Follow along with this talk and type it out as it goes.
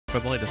for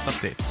the latest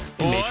updates.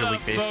 In Major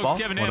League Baseball,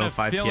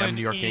 1:05 p.m.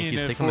 New York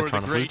Yankees taking the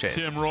Toronto Blue Jays.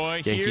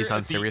 Yankees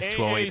on Sirius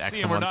 208,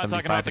 XM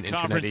 175, and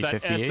Internet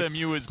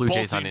 858. Blue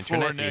Jays on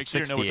Internet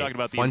 868.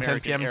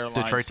 1:10 p.m.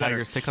 Detroit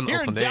Tigers take on the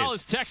Oakland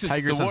A's.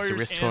 Tigers on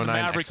Sirius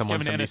 209, XM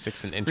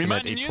 176, and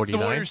Internet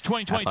 849.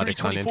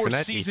 Athletics on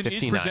Internet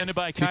 859.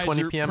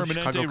 2:20 p.m.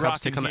 Chicago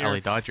Cubs take on the LA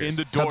Dodgers.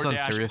 Cubs on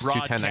Sirius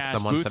 210,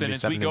 XM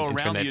 177, and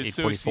Internet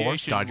 844.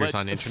 Dodgers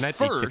on Internet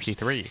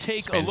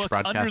 853. Spanish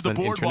broadcast on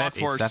Internet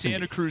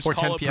 870.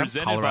 4:10 p.m.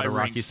 Colorado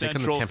Rockies take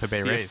on the Tampa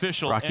Bay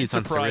Rays. Rockies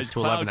on Sirius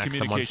 211,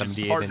 XM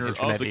 178, and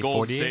Internet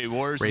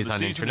 848. Rays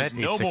on Internet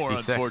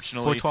 866.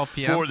 4:12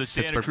 p.m.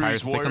 Pittsburgh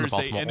Pirates take on the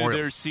Baltimore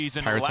Orioles.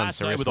 Pirates on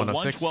Sirius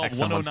 106, XM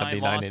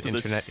 179, and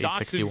Internet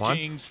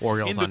 861.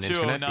 Orioles on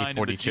Internet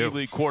 842.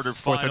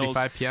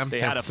 4:35 p.m.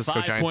 San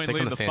Francisco Giants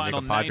take on the San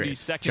Diego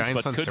Padres.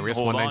 Giants on Sirius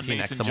 119,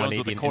 XM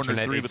 180, and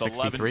Internet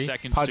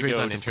 863. Padres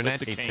on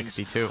Internet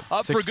 862.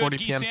 6:40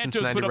 p.m.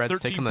 Cincinnati Reds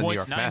take on the New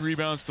York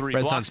Mets.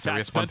 Reds on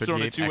Sirius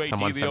 138, XM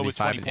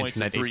 175, and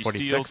Internet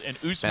 846.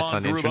 Mets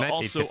on Internet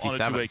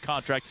 857.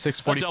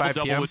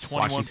 6:45 p.m.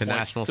 Washington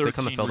Nationals take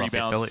on the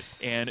Philadelphia Phillies.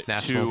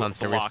 Nationals on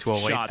Sirius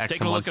 208,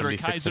 XM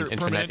 176, and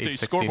Internet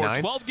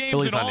 869.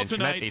 Phillies on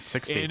Internet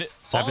 860.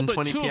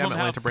 7:20 p.m.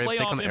 Atlanta Braves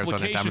take on the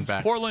Arizona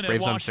Diamondbacks.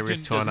 Braves on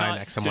Sirius 209,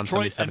 XM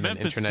 177, and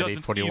Internet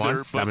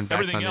 841.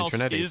 Diamondbacks on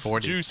Internet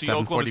 840.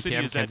 7:40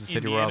 p.m. Kansas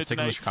City Royals take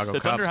on the Chicago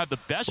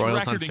Cubs.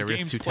 Royals on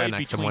Sirius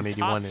 210, XM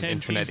 181, and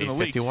Internet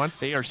 851.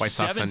 White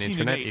Sox on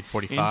Internet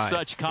 845.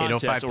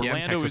 8:05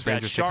 p.m. Texas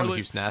Rangers take on the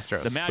Houston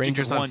Astros.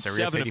 Rangers on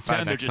Sirius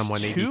 85, XM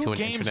 182,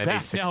 and Internet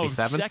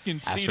 867.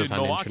 Astros on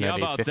Internet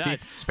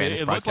 850.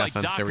 Spanish broadcast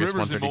on Sirius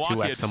 132,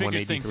 XM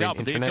 183, and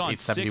Internet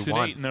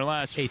 871.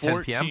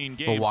 8:10 p.m.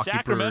 Milwaukee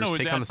Brewers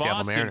take on the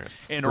Seattle Mariners.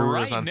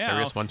 Brewers on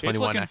Sirius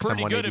 121,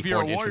 XM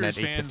 184, and Internet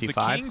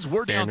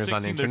 855. Mariners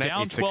on Internet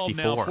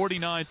 864.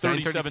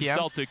 9:30 p.m.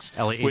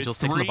 LA Angels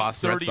take on the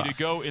Boston Red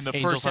Sox.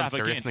 Angels on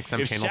Sirius and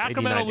XM channels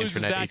 89,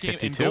 Internet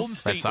 852.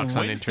 Red Sox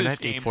on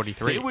Internet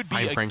 843.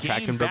 I'm Frank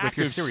Trachtenberg with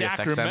your Sirius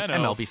XM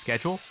MLB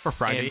schedule for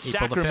Friday,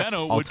 April the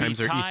 5th. All times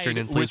are Eastern,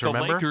 and please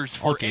remember,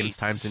 all games,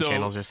 times, and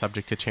channels are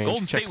subject to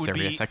change. Check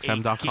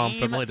SiriusXM.com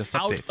for the latest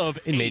updates.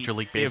 In Major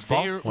League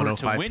Baseball,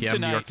 1:05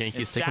 p.m. New York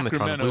Yankees take on the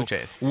Toronto Blue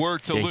Jays.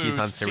 Yankees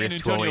on Sirius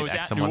 208,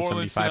 XM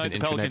 175, and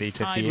Internet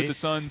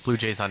 858. Blue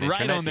Jays on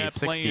Internet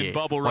 868.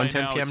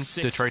 1:10 p.m.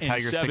 Detroit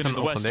Tigers take on the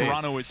Oakland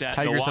A's.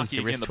 Tigers on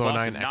Sirius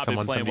 209, XM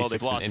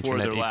 176, and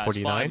Internet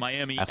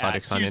 849.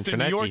 Athletics on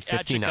Internet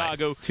 859.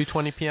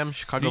 2:20 p.m.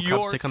 Chicago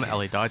Cubs take on the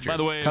LA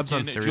Dodgers. Cubs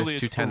on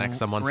Sirius 210,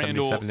 XM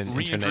 177, and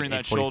Internet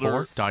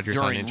 844. Dodgers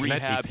on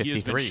Internet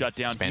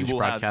 853. Spanish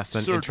broadcast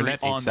on Internet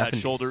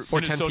 870.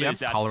 4:10 p.m.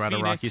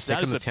 Colorado Rockies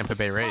take on the Tampa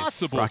Bay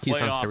Rays.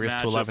 Rockies on Sirius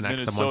 211,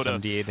 XM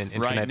 178, and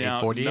Internet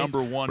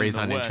 848. Rays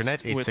on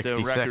Internet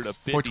 866.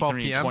 4:12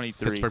 p.m.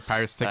 Pittsburgh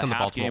Pirates take on the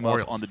Baltimore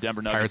Orioles.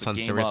 Pirates on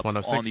Sirius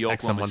 106,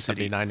 XM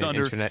 179, and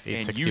Internet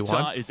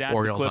 861.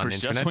 Orioles on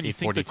Internet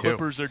 842.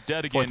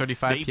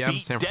 4:35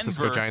 p.m. San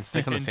Francisco Giants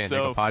take on the San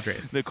Diego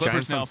Padres.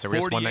 Giants on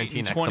Sirius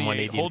 119, XM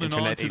 180, and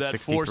Internet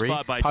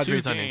 863.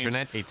 Padres on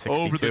Internet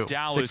 862.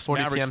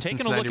 6:40 p.m.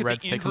 Cincinnati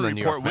Reds take on the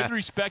New York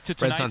Mets.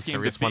 Reds on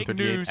Sirius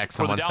 138,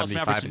 XM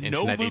 175, and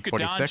Internet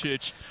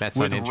 846. Mets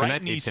on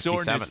Internet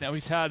 857.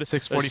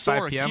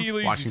 6:45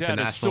 p.m. Washington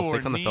Nationals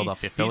take on the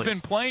Philadelphia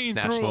Phillies.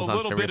 Nationals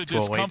on Sirius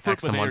 208,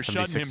 XM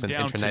 176, and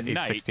Internet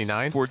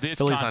 869.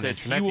 Phillies on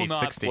Internet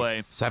 860.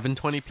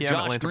 7:20 p.m.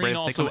 Atlanta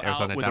Braves take on the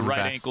Arizona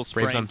Diamondbacks.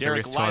 Braves on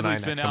Sirius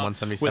 209, XM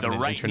 177,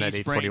 and Internet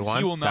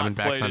 841.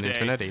 Diamondbacks on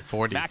Internet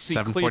 840.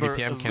 7:40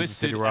 p.m. Kansas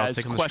City Royals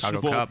take on the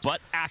Chicago Cubs.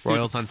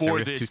 Royals on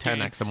Sirius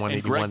 210, XM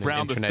 181,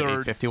 and Internet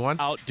 851.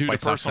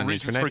 White Sox on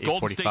Internet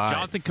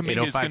 845.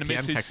 8:05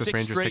 p.m. Texas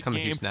Rangers take on the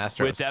Houston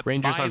Astros.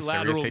 Rangers on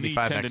Sirius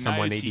 85, XM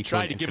 182,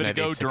 and Internet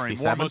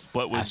 867.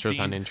 Astros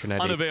on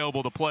Internet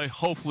unavailable to play.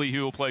 Hopefully he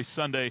will play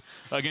Sunday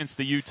against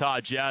the Utah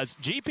Jazz.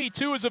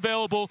 GP2 is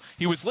available.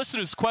 He was listed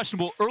as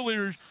questionable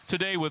earlier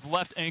today with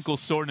left ankle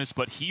soreness,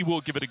 but he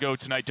will give it a go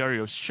tonight.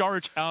 Dario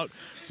Saric out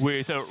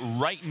with a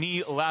right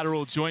knee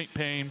lateral joint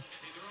pain.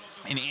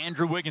 And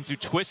Andrew Wiggins, who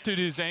twisted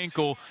his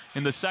ankle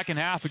in the second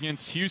half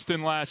against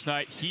Houston last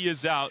night, he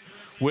is out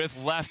with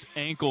left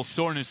ankle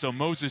soreness. So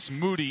Moses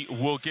Moody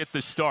will get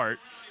the start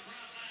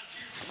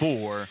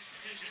for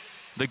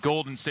the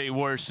Golden State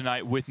Warriors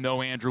tonight with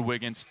no Andrew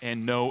Wiggins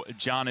and no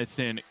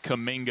Jonathan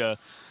Kuminga.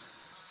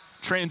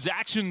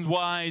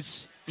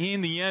 Transactions-wise,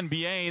 in the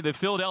NBA, the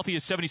Philadelphia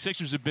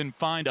 76ers have been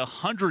fined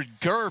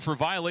 $100 for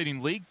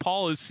violating league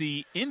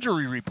policy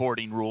injury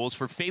reporting rules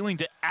for failing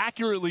to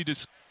accurately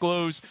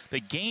disclose the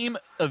game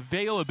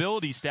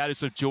availability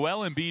status of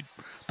Joel Embiid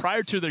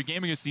prior to their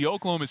game against the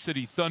Oklahoma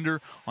City Thunder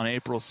on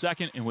April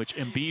 2nd, in which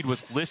Embiid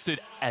was listed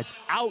as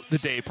out the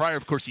day prior.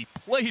 Of course, he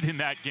played in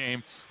that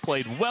game,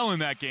 played well in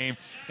that game,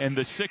 and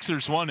the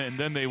Sixers won it, and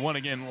then they won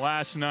again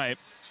last night.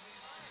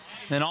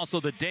 And also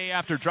the day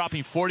after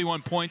dropping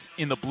 41 points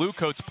in the Blue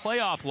Coats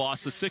playoff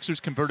loss, the Sixers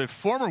converted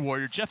former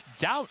Warrior Jeff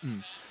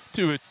Doughton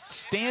to a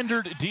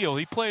standard deal.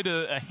 He played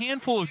a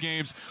handful of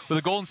games with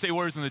the Golden State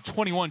Warriors in the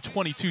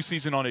 21-22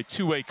 season on a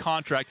two-way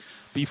contract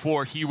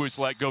before he was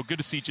let go. Good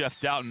to see Jeff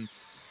Doughton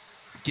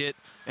get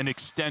an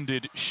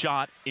extended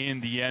shot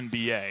in the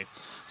NBA.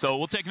 So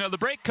we'll take another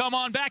break. Come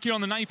on back here on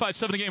the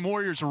 95.7 Game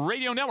Warriors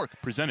Radio Network,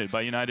 presented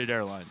by United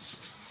Airlines.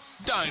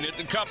 Dine at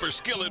the Copper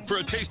Skillet for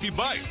a tasty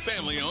bite.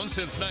 Family-owned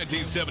since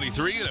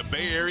 1973 and a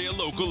Bay Area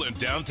local in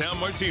downtown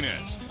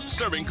Martinez.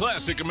 Serving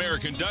classic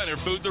American diner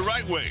food the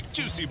right way.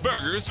 Juicy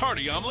burgers,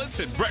 hearty omelets,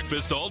 and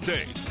breakfast all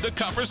day. The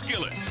Copper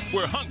Skillet,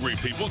 where hungry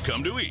people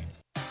come to eat.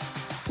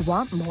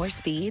 Want more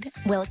speed?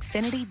 Well,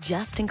 Xfinity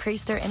just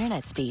increased their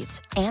internet speeds,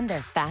 and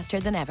they're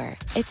faster than ever.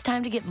 It's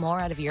time to get more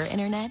out of your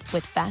internet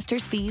with faster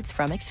speeds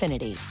from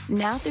Xfinity.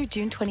 Now through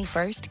June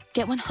 21st,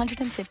 get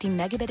 150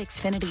 megabit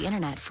Xfinity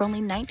internet for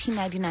only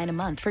 $19.99 a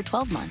month for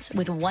 12 months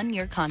with a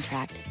 1-year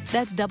contract.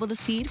 That's double the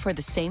speed for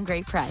the same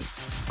great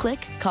price. Click,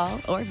 call,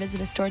 or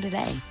visit a store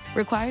today.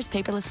 Requires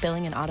paperless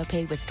billing and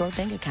autopay with stored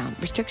bank account.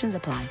 Restrictions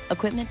apply.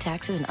 Equipment,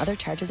 taxes, and other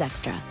charges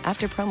extra.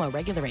 After promo,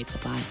 regular rates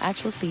apply.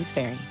 Actual speeds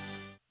vary.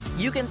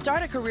 You can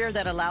start a career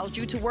that allows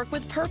you to work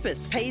with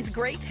purpose, pays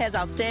great, has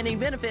outstanding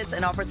benefits,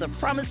 and offers a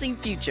promising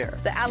future.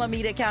 The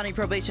Alameda County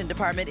Probation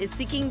Department is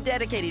seeking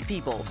dedicated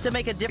people to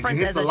make a difference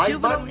as a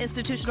juvenile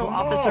institutional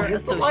officer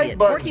associate,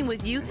 working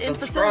with youth in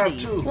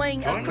facilities,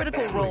 playing a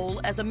critical role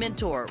as a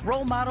mentor,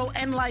 role model,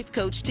 and life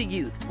coach to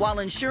youth while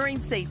ensuring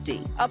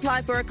safety.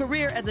 Apply for a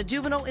career as a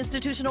juvenile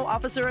institutional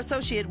officer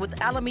associate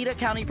with Alameda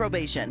County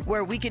Probation,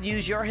 where we could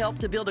use your help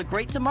to build a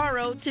great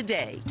tomorrow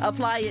today.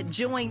 Apply at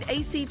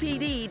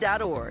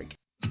joinacpd.org.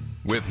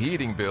 With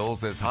heating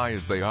bills as high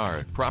as they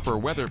are, proper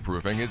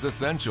weatherproofing is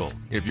essential.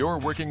 If you're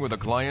working with a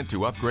client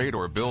to upgrade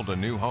or build a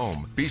new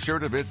home, be sure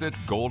to visit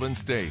Golden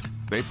State.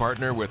 They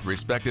partner with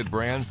respected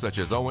brands such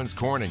as Owens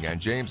Corning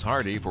and James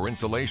Hardie for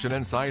insulation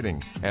and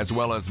siding, as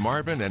well as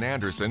Marvin and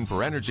Anderson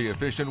for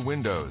energy-efficient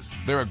windows.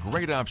 They're a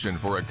great option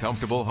for a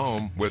comfortable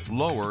home with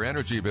lower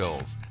energy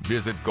bills.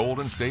 Visit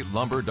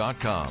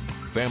GoldenStateLumber.com.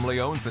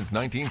 Family-owned since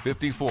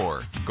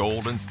 1954.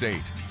 Golden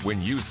State.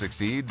 When you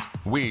succeed,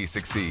 we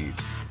succeed.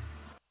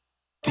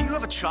 Do you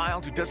have a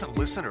child who doesn't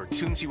listen or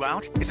tunes you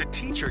out? Is a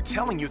teacher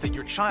telling you that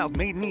your child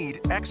may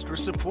need extra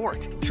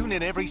support? Tune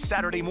in every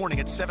Saturday morning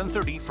at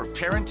 7:30 for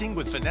Parenting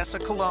with Vanessa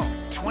Colon.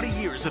 20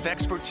 years of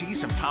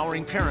expertise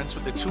empowering parents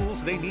with the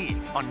tools they need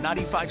on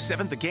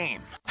 95.7 The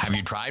Game. Have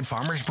you tried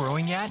Farmers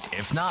Brewing yet?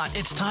 If not,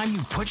 it's time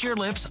you put your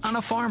lips on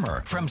a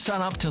farmer. From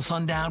sunup till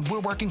sundown, we're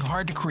working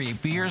hard to create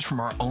beers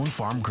from our own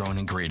farm-grown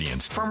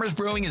ingredients. Farmers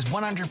Brewing is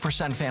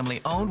 100%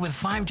 family-owned with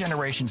 5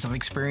 generations of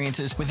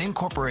experiences with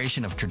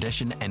incorporation of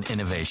tradition and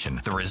innovation.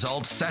 The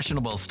result,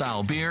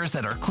 sessionable-style beers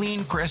that are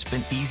clean, crisp,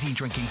 and easy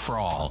drinking for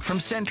all. From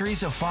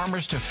centuries of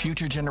farmers to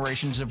future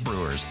generations of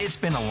brewers, it's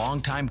been a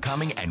long time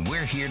coming, and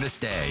we're here to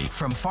stay.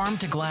 From farm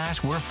to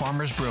glass, we're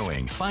Farmers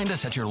Brewing. Find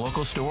us at your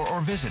local store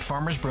or visit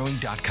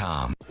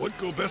farmersbrewing.com. What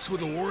go best when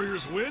the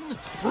Warriors win?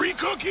 Free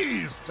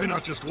cookies! And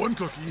not just 1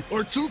 cookie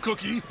or 2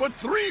 cookies, but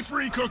 3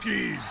 free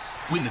cookies!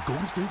 When the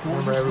Golden State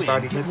Warriors win,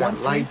 get 1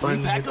 free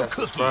 3-pack of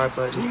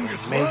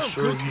cookies. Make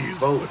sure you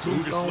vote.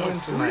 Tungus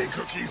love free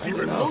cookies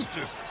even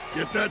mostest.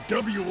 Get that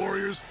W,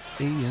 Warriors.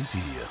 AM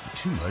PM,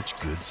 too much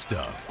good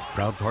stuff.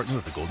 Proud partner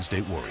of the Golden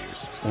State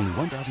Warriors. Only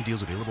 1,000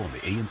 deals available on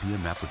the AM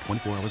PM map for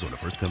 24 hours on a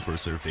first-come,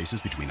 first-served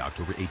basis between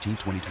October 18,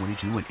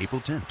 2022 and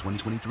April 10,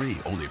 2023.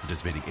 Only at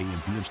participating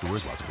AM PM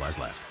stores while supplies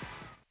last.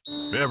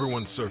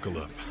 Everyone circle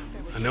up.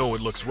 I know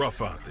it looks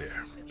rough out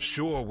there.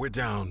 Sure, we're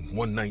down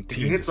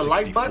 119 hit the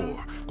like button,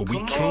 but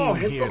we came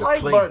here to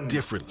play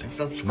differently. We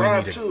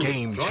need a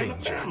game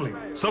changer.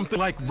 Something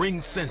like Ring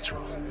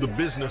Central, the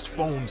business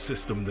phone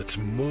system that's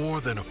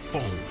more than a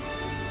phone.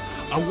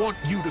 I want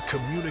you to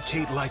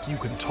communicate like you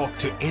can talk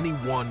to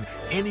anyone,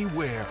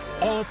 anywhere,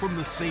 all from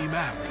the same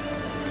app.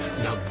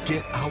 Now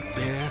get out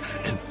there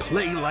and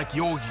play like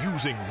you're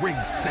using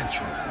Ring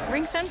Central.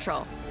 Ring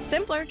Central.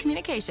 Simpler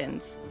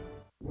communications.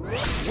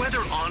 Whether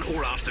on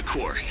or off the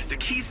court, the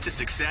keys to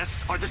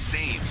success are the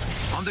same.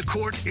 On the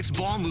court, it's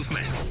ball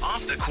movement.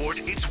 Off the court,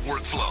 it's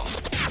workflow.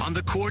 On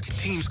the court,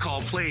 teams call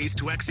plays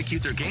to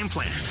execute their game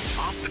plan.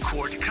 Off the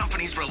court,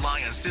 companies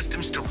rely on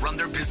systems to run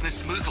their business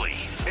smoothly.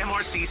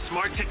 MRC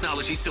Smart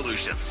Technology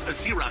Solutions, a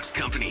Xerox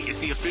company, is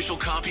the official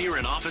copier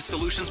and office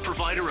solutions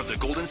provider of the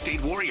Golden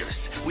State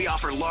Warriors. We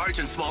offer large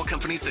and small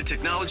companies the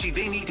technology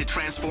they need to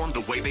transform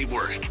the way they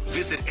work.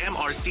 Visit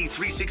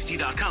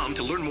MRC360.com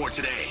to learn more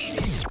today.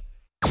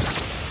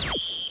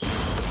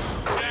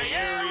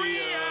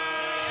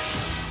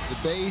 The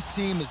Bays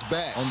team is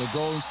back on the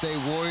Golden State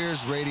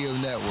Warriors Radio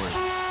Network.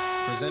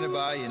 Presented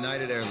by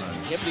United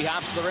Airlines. Hippity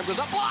hops to the rim, goes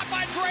a block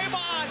by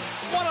Draymond.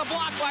 What a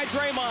block by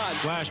Draymond.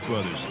 Flash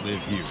Brothers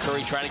live here.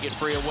 Curry trying to get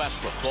free of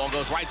Westbrook. Ball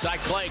goes right side,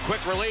 Clay,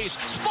 quick release.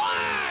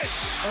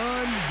 Splash!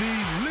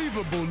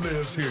 Unbelievable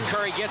lives here.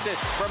 Curry gets it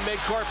from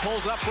midcourt,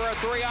 pulls up for a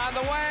 3 on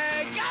the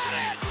way. Got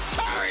it!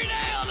 Curry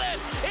nailed it!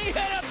 He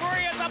hit a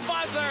 3 at the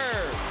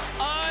buzzer.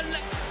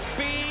 Unbelievable.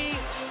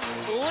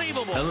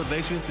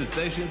 Elevation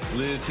sensation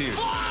lives here.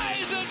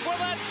 Flies it for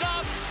the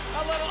dunk.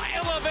 A little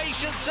elevation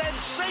Nation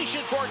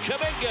sensation for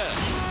Kuminga.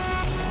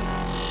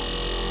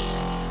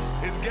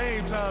 It's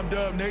game time,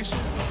 Dub Nation.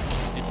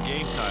 It's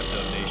game time,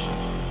 Dub Nation.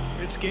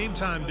 It's game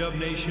time, Dub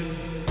Nation.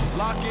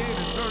 Lock in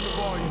and turn the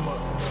volume up.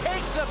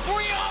 Takes a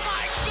three. Oh,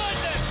 my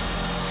goodness.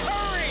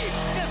 Curry,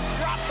 just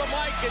drop the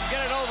mic and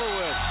get it over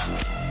with.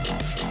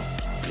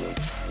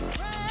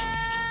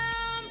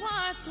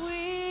 Ramparts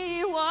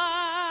we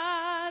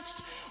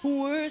watched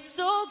were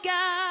so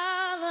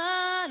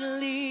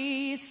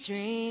gallantly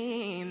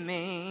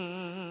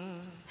streaming.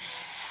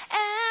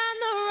 And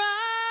the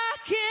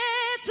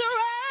rockets'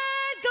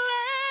 red glare,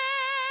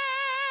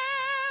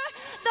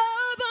 the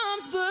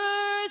bombs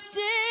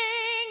bursting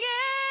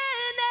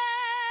in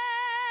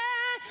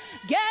air,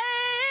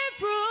 gave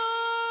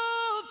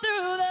proof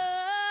through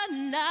the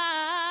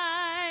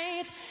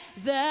night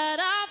that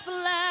our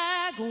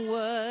flag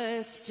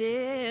was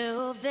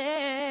still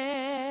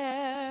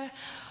there.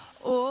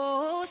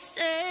 Oh,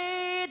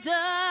 say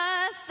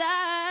does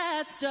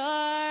that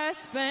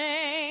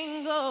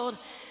star-spangled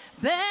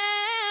banner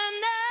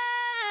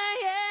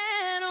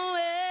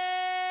wave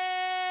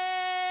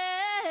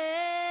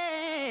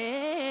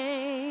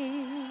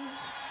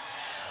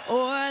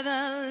o'er the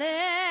land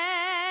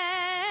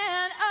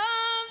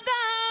of the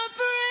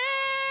free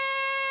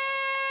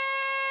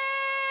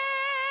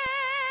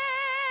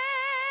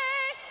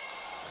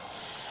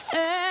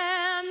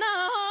and the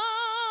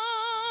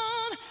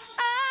home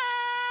of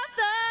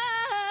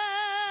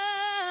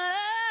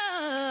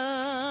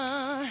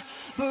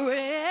the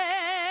brave.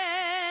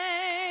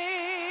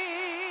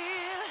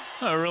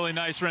 A really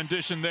nice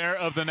rendition there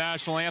of the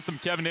national anthem.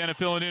 Kevin Dana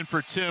filling in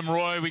for Tim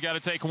Roy. We got to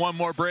take one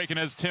more break, and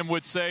as Tim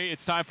would say,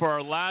 it's time for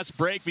our last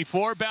break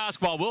before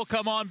basketball. We'll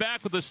come on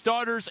back with the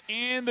starters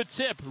and the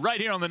tip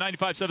right here on the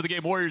 95.7 of the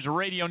Game Warriors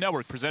Radio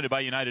Network, presented by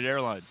United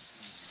Airlines.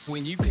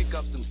 When you pick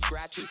up some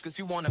scratches, cause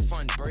you want a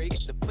fun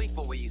break, the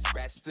playful way you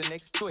scratch is the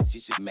next choice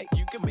you should make.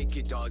 You can make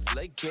your dog's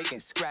leg kick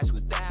and scratch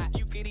with that.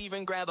 You could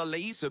even grab a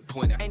laser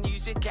pointer and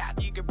use your cat.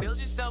 You can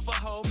build yourself a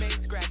homemade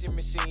scratching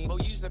machine, or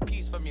use a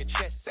piece from your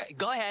chess set.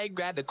 Go ahead,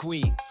 grab the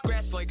queen.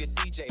 Scratch like a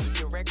DJ with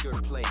your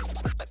record player.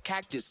 A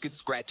cactus could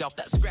scratch off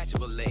that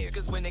scratchable layer.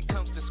 Cause when it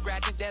comes to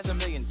scratching, there's a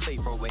million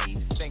playful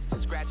ways. Thanks to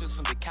scratchers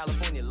from the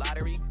California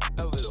Lottery,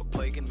 a little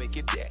play can make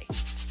your day.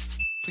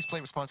 Please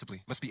play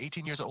responsibly. Must be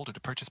 18 years or older to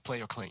purchase,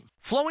 play, or claim.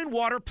 Flowing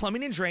Water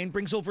Plumbing and Drain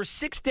brings over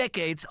 6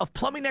 decades of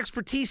plumbing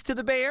expertise to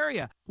the Bay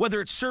Area.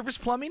 Whether it's service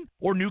plumbing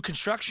or new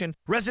construction,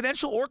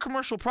 residential or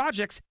commercial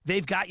projects,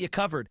 they've got you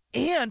covered.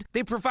 And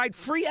they provide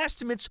free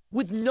estimates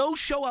with no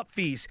show-up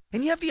fees.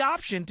 And you have the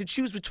option to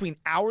choose between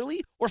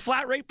hourly or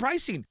flat rate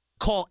pricing.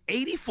 Call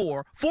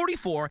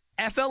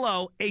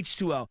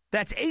 8444-FLO-H2O.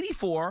 That's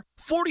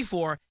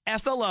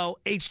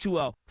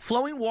 8444-FLO-H2O.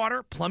 Flowing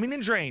Water, Plumbing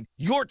and Drain.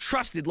 Your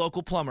trusted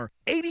local plumber.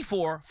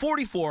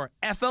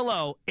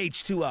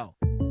 8444-FLO-H2O.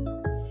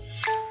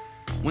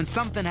 When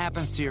something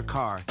happens to your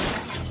car,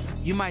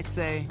 you might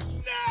say,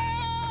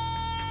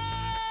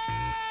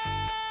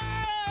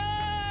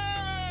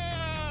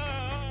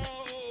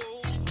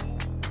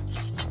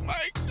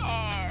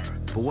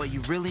 but what you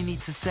really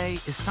need to say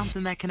is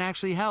something that can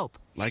actually help.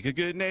 Like a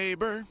good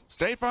neighbor,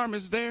 State Farm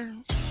is there.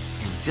 And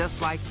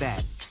just like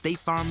that, State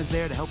Farm is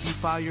there to help you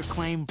file your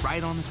claim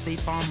right on the State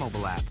Farm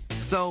mobile app.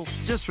 So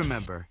just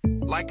remember,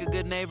 like a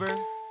good neighbor,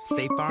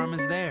 State Farm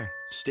is there.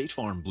 State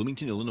Farm,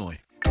 Bloomington, Illinois.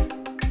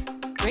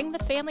 Bring the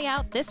family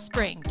out this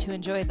spring to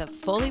enjoy the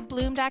fully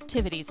bloomed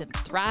activities in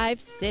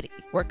Thrive City.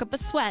 Work up a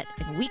sweat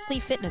in weekly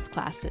fitness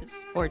classes,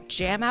 or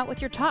jam out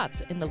with your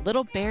tots in the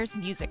Little Bears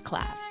music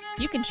class.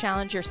 You can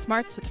challenge your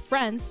smarts with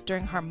friends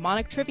during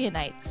harmonic trivia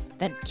nights.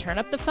 Then turn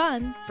up the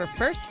fun for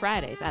First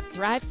Fridays at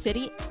Thrive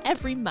City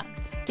every month.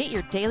 Get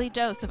your daily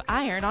dose of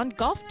iron on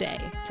Golf Day.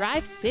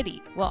 Thrive City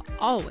will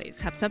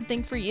always have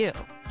something for you.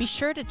 Be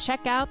sure to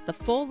check out the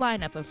full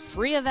lineup of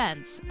free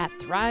events at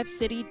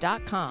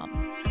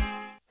thrivecity.com.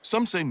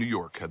 Some say New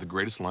York had the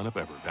greatest lineup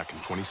ever back in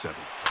 27.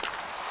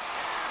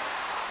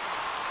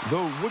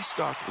 Though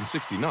Woodstock in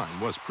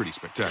 69 was pretty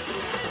spectacular.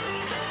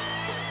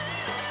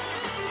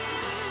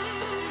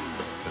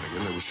 Then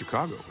again, there was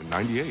Chicago in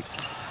 98.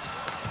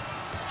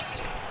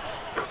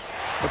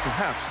 But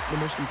perhaps the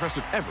most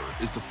impressive ever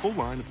is the full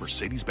line of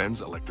Mercedes-Benz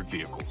electric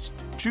vehicles.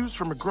 Choose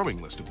from a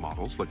growing list of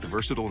models like the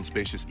versatile and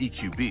spacious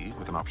EQB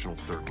with an optional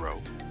third row,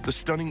 the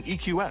stunning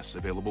EQS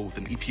available with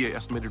an EPA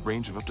estimated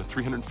range of up to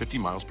 350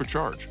 miles per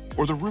charge,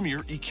 or the roomier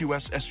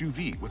EQS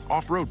SUV with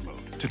off-road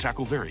mode to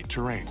tackle varied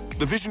terrain.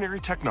 The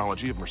visionary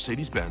technology of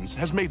Mercedes-Benz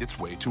has made its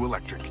way to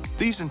electric.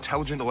 These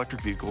intelligent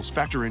electric vehicles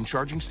factor in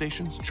charging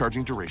stations,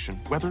 charging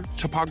duration, weather,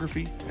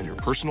 topography, and your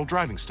personal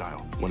driving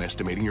style when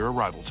estimating your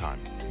arrival time.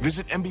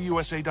 Visit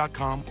MBUSA.com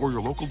or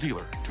your local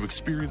dealer to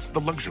experience the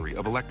luxury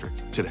of electric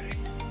today.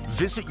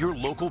 Visit your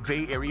local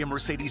Bay Area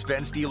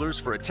Mercedes-Benz dealers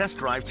for a test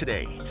drive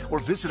today, or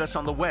visit us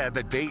on the web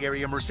at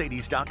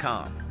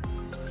bayareamercedes.com.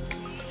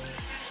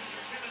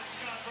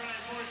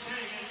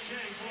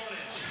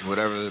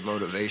 Whatever the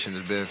motivation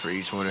has been for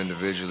each one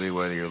individually,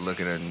 whether you're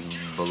looking at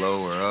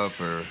below or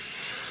up or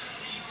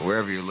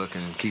wherever you're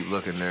looking, keep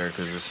looking there,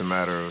 because it's a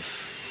matter of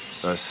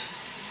us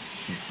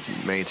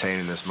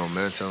maintaining this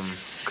momentum,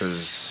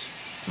 because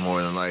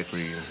more than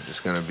likely it's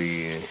going to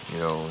be,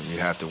 you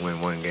have to win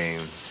one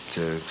game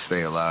to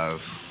stay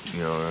alive,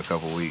 in a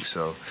couple weeks.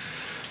 So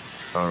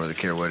I don't really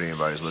care what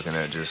anybody's looking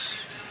at. Just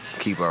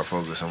keep our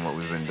focus on what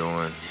we've been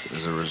doing,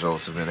 as the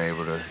results have been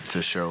able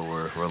to show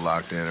we're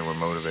locked in and we're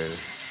motivated.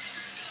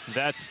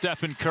 That's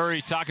Stephen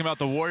Curry talking about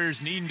the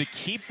Warriors needing to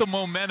keep the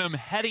momentum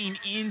heading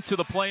into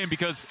the play-in,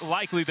 because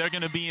likely they're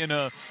going to be in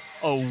a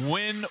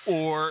win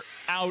or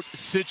out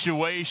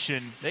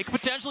situation. They could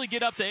potentially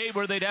get up to 8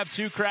 where they'd have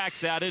 2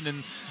 cracks at it,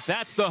 and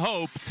that's the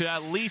hope, to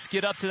at least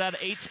get up to that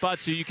 8 spot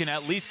so you can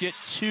at least get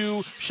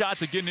 2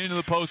 shots at getting into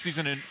the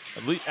postseason and,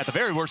 at the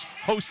very worst,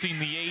 hosting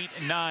the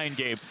 8-9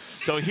 game.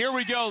 So here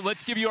we go.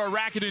 Let's give you our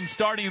Rakuten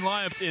starting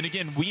lineups. And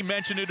again, we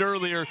mentioned it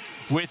earlier,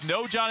 with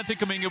no Jonathan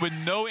Kuminga, with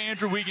no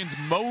Andrew Wiggins,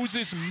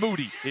 Moses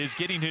Moody is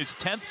getting his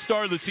 10th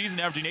start of the season,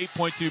 averaging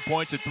 8.2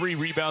 points and 3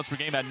 rebounds per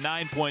game, at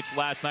 9 points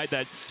last night.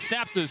 That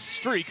snapped the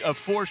streak of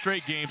 4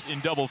 straight games in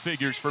double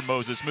figures for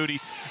Moses Moody.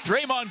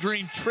 Draymond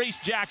Green, Trace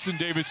Jackson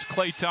Davis,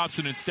 Klay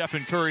Thompson, and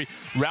Stephen Curry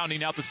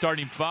rounding out the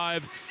starting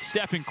 5.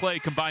 Steph and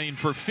Klay combining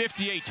for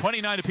 58,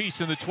 29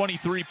 apiece in the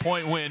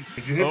 23-point win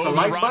over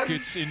the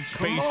Rockets in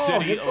Space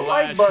City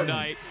last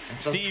night.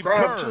 Steve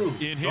Kerr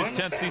in his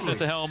 10th season at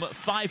the helm,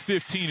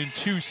 5-15 and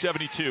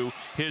 272,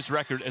 his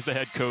record as the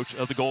head coach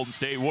of the Golden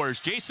State Warriors.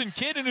 Jason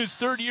Kidd, in his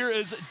 3rd year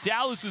as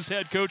Dallas's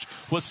head coach,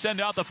 will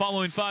send out the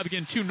following 5.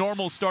 Again, 2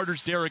 normal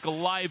starters, Derek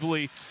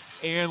Lively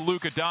and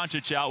Luka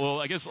Doncic out.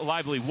 Well, I guess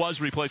Lively was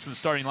replaced in the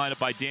starting lineup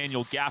by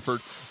Daniel Gafford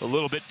a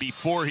little bit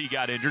before he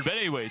got injured. But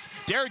anyways,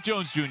 Derek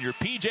Jones Jr.,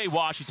 P.J.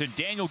 Washington,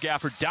 Daniel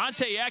Gafford,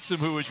 Dante Exum,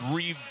 who has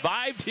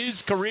revived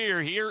his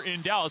career here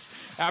in Dallas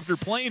after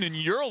playing in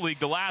EuroLeague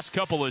the last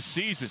couple of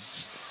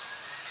seasons.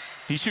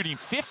 He's shooting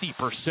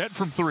 50%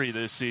 from 3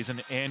 this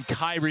season. And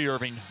Kyrie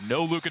Irving,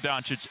 no Luka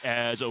Doncic,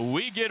 as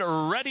we get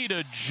ready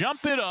to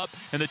jump it up.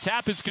 And the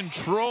tap is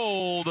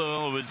controlled.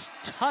 It was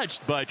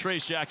touched by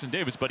Trace Jackson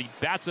Davis, but he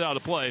bats it out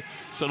of play.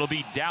 So it'll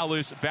be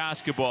Dallas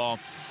basketball.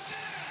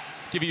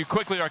 Give you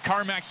quickly our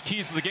CarMax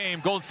keys to the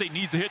game. Golden State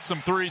needs to hit some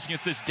threes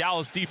against this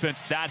Dallas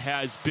defense that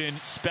has been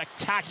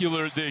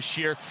spectacular this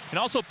year. And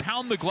also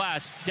pound the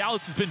glass.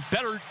 Dallas has been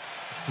better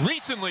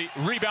recently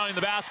rebounding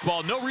the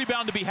basketball. No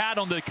rebound to be had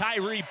on the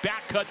Kyrie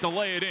back cut to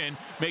lay it in.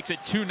 Makes it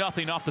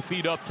 2-0 off the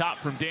feed up top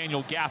from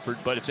Daniel Gafford.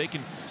 But if they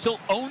can still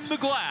own the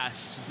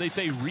glass, as they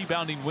say,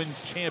 rebounding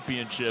wins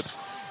championships.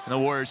 And the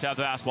Warriors have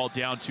the basketball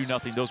down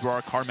 2-0. Those were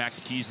our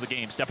CarMax keys to the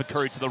game. Stephen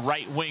Curry to the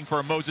right wing for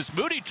a Moses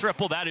Moody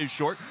triple. That is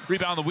short.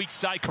 Rebound on the weak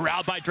side,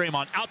 corralled by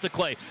Draymond. Out to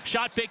Klay.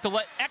 Shot fake to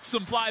let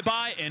Exum fly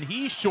by, and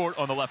he's short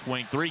on the left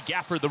wing. 3.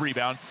 Gafford the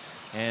rebound.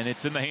 And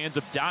it's in the hands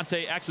of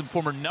Dante Exum,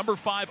 former number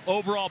 5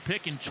 overall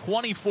pick in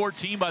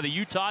 2014 by the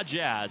Utah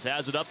Jazz.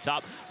 Has it up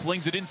top,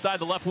 flings it inside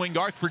the left wing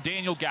arc for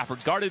Daniel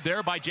Gafford. Guarded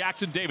there by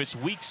Jackson Davis.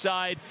 Weak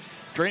side.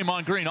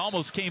 Draymond Green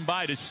almost came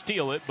by to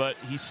steal it, but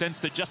he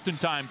sensed it just in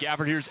time.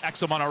 Gafford, here's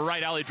Exum on a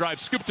right alley drive.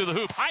 Scoop to the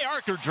hoop. High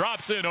arcer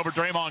drops in over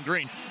Draymond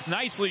Green.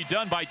 Nicely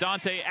done by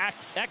Dante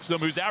Exum,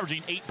 who's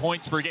averaging 8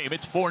 points per game.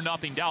 It's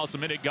 4-0 Dallas, a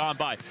minute gone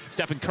by.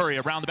 Stephen Curry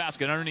around the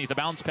basket underneath. The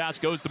bounce pass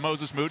goes to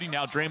Moses Moody.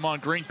 Now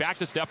Draymond Green back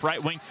to Steph,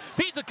 right wing.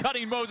 Feeds a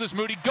cutting Moses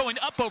Moody. Going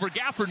up over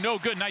Gafford. No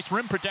good. Nice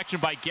rim protection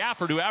by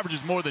Gafford, who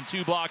averages more than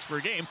 2 blocks per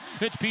game.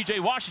 It's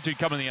P.J. Washington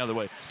coming the other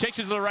way. Takes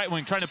it to the right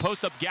wing, trying to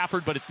post up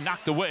Gafford, but it's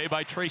knocked away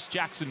by Trace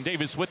Jackson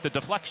Davis with the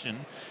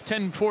deflection.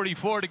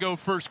 10:44 to go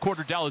first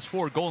quarter. Dallas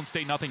 4, Golden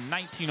State nothing.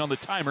 19 on the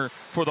timer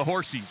for the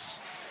Horsies.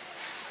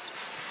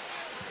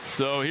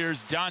 So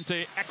here's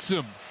Dante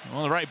Exum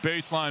on the right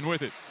baseline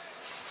with it.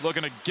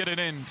 Looking to get it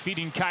in,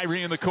 feeding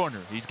Kyrie in the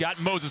corner. He's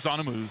got Moses on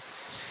him, who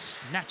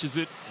snatches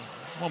it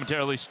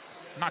momentarily,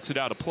 knocks it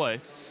out of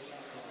play.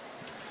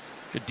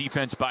 Good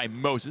defense by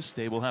Moses.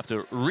 They will have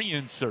to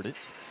reinsert it.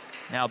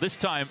 Now this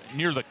time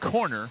near the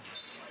corner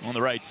on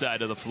the right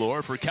side of the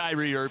floor for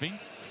Kyrie Irving.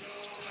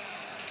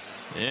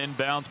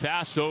 Inbounds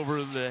pass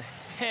over the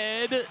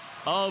head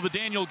of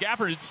Daniel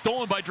Gafford. It's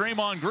stolen by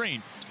Draymond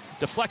Green.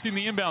 Deflecting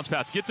the inbounds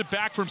pass. Gets it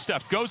back from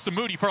Steph. Goes to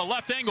Moody for a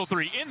left angle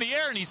 3. In the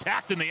air, and he's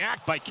hacked in the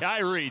act by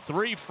Kyrie.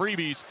 3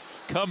 freebies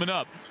coming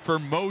up for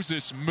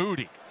Moses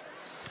Moody.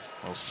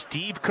 Well,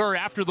 Steve Kerr,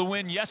 after the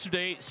win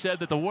yesterday, said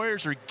that the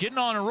Warriors are getting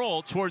on a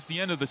roll towards the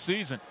end of the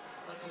season.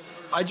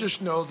 I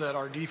just know that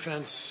our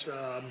defense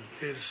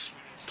is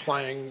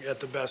playing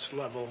at the best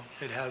level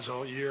it has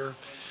all year.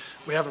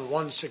 We haven't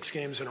won 6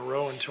 games in a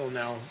row until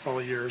now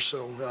all year,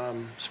 so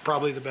it's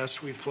probably the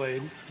best we've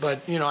played.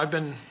 But, I've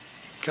been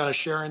kind of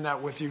sharing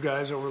that with you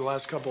guys over the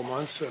last couple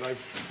months, that I've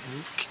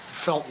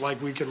felt like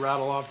we could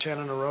rattle off 10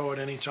 in a row at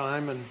any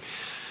time. And,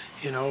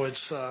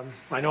 it's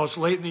I know it's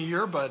late in the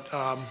year, but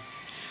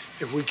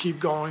if we keep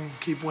going,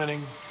 keep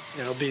winning,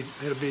 it'll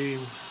be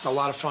a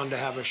lot of fun to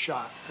have a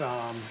shot,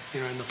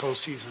 in the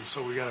postseason.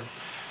 So we gotta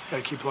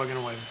keep plugging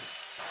away.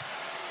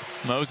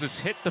 Moses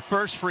hit the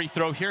first free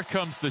throw. Here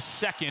comes the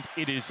second.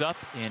 It is up,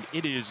 and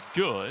it is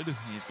good.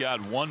 He's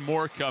got one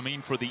more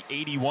coming for the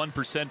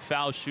 81%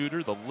 foul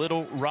shooter, the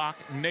Little Rock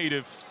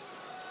native.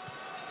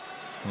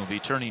 Will be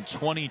turning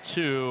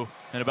 22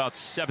 in about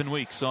 7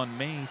 weeks on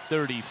May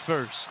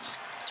 31st.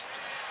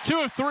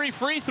 2 of 3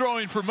 free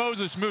throwing for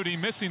Moses Moody,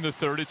 missing the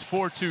third. It's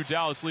 4-2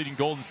 Dallas leading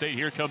Golden State.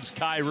 Here comes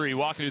Kyrie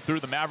walking it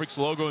through the Mavericks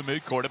logo in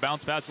midcourt. A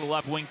bounce pass to the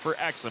left wing for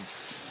Exum.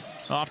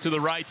 Off to the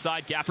right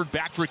side, Gafford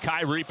back for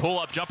Kyrie.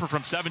 Pull-up jumper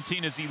from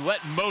 17 as he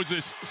let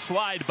Moses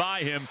slide by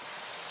him.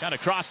 Kind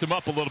of crossed him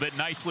up a little bit.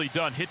 Nicely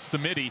done. Hits the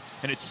midi,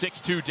 and it's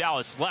 6-2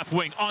 Dallas. Left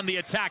wing on the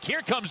attack.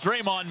 Here comes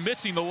Draymond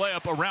missing the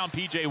layup around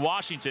P.J.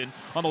 Washington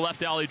on the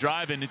left alley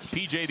drive, and it's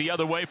P.J. the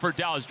other way for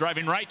Dallas.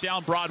 Driving right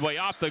down Broadway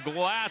off the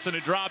glass, and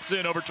it drops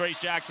in over Trace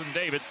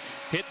Jackson-Davis.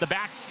 Hit the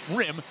back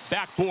rim,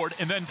 backboard,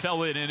 and then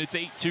fell in, and it's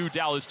 8-2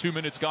 Dallas. 2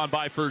 minutes gone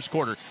by first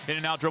quarter. In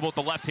and out dribble with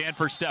the left hand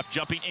for Steph.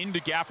 Jumping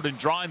into Gafford and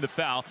drawing the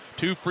foul.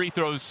 2 free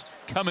throws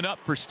coming up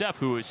for Steph,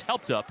 who is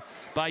helped up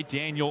by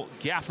Daniel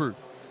Gafford.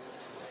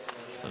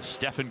 So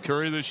Stephen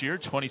Curry this year,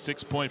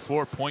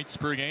 26.4 points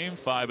per game,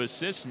 5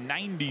 assists,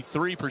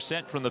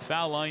 93% from the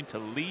foul line to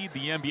lead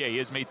the NBA. He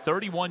has made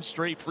 31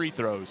 straight free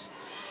throws.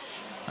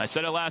 I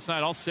said it last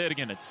night, I'll say it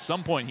again. At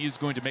some point, he's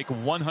going to make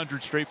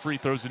 100 straight free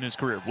throws in his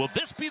career. Will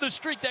this be the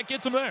streak that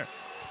gets him there?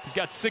 He's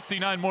got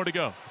 69 more to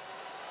go.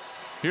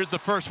 Here's the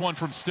first one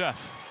from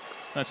Steph.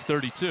 That's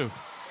 32.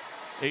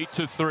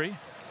 8-3.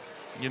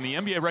 And the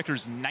NBA record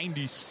is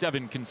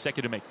 97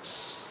 consecutive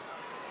makes.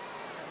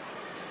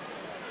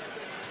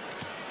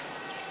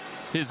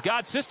 His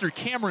god sister,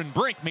 Cameron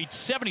Brink, made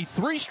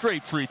 73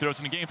 straight free throws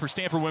in a game for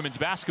Stanford women's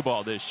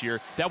basketball this year.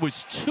 That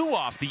was 2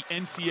 off the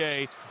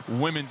NCAA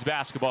women's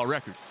basketball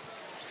record.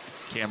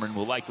 Cameron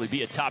will likely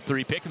be a top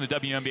 3 pick in the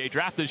WNBA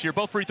draft this year.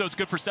 Both free throws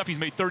good for Steph. He's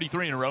made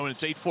 33 in a row, and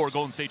it's 8-4,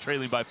 Golden State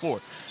trailing by 4.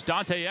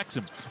 Dante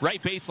Exum,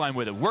 right baseline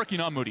with it, working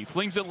on Moody.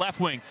 Flings it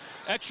left wing.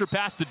 Extra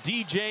pass to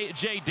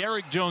DJ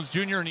Derrick Jones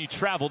Jr., and he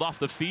traveled off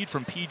the feed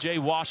from P.J.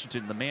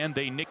 Washington, the man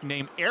they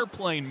nicknamed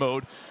Airplane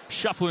Mode,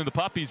 shuffling the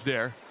puppies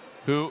there,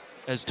 who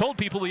has told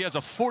people he has a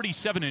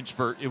 47-inch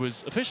vert. It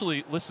was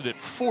officially listed at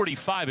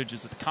 45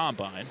 inches at the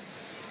combine.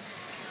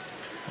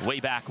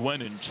 Way back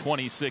when in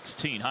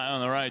 2016. High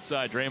on the right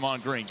side,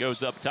 Draymond Green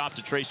goes up top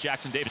to Trace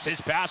Jackson-Davis.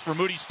 His pass for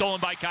Moody stolen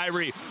by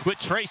Kyrie. With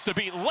Trace to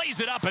beat,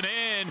 lays it up and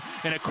in.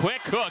 And a quick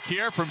hook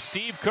here from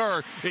Steve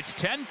Kerr. It's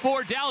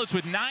 10-4 Dallas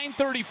with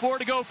 9:34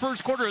 to go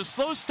first quarter. A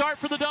slow start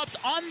for the Dubs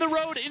on the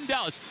road in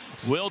Dallas.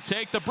 We'll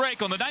take the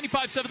break on the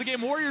 95.7 The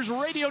Game Warriors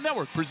Radio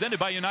Network, presented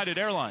by United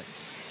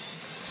Airlines.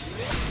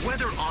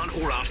 Whether on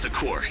or off the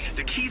court,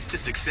 the keys to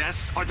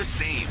success are the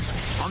same.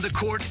 On the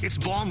court, it's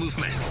ball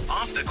movement.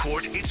 Off the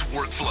court, it's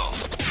workflow.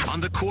 On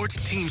the court,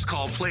 teams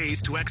call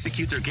plays to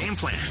execute their game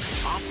plan.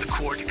 Off the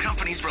court,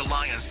 companies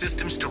rely on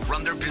systems to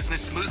run their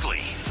business smoothly.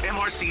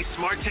 MRC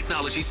Smart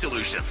Technology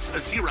Solutions, a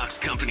Xerox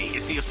company,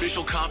 is the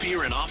official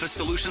copier and office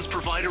solutions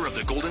provider of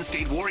the Golden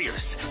State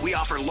Warriors. We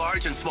offer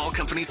large and small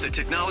companies the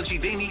technology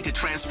they need to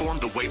transform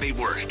the way they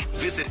work.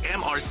 Visit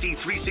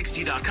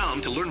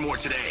MRC360.com to learn more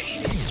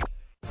today.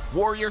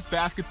 Warriors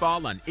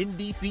basketball on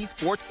NBC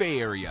Sports Bay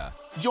Area.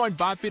 Join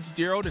Bob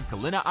Fitzgerald and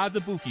Kalina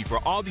Azabuki for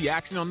all the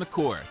action on the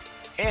court.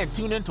 And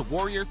tune in to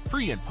Warriors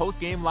pre- and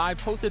post-game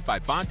live hosted by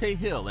Bonte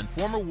Hill and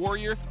former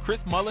Warriors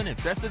Chris Mullen and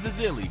Festus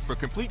Ezeli for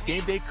complete game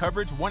day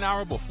coverage 1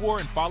 hour before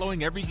and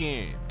following every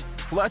game.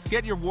 Plus,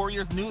 get your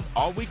Warriors news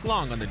all week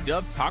long on the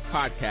Dubs Talk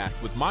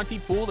podcast with Monty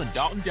Poole and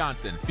Dalton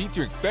Johnson,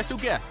 featuring special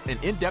guests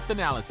and in-depth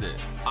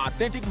analysis.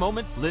 Authentic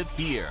moments live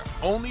here,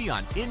 only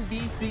on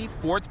NBC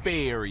Sports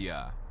Bay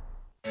Area.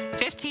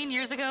 15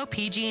 years ago,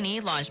 PG&E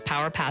launched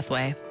Power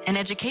Pathway, an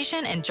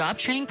education and job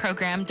training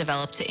program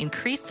developed to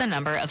increase the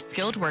number of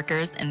skilled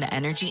workers in the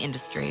energy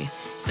industry.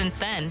 Since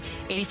then,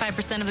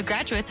 85% of the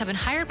graduates have been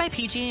hired by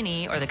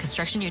PG&E or the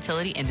construction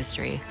utility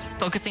industry,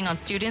 focusing on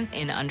students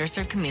in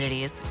underserved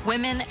communities,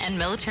 women, and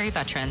military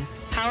veterans.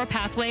 Power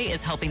Pathway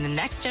is helping the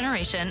next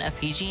generation of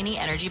PG&E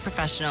energy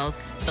professionals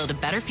build a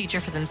better future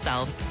for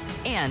themselves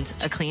and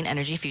a clean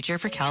energy future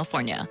for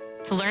California.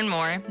 To learn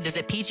more,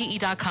 visit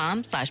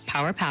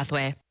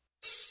pge.com/powerpathway.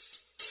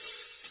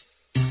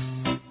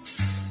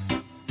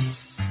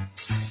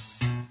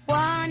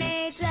 One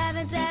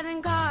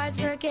 877 Cards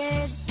for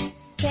Kids.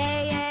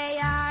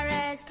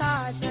 KARS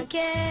Cards for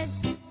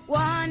Kids.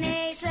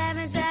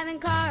 1-877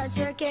 Cards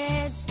for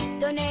Kids.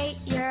 Donate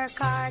your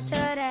card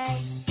today.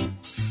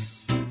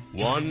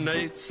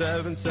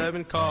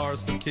 1-877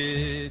 Cars for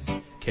Kids.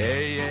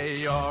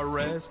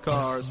 KARS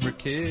Cars for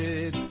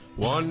Kids.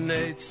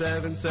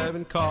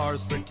 1-877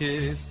 Cars for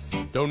Kids.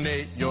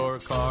 Donate your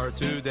car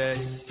today.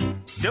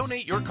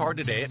 Donate your car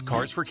today at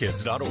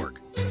carsforkids.org.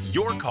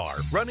 Your car,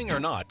 running or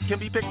not, can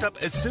be picked up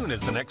as soon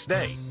as the next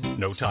day.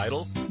 No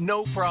title?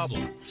 No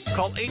problem.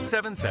 Call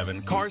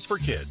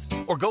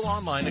 877-CARS-FOR-KIDS or go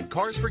online at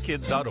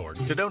carsforkids.org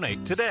to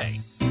donate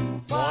today.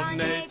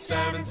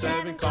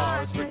 1-877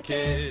 Cars for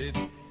Kids.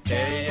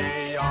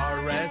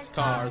 KARS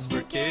Cars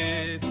for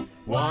Kids.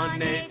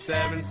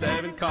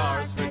 1-877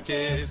 Cars for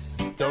Kids.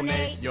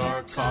 Donate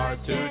your car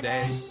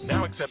today.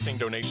 Now accepting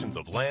donations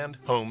of land,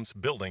 homes,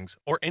 buildings,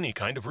 or any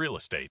kind of real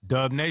estate.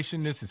 Dub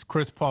Nation, this is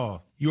Chris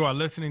Paul. You are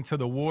listening to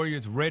the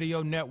Warriors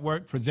Radio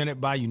Network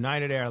presented by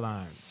United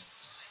Airlines.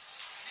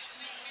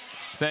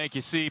 Thank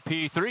you,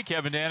 CP3.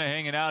 Kevin Dana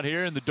hanging out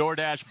here in the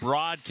DoorDash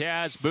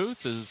broadcast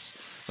booth as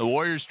the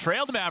Warriors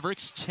trail the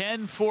Mavericks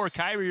 10-4.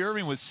 Kyrie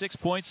Irving with 6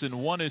 points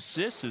and 1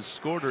 assist has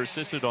scored or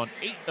assisted on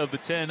 8 of the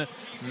 10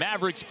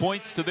 Mavericks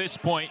points to this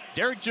point.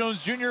 Derrick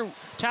Jones Jr.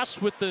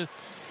 tasked with the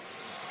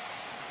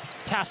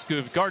task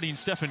of guarding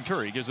Stephen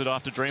Curry. Gives it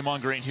off to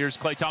Draymond Green. Here's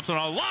Klay Thompson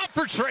on a lob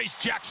for Trace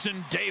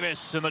Jackson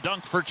Davis, and the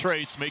dunk for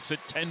Trace makes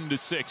it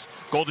 10-6.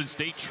 Golden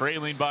State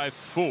trailing by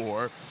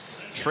 4.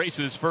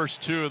 Trace's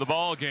first 2 of the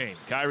ball game.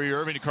 Kyrie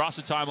Irving across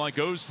the timeline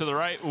goes to the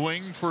right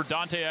wing for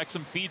Dante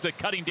Exum, feeds a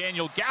cutting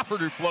Daniel Gafford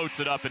who floats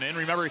it up and in.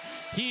 Remember,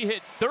 he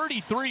hit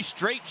 33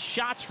 straight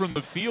shots from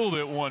the field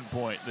at one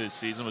point this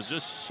season. Was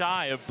just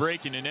shy of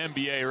breaking an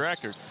NBA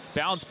record.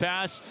 Bounce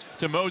pass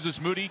to Moses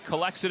Moody,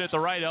 collects it at the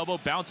right elbow,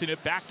 bouncing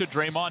it back to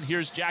Draymond.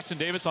 Here's Jackson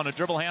Davis on a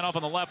dribble handoff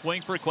on the left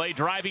wing for Klay,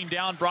 driving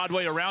down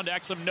Broadway around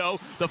Exum. No.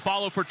 The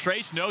follow for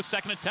Trace. No.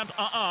 Second attempt.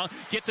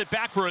 Gets it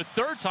back for a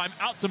third time.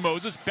 Out to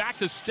Moses. Back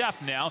to Steph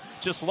now.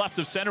 Just left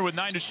of center with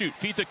 9 to shoot.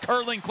 Feeds a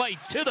curling Klay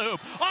to the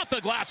hoop. Off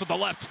the glass with the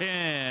left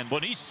hand.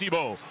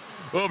 Bonissimo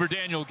over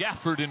Daniel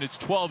Gafford, and it's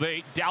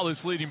 12-8.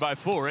 Dallas leading by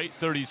 4.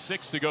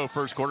 8:36 to go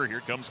first quarter.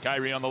 Here comes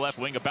Kyrie on the left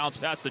wing. A bounce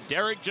pass to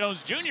Derrick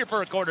Jones Jr.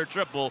 for a quarter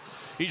triple.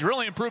 He's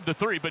really improved the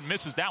 3, but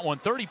misses that one.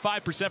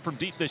 35% from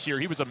deep this year.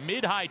 He was a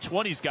mid-high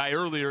 20s guy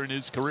earlier in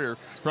his career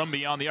from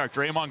beyond the arc.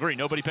 Draymond Green,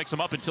 nobody picks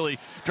him up until he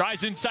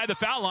drives inside the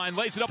foul line,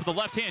 lays it up with the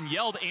left hand,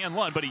 yelled and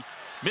Lund, but he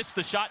missed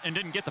the shot and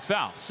didn't get the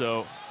foul.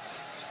 So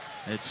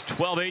it's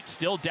 12-8,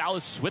 still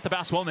Dallas with the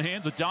basketball in the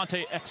hands of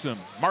Dante Exum.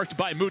 Marked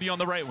by Moody on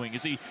the right wing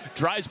as he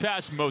drives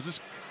past Moses,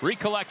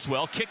 recollects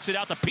well, kicks it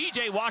out to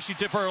P.J.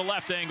 Washington for a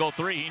left angle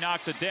 3. He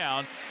knocks it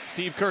down.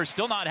 Steve Kerr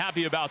still not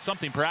happy about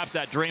something, perhaps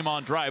that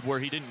Draymond drive where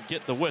he didn't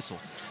get the whistle.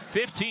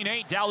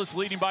 15-8, Dallas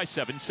leading by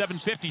 7.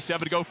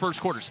 7:57 to go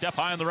first quarter. Steph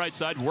high on the right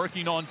side,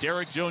 working on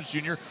Derrick Jones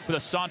Jr. with a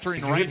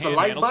sauntering right-hand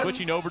handle,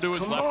 switching over to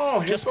his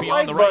left, just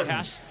beyond the right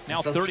hash. Now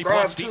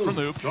 30-plus feet from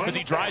the hoop as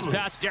he drives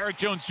past Derrick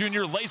Jones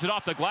Jr., lays it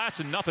off the glass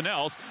and nothing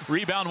else.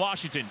 Rebound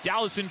Washington.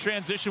 Dallas in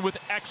transition with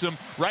Exum,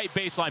 right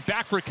baseline.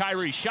 Back for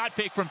Kyrie. Shot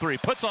fake from 3.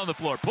 Puts on the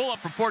floor. Pull up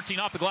from 14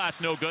 off the glass.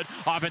 No good.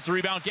 Offensive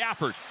rebound.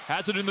 Gafford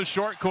has it in the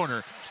short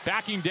corner.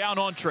 Backing down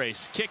on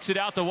Trace. Kicks it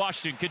out to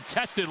Washington.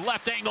 Contested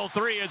left angle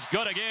 3 is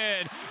good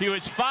again. He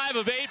was 5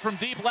 of 8 from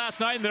deep last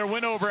night in their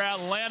win over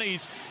Atlanta.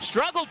 He's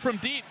struggled from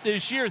deep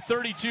this year,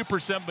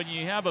 32%, but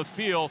you have a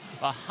feel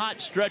a hot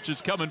stretch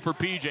is coming for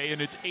PJ,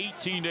 and it's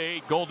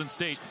 18-8 Golden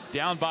State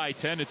down by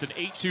 10. It's an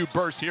 8-2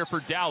 burst here for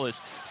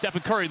Dallas.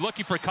 Stephen Curry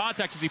looking for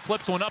contact as he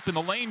flips one up in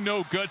the lane.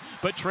 No good,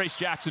 but Trace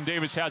Jackson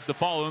Davis has the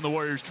follow, and the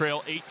Warriors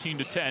trail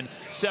 18-10.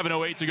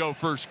 7:08 to go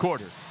first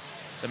quarter.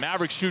 The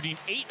Mavericks shooting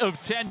 8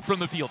 of 10 from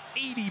the field,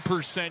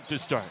 80% to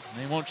start.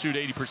 They won't shoot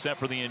 80%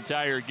 for the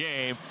entire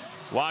game.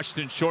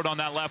 Washington short on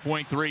that left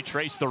wing 3.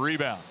 Trace the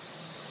rebound.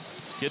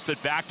 Gets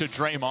it back to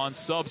Draymond.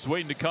 Subs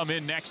waiting to come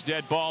in next.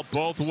 Dead ball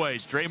both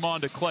ways.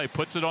 Draymond to Klay.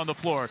 Puts it on the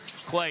floor.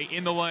 Klay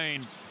in the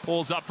lane.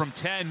 Pulls up from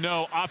 10.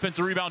 No.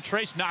 Offensive rebound.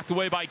 Trace knocked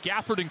away by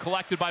Gafford and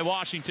collected by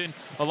Washington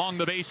along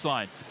the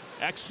baseline.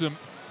 Exum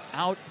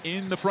out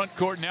in the front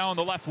court now on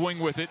the left wing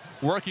with it,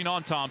 working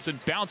on Thompson,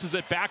 bounces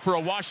it back for a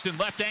Washington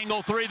left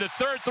angle 3. The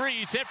third 3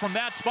 he's hit from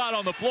that spot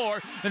on the floor,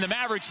 and the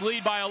Mavericks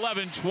lead by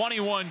 11,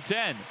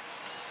 21-10.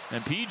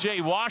 And P.J.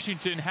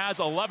 Washington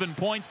has 11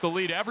 points to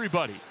lead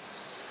everybody.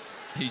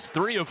 He's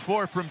 3 of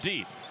 4 from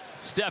deep.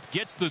 Steph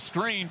gets the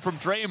screen from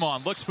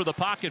Draymond, looks for the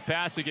pocket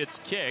pass, it gets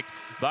kicked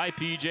by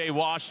P.J.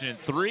 Washington.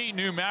 3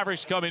 new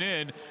Mavericks coming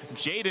in.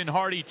 Jaden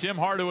Hardy, Tim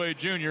Hardaway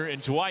Jr.,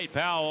 and Dwight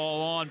Powell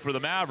all on for the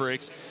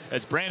Mavericks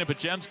as Brandon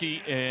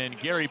Podziemski and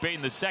Gary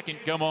Payton II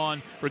come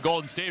on for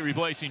Golden State,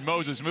 replacing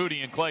Moses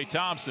Moody and Klay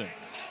Thompson.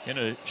 In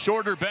a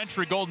shorter bench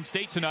for Golden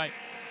State tonight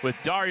with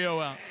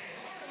Dario out,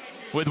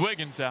 with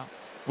Wiggins out,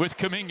 with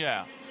Kuminga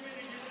out.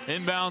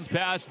 Inbounds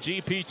pass,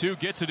 GP2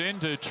 gets it in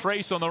to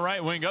Trace on the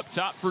right wing, up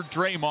top for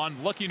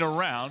Draymond, looking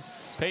around.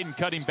 Payton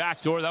cutting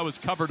backdoor, that was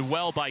covered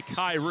well by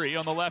Kyrie.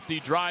 On the lefty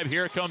drive,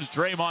 here comes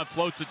Draymond,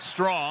 floats it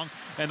strong,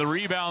 and the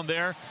rebound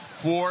there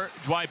for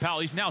Dwight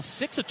Powell. He's now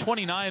 6 of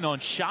 29 on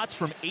shots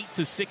from 8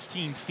 to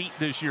 16 feet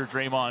this year,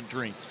 Draymond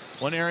Green.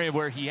 One area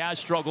where he has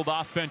struggled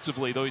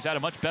offensively, though he's had a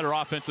much better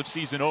offensive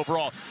season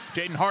overall.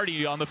 Jaden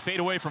Hardy on the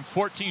fadeaway from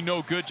 14,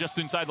 no good, just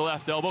inside the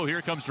left elbow.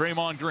 Here comes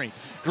Draymond Green.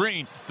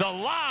 Green, the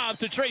lob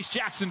to Trace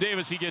Jackson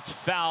Davis. He gets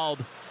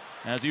fouled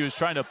as he was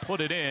trying to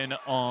put it in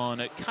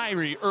on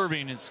Kyrie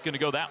Irving. Is going to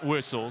go that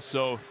whistle,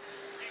 so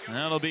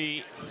that'll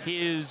be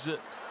his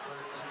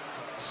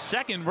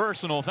second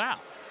personal foul.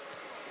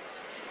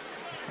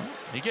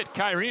 You get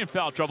Kyrie in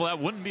foul trouble, that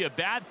wouldn't be a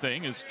bad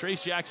thing as Trace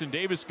Jackson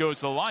Davis goes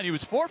to the line. He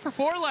was 4 for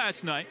 4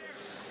 last night.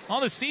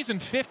 On the season,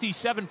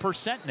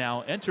 57%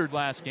 now. Entered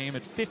last game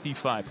at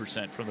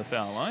 55% from the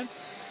foul line.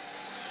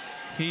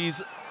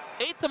 He's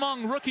 8th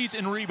among rookies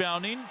in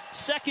rebounding,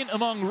 2nd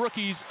among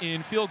rookies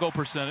in field goal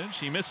percentage.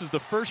 He misses the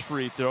first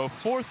free throw.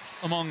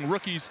 4th among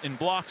rookies in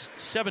blocks,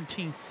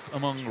 17th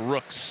among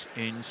rooks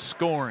in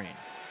scoring.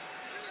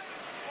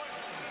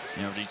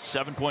 Averaging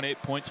 7.8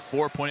 points,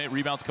 4.8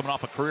 rebounds, coming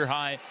off a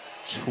career-high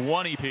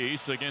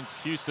 20-piece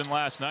against Houston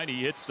last night.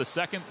 He hits the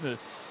second. The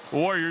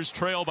Warriors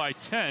trail by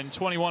 10,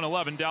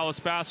 21-11, Dallas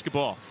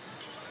basketball.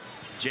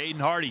 Jaden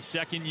Hardy,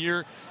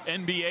 second-year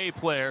NBA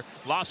player,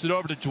 lofts it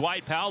over to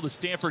Dwight Powell, the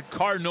Stanford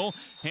Cardinal,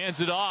 hands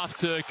it off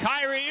to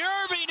Kyrie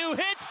Irving, who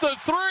hits the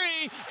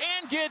three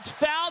and gets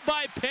fouled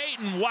by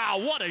Payton. Wow,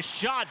 what a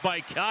shot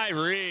by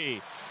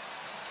Kyrie.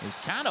 He's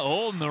kind of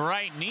holding the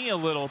right knee a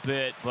little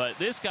bit, but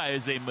this guy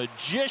is a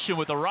magician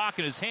with a rock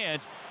in his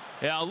hands.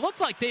 Yeah, it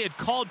looked like they had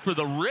called for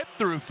the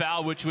rip-through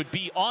foul, which would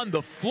be on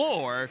the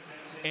floor.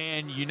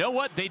 And you know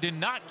what? They did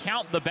not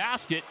count the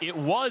basket. It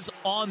was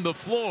on the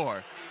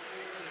floor.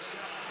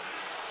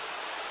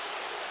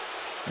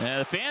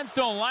 The fans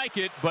don't like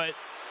it, but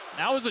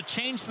that was a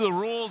change to the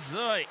rules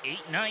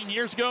 8-9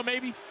 years ago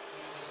maybe,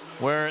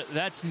 where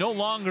that's no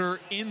longer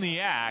in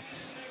the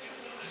act.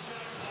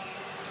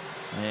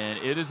 And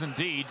it is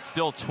indeed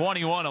still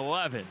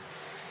 21-11.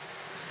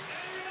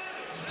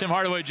 Tim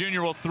Hardaway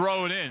Jr. will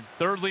throw it in.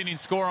 Third leading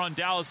scorer on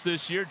Dallas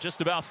this year, just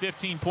about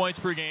 15 points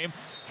per game.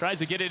 Tries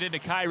to get it into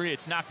Kyrie.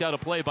 It's knocked out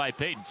of play by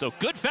Payton. So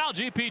good foul,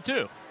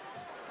 GP2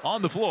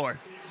 on the floor.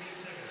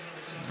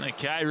 And the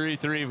Kyrie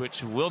three,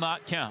 which will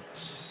not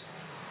count.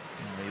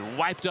 And they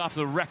wiped off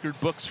the record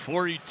books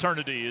for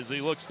eternity as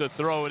he looks to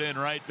throw it in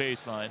right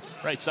baseline.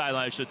 Right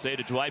sideline, I should say,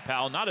 to Dwight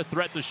Powell. Not a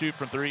threat to shoot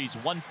from three. He's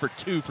 1 for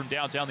 2 from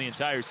downtown the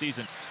entire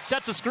season.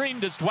 Sets a screen,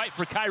 does Dwight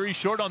for Kyrie,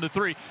 short on the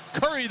three.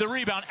 Curry the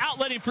rebound,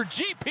 outletting for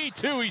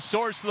GP2. He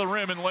soars to the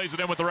rim and lays it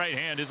in with the right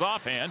hand, his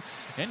offhand.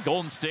 And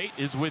Golden State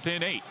is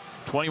within 8.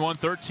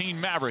 21-13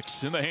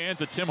 Mavericks in the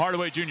hands of Tim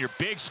Hardaway Jr.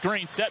 Big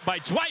screen set by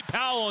Dwight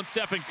Powell and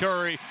Stephen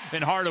Curry.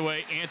 And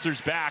Hardaway answers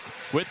back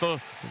with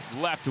the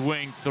left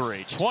wing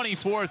three.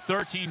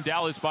 24-13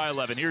 Dallas by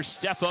 11. Here's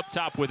Steph up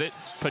top with it.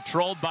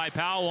 Patrolled by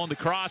Powell on the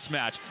cross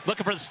match.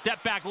 Looking for the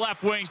step back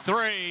left wing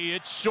three.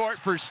 It's short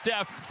for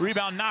Steph.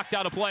 Rebound knocked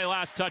out of play.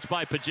 Last touch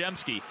by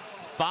Pajemski.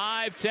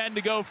 5:10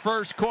 to go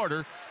first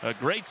quarter. A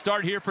great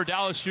start here for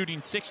Dallas,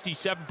 shooting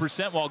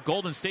 67%, while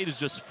Golden State is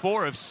just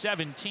 4 of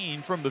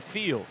 17 from the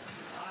field.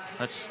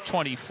 That's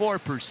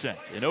 24%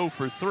 and 0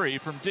 for 3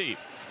 from deep.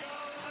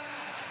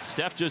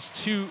 Steph just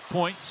 2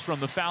 points from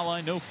the foul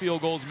line. No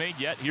field goals made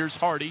yet. Here's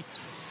Hardy.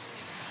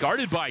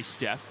 Guarded by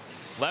Steph.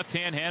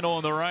 Left-hand handle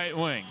on the right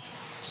wing.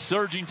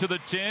 Surging to the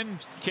 10.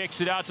 Kicks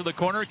it out to the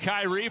corner.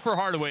 Kyrie for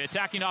Hardaway.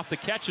 Attacking off the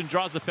catch and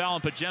draws the foul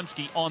on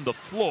Pajemski on the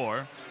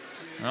floor.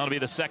 That'll be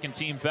the second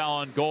team foul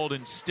on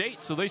Golden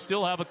State, so they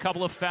still have a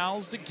couple of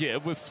fouls to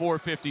give with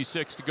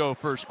 4:56 to go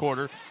first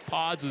quarter.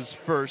 Pods'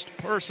 first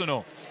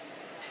personal.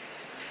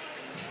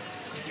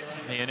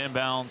 An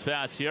inbounds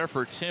pass here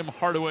for Tim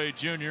Hardaway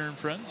Jr. and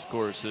friends. Of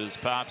course, his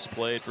pops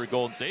played for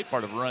Golden State,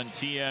 part of Run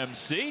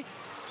TMC.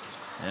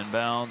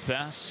 Inbounds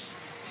pass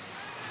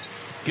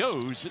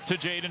goes to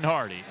Jaden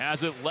Hardy.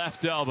 Has it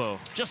left elbow.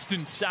 Just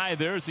inside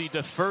there as he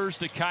defers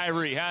to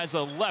Kyrie. Has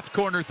a left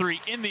corner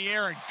three in the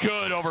air and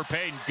good over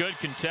Payton. Good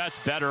contest,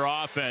 better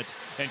offense.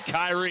 And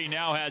Kyrie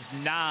now has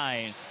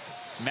 9.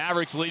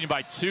 Mavericks leading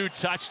by 2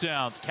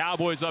 touchdowns.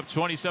 Cowboys up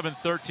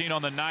 27-13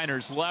 on the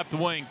Niners. Left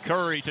wing,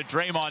 Curry to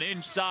Draymond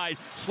inside.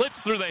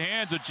 Slips through the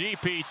hands of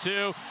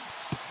GP2.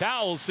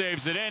 Powell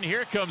saves it in.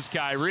 Here comes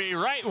Kyrie.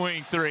 Right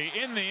wing three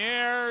in the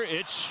air.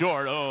 It's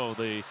short. Oh,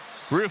 the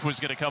roof was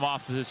going to come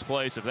off this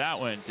place if that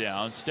went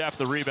down. Steph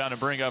the rebound and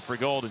bring up for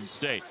Golden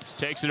State.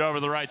 Takes it over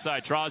the right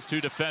side. Draws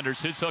 2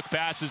 defenders. His hook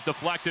pass is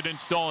deflected and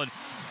stolen.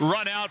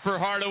 Run out for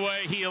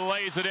Hardaway. He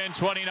lays it in.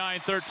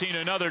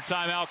 29-13. Another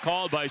timeout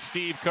called by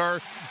Steve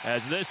Kerr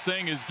as this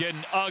thing is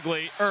getting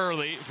ugly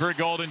early for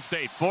Golden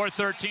State.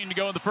 4:13 to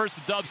go in the first.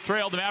 The Dubs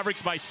trail the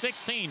Mavericks by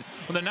 16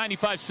 on the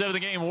 95.7 The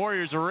Game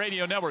Warriors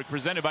Radio Network,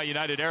 presented by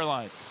United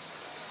Airlines.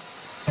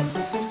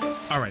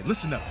 All right,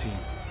 listen up, team.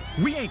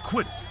 We ain't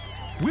quitters.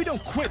 We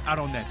don't quit out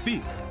on that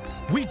field.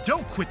 We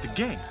don't quit the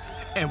game.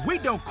 And we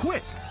don't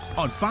quit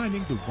on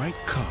finding the right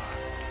car.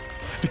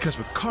 Because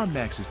with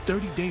CarMax's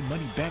 30-day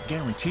money-back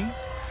guarantee,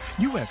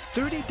 you have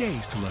 30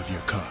 days to love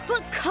your car.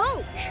 But,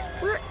 Coach,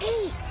 we're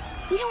 8.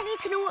 We don't need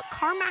to know what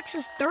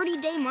CarMax's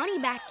 30-day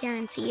money-back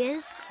guarantee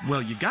is.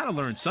 Well, you gotta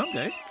learn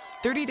someday.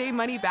 30-day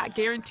money-back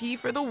guarantee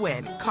for the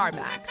win.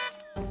 CarMax.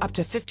 Up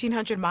to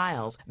 1,500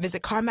 miles.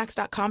 Visit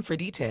CarMax.com for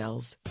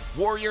details.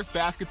 Warriors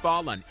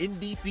basketball on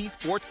NBC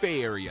Sports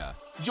Bay Area.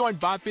 Join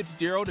Bob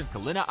Fitzgerald and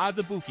Kalina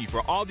Azabuki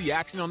for all the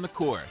action on the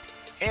court.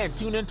 And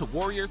tune in to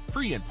Warriors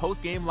pre- and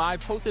post-game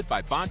live hosted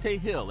by Bonte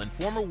Hill and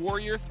former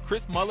Warriors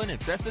Chris Mullin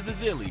and Festus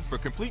Ezeli for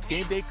complete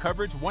game day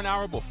coverage 1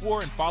 hour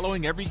before and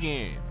following every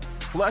game.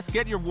 Plus,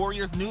 get your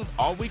Warriors news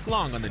all week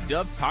long on the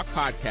Dubs Talk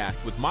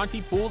podcast with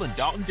Monty Poole and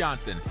Dalton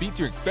Johnson,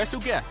 featuring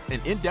special guests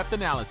and in-depth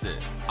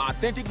analysis.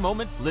 Authentic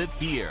moments live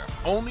here,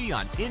 only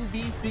on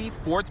NBC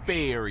Sports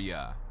Bay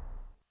Area.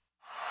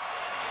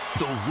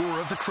 The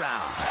roar of the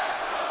crowd.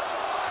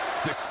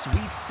 The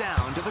sweet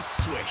sound of a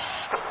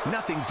swish.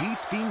 Nothing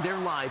beats being there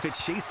live at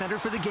Chase Center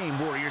for the game,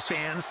 Warriors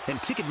fans. And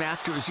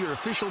Ticketmaster is your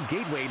official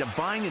gateway to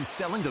buying and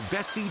selling the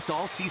best seats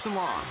all season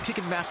long.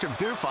 Ticketmaster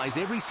verifies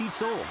every seat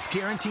sold,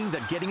 guaranteeing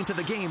that getting into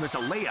the game is a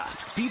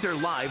layup. Be there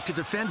live to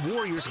defend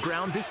Warriors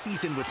ground this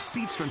season with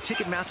seats from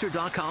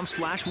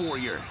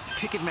Ticketmaster.com/Warriors.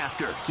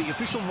 Ticketmaster, the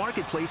official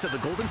marketplace of the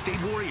Golden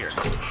State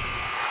Warriors.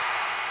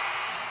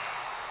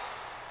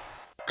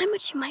 I'm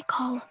what you might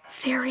call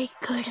very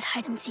good at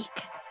hide and seek.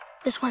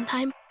 This one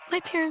time, my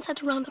parents had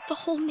to round up the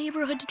whole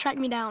neighborhood to track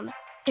me down.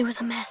 It was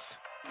a mess.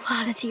 A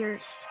lot of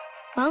tears.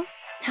 Well,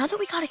 now that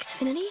we got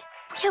Xfinity,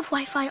 we have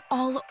Wi-Fi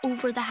all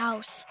over the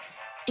house,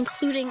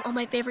 including all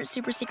my favorite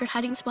super secret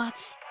hiding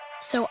spots.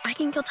 So I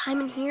can kill time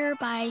in here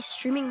by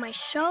streaming my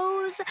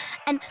shows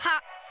and...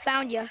 Ha!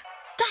 Found you.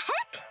 The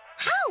heck?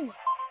 How?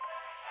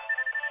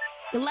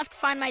 You left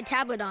Find My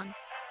tablet on.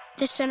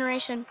 This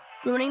generation,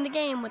 ruining the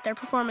game with their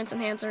performance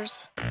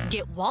enhancers.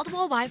 Get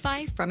wall-to-wall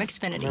Wi-Fi from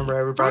Xfinity. Remember,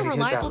 everybody, for a hit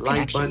that reliable like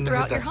connection button,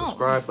 throughout hit your that home.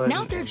 subscribe button,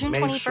 Now through June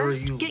make 21st, sure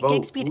you get vote.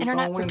 gig speed Who's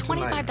internet gonna for win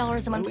tonight?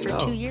 $25 a month Let me for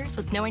know. 2 years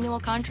with no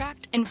annual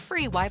contract and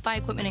free Wi-Fi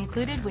equipment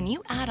included when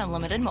you add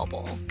unlimited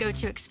mobile. Go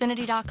to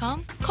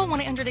Xfinity.com, call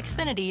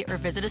 1-800-XFINITY, or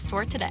visit a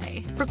store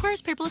today.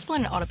 Requires paperless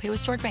plan and auto-pay with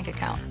stored bank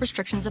account.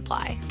 Restrictions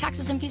apply.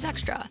 Taxes and fees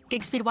extra.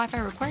 Gig speed Wi-Fi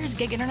requires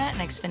gig internet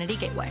and Xfinity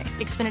Gateway.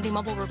 Xfinity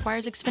Mobile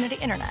requires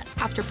Xfinity Internet.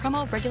 After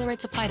promo, regular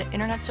rates apply to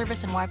internet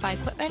service and Wi-Fi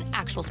equipment.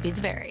 Actual speeds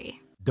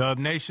vary. Dub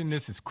Nation,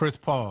 this is Chris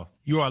Paul.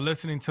 You are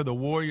listening to the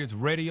Warriors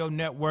Radio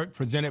Network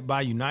presented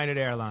by United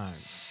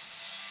Airlines.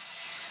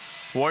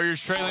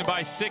 Warriors trailing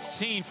by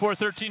 16,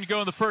 4:13 to go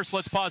in the first.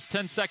 Let's pause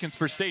 10 seconds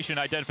for station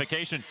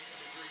identification.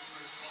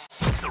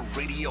 The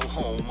radio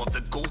home of the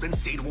Golden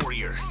State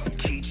Warriors.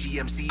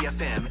 KGMZ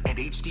FM and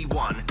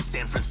HD1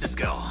 San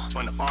Francisco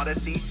on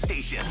Odyssey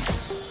Station.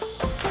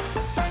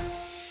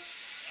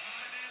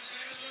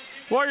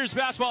 Warriors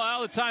basketball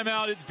out of the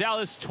timeout. It's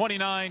Dallas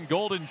 29,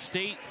 Golden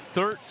State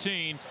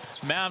 13.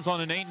 Mavs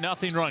on an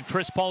 8-0 run.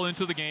 Chris Paul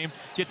into the game.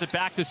 Gets it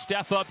back to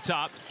Steph up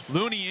top.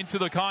 Looney into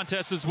the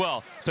contest as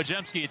well.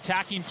 Podziemski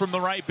attacking from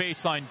the right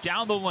baseline.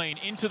 Down the lane.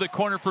 Into the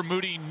corner for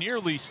Moody.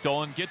 Nearly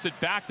stolen. Gets it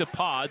back to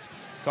Pods.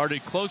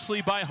 Guarded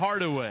closely by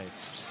Hardaway.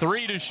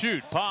 3 to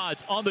shoot.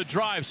 Pods on the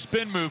drive.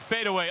 Spin move.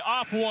 Fadeaway.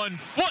 Off 1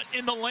 foot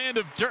in the land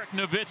of Dirk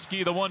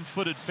Nowitzki. The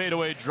one-footed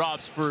fadeaway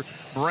drops for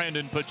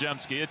Brandon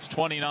Podziemski. It's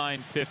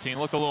 29-15.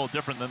 Looked a little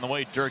different than the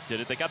way Dirk did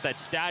it. They got that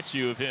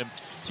statue of him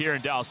here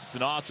in Dallas. It's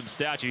an awesome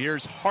statue.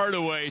 Here's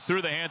Hardaway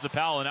through the hands of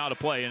Powell and out of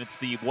play. And it's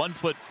the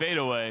one-foot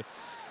fadeaway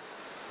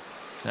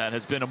that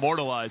has been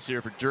immortalized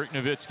here for Dirk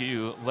Nowitzki,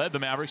 who led the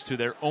Mavericks to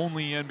their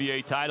only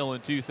NBA title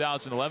in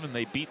 2011.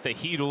 They beat the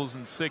Heatles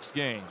in 6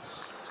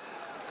 games.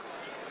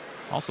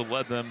 Also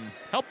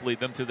helped lead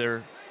them to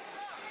their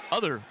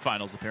other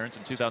finals appearance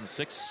in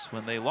 2006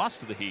 when they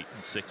lost to the Heat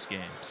in 6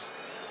 games.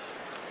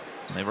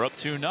 And they were up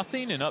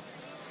 2-0 and up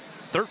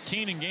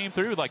 13 in game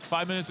 3 with like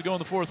 5 minutes to go in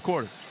the fourth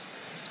quarter.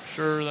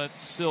 Sure, that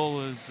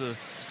still is a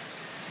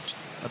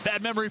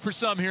bad memory for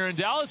some here in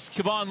Dallas.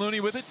 Kevon Looney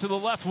with it to the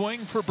left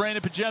wing for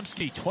Brandon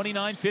Podziemski.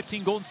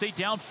 29-15, Golden State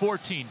down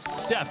 14.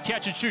 Steph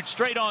catch and shoot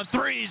straight on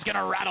 3. He's going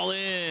to rattle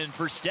in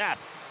for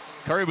Steph.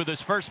 Curry with his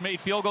first made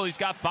field goal. He's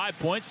got 5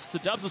 points. The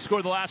Dubs have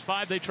scored the last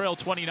 5. They trail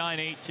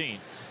 29-18.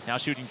 Now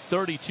shooting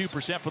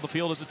 32% for the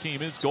field as a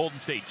team is Golden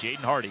State. Jaden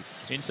Hardy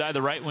inside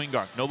the right wing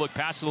arc. No look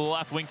pass to the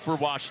left wing for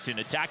Washington.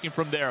 Attacking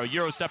from there.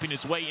 Euro stepping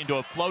his way into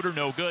a floater.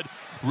 No good.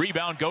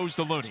 Rebound goes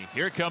to Looney.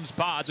 Here comes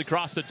Pods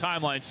across the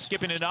timeline.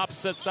 Skipping it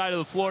opposite side of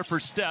the floor for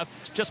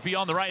Steph. Just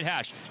beyond the right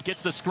hash.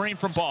 Gets the screen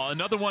from Ball.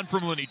 Another one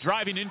from Looney.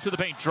 Driving into the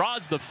paint.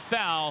 Draws the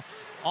foul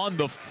on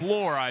the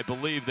floor, I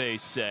believe they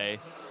say.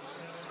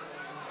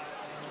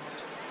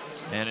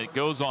 And it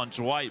goes on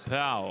Dwight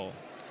Powell.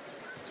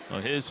 Well,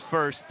 his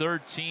first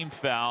third-team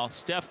foul.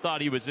 Steph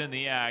thought he was in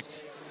the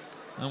act.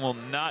 That will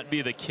not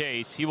be the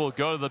case. He will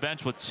go to the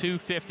bench with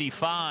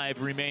 2:55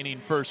 remaining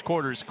first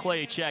quarters.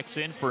 Clay checks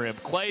in for him.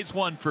 Clay's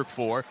 1 for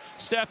 4.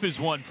 Steph is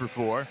 1 for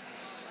 4.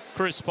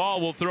 Chris Paul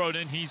will throw it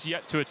in. He's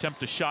yet to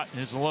attempt a shot in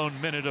his lone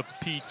minute of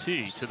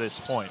PT to this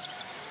point.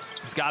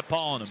 He's got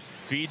Paul on him.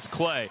 Feeds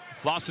Clay.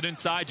 Lofts it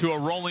inside to a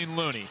rolling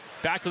Looney.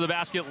 Back to the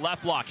basket,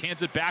 left block.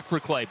 Hands it back for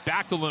Clay.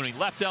 Back to Looney.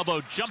 Left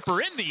elbow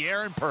jumper in the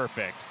air and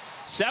perfect.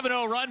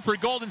 7-0 run for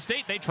Golden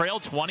State. They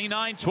trail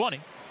 29-20.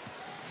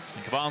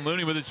 And Kevon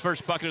Looney with his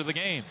first bucket of the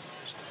game.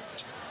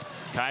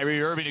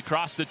 Kyrie Irving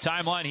across the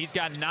timeline. He's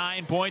got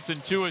 9 points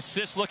and 2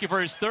 assists. Looking for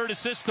his 3rd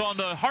assist on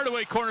the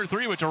Hardaway corner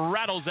 3, which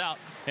rattles out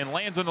and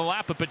lands in the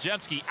lap of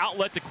Podziemski.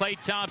 Outlet to Klay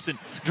Thompson.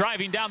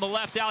 Driving down the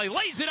left alley.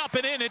 Lays it up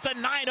and in. It's a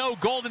 9-0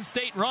 Golden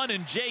State run,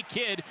 and Jay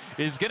Kidd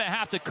is going to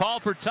have to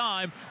call for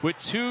time with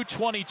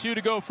 2:22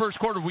 to go first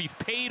quarter. We've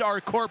paid our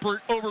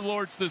corporate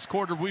overlords this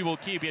quarter. We will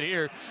keep it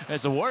here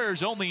as the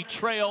Warriors only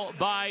trail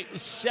by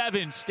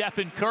 7.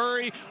 Stephen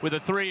Curry with a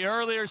 3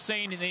 earlier,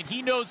 saying that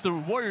he knows the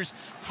Warriors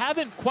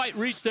haven't quite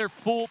reached their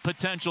full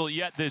potential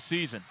yet this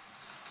season.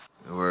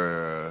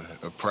 We're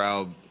a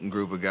proud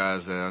group of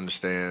guys that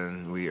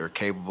understand we are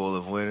capable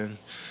of winning.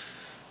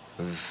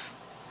 We've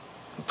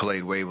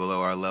played way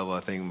below our level, I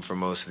think, for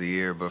most of the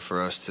year. But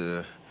for us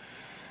to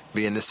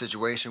be in this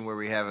situation where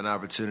we have an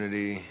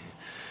opportunity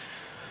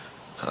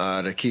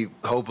to keep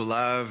hope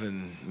alive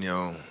and,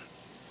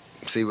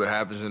 see what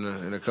happens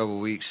in a couple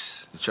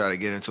weeks to try to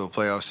get into a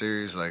playoff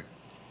series, like,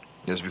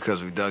 just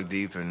because we dug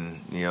deep and,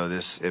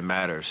 it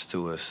matters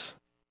to us.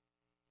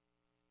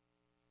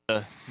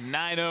 A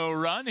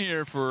 9-0 run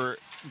here for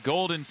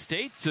Golden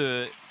State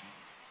to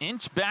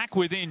inch back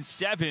within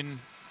 7.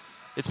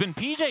 It's been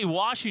P.J.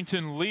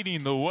 Washington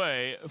leading the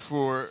way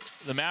for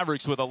the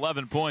Mavericks with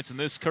 11 points, and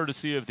this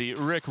courtesy of the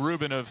Rick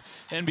Rubin of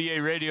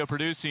NBA Radio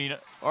producing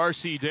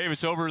R.C.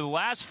 Davis. Over the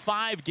last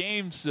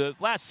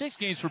 6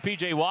 games for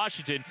P.J.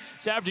 Washington,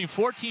 he's averaging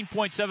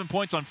 14.7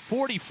 points on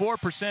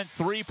 44%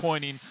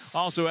 three-pointing,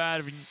 also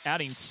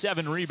adding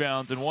 7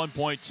 rebounds and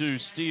 1.2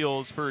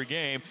 steals per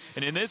game.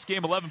 And in this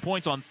game, 11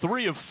 points on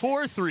 3 of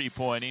 4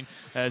 three-pointing,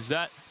 as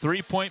that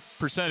three-point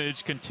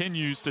percentage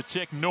continues to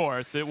tick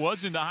north. It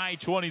was in the high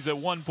 20s at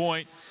one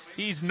point.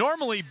 He's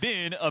normally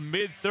been a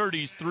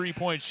mid-30s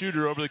three-point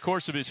shooter over the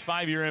course of his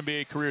 5-year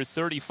NBA career,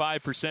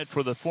 35%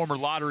 for the former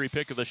lottery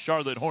pick of the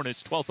Charlotte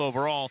Hornets, 12th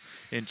overall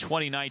in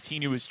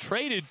 2019. He was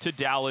traded to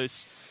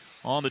Dallas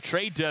on the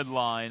trade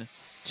deadline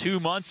 2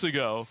 months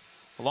ago,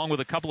 along with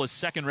a couple of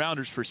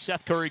second-rounders for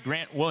Seth Curry,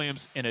 Grant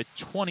Williams, and a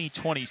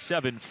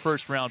 2027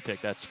 first-round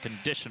pick. That's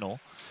conditional,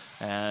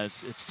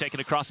 as it's taken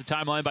across the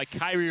timeline by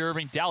Kyrie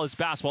Irving. Dallas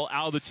basketball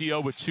out of the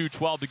TO with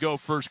 2:12 to go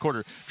first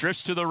quarter.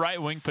 Drifts to the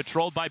right wing,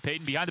 patrolled by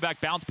Payton. Behind the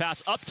back bounce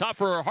pass up top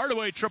for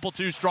Hardaway,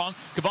 2-2 strong.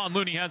 Kevon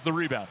Looney has the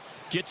rebound.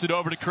 Gets it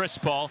over to Chris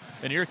Paul,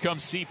 and here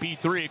comes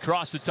CP3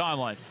 across the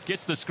timeline.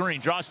 Gets the screen,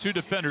 draws 2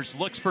 defenders,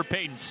 looks for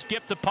Payton.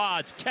 Skip to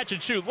Pods, catch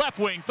and shoot, left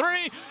wing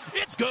 3.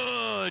 It's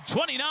good,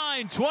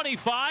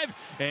 29-25,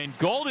 and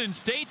Golden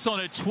State's on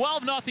a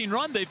 12-0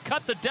 run. They've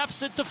cut the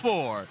deficit to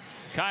 4.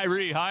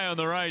 Kyrie high on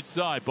the right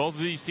side. Both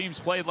of these teams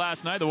played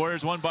last night. The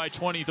Warriors won by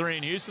 23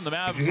 in Houston. The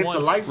Mavs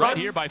won right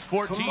here by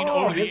 14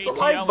 over the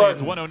ATL.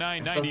 It's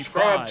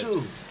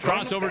 109-95.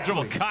 Crossover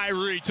dribble.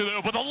 Kyrie to the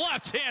open. The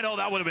left hand. Oh,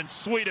 that would have been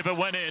sweet if it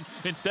went in.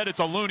 Instead, it's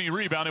a Looney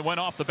rebound. It went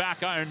off the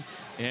back iron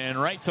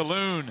and right to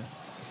Loon.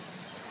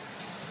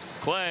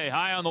 Clay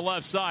high on the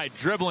left side,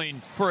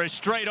 dribbling for a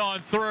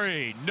straight-on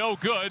 3. No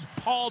good.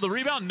 Paul, the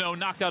rebound. No,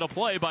 knocked out a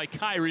play by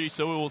Kyrie,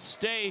 so it will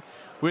stay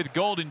with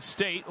Golden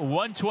State.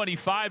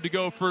 1:25 to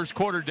go first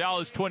quarter.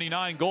 Dallas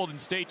 29, Golden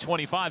State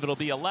 25. It'll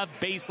be a left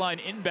baseline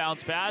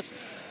inbounds pass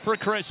for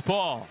Chris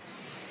Paul.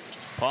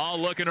 Paul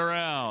looking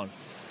around.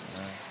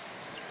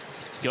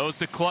 Goes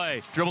to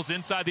Clay. Dribbles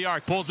inside the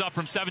arc. Pulls up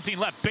from 17.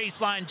 Left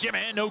baseline. Jim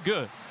hand. No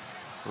good.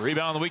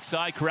 Rebound on the weak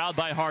side, corralled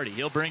by Hardy.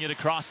 He'll bring it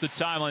across the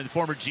timeline. The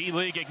former G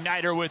League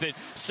igniter with it.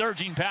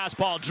 Surging pass.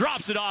 Paul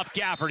drops it off.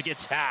 Gafford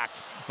gets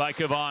hacked by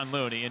Kevon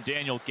Looney. And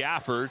Daniel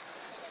Gafford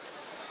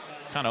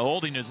kind of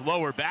holding his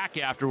lower back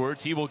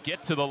afterwards. He will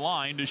get to the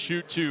line to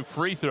shoot 2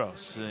 free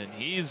throws. And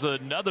he's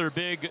another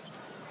big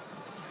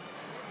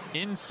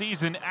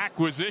in-season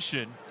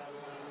acquisition.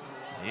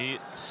 He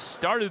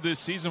started this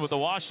season with the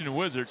Washington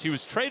Wizards. He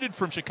was traded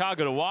from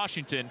Chicago to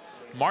Washington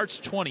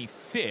March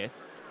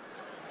 25th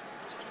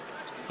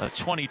of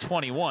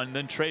 2021,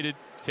 then traded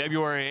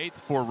February 8th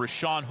for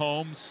Rashawn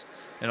Holmes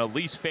and a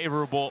least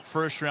favorable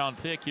first-round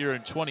pick here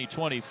in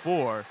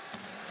 2024.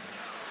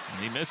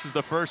 And he misses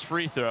the first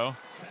free throw.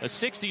 A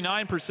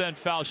 69%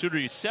 foul shooter.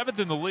 He's 7th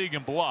in the league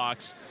in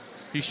blocks.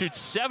 He shoots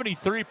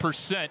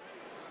 73%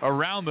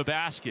 around the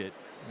basket.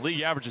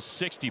 League average is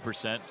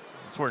 60%.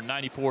 That's where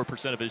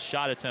 94% of his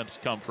shot attempts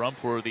come from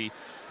for the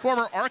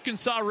former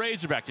Arkansas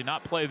Razorback. Did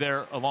not play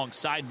there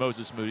alongside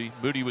Moses Moody.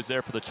 Moody was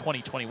there for the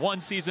 2021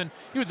 season.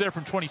 He was there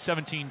from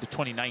 2017 to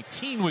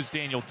 2019 was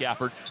Daniel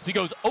Gafford. So he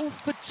goes 0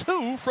 for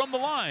 2 from the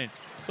line.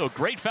 So a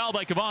great foul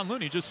by Kevon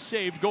Looney. Just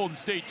saved Golden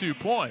State 2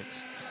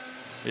 points.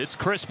 It's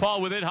Chris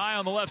Paul with it high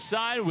on the left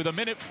side with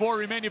 1:04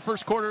 remaining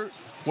first quarter.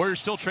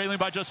 Warriors still trailing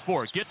by just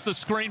 4. Gets the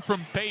screen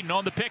from Payton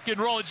on the pick and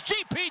roll. It's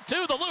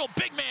GP2, the little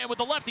big man with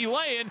the lefty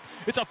lay-in.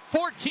 It's a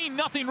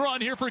 14-0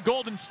 run here for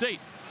Golden State.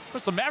 Of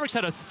course, the Mavericks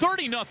had a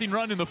 30-0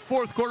 run in the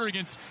fourth quarter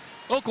against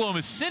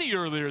Oklahoma City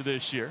earlier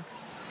this year.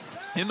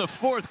 In the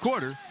fourth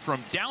quarter,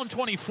 from down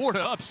 24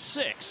 to up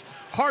 6.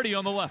 Hardy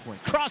on the left wing.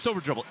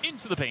 Crossover dribble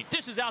into the paint.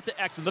 Dishes out to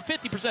Exum. The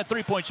 50%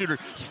 three-point shooter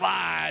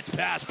slides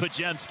past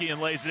Pajemski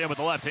and lays it in with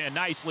the left hand.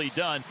 Nicely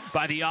done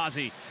by the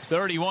Aussie.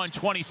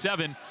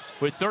 31-27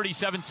 with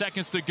 37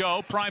 seconds to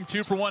go. Prime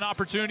 2-for-1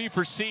 opportunity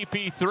for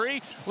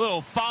CP3.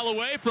 Little follow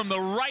away from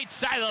the right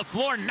side of the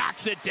floor.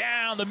 Knocks it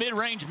down. The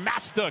mid-range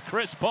master,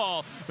 Chris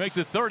Paul, makes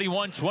it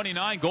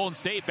 31-29. Golden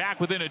State back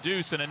within a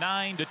deuce and a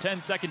 9 to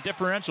 10 second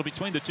differential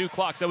between the two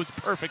clocks. That was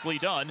perfectly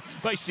done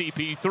by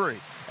CP3.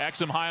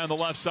 Exum high on the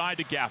left side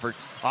to Gafford.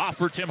 Off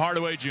for Tim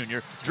Hardaway Jr.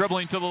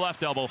 Dribbling to the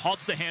left elbow.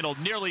 Halts the handle.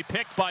 Nearly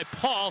picked by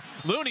Paul.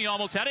 Looney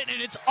almost had it,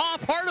 and it's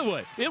off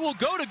Hardaway. It will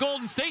go to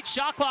Golden State.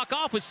 Shot clock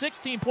off with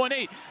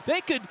 16.8.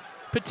 They could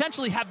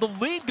potentially have the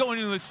lead going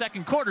into the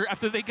second quarter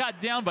after they got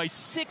down by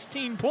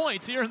 16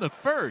 points here in the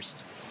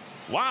first.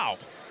 Wow.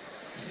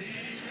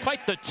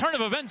 Quite the turn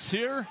of events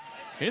here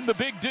in the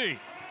Big D.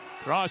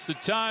 Across the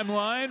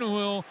timeline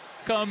will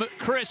come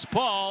Chris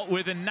Paul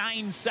with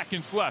 9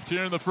 seconds left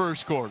here in the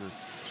first quarter.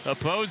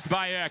 Opposed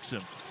by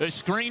Exum. A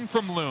screen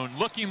from Loon.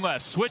 Looking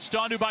left. Switched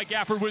onto by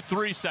Gafford with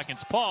 3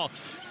 seconds. Paul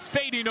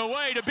fading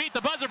away to beat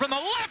the buzzer from the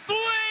left wing.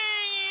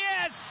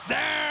 Yes,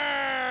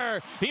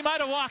 sir! He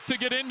might have walked to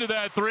get into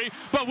that three,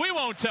 but we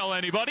won't tell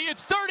anybody.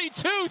 It's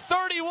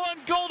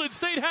 32-31. Golden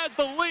State has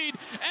the lead,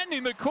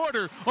 ending the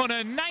quarter on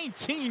a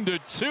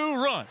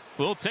 19-2 run.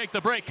 We'll take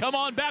the break. Come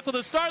on back with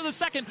the start of the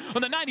second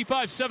on the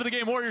 95.7 The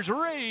Game Warriors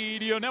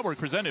Radio Network,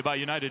 presented by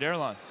United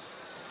Airlines.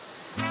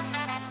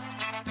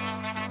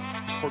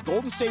 For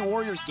Golden State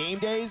Warriors game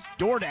days,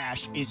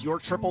 DoorDash is your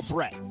triple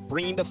threat,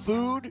 bringing the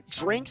food,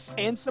 drinks,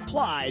 and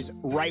supplies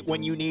right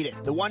when you need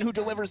it. The one who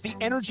delivers the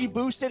energy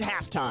boost at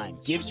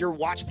halftime, gives your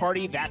watch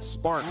party that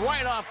spark.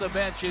 Right off the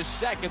bench, his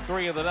second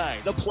three of the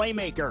night. The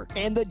playmaker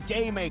and the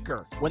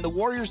daymaker. When the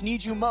Warriors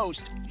need you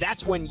most,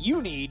 that's when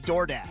you need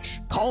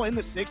DoorDash. Call in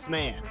the sixth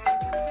man.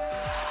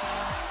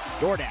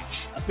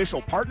 DoorDash,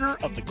 official partner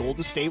of the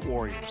Golden State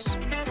Warriors.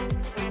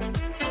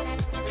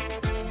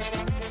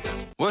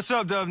 What's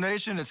up, Dub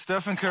Nation? It's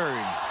Stephen Curry.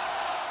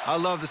 I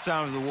love the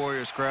sound of the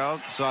Warriors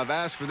crowd, so I've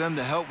asked for them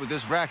to help with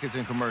this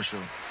Rakuten commercial,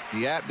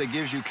 the app that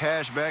gives you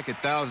cash back at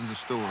thousands of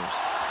stores.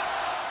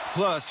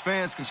 Plus,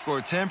 fans can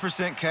score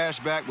 10% cash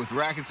back with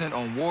Rakuten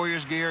on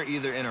Warriors gear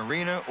either in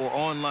arena or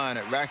online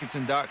at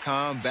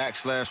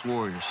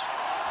Rakuten.com/Warriors.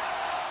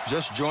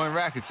 Just join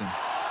Rakuten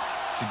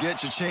to get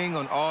cha-ching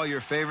on all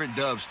your favorite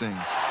Dubs things.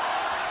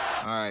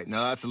 All right,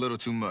 now that's a little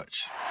too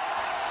much.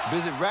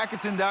 Visit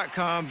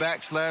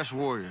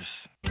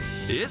Rakuten.com/Warriors.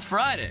 It's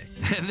Friday,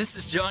 and this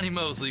is Johnny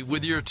Mosley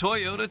with your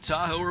Toyota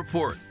Tahoe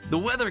report. The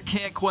weather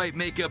can't quite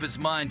make up its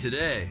mind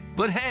today,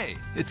 but hey,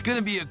 it's going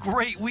to be a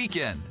great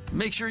weekend.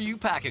 Make sure you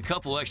pack a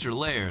couple extra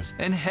layers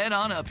and head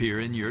on up here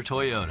in your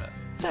Toyota.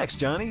 Thanks,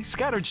 Johnny.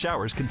 Scattered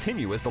showers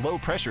continue as the low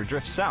pressure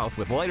drifts south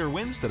with lighter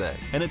winds today.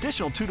 An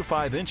additional 2 to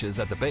 5 inches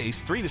at the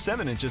base, 3 to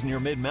 7 inches near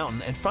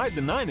mid-mountain, and 5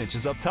 to 9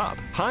 inches up top.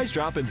 Highs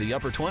drop into the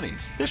upper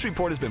 20s. This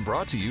report has been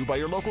brought to you by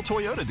your local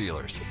Toyota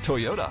dealers.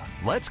 Toyota,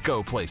 let's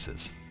go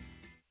places.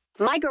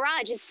 My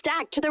garage is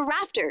stacked to the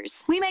rafters.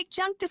 We make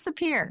junk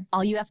disappear.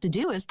 All you have to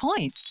do is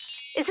point.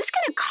 Is this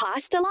going to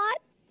cost a lot?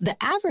 The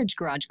average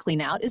garage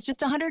cleanout is just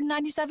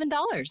 $197.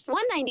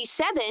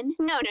 $197?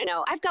 No.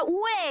 I've got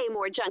way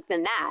more junk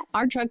than that.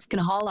 Our trucks can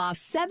haul off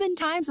 7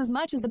 times as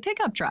much as a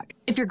pickup truck.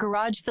 If your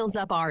garage fills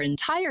up our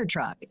entire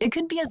truck, it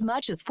could be as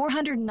much as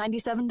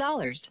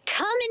 $497.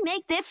 Come and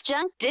make this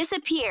junk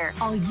disappear.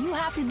 All you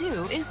have to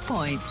do is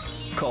point.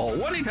 Call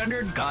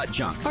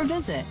 1-800-GOT-JUNK or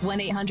visit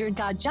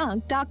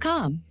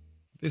 1-800-GOT-JUNK.com.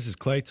 This is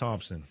Klay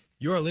Thompson.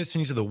 You are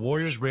listening to the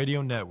Warriors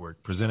Radio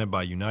Network, presented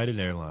by United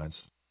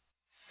Airlines.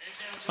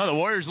 Well, the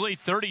Warriors lead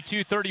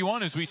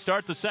 32-31 as we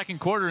start the second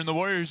quarter, and the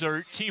Warriors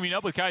are teaming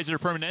up with Kaiser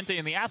Permanente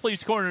in the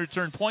Athletes Corner to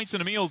turn points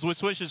into meals with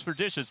Swishes for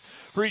Dishes.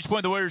 For each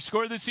point the Warriors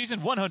score this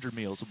season, 100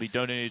 meals will be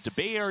donated to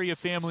Bay Area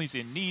families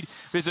in need.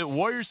 Visit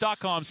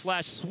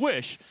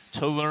warriors.com/swish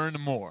to learn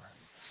more.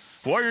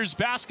 Warriors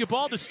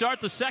basketball to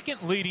start the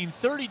second, leading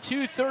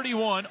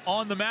 32-31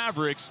 on the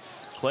Mavericks.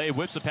 Klay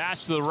whips a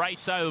pass to the right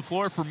side of the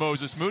floor for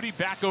Moses Moody.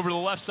 Back over to the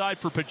left side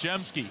for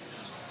Podziemski.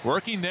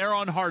 Working there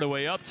on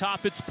Hardaway. Up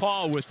top, it's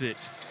Paul with it.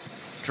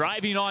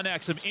 Driving on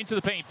Exum into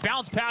the paint.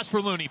 Bounce pass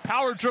for Looney.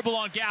 Power dribble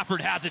on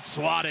Gafford. Has it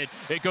swatted.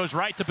 It goes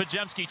right to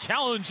Podziemski.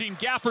 Challenging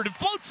Gafford and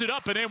floats it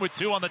up and in with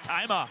 2 on the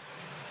timeout.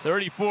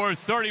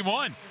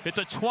 34-31. It's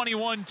a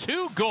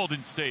 21-2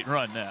 Golden State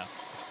run now.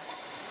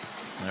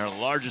 Their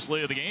largest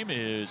lead of the game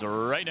is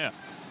right now.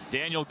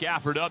 Daniel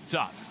Gafford up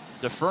top.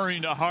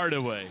 Deferring to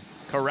Hardaway.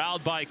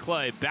 Corralled by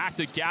Klay. Back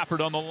to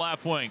Gafford on the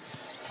left wing.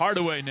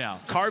 Hardaway now,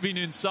 carving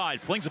inside,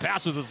 flings a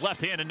pass with his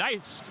left hand. A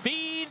nice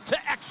feed to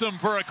Exum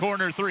for a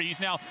corner three. He's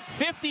now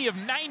 50 of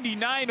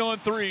 99 on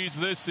threes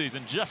this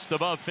season, just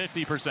above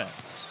 50%.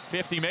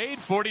 50 made,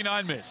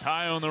 49 missed.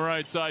 High on the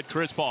right side,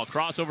 Chris Paul,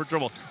 crossover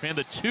dribble. Ran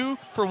the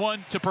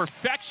 2-for-1 to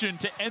perfection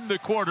to end the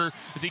quarter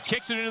as he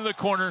kicks it into the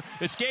corner.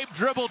 Escape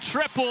dribble,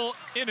 triple,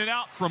 in and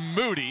out from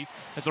Moody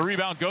as the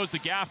rebound goes to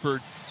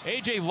Gafford.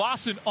 A.J.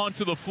 Lawson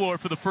onto the floor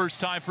for the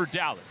first time for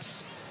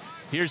Dallas.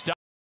 Here's Dallas.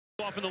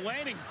 Off in the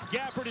landing.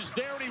 Gafford is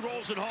there and he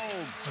rolls it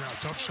home. Yeah,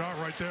 tough shot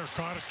right there.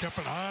 Caught it, kept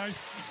it high.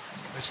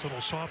 Nice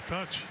little soft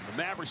touch. The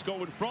Mavericks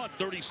go in front,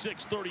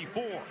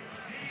 36-34.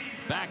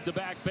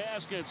 Back-to-back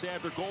baskets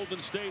after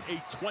Golden State, a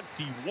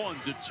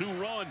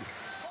 21-2 run.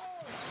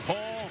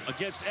 Paul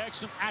against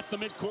Exum at the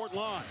midcourt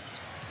line.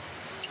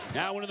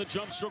 Now into the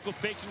jump circle,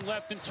 faking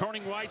left and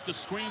turning right. The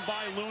screen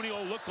by Looney.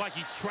 Oh, looked like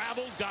he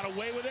traveled, got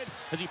away with it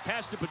as he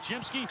passed to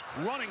Podziemski.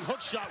 Running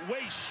hook shot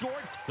way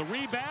short. The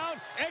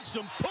rebound.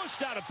 Exum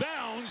pushed out of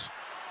bounds.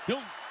 The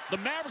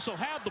Mavericks will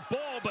have the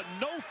ball, but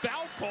no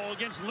foul call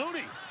against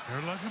Looney.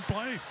 They're letting him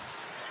play.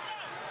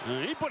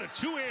 He put a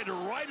two-hander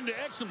right into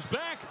Exum's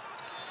back.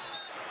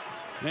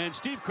 And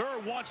Steve Kerr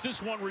wants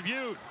this one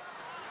reviewed,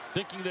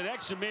 thinking that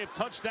Exum may have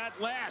touched that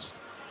last.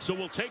 So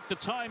we'll take the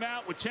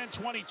timeout with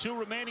 10:22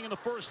 remaining in the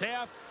first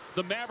half.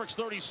 The Mavericks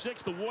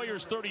 36, the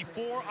Warriors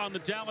 34 on the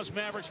Dallas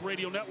Mavericks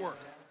Radio Network.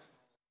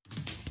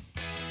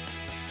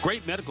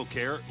 Great medical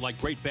care,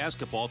 like great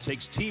basketball,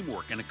 takes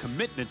teamwork and a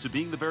commitment to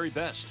being the very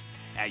best.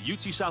 At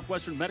UT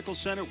Southwestern Medical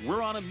Center,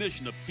 we're on a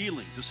mission of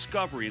healing,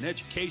 discovery, and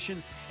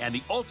education, and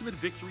the ultimate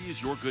victory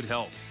is your good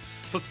health.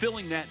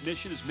 Fulfilling that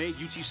mission has made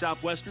UT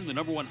Southwestern the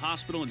 #1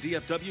 hospital in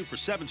DFW for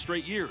 7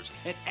 straight years,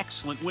 an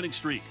excellent winning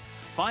streak.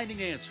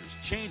 Finding answers,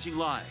 changing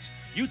lives.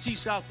 UT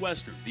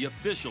Southwestern, the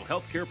official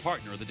healthcare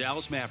partner of the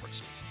Dallas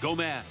Mavericks. Go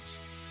Mavs!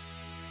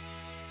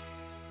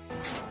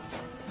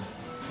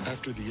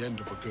 After the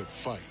end of a good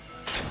fight,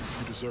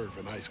 you deserve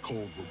an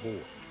ice-cold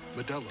reward.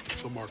 Modelo,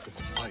 the mark of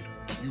a fighter.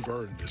 You've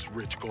earned this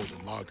rich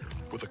golden lager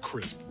with a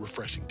crisp,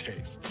 refreshing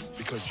taste.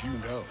 Because you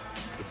know,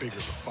 the bigger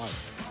the fight,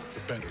 the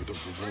better the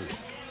reward.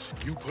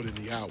 You put in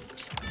the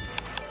hours,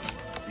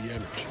 the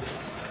energy,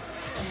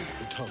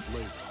 the tough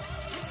labor.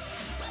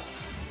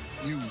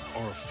 You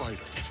are a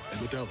fighter, and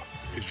Modelo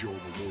is your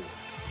reward.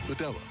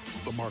 Modelo,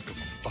 the mark of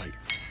a fighter.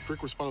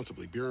 Drink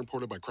responsibly. Beer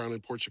imported by Crown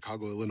Imports,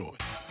 Chicago, Illinois.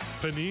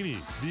 Panini,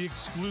 the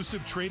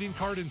exclusive trading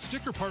card and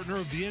sticker partner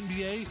of the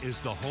NBA,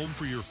 is the home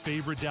for your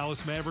favorite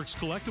Dallas Mavericks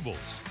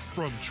collectibles.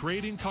 From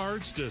trading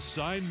cards to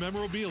signed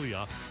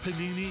memorabilia,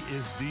 Panini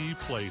is the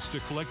place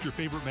to collect your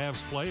favorite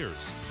Mavs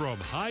players. From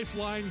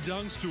high-flying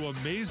dunks to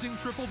amazing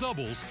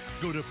triple-doubles,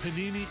 go to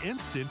Panini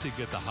Instant to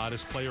get the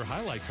hottest player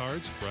highlight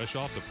cards fresh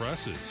off the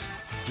presses.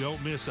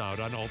 Don't miss out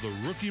on all the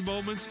rookie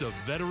moments to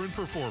veteran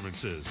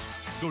performances.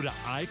 Go to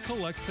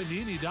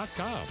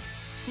iCollectPanini.com.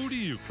 Who do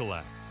you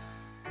collect?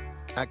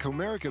 At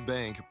Comerica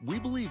Bank, we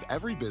believe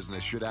every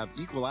business should have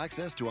equal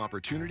access to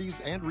opportunities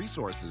and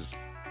resources.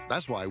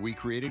 That's why we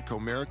created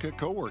Comerica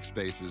Co-work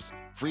Spaces,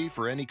 free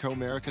for any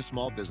Comerica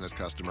small business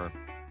customer.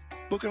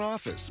 Book an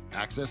office,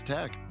 access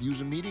tech,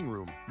 use a meeting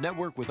room,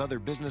 network with other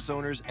business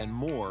owners, and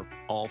more,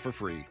 all for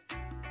free.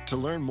 To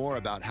learn more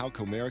about how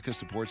Comerica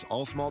supports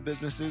all small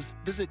businesses,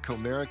 visit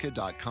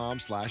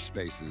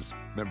comerica.com/spaces.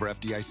 Member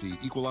FDIC,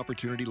 Equal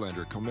Opportunity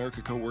Lender.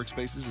 Comerica Co-work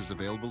Spaces is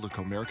available to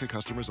Comerica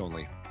customers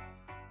only.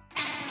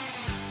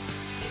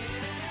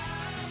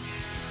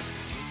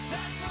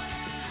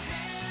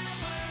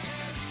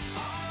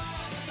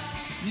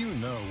 You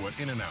know what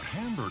In-N-Out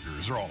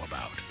hamburgers are all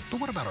about. But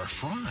what about our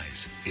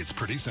fries? It's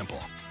pretty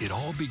simple. It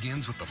all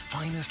begins with the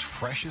finest,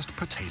 freshest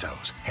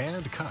potatoes,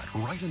 hand-cut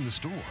right in the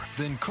store,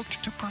 then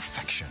cooked to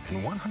perfection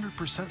in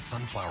 100%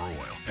 sunflower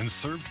oil and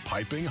served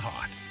piping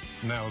hot.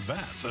 Now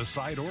that's a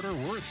side order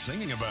worth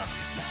singing about.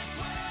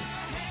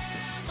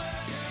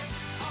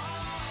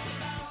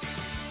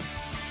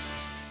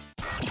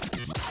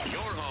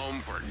 Your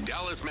home for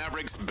Dallas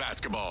Mavericks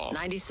basketball.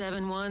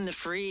 97.1 The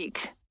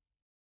Freak.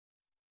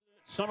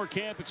 Summer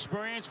camp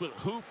experience with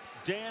hoop,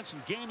 dance,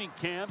 and gaming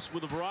camps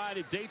with a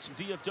variety of dates and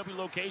DFW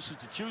locations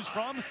to choose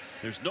from.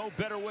 There's no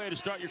better way to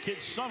start your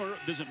kids' summer.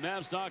 Visit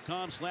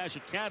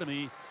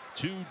mavs.com/academy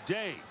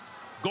today.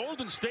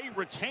 Golden State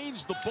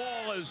retains the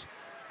ball as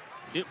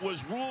it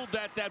was ruled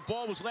that that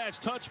ball was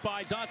last touched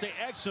by Dante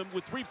Exum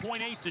with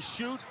 3.8 to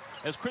shoot.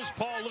 As Chris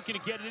Paul looking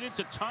to get it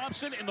into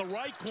Thompson in the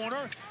right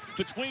corner.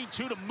 Between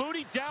two to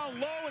Moody, down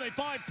low, and they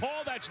find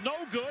Paul. That's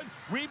no good.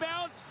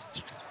 Rebound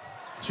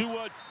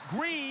to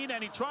Green,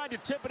 and he tried to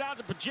tip it out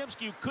to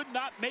Pajimski, who could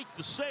not make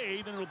the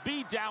save, and it'll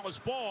be Dallas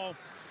ball.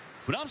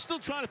 But I'm still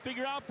trying to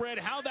figure out, Brad,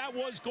 how that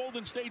was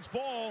Golden State's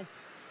ball,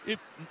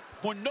 if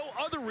for no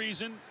other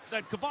reason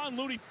that Kevon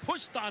Looney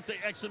pushed Dante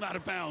Exum out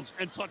of bounds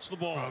and touched the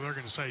ball. Well, they're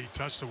going to say he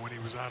touched it when he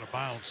was out of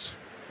bounds.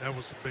 That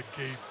was the big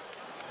key.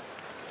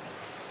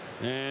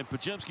 And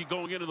Pajimski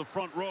going into the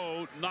front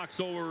row knocks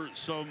over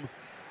some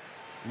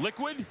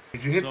liquid.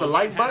 Did you hit the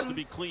like button?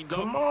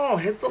 Come on,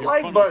 hit the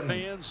like button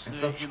and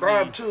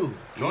subscribe too.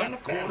 Join the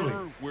family.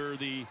 Where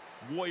the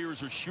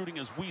Warriors are shooting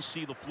as we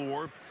see the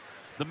floor.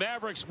 The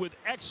Mavericks with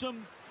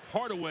Exum,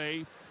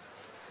 Hardaway,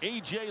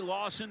 A.J.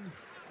 Lawson,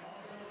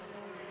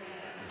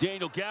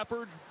 Daniel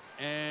Gafford,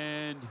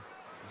 and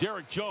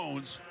Derek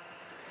Jones.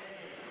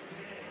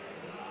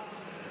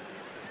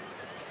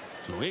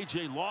 So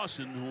A.J.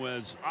 Lawson, who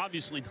has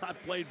obviously not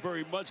played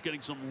very much,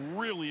 getting some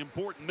really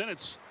important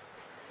minutes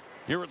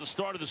here at the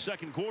start of the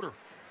second quarter,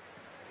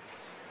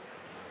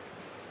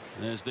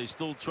 as they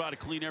still try to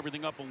clean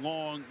everything up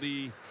along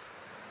the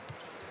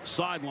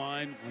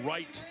sideline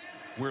right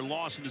where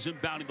Lawson is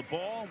inbounding the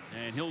ball,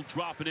 and he'll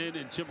drop it in,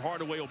 and Tim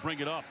Hardaway will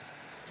bring it up.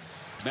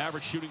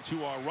 Mavericks shooting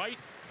to our right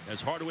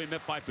as Hardaway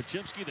met by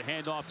Pajimski. The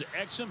handoff to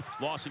Exum.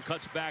 Lawson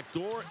cuts back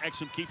door.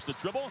 Exum keeps the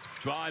dribble,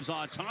 drives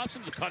on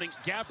Thompson, the cutting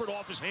Gafford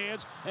off his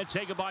hands, and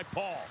taken by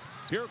Paul.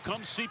 Here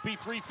comes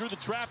CP3 through the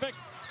traffic,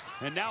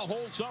 and now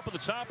holds up at the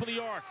top of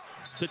the arc.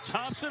 To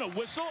Thompson, a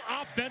whistle,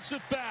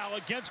 offensive foul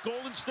against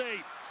Golden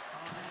State.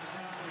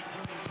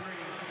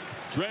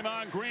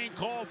 Draymond Green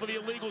called for the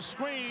illegal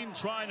screen,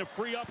 trying to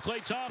free up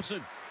Klay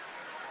Thompson.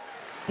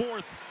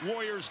 Fourth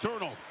Warriors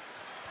turnover.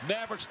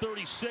 Mavericks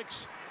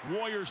 36,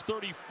 Warriors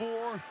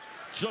 34.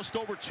 Just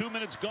over 2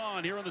 minutes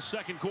gone here in the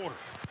second quarter.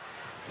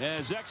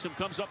 As Exum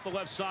comes up the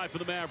left side for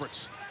the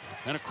Mavericks.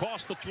 And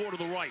across the floor to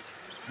the right.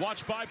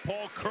 Watched by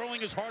Paul,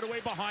 curling his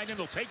Hardaway behind him.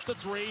 He'll take the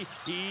three.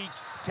 He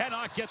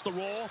cannot get the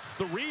roll.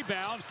 The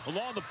rebound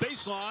along the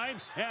baseline,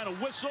 and a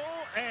whistle,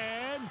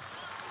 and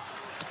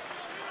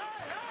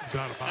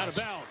Out of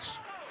bounds.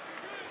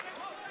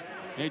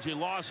 A.J.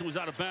 Lawson was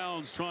out of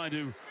bounds trying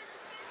to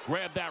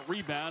grab that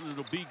rebound, and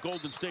it'll be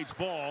Golden State's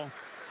ball.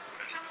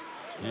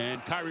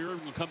 And Kyrie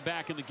Irving will come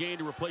back in the game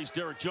to replace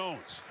Derek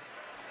Jones.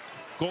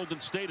 Golden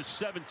State a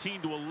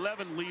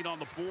 17-11 lead on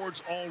the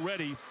boards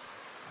already.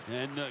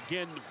 And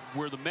again,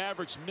 where the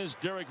Mavericks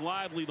missed Derek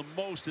Lively the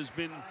most has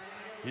been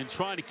in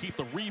trying to keep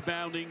the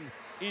rebounding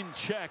in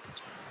check.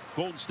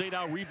 Golden State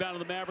out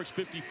rebounded the Mavericks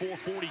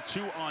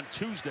 54-42 on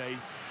Tuesday.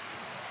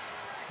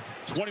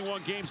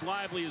 21 games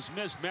Lively has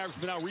missed. Mavericks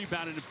been out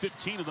rebounded in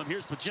 15 of them.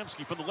 Here's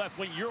Podziemski from the left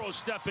wing. Euro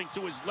stepping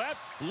to his left.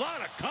 A lot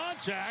of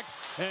contact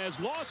as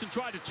Lawson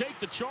tried to take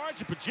the charge,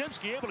 and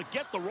Podziemski able to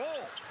get the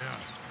roll. Yeah,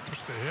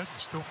 took the hit and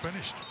still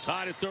finished.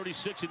 Tied at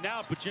 36, and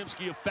now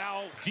Podziemski a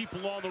foul deep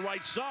along the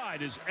right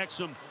side as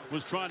Exum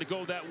was trying to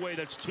go that way.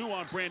 That's 2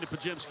 on Brandon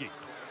Podziemski.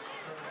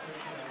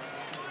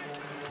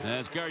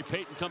 As Gary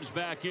Payton comes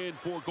back in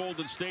for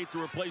Golden State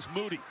to replace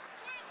Moody.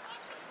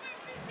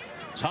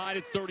 Tied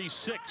at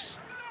 36.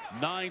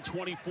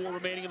 9:24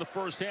 remaining in the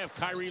first half.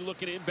 Kyrie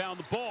looking to inbound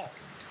the ball.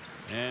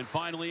 And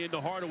finally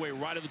into Hardaway,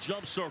 right of the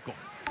jump circle.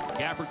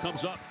 Gafford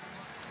comes up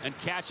and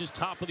catches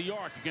top of the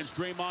arc against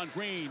Draymond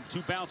Green.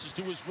 2 bounces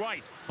to his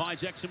right.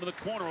 Finds Exum in the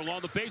corner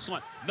along the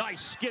baseline. Nice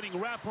skidding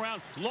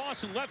wraparound.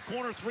 Lawson left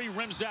corner 3,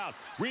 rims out.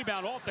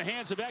 Rebound off the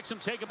hands of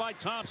Exum, taken by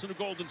Thompson of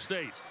Golden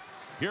State.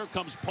 Here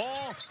comes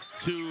Paul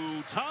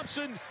to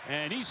Thompson,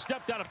 and he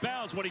stepped out of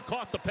bounds when he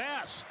caught the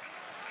pass.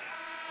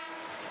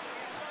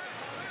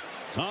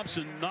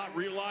 Thompson not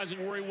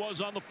realizing where he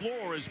was on the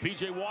floor as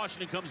P.J.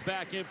 Washington comes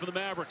back in for the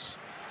Mavericks.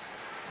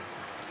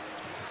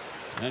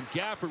 And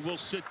Gafford will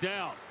sit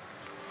down.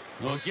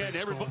 Well, again,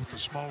 everybody with the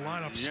small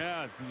lineups.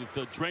 Yeah,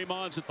 the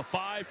Draymond's at the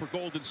 5 for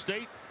Golden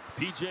State.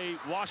 P.J.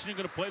 Washington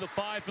going to play the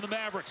 5 for the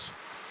Mavericks.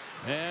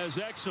 As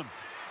Exum,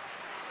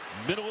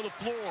 middle of the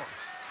floor.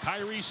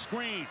 Kyrie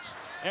screens.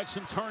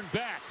 Exum turned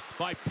back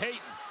by Payton.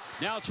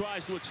 Now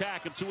tries to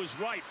attack him to his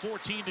right.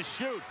 14 to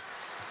shoot.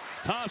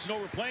 Thompson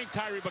overplaying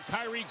Kyrie, but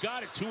Kyrie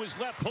got it to his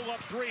left. Pull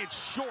up 3.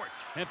 It's short.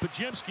 And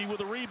Podziemski with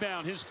a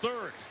rebound, his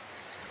 3rd.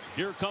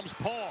 Here comes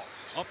Paul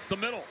up the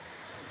middle.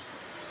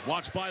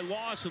 Watched by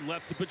Lawson,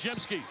 left to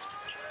Podziemski.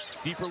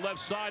 Deeper left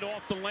side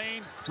off the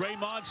lane.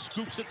 Draymond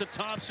scoops it to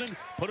Thompson.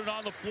 Put it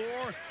on the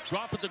floor.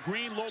 Drop it to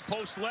Green. Low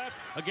post left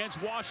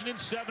against Washington.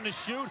 7 to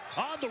shoot.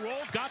 On the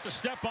roll. Got the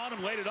step on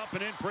him. Laid it up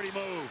and in. Pretty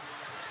move.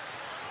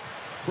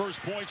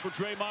 First points for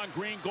Draymond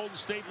Green. Golden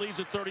State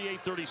leads at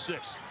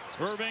 38-36.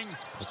 Irving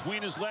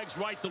between his legs,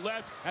 right to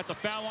left. At the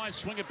foul line,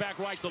 swing it back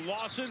right to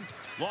Lawson.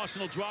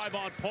 Lawson will drive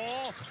on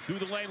Paul. Through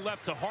the lane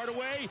left to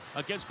Hardaway.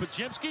 Against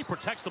Podziemski.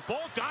 Protects the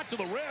ball. Got to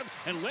the rim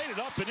and laid it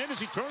up and in as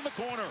he turned the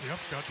corner. Yep,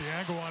 got the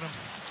angle on him.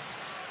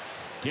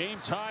 Game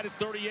tied at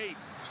 38.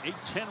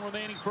 8:10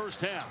 remaining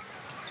first half.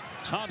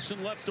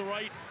 Thompson left to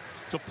right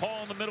to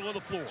Paul in the middle of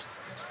the floor.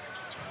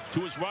 To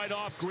his right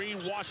off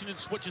Green. Washington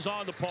switches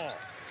on to Paul.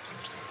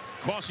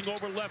 Crossing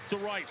over left to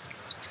right.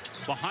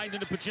 Behind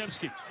into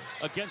Podziemski.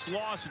 Against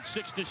Lawson,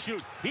 6 to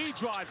shoot. He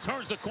drive,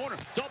 turns the corner,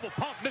 double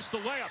pump, missed the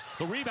layup.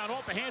 The rebound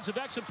off the hands of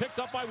Exum, picked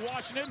up by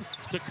Washington.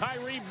 To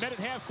Kyrie, met at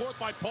half court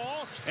by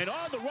Paul. And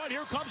on the run,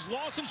 here comes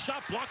Lawson.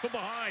 Shot blocked from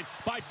behind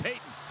by Payton.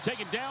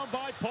 Taken down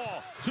by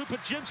Paul. To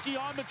Podziemski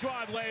on the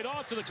drive, laid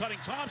off to the cutting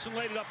Thompson,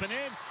 laid it up and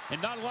in.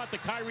 And not a lot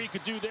that Kyrie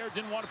could do there.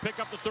 Didn't want to pick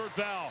up the 3rd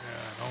foul.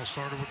 Yeah, it all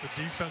started with the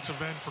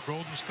defensive end for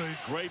Golden State.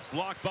 Great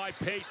block by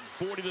Payton,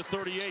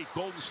 40-38.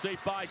 Golden State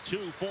by 2,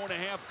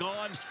 4.5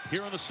 gone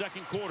here in the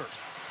second quarter.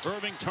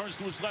 Irving turns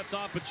to his left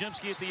on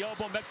Podziemski at the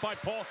elbow, met by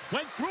Paul.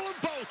 Went through them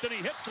both, and he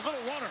hits the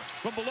little runner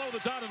from below the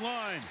dotted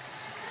line.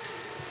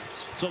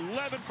 It's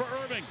 11 for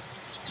Irving,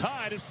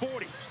 tied at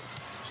 40.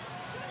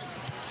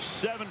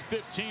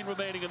 7:15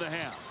 remaining in the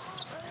half.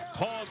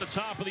 Paul at the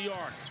top of the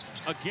arc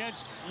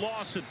against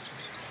Lawson.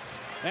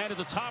 And at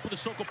the top of the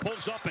circle,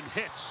 pulls up and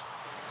hits.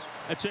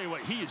 I tell you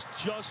what, he has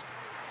just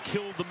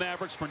killed the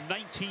Mavericks for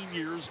 19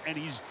 years, and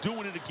he's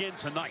doing it again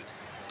tonight.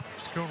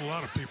 He's killed a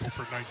lot of people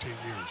for 19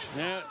 years.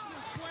 Yeah.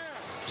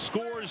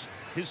 Scores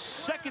his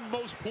 2nd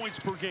most points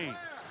per game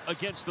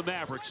against the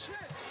Mavericks.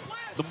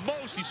 The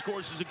most he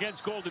scores is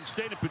against Golden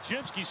State, and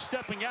Podziemski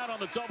stepping out on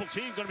the double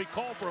team, going to be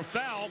called for a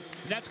foul,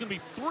 and that's going to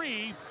be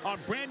 3 on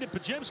Brandon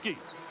Podziemski.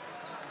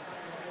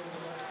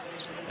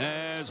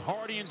 As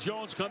Hardy and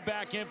Jones come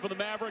back in for the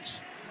Mavericks,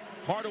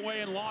 Hardaway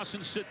and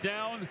Lawson sit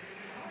down.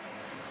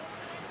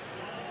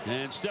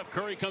 And Steph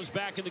Curry comes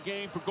back in the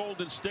game for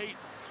Golden State.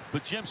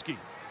 Podziemski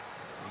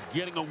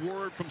getting a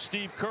word from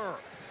Steve Kerr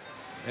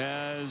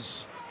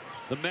as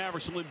the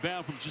Mavericks will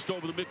inbound from just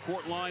over the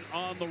midcourt line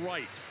on the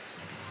right.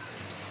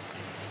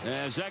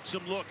 As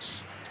Exum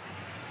looks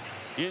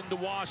into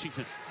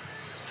Washington.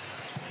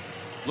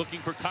 Looking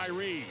for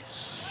Kyrie.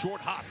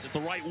 Short hopped at the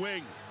right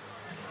wing.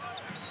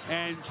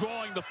 And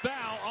drawing the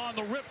foul on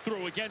the rip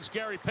through against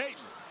Gary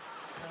Payton.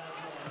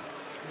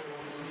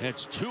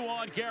 It's 2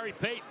 on Gary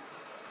Payton.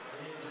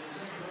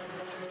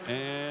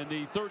 And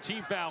the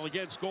 13th foul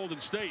against Golden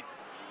State.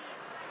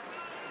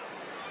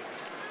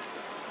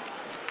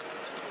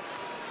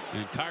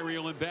 And Kyrie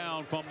will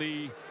inbound from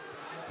the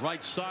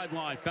Right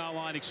sideline, foul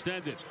line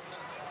extended.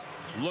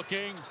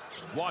 Looking,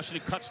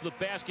 Washington cuts to the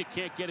basket,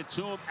 can't get it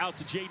to him. Out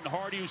to Jaden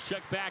Hardy, who's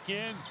checked back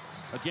in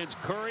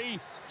against Curry.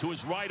 To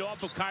his right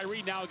off of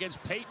Kyrie, now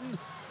against Payton.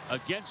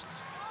 Against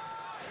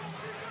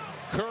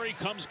Curry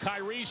comes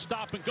Kyrie,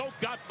 stop and go,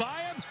 got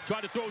by him.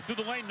 Tried to throw it through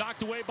the lane,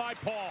 knocked away by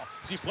Paul.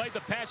 As he played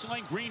the passing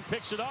lane, Green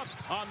picks it up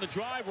on the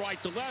drive,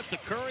 right to left to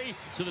Curry,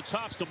 to the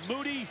top to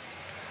Moody.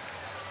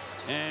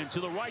 And to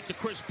the right to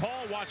Chris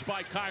Paul, watched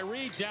by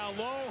Kyrie, down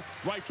low,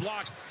 right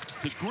block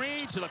to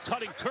Green, to the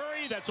cutting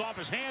Curry, that's off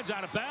his hands,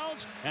 out of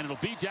bounds, and it'll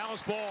be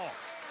Dallas ball.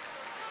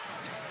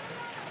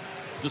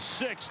 The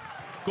 6th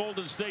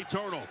Golden State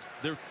turnover,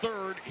 their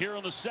 3rd here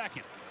in the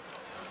 2nd.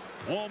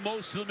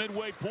 Almost to the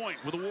midway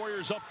point with the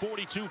Warriors up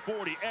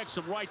 42-40.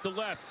 Exum right to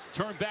left,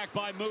 turned back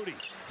by Moody.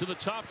 To the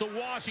top to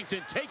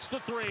Washington, takes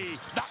the 3,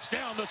 knocks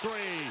down the 3.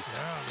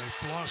 Yeah,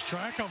 they've lost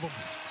track of them.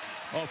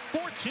 A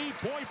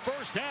 14-point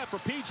first half for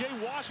P.J.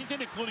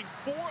 Washington, including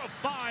 4 of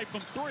 5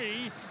 from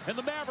 3. And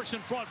the Mavericks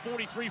in front,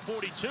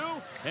 43-42.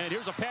 And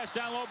here's a pass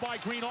down low by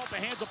Green off the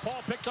hands of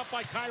Paul, picked up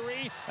by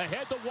Kyrie.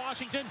 Ahead to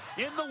Washington,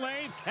 in the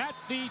lane, at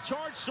the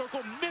charge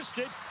circle, missed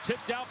it.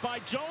 Tipped out by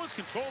Jones,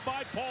 controlled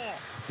by Paul.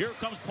 Here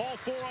comes Paul,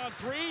 4 on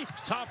 3,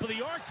 top of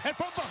the arc. And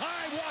from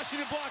behind,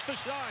 Washington blocked the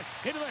shot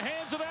into the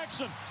hands of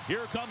Exum.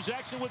 Here comes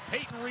Exum with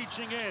Payton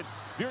reaching in.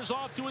 Veers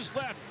off to his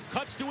left,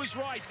 cuts to his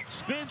right,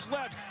 spins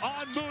left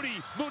on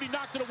Moody. Moody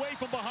knocked it away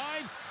from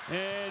behind,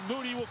 and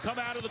Moody will come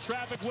out of the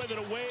traffic with it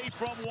away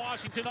from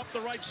Washington up the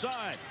right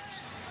side.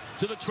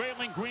 To the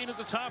trailing Green at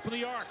the top of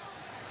the arc.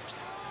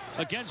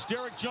 Against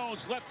Derek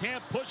Jones, left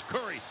hand push,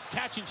 Curry.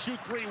 Catch and shoot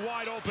 3,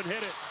 wide open,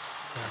 hit it.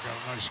 Yeah,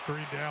 got a nice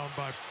screen down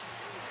by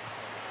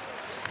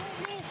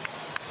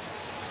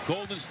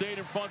Golden State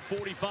in front,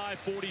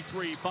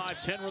 45-43.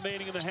 5:10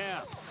 remaining in the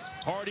half.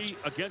 Hardy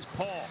against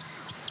Paul.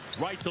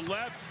 Right to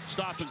left,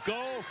 stop and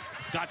go.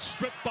 Got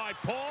stripped by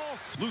Paul.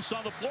 Loose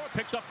on the floor,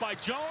 picked up by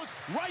Jones.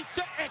 Right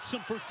to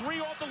Exum for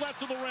 3 off the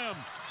left of the rim.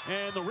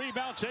 And the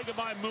rebound taken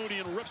by Moody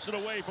and rips it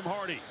away from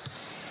Hardy.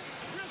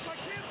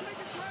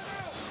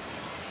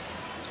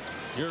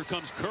 Here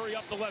comes Curry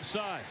up the left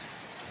side.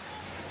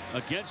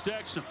 Against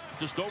Exum,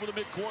 just over the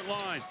midcourt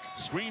line.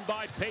 Screen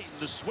by Payton,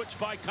 the switch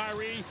by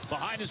Kyrie.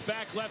 Behind his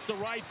back, left to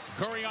right.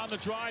 Curry on the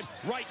drive.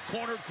 Right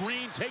corner,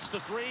 Green takes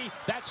the 3.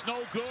 That's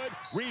no good.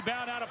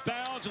 Rebound out of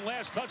bounds, and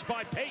last touch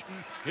by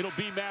Payton. It'll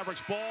be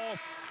Mavericks ball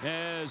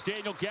as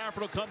Daniel Gafford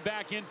will come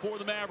back in for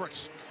the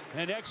Mavericks.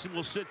 And Exum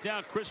will sit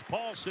down. Chris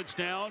Paul sits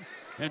down.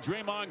 And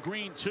Draymond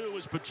Green, too,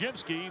 as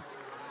Pajimski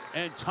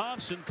and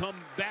Thompson come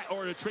back,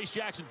 or Trace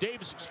Jackson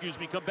Davis, excuse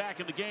me, come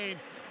back in the game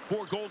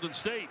for Golden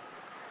State.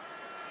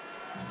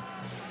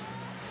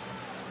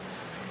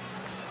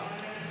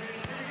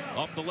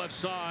 Up the left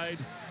side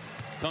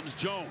comes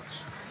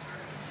Jones.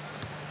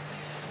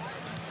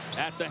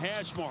 At the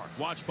hash mark,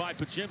 watched by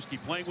Pajimski,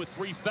 playing with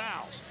 3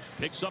 fouls.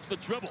 Picks up the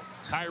dribble.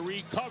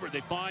 Kyrie covered.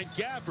 They find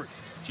Gafford.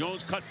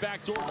 Jones cut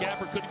back door.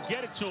 Gafford couldn't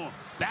get it to him.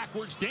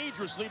 Backwards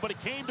dangerously, but it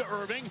came to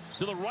Irving.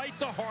 To the right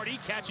to Hardy.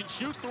 Catch and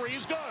shoot 3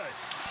 is good.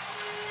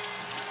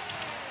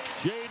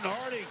 Jaden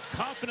Hardy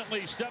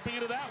confidently stepping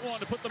into that one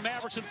to put the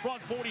Mavericks in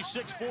front,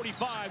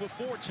 46-45 with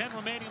 4:10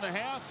 remaining in the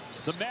half.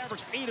 The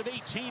Mavericks 8 of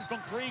 18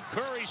 from 3.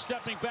 Curry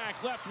stepping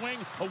back left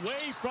wing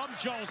away from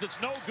Jones.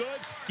 It's no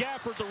good.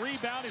 Gafford, the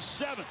rebound, is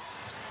 7.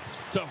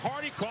 To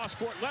Hardy, cross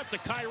court left to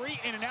Kyrie,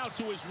 in and out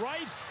to his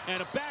right,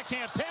 and a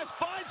backhand pass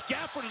finds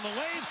Gafford in the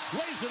lane,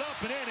 lays it up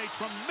and in. A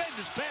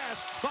tremendous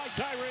pass by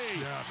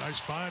Kyrie. Yeah, nice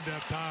find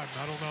that time.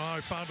 I don't know how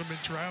I found him in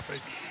traffic.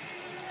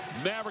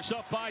 Mavericks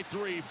up by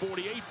 3,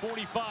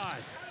 48-45.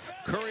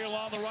 Curry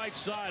along the right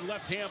side,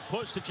 left hand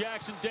push to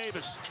Jackson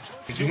Davis.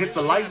 Did you hit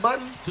the like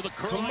button?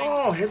 Come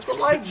on, hit the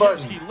like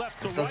button.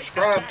 And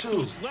subscribe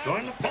too.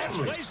 Join the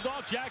family. Lays it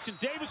off. Jackson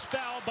Davis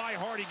fouled by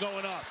Hardy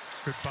going up.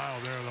 Good foul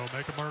there, though.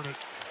 Make him earn it.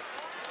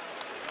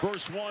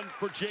 First one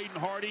for Jaden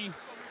Hardy.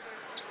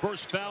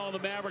 First foul on the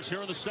Mavericks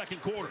here in the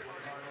 2nd quarter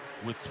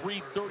with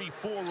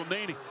 3:34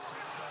 remaining.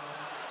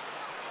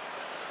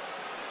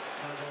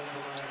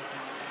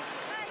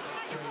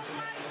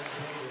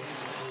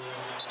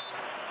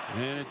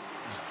 And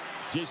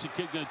Jason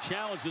Kidd going to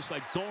challenge this. I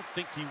don't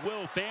think he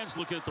will. Fans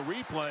looking at the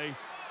replay,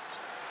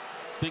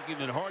 thinking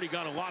that Hardy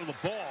got a lot of the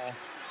ball.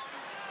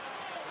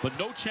 But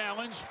no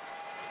challenge.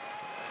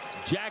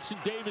 Jackson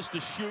Davis to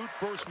shoot.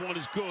 First one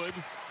is good.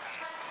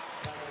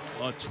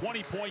 A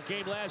 20-point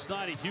game last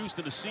night at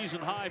Houston, a season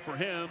high for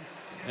him,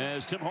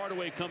 as Tim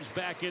Hardaway comes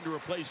back in to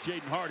replace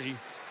Jaden Hardy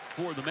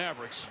for the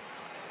Mavericks.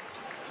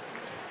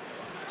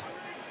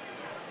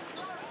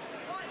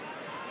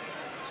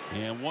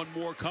 And one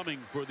more coming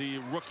for the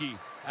rookie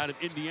out of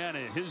Indiana.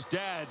 His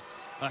dad,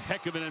 a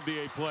heck of an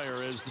NBA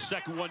player, as the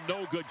second one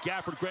no good.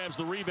 Gafford grabs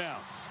the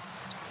rebound.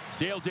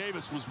 Dale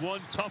Davis was one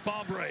tough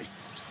hombre.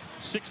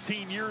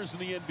 16 years in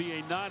the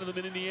NBA, 9 of them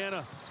in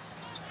Indiana,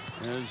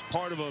 as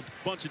part of a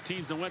bunch of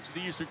teams that went to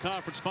the Eastern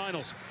Conference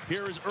Finals.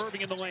 Here is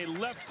Irving in the lane,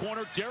 left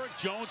corner. Derek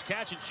Jones,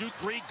 catch and shoot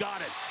 3, got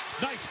it.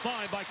 Nice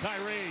find by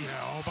Kyrie.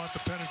 Yeah, all about the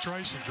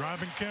penetration,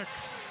 driving kick.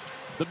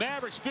 The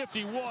Mavericks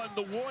 51,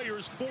 the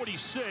Warriors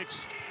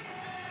 46.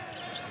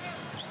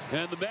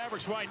 And the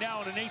Mavericks right now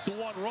on an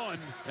 8-1 run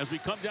as we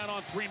come down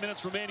on 3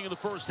 minutes remaining in the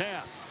first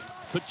half.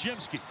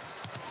 Pajimski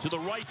to the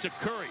right to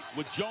Curry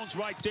with Jones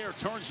right there.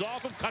 Turns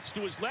off him, cuts to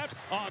his left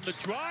on the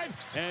drive,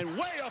 and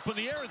way up in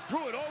the air and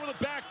threw it over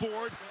the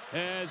backboard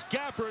as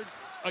Gafford,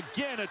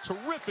 again, a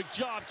terrific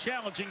job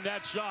challenging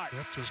that shot.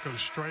 Yep, just goes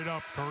straight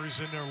up. Curry's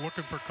in there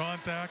looking for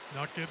contact,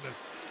 not getting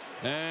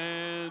it.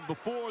 And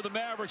before the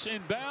Mavericks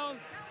inbound,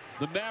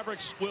 the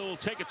Mavericks will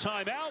take a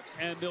timeout,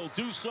 and they'll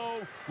do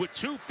so with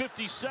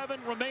 2:57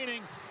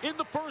 remaining in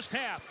the first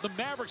half. The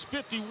Mavericks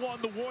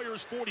 51, the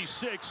Warriors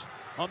 46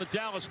 on the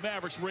Dallas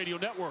Mavericks Radio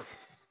Network.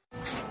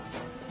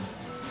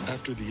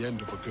 After the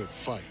end of a good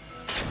fight,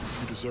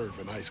 you deserve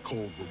an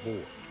ice-cold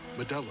reward.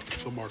 Modelo,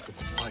 the mark of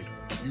a fighter.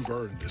 You've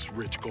earned this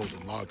rich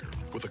golden lager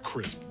with a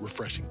crisp,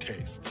 refreshing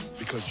taste.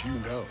 Because you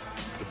know,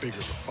 the bigger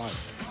the fight,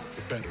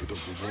 the better the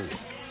reward.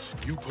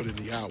 You put in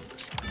the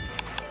hours,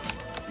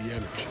 the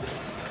energy,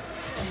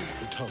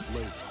 the tough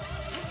labor.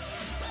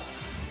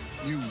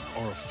 You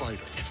are a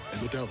fighter,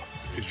 and Modelo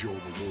is your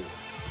reward.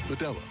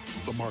 Modelo,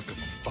 the mark of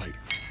a fighter.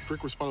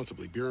 Drink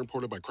responsibly. Beer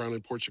imported by Crown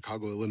Imports,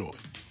 Chicago, Illinois.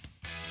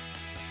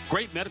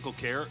 Great medical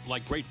care,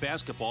 like great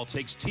basketball,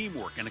 takes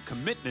teamwork and a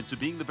commitment to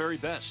being the very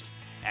best.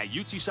 At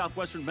UT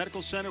Southwestern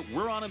Medical Center,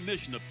 we're on a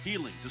mission of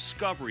healing,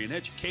 discovery, and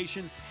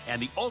education,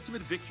 and the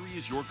ultimate victory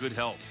is your good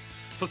health.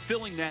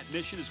 Fulfilling that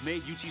mission has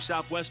made UT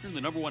Southwestern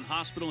the #1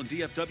 hospital in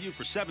DFW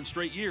for 7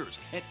 straight years,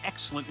 an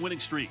excellent winning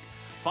streak.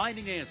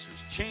 Finding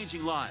answers,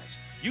 changing lives.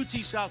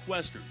 UT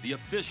Southwestern, the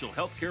official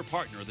healthcare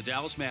partner of the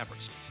Dallas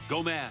Mavericks.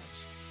 Go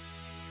Mavs!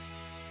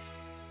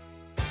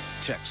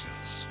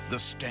 Texas, the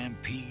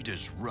Stampede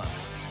is running,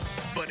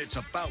 but it's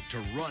about to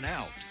run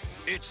out.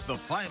 It's the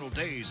final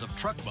days of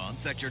Truck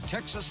Month at your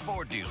Texas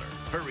Ford dealer.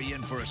 Hurry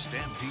in for a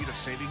stampede of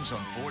savings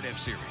on Ford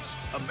F-Series,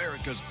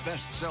 America's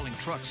best-selling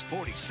trucks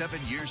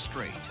 47 years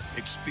straight.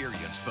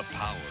 Experience the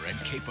power and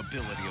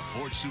capability of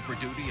Ford Super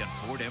Duty and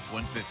Ford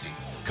F-150.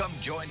 Come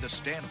join the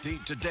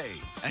stampede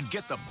today and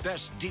get the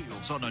best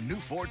deals on a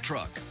new Ford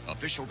truck,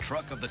 official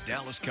truck of the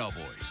Dallas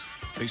Cowboys.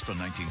 Based on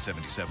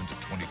 1977 to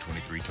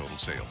 2023 total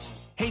sales.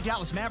 Hey,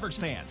 Dallas Mavericks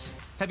fans,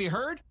 have you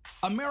heard?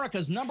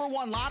 America's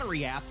 #1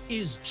 lottery app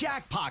is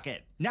Jackpocket.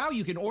 Now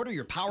you can order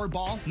your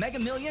Powerball, Mega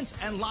Millions,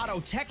 and Lotto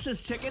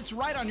Texas tickets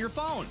right on your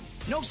phone.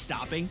 No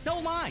stopping, no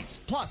lines.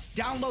 Plus,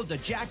 download the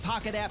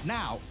Jackpocket app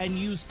now and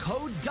use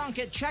code DUNK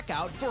at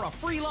checkout for a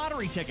free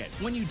lottery ticket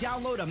when you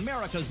download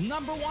America's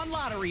 #1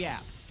 lottery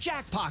app,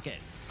 Jackpocket.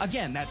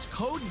 Again, that's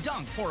code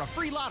DUNK for a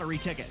free lottery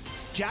ticket.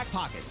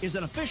 Jackpocket is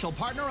an official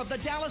partner of the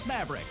Dallas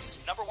Mavericks.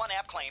 #1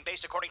 app claim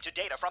based according to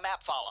data from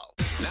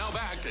AppFollow. Now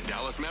back to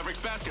Dallas Mavericks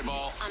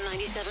basketball on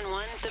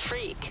 97.1 The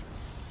Freak.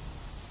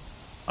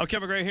 I'm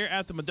Kevin Gray here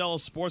at the Modelo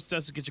Sports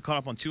Desk to get you caught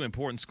up on 2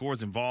 important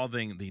scores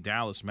involving the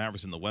Dallas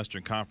Mavericks in the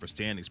Western Conference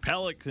standings.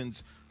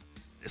 Pelicans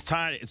is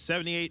tied at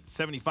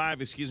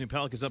 78-75.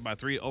 Pelicans up by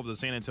 3 over the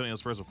San Antonio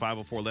Spurs with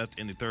 5:04 left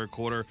in the third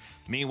quarter.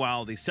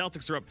 Meanwhile, the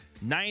Celtics are up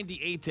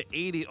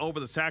 98-80 over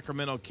the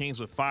Sacramento Kings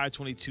with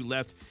 5:22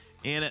 left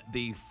in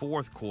the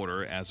fourth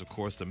quarter, as, of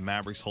course, the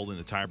Mavericks holding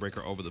the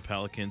tiebreaker over the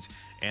Pelicans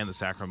and the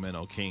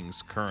Sacramento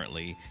Kings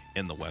currently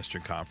in the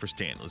Western Conference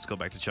standing. Let's go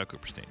back to Chuck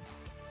Cooperstein.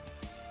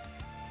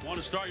 Want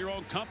to start your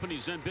own company?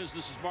 Zen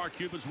Business is Mark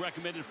Cuban's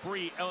recommended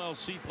free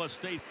LLC plus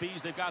state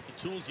fees. They've got the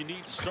tools you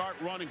need to start,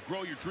 run, and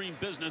grow your dream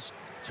business.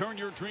 Turn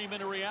your dream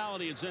into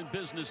reality at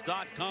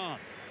zenbusiness.com.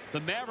 The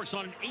Mavericks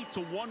on an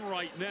 8-1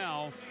 right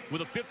now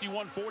with a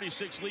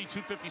 51-46 lead,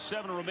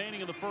 2:57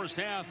 remaining in the first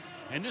half.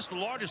 And this is the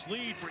largest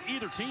lead for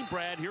either team,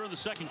 Brad, here in the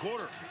second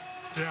quarter.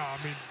 Yeah,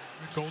 I mean,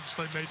 Golden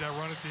State made that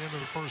run at the end of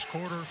the first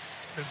quarter.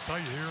 Can tell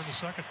you here in the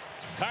second.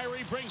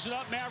 Kyrie brings it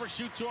up. Mavericks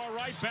shoot to our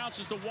right,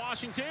 bounces to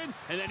Washington,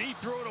 and then he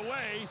threw it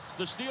away.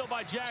 The steal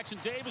by Jackson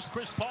Davis.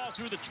 Chris Paul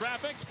through the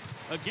traffic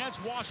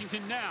against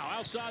Washington now.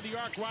 Outside the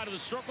arc, right of the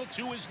circle,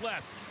 to his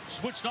left.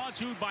 Switched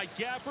onto by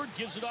Gafford.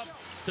 Gives it up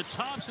to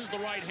Thompson at the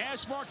right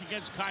hash mark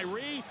against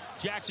Kyrie.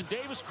 Jackson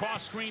Davis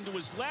cross screen to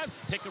his left.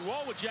 Pick and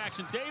roll with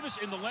Jackson Davis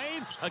in the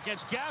lane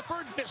against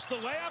Gafford. Missed the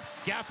layup.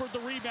 Gafford the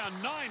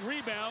rebound. 9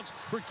 rebounds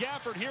for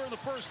Gafford here in the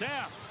first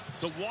half.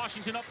 To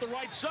Washington up the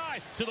right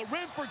side. To the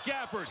rim for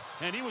Gafford.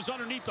 And he was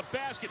underneath the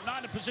basket. Not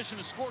in a position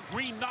to score.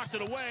 Green knocked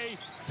it away.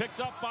 Picked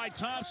up by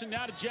Thompson.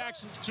 Now to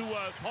Jackson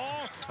to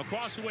Paul.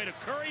 Across the way to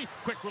Curry.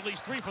 Quick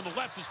release 3 from the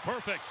left is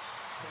perfect.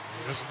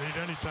 He doesn't need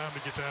any time to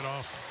get that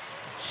off.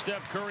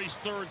 Steph Curry's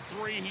third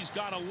 3. He's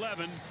got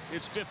 11.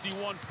 It's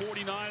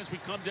 51-49 as we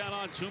come down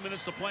on 2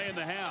 minutes to play in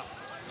the half.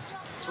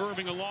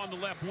 Irving along the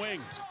left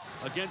wing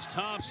against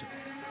Thompson.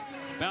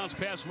 Bounce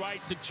pass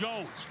right to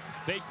Jones.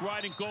 Fake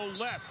right and go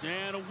left.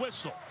 And a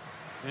whistle.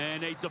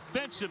 And a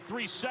defensive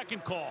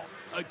 3-second call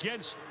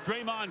against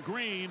Draymond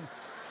Green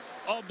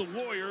of the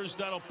Warriors.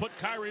 That'll put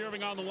Kyrie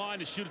Irving on the line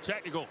to shoot a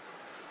technical.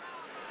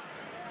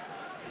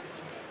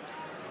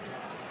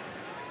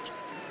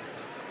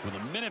 With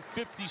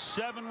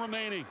 1:57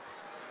 remaining.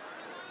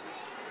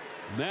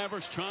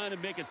 Mavericks trying to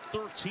make it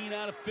 13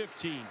 out of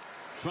 15.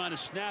 Trying to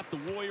snap the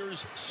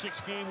Warriors'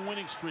 6-game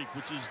winning streak,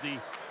 which is the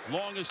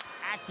longest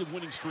active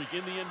winning streak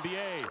in the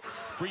NBA.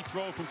 Free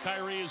throw from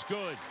Kyrie is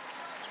good.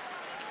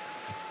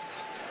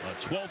 A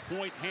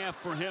 12-point half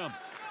for him.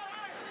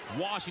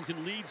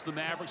 Washington leads the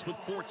Mavericks with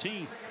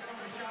 14.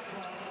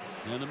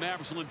 And the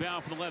Mavericks will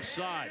inbound for the left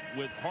side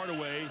with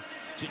Hardaway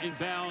to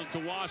inbound to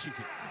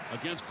Washington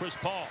against Chris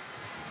Paul.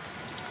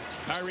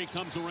 Kyrie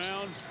comes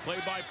around, play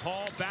by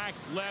Paul, back,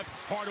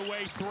 left,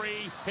 Hardaway,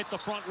 three, hit the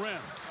front rim.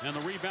 And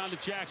the rebound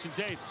to Jackson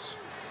Davis.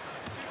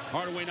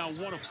 Hardaway now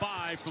 1 of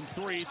 5 from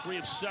 3, 3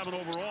 of 7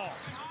 overall.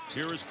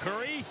 Here is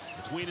Curry,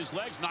 between his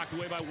legs, knocked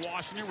away by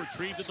Washington,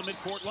 retrieved at the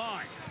midcourt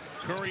line.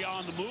 Curry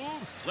on the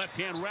move,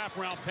 left-hand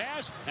wraparound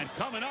pass, and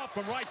coming up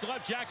from right to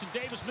left, Jackson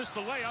Davis missed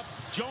the layup.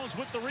 Jones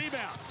with the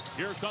rebound.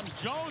 Here comes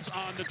Jones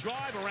on the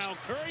drive around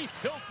Curry.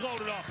 He'll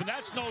float it up, and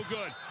that's no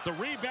good. The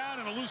rebound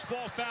and a loose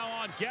ball foul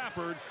on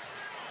Gafford,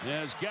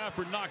 as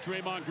Gafford knocked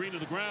Draymond Green to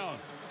the ground.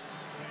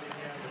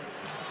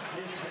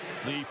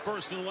 The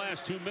first and the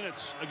last 2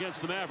 minutes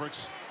against the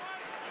Mavericks.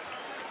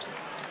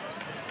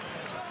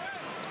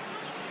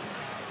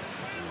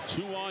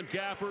 2 on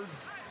Gafford,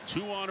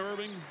 2 on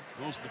Irving.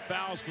 Most of the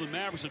fouls for the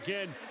Mavericks.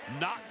 Again,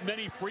 not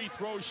many free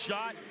throws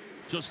shot.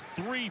 Just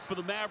 3 for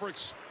the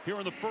Mavericks here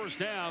in the first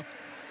half.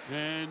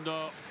 And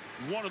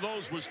one of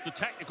those was the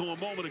technical a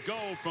moment ago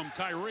from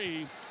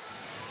Kyrie.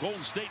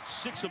 Golden State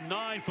 6 of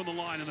 9 from the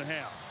line in the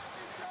half.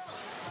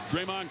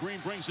 Draymond Green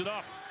brings it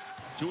up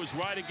to his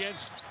right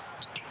against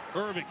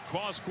Irving.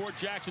 Cross court,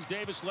 Jackson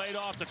Davis laid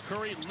off to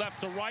Curry,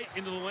 left to right,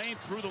 into the lane,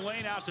 through the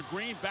lane, out to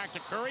Green, back to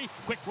Curry.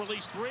 Quick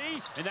release 3,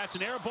 and that's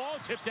an air ball,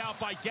 tipped out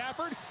by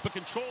Gafford, but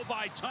controlled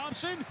by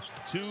Thompson.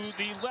 To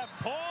the left,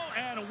 Paul,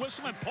 and a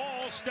whistle, and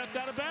Paul stepped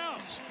out of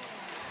bounds.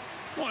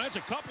 Well, that's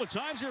a couple of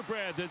times here,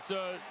 Brad,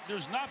 that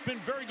there's not been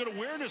very good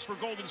awareness for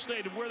Golden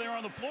State of where they are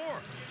on the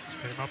floor.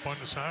 Came up on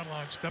the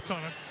sideline, stepped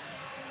on it.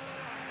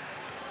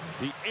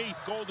 The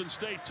 8th Golden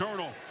State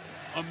turnover.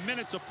 A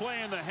minute to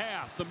play in the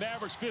half. The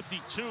Mavericks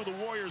 52, the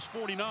Warriors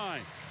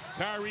 49.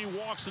 Kyrie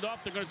walks it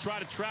up. They're going to try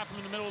to trap him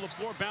in the middle of the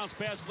floor. Bounce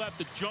pass left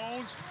to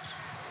Jones.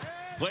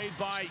 Played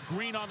by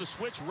Green on the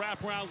switch.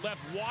 Wraparound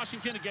left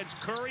Washington against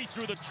Curry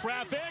through the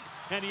traffic.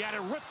 And he had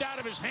it ripped out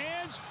of his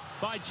hands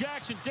by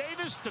Jackson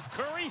Davis to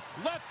Curry.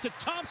 Left to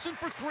Thompson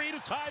for 3 to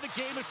tie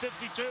the game at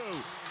 52.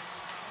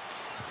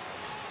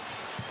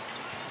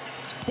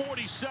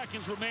 40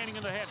 seconds remaining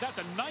in the half. That's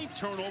a 9th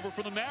turnover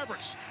for the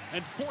Mavericks.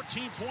 And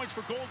 14 points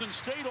for Golden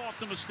State off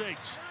the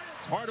mistakes.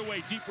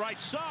 Hardaway deep right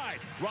side.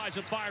 Rise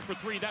and fire for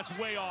 3. That's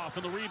way off.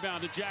 And the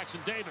rebound to Jackson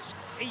Davis.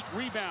 8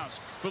 rebounds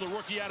for the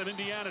rookie out of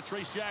Indiana,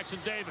 Trace Jackson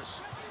Davis.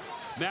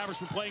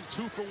 Mavericks were playing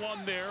 2 for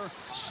 1 there.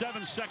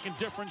 7-second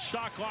difference.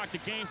 Shot clock to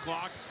game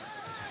clock.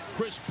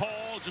 Chris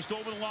Paul just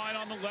over the line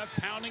on the left,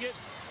 pounding it.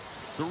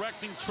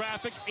 Directing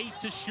traffic, 8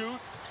 to shoot.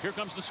 Here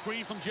comes the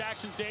screen from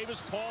Jackson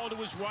Davis. Paul to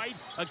his right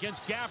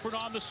against Gafford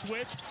on the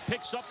switch.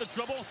 Picks up the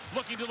dribble,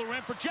 looking to the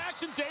rim for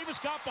Jackson Davis.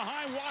 Got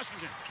behind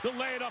Washington. They'll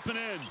lay it up and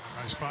in.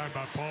 Nice find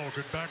by Paul.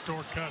 Good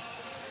backdoor cut.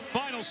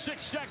 Final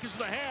 6 seconds of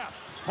the half.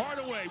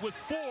 Hardaway with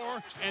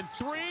 4 and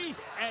 3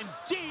 and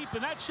deep.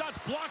 And that shot's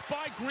blocked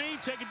by Green.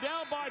 Taken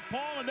down by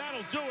Paul. And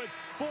that'll do it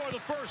for the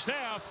first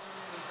half.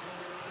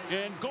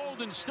 And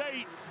Golden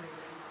State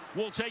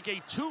will take a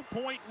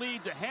 2-point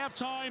lead to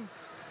halftime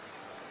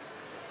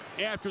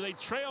after they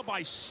trail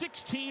by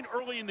 16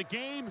 early in the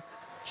game,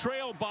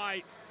 trail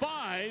by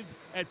 5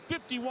 at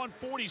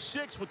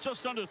 51-46 with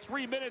just under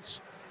 3 minutes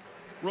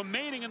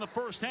remaining in the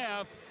first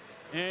half.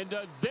 And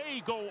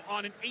they go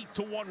on an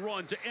 8-1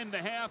 run to end the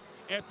half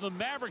after the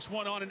Mavericks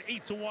went on an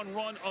 8-1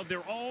 run of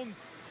their own.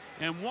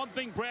 And one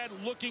thing, Brad,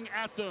 looking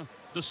at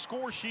the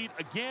score sheet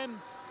again,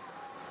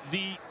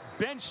 the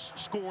bench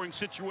scoring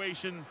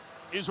situation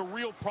is a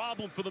real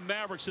problem for the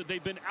Mavericks. That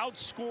they've been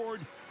outscored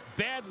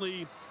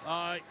badly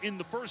in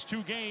the first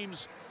 2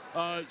 games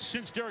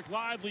since Derek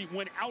Lively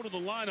went out of the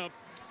lineup.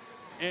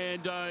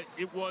 And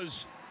it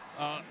was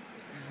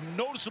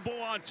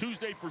noticeable on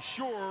Tuesday for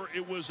sure.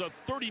 It was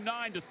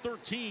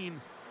 39-13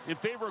 in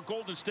favor of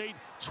Golden State,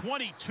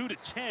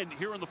 22-10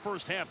 here in the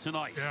first half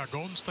tonight. Yeah,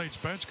 Golden State's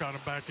bench got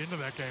them back into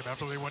that game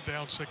after they went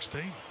down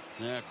 16.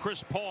 Yeah,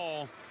 Chris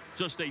Paul,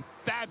 just a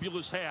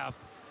fabulous half.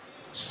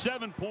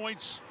 7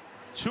 points,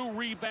 2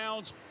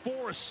 rebounds,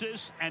 4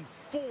 assists, and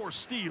 4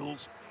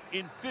 steals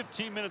in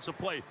 15 minutes of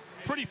play.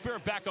 Pretty fair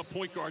backup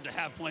point guard to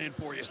have playing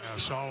for you. Yeah,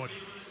 solid.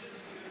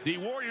 The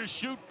Warriors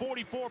shoot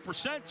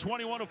 44%,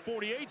 21 of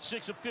 48,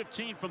 6 of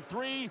 15 from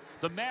 3.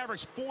 The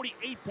Mavericks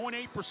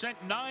 48.8%,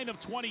 9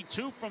 of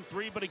 22 from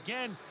 3. But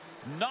again,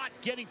 not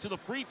getting to the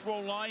free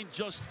throw line.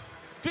 Just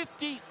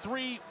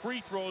 53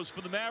 free throws for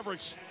the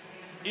Mavericks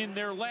in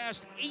their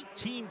last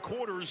 18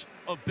 quarters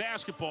of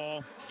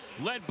basketball,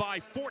 led by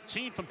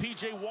 14 from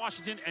P.J.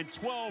 Washington and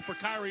 12 for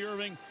Kyrie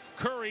Irving.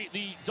 Curry,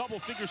 the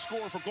double-figure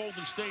scorer for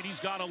Golden State, he's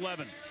got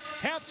 11.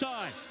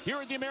 Halftime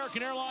here at the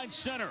American Airlines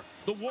Center.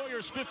 The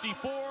Warriors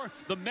 54,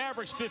 the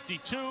Mavericks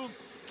 52.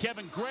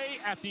 Kevin Gray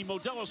at the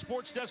Modelo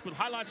Sports Desk with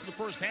highlights of the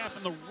first half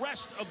and the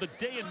rest of the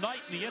day and night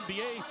in the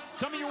NBA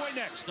coming your way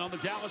next on the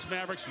Dallas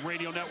Mavericks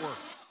Radio Network.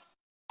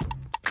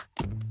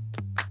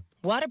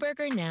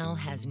 Whataburger now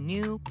has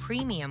new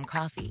premium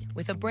coffee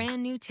with a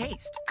brand new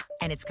taste.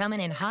 And it's coming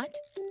in hot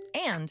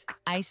and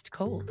iced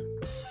cold.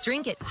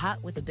 Drink it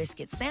hot with a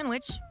biscuit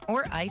sandwich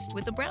or iced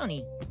with a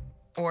brownie.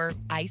 Or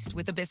iced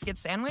with a biscuit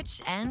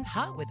sandwich and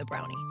hot with a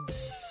brownie.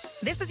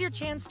 This is your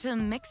chance to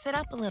mix it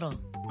up a little.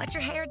 Let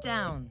your hair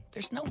down.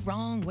 There's no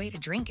wrong way to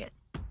drink it.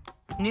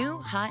 New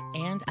hot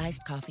and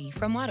iced coffee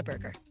from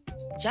Whataburger.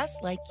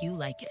 Just like you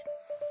like it.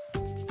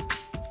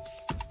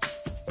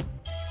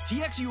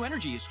 TXU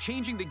Energy is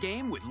changing the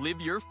game with Live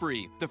Your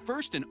Free, the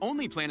first and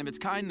only plan of its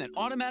kind that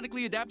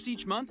automatically adapts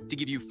each month to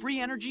give you free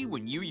energy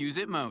when you use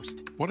it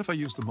most. What if I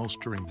use the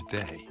most during the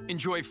day?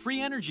 Enjoy free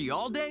energy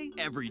all day,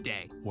 every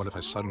day. What if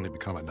I suddenly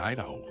become a night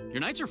owl? Your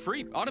nights are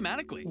free,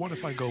 automatically. What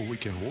if I go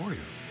weekend warrior?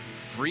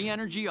 Free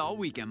energy all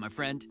weekend, my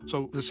friend.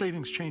 So the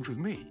savings change with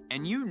me.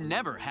 And you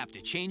never have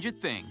to change a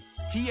thing.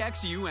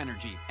 TXU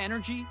Energy.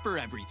 Energy for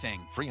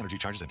everything. Free energy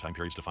charges and time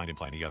periods defined in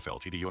Plan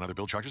EFL. TDU and other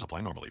bill charges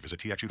apply normally.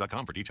 Visit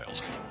TXU.com for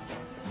details.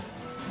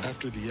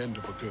 After the end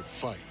of a good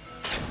fight,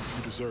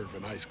 you deserve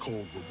an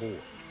ice-cold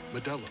reward.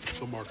 Modelo,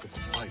 the mark of a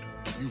fighter.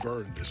 You've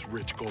earned this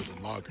rich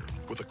golden lager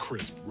with a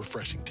crisp,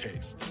 refreshing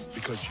taste.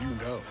 Because you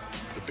know,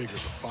 the bigger the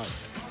fight,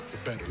 the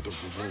better the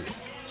reward.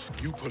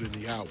 You put in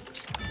the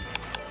hours,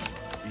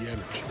 the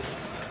energy,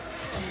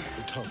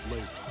 the tough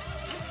labor.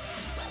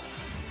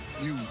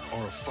 You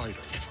are a fighter,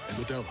 and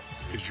Modelo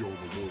is your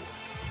reward.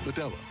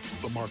 Modelo,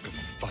 the mark of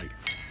a fighter.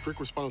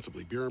 Drink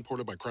responsibly. Beer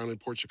imported by Crown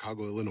Imports,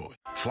 Chicago, Illinois.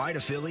 Fly to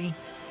Philly,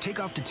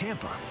 take off to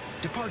Tampa,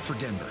 depart for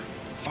Denver.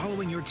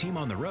 Following your team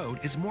on the road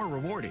is more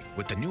rewarding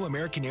with the new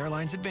American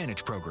Airlines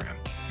Advantage program.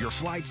 Your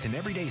flights and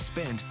everyday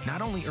spend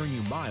not only earn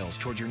you miles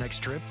toward your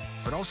next trip,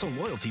 but also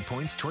loyalty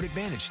points toward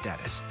Advantage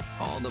status.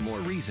 All the more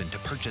reason to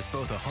purchase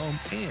both a home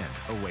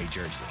and away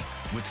jersey.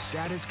 With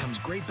status comes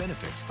great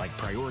benefits like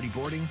priority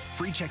boarding,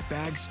 free checked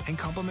bags, and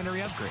complimentary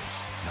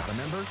upgrades. Not a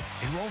member?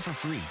 Enroll for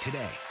free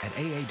today at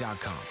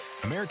AA.com.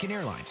 American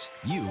Airlines,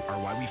 you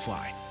are why we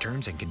fly.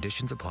 Terms and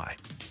conditions apply.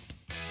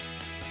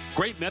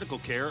 Great medical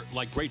care,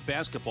 like great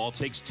basketball,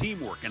 takes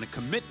teamwork and a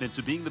commitment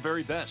to being the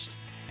very best.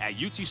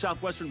 At UT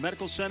Southwestern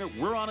Medical Center,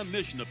 we're on a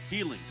mission of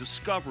healing,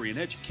 discovery, and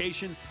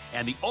education,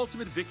 and the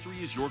ultimate victory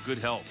is your good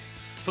health.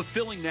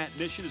 Fulfilling that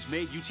mission has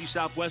made UT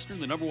Southwestern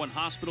the #1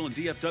 hospital in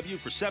DFW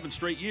for 7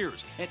 straight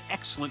years, an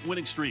excellent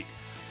winning streak.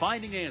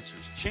 Finding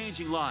answers,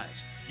 changing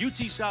lives.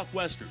 UT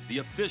Southwestern, the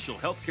official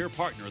healthcare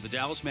partner of the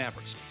Dallas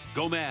Mavericks.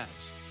 Go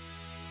Mavs!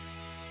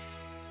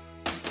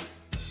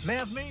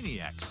 Mav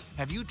Maniacs,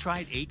 have you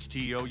tried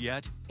HTO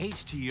yet?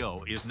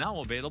 HTO is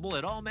now available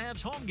at all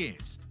Mavs home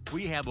games.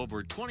 We have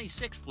over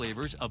 26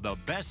 flavors of the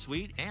best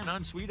sweet and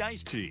unsweet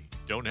iced tea.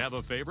 Don't have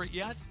a favorite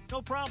yet?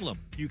 No problem.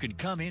 You can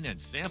come in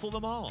and sample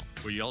them all.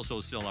 We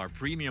also sell our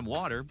premium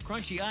water,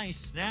 crunchy ice,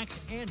 snacks,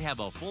 and have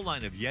a full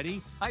line of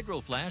Yeti,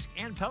 Hydro Flask,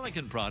 and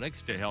Pelican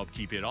products to help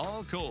keep it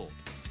all cold.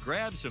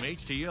 Grab some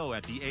HTO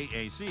at the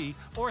AAC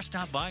or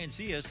stop by and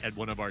see us at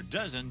one of our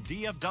dozen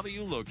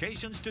DFW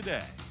locations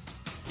today.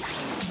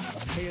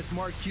 Hey, it's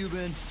Mark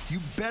Cuban. You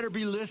better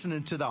be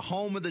listening to the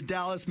home of the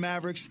Dallas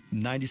Mavericks,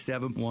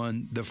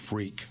 97.1 The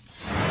Freak.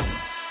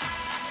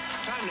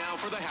 Time now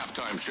for the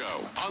halftime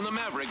show on the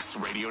Mavericks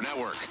Radio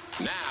Network.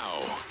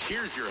 Now,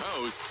 here's your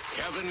host,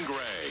 Kevin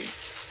Gray.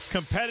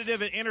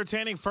 Competitive and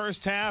entertaining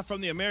first half from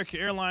the American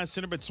Airlines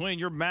Center between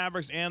your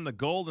Mavericks and the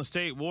Golden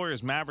State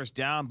Warriors. Mavericks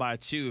down by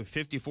 2,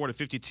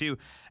 54-52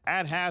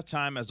 at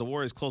halftime as the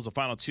Warriors close the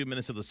final 2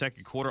 minutes of the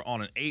second quarter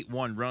on an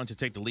 8-1 run to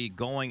take the lead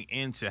going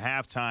into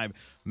halftime.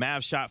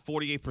 Mavs shot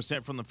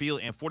 48% from the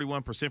field and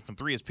 41% from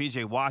three as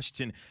P.J.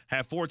 Washington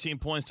had 14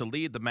 points to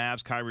lead the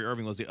Mavs. Kyrie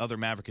Irving was the other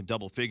Maverick in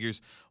double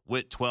figures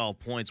with 12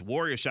 points.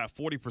 Warriors shot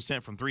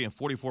 40% from three and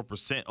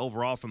 44%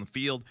 overall from the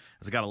field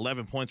as it got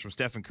 11 points from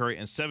Stephen Curry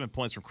and 7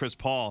 points from Chris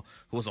Paul,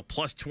 who was a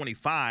plus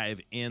 25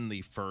 in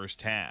the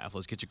first half.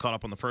 Let's get you caught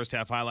up on the first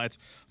half highlights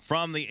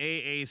from the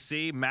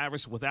AAC.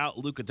 Mavericks without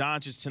Luka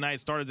Doncic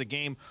tonight started the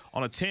game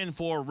on a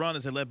 10-4 run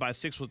as they led by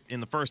 6 in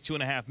the first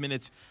 2.5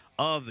 minutes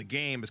of the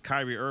game as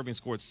Kyrie Irving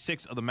scored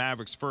 6 of the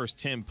Mavericks' first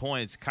 10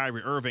 points.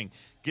 Kyrie Irving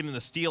getting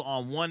the steal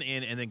on one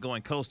end and then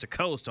going coast to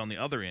coast on the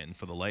other end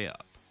for the layup.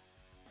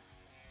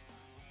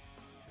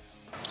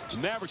 The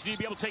Mavericks need to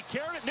be able to take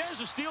care of it. And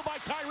there's a steal by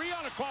Kyrie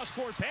on a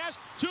cross-court pass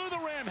to the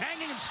rim,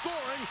 hanging and scoring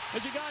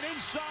as he got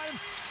inside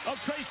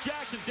of Trace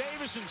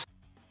Jackson-Davis.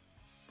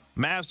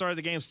 Mavs started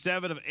the game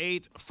 7 of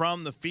 8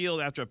 from the field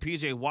after a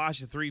P.J.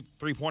 Washington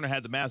three-pointer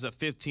had the Mavs up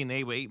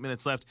 15-8 with 8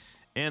 minutes left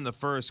in the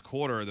first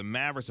quarter. The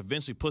Mavericks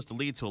eventually pushed the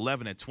lead to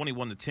 11 at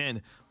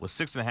 21-10 with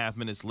 6.5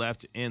 minutes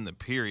left in the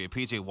period.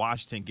 P.J.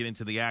 Washington getting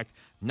to the act,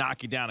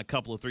 knocking down a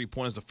couple of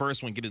three-pointers. The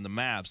first one getting the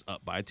Mavs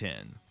up by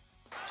 10.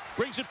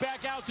 Brings it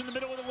back out to the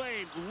middle of the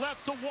lane.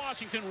 Left to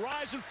Washington.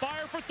 Rise and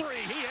fire for three.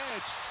 He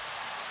hits.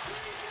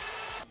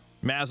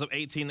 Mavs up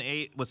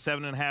 18-8 with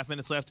 7.5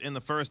 minutes left in the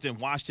first, and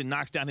Washington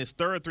knocks down his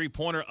third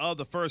three-pointer of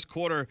the first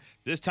quarter,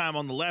 this time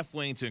on the left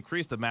wing to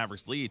increase the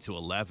Mavericks' lead to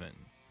 11.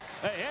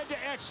 Ahead to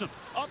Exum,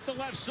 up the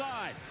left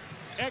side.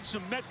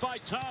 Exum met by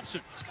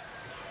Thompson.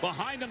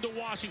 Behind him to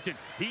Washington.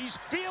 He's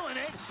feeling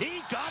it.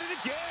 He got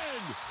it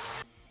again.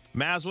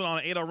 Mavs went on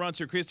an 8-0 run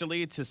to increase their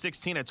lead to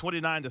 16 at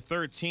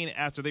 29-13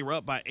 after they were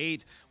up by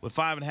 8 with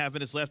 5.5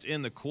 minutes left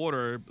in the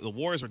quarter. The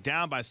Warriors were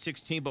down by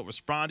 16 but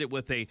responded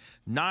with a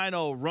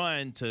 9-0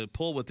 run to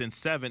pull within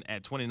 7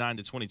 at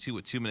 29-22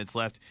 with 2 minutes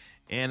left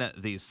in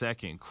the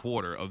second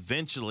quarter.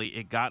 Eventually,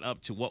 it got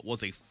up to what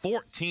was a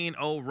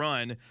 14-0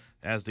 run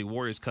as the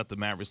Warriors cut the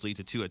Mavericks lead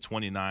to 2 at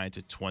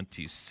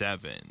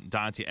 29-27.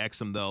 Dante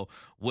Exum, though,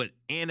 would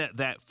end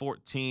that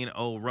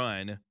 14-0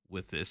 run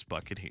with this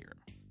bucket here.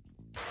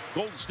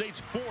 Golden State's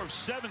 4 of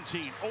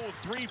 17, 0 of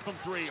 3 from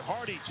 3.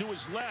 Hardy to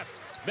his left,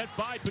 met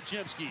by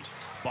Podziemski.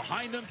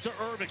 Behind them to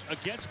Irving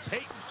against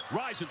Payton.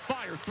 Rise and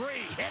fire, 3,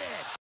 hit it!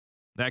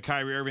 That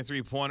Kyrie Irving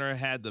three-pointer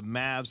had the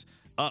Mavs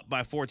up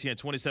by 14 at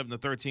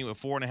 27-13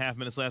 with 4.5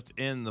 minutes left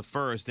in the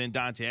first. Then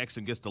Dante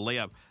Exum gets the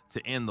layup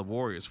to end the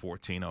Warriors'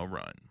 14-0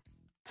 run.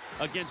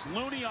 Against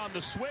Looney on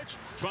the switch,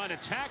 trying to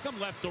attack him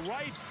left to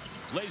right.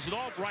 Lays it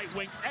off, right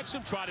wing.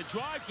 Exum tried to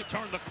drive, could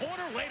turn the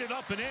corner, laid it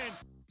up and in.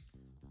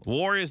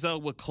 Warriors, though,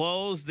 would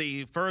close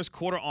the first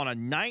quarter on a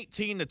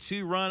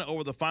 19-2 run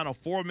over the final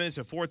 4 minutes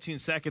and 14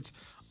 seconds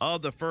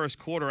of the first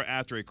quarter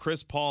after a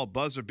Chris Paul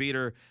buzzer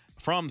beater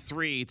from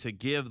 3 to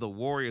give the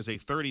Warriors a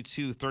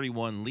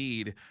 32-31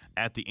 lead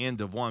at the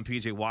end of one.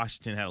 P.J.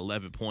 Washington had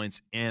 11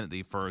 points in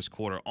the first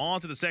quarter. On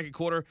to the second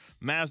quarter.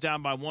 Mavs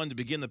down by 1 to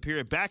begin the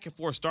period. Back and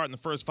forth start in the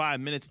first 5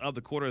 minutes of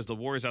the quarter as the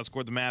Warriors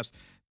outscored the Mavs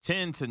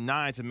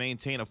 10-9 to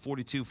maintain a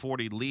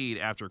 42-40 lead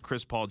after a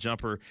Chris Paul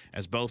jumper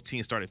as both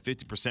teams started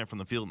 50% from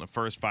the field in the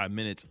first 5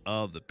 minutes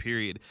of the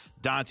period.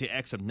 Dante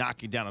Exum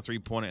knocking down a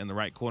three-pointer in the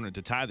right corner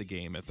to tie the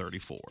game at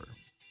 34.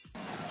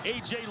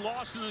 A.J.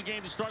 Lawson in the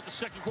game to start the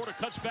second quarter.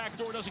 Cuts back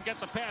door, doesn't get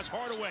the pass.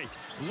 Hardaway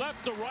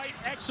left to right.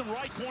 Exum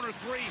right corner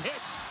 3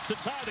 hits to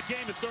tie the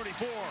game at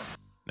 34.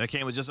 That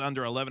came with just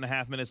under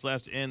 11.5 minutes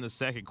left in the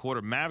second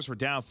quarter. Mavs were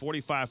down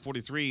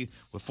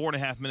 45-43 with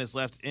 4.5 minutes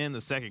left in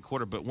the second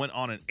quarter, but went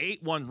on an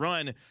 8-1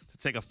 run to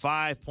take a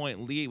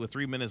 5-point lead with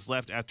 3 minutes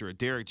left after a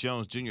Derrick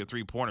Jones Jr.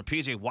 three-pointer.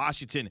 P.J.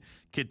 Washington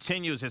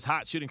continues his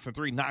hot shooting from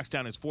 3, knocks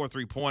down his 4th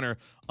three-pointer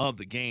of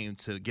the game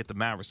to get the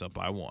Mavericks up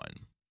by 1.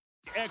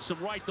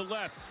 Exum right to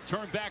left,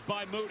 turned back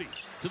by Moody.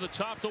 To the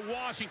top to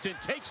Washington,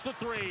 takes the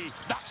 3,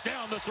 knocks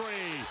down the 3.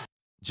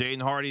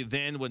 Jaden Hardy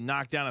then would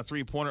knock down a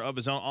three-pointer of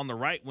his own on the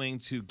right wing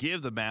to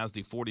give the Mavs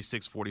the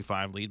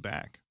 46-45 lead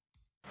back.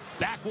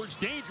 Backwards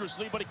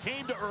dangerously, but it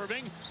came to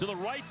Irving. To the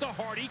right to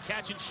Hardy,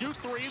 catch and shoot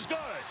 3 is good.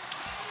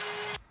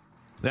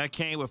 That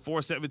came with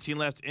 4:17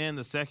 left in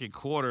the second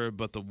quarter,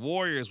 but the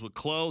Warriors would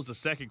close the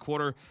second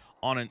quarter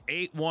on an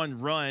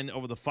 8-1 run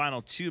over the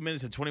final 2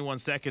 minutes and 21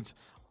 seconds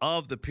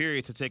of the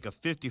period to take a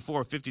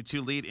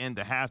 54-52 lead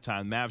into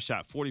halftime. Mavs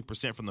shot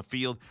 40% from the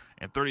field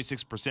and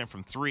 36%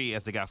 from 3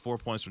 as they got 4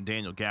 points from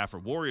Daniel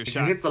Gafford. Warriors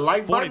shot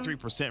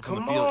 43% from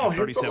the field and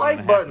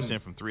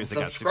 37.5% from 3 as they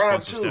got 6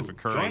 points from Stephen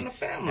Curry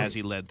as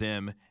he led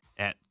them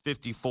at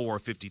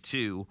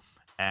 54-52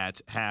 at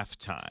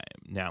halftime.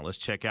 Now let's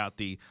check out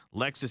the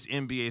Lexus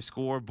NBA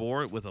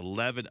scoreboard with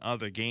 11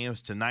 other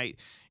games tonight.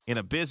 In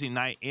a busy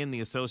night in the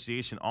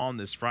association on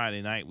this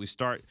Friday night, we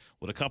start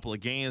with a couple of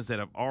games that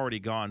have already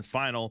gone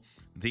final.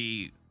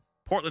 The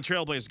Portland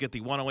Trailblazers get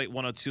the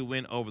 108-102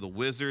 win over the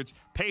Wizards.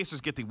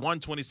 Pacers get the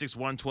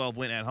 126-112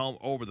 win at home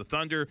over the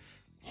Thunder.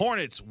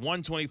 Hornets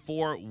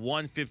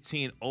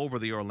 124-115 over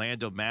the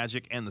Orlando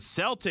Magic. And the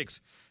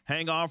Celtics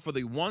hang on for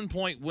the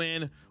 1-point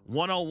win,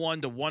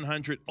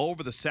 101-100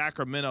 over the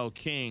Sacramento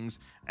Kings,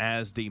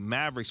 as the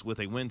Mavericks, with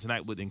a win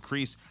tonight, would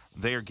increase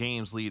their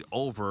game's lead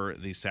over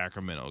the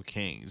Sacramento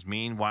Kings.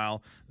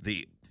 Meanwhile,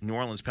 the New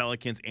Orleans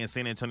Pelicans and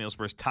San Antonio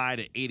Spurs tied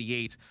at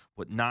 88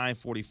 with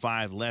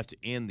 9:45 left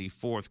in the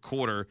fourth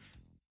quarter.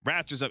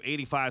 Raptors up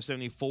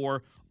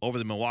 85-74 over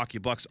the Milwaukee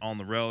Bucks on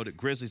the road.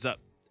 Grizzlies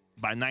up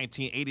by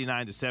 19,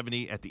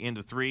 89-70 at the end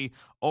of 3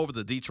 over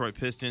the Detroit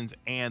Pistons,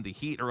 and the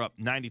Heat are up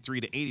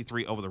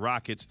 93-83 over the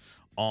Rockets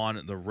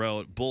on the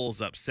road.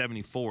 Bulls up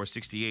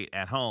 74-68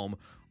 at home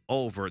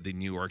over the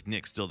New York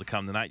Knicks. Still to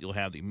come tonight, you'll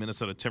have the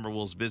Minnesota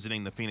Timberwolves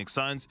visiting the Phoenix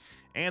Suns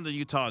and the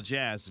Utah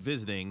Jazz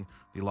visiting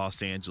the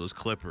Los Angeles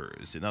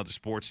Clippers. In other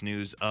sports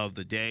news of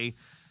the day,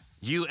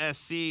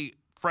 USC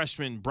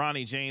freshman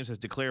Bronny James has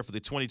declared for the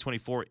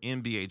 2024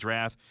 NBA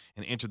draft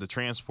and entered the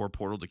transfer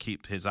portal to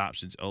keep his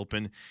options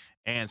open.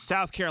 And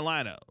South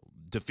Carolina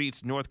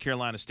defeats North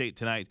Carolina State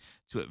tonight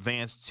to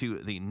advance to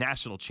the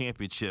national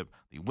championship,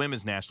 the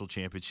women's national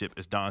championship,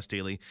 as Dawn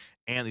Staley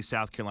and the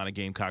South Carolina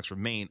Gamecocks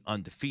remain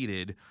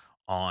undefeated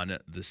on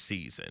the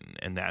season.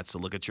 And that's a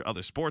look at your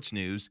other sports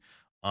news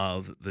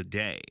of the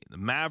day. The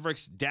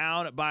Mavericks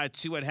down by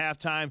 2 at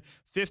halftime,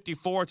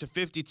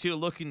 54-52,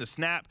 looking to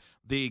snap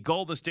the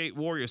Golden State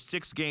Warriors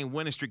 6-game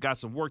winning streak. Got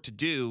some work to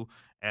do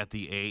at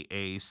the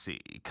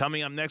AAC.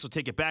 Coming up next, we'll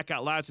take it back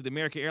out live to the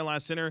American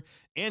Airlines Center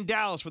in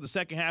Dallas for the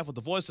second half with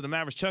the voice of the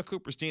Mavericks, Chuck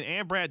Cooperstein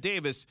and Brad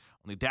Davis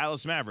on the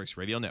Dallas Mavericks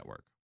Radio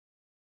Network.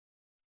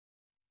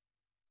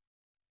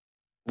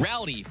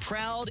 Rowdy,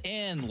 proud,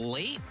 and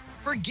late?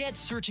 Forget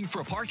searching for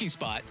a parking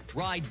spot.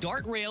 Ride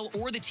Dart Rail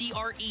or the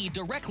TRE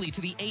directly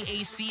to the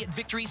AAC at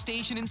Victory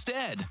Station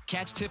instead.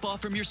 Catch tip-off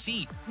from your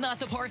seat, not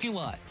the parking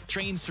lot.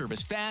 Train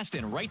service fast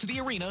and right to the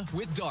arena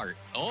with Dart.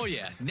 Oh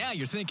yeah, now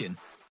you're thinking.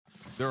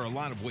 There are a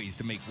lot of ways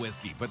to make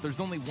whiskey, but there's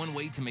only one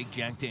way to make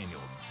Jack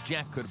Daniels.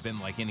 Jack could have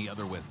been like any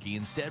other whiskey.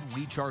 Instead,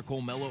 we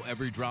charcoal mellow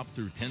every drop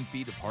through 10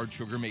 feet of hard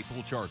sugar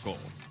maple charcoal.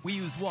 We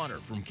use water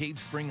from Cave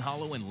Spring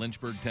Hollow in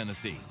Lynchburg,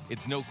 Tennessee.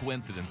 It's no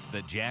coincidence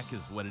that Jack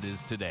is what it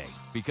is today.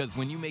 Because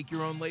when you make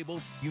your own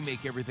label, you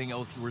make everything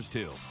else yours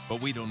too.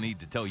 But we don't need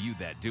to tell you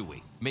that, do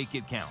we? Make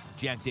it count.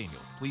 Jack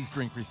Daniels. Please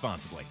drink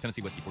responsibly.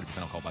 Tennessee whiskey, 40%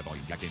 alcohol by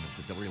volume. Jack Daniels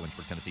Distillery,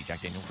 Lynchburg, Tennessee.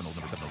 Jack Daniels, an old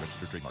number 7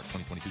 registered trademark.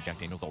 2022 Jack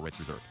Daniels, all rights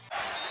reserved.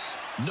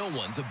 No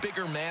one's a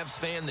bigger Mavs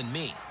fan than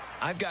me.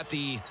 I've got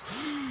the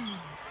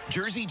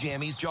jersey,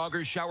 jammies,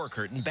 joggers, shower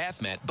curtain,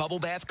 bath mat, bubble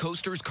bath,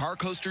 coasters, car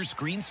coasters,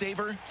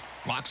 screensaver,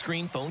 lock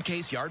screen, phone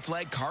case, yard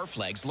flag, car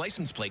flags,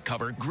 license plate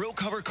cover, grill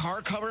cover,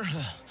 car cover.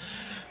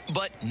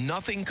 But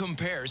nothing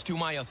compares to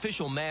my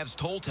official Mavs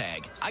toll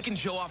tag. I can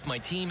show off my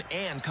team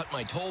and cut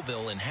my toll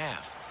bill in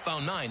half.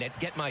 Found mine at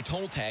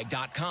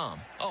getmytolltag.com.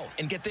 Oh,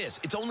 and get this,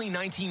 it's only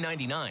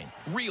 $19.99.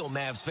 Real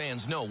Mavs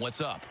fans know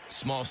what's up.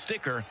 Small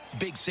sticker,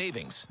 big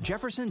savings.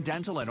 Jefferson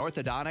Dental and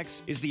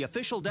Orthodontics is the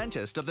official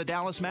dentist of the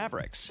Dallas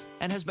Mavericks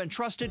and has been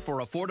trusted for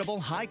affordable,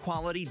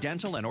 high-quality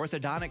dental and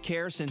orthodontic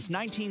care since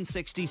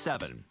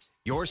 1967.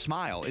 Your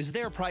smile is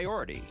their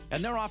priority,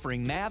 and they're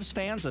offering Mavs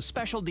fans a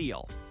special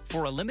deal.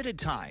 For a limited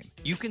time,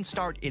 you can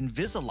start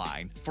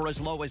Invisalign for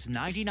as low as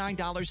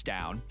 $99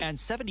 down and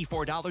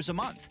 $74 a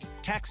month.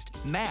 Text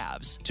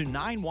MAVS to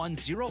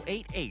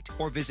 91088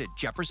 or visit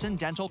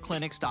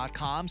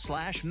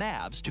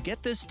jeffersondentalclinics.com/Mavs to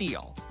get this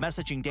deal.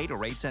 Messaging data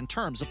rates and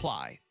terms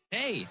apply.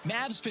 Hey,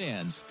 Mavs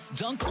fans,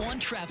 dunk on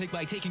traffic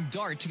by taking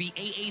Dart to the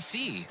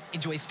AAC.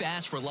 Enjoy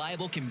fast,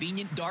 reliable,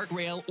 convenient Dart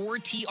Rail or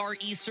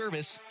TRE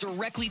service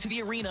directly to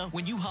the arena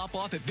when you hop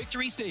off at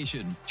Victory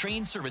Station.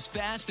 Train service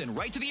fast and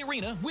right to the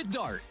arena with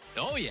Dart.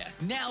 Oh yeah,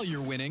 now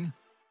you're winning.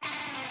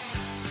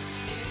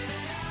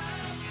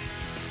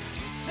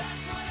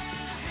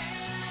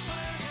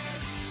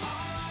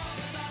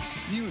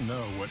 You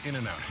know what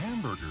In-N-Out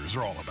hamburgers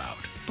are all about.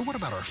 But what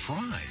about our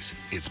fries?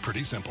 It's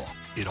pretty simple.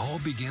 It all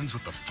begins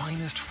with the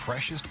finest,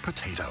 freshest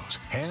potatoes,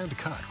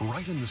 hand-cut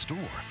right in the store,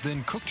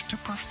 then cooked to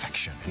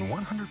perfection in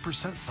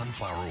 100%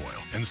 sunflower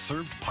oil and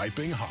served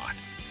piping hot.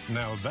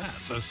 Now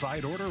that's a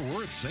side order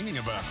worth singing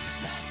about.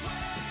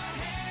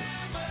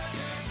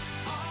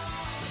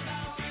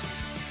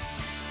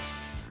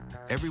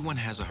 Everyone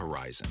has a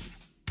horizon,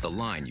 the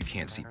line you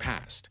can't see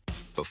past.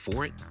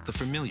 Before it, the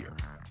familiar.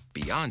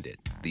 Beyond it,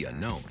 the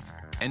unknown.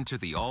 Enter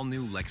the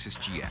all-new Lexus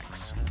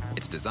GX.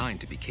 It's designed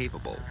to be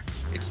capable.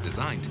 It's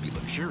designed to be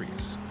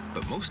luxurious.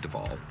 But most of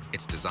all,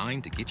 it's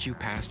designed to get you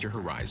past your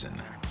horizon.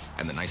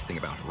 And the nice thing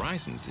about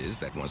horizons is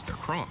that once they're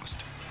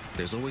crossed,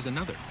 there's always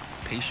another,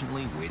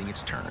 patiently waiting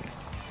its turn.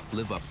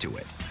 Live up to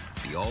it.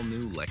 The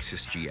all-new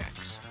Lexus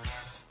GX.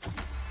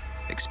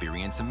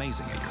 Experience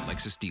amazing at your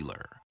Lexus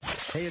dealer.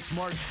 Hey, it's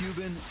Mark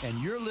Cuban, and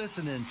you're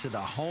listening to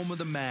the home of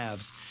the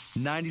Mavs,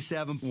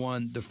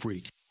 97.1 The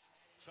Freak.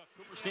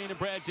 Stain and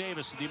Brad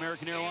Davis at the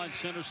American Airlines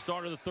Center,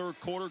 start of the third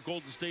quarter.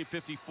 Golden State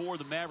 54,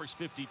 the Mavericks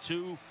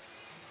 52.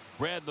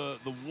 Brad, the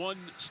one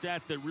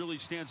stat that really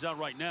stands out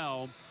right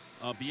now,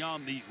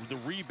 beyond the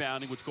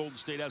rebounding, which Golden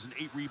State has an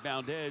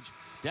 8-rebound edge,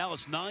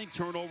 Dallas 9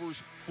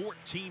 turnovers,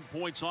 14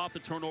 points off the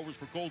turnovers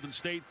for Golden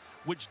State,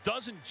 which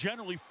doesn't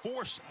generally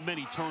force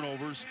many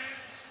turnovers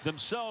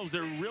themselves.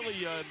 They're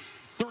really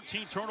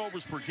 13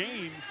 turnovers per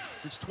game.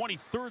 It's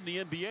 23rd in the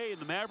NBA, and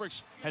the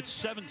Mavericks had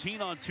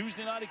 17 on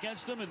Tuesday night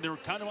against them, and they're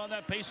kind of on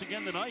that pace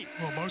again tonight.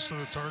 Well, most of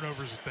the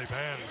turnovers that they've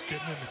had is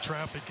getting into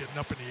traffic, getting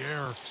up in the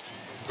air.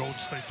 Golden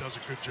State does a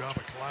good job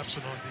of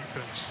collapsing on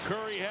defense.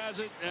 Curry has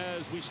it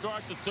as we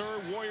start the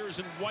third. Warriors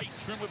in white,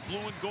 trim with blue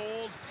and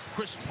gold.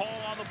 Chris Paul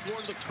on the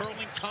floor to the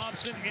curling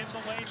Thompson in the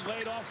lane,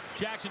 laid off.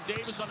 Jackson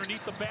Davis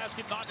underneath the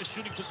basket, not in a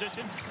shooting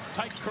position.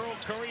 Tight curl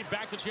Curry,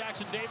 back to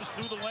Jackson Davis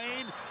through the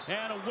lane,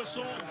 and a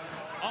whistle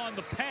on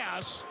the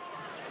pass,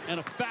 and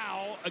a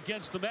foul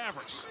against the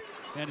Mavericks.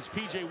 And it's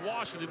P.J.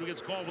 Washington who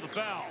gets called for the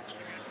foul.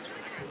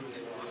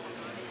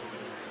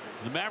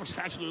 The Mavericks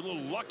actually a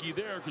little lucky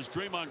there because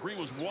Draymond Green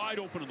was wide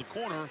open in the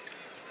corner.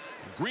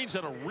 Green's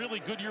had a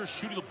really good year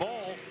shooting the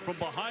ball from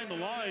behind the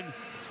line.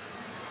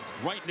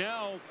 Right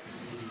now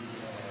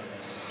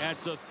at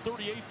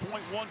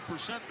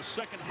 38.1%, the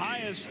second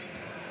highest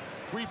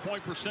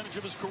three-point percentage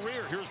of his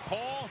career. Here's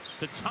Paul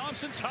to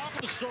Thompson, top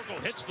of the circle,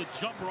 hits the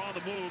jumper on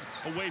the move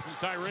away from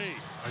Kyrie.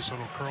 Nice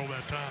little curl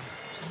that time.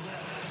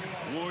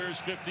 Warriors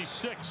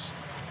 56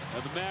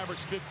 and the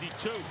Mavericks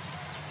 52.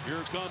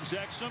 Here comes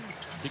Exum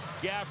to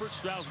Gafford,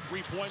 straddles the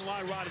three-point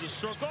line, right of the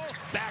circle.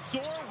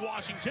 Backdoor,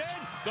 Washington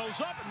goes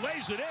up and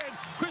lays it in.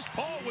 Chris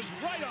Paul was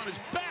right on his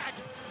back.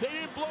 They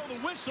didn't blow the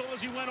whistle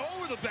as he went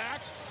over the back.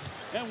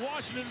 And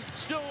Washington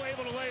still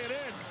able to lay it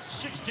in.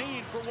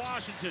 16 for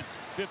Washington.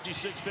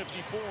 56-54.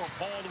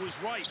 Paul to his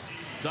right.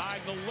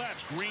 Diagonal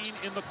left. Green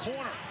in the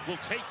corner. Will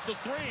take the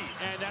three.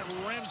 And that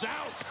rims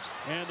out.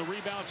 And the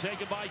rebound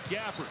taken by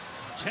Gafford.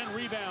 10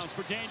 rebounds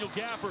for Daniel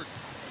Gafford.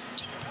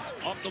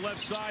 Up the left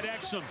side,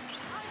 Exum.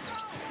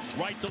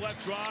 Right to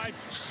left drive.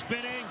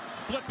 Spinning.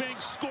 Flipping.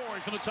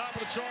 Scoring from the top of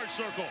the charge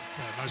circle.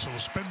 Yeah, nice little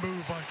spin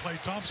move on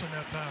Klay Thompson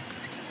that time.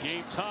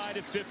 Game tied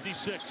at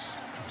 56.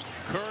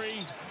 Curry.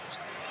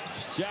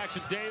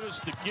 Jackson Davis,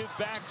 the give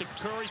back to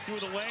Curry through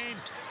the lane,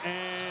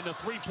 and a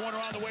three-pointer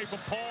on the way from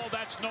Paul.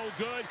 That's no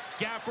good.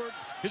 Gafford,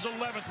 his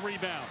 11th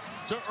rebound.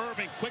 To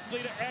Irving,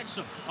 quickly to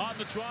Exum. On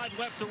the drive,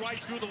 left to right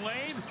through the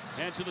lane,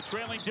 and to the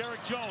trailing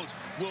Derek Jones.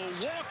 Will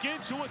walk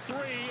into a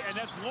three, and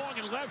that's long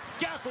and left.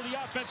 Gafford, the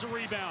offensive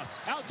rebound.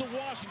 Out to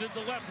Washington,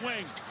 the left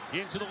wing.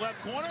 Into the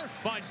left corner,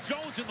 finds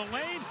Jones in the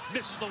lane,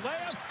 misses the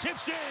layup,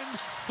 tips in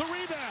the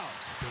rebound.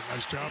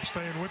 Nice job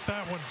staying with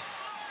that one.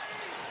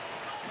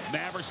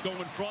 Mavericks go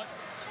in front,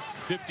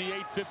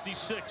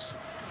 58-56.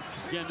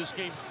 Again, this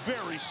game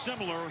very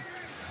similar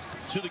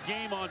to the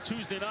game on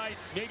Tuesday night.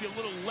 Maybe a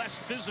little less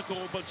physical,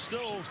 but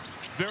still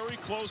very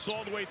close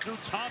all the way through.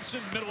 Thompson,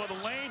 middle of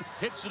the lane,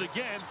 hits it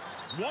again.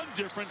 One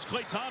difference,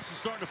 Klay Thompson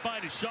starting to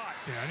find his shot.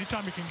 Yeah,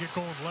 anytime he can get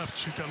going left,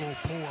 shoot that little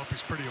pull-up,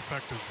 he's pretty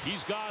effective.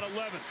 He's got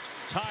 11,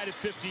 tied at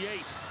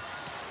 58.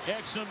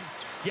 Exum,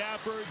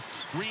 Gafford,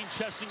 Green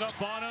chesting up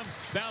on him.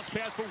 Bounce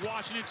pass for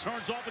Washington,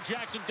 turns off of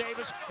Jackson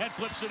Davis and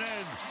flips it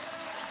in.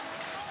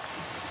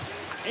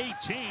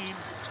 18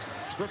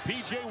 for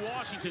P.J.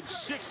 Washington,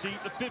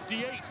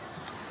 60-58.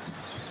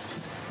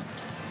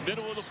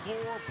 Middle of the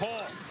floor,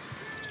 Paul.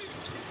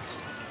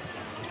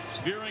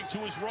 Veering to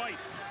his right.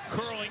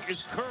 Curling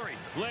is Curry.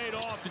 Laid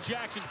off to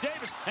Jackson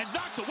Davis and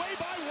knocked away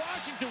by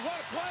Washington. What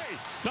a play.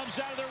 Comes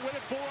out of there with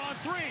it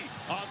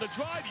 4-on-3. On the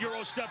drive,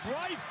 Euro step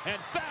right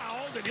and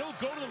fouled, and he'll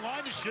go to the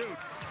line to shoot.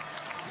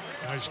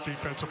 Nice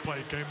defensive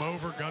play. Game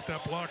over. Got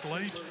that block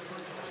late.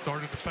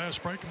 Started the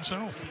fast break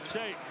himself.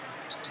 Say,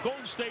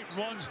 Golden State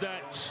runs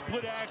that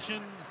split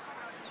action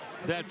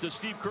that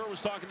Steve Kerr was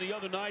talking the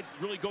other night.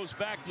 Really goes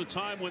back to the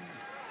time when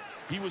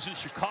he was in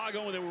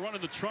Chicago and they were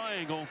running the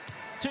triangle.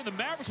 The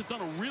Mavericks have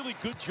done a really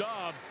good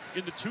job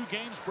in the two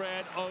games,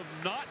 Brad, of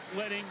not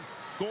letting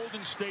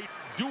Golden State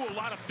do a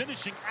lot of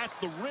finishing at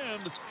the rim,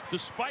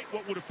 despite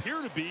what would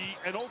appear to be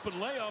an open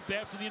layup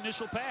after the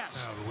initial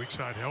pass. Yeah, the weak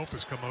side help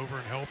has come over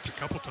and helped a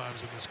couple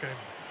times in this game.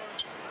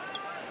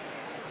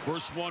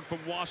 First one from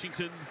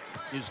Washington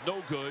is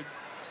no good.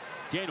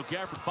 Daniel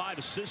Gafford 5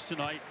 assists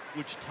tonight,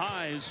 which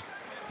ties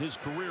his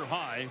career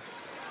high.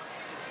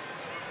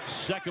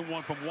 Second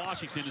one from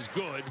Washington is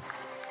good,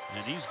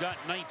 and he's got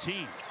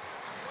 19.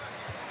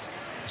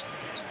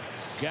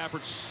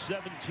 Gafford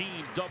 17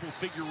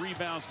 double-figure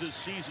rebounds this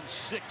season,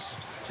 6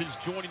 since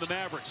joining the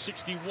Mavericks,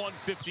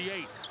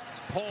 61-58.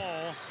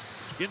 Paul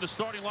in the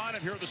starting lineup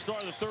here at the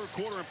start of the third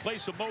quarter in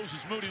place of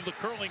Moses Moody, the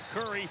curling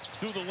Curry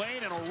through the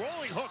lane, and a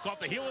rolling hook off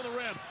the heel of the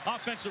rim.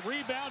 Offensive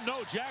rebound,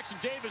 no. Jackson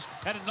Davis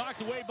had it knocked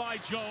away by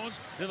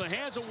Jones. In the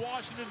hands of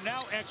Washington,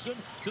 now Exum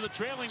to the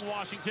trailing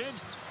Washington.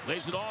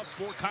 Lays it off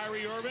for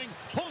Kyrie Irving.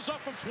 Pulls up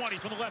from 20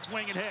 from the left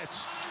wing and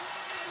hits.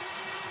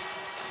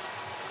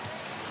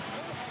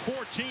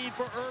 14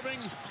 for Irving,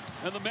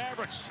 and the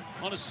Mavericks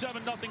on a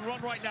 7-0 run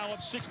right now,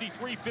 up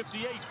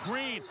 63-58.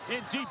 Green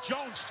in deep.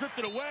 Jones stripped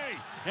it away,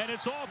 and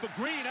it's off of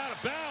Green, out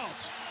of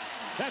bounds.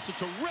 That's a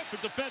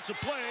terrific defensive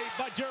play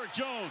by Derek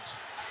Jones.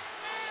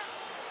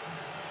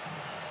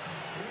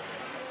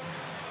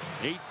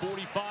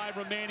 8:45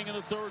 remaining in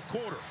the third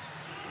quarter.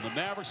 And the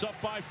Mavericks up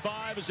by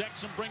 5 as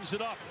Exum brings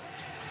it up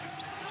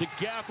to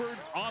Gafford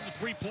on the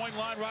three-point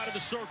line right of the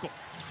circle.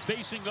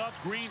 Facing up,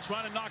 Green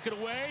trying to knock it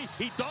away.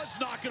 He does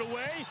knock it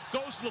away,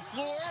 goes to the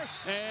floor,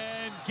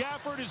 and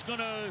Gafford is going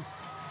to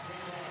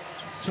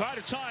try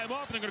to tie him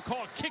up, and they're going to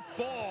call a kick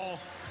ball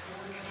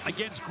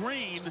against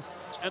Green,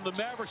 and the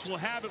Mavericks will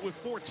have it with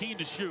 14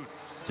 to shoot.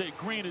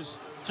 Green is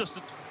just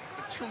a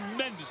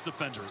tremendous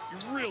defender.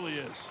 He really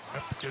is.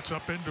 Yep, gets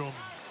up into him,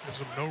 gives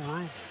him no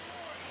room.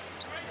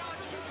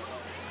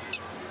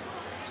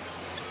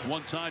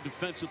 One-time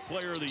Defensive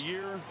Player of the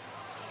Year.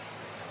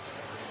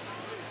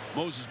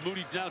 Moses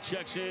Moody now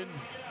checks in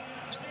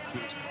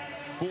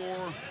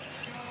for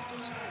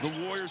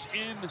the Warriors.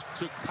 In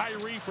to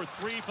Kyrie for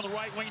 3 from the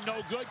right wing,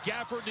 no good.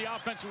 Gafford, the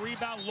offensive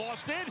rebound,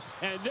 lost it,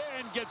 and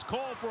then gets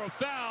called for a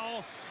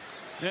foul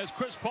as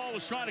Chris Paul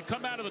was trying to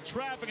come out of the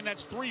traffic, and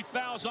that's 3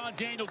 fouls on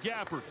Daniel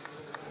Gafford.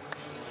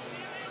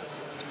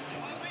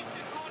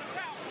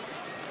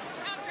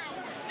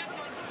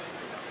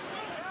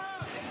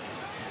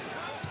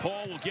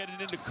 Paul will get it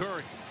into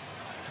Curry.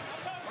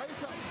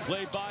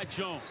 Played by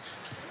Jones.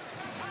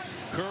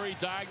 Curry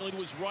diagonally to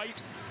his right,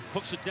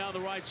 hooks it down the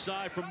right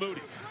side for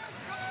Moody.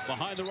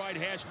 Behind the right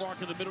hash mark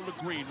in the middle of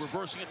Green,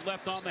 reversing it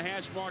left on the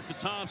hash mark to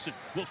Thompson.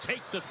 Will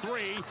take the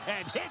 3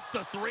 and hit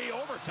the 3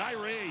 over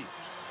Kyrie.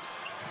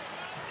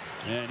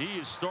 And he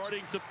is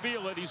starting to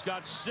feel it. He's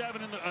got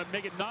 7 in the,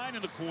 make it 9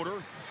 in the quarter,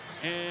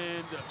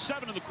 and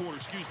 7 in the quarter,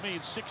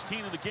 and 16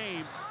 in the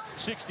game.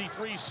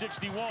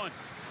 63-61.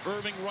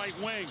 Irving right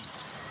wing.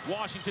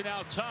 Washington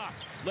out top.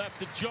 Left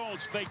to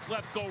Jones. Fake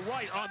left, go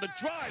right on the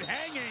drive,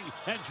 hanging,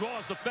 and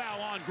draws the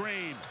foul on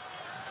Green.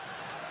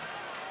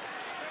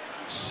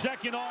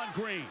 Second on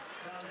Green.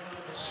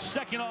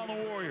 Second on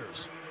the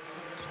Warriors.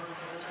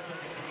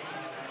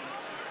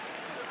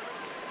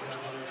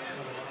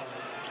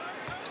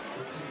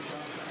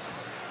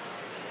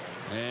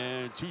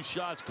 And 2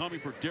 shots coming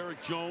for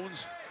Derek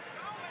Jones.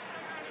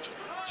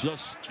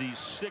 Just the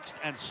 6th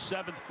and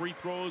 7th free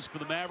throws for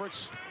the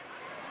Mavericks.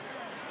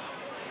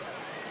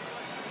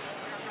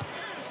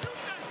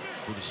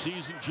 For the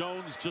season,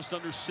 Jones just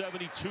under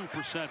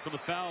 72% from the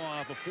foul line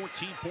off a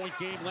 14-point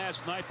game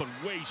last night, but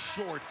way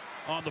short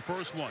on the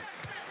first one.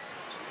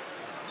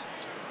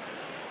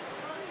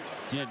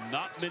 Again,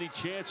 not many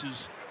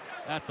chances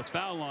at the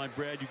foul line,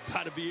 Brad. You've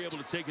got to be able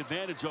to take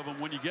advantage of them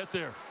when you get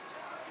there.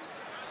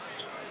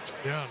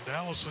 Yeah, and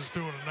Dallas is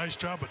doing a nice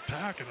job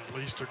attacking. At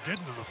least they're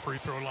getting to the free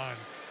throw line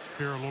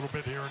here a little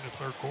bit here in the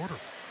third quarter.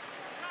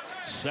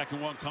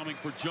 Second one coming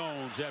for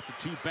Jones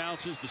after 2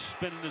 bounces. The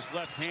spin in his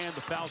left hand.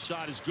 The foul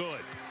shot is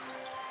good.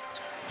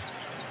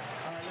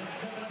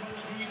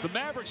 The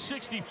Mavericks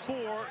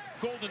 64,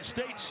 Golden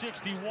State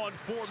 61,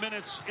 4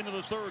 minutes into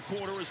the third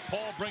quarter as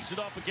Paul brings it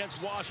up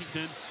against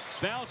Washington.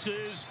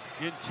 Bounces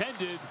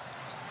intended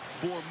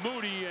for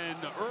Moody, and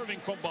Irving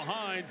from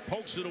behind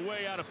pokes it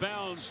away out of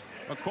bounds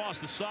across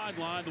the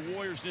sideline. The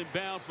Warriors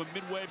inbound from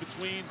midway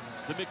between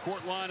the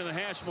midcourt line and the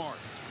hash mark.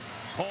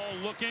 Paul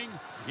looking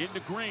into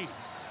Green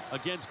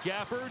against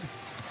Gafford.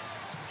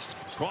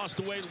 Crossed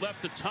away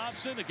left to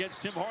Thompson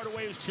against Tim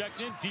Hardaway, who's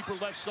checked in. Deeper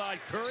left side,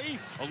 Curry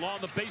along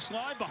the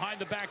baseline, behind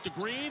the back to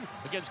Green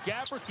against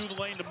Gafford, through the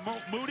lane to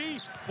Moody.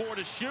 4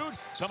 to shoot.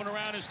 Coming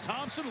around is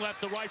Thompson, left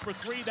to right for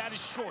 3. That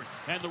is short.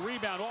 And the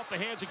rebound off the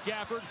hands of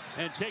Gafford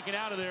and taken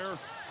out of there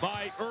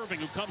by Irving,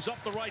 who comes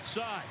up the right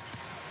side.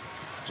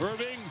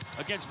 Irving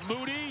against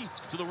Moody,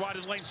 to the right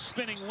of the lane,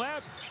 spinning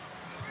left.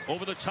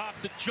 Over the top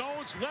to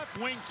Jones. Left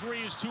wing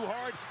 3 is too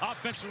hard.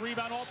 Offensive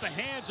rebound off the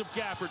hands of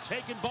Gafford.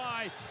 Taken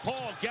by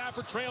Paul.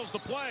 Gafford trails the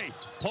play.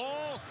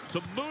 Paul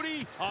to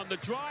Moody on the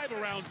drive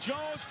around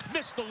Jones.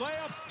 Missed the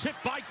layup.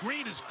 Tipped by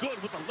Green is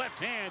good with the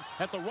left hand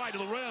at the right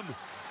of the rim.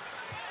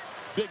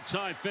 Big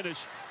time finish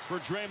for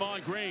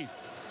Draymond Green.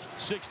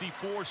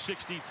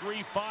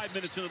 64-63, 5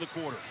 minutes into the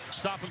quarter.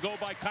 Stop and go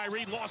by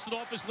Kyrie, lost it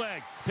off his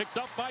leg. Picked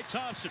up by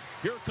Thompson.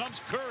 Here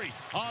comes Curry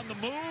on the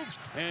move,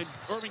 and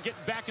Irving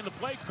getting back in the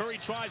play. Curry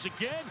tries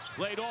again,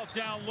 laid off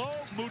down low.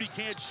 Moody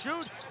can't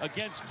shoot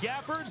against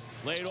Gafford.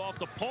 Laid off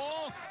to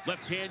Paul,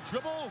 left hand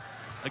dribble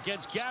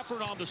against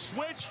Gafford on the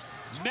switch.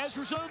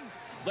 Measures him,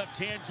 left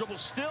hand dribble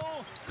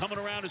still. Coming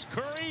around is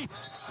Curry,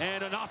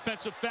 and an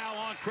offensive foul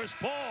on Chris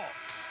Paul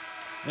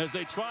as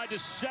they tried to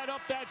set up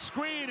that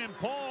screen, and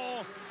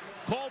Paul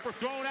called for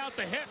throwing out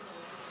the hit,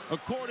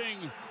 according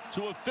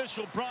to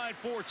official Brian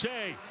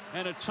Forte,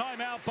 and a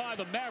timeout by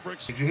the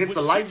Mavericks. Did you hit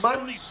the like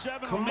button?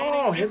 Come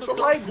on, hit the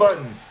like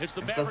button. It's the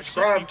and Mavericks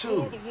subscribe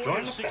 64, too. the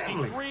Join the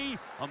family. 63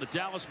 on the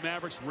Dallas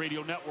Mavericks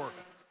Radio Network.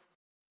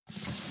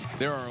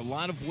 There are a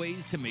lot of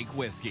ways to make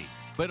whiskey,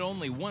 but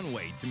only one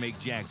way to make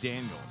Jack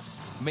Daniels.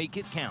 Make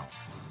it count.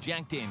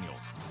 Jack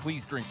Daniels.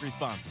 Please drink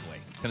responsibly.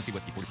 Tennessee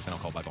whiskey, 40%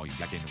 alcohol by volume.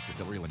 Jack Daniels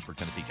Distillery, Lynchburg,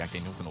 Tennessee. Jack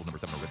Daniels and Old Number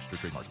 7 are registered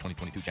trademarks.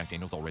 2022 Jack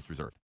Daniels, all rights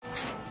reserved.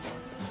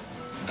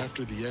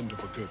 After the end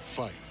of a good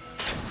fight,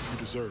 you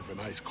deserve an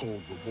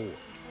ice-cold reward.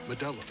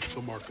 Modelo,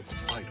 the mark of a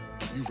fighter.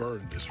 You've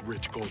earned this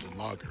rich golden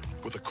lager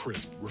with a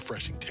crisp,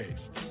 refreshing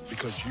taste.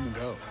 Because you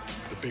know,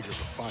 the bigger the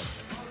fight,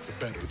 the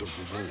better the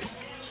reward.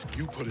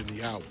 You put in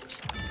the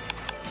hours,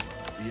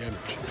 the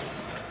energy,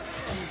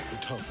 the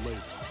tough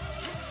labor.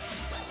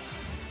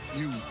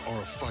 You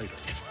are a fighter,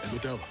 and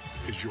Modelo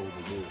is your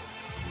reward.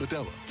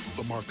 Modelo,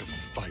 the mark of a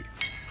fighter.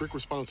 Drink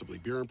responsibly.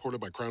 Beer imported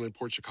by Crown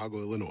Imports, Chicago,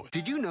 Illinois.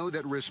 Did you know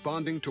that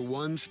responding to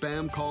one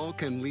spam call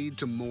can lead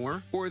to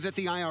more? Or that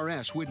the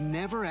IRS would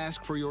never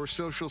ask for your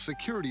social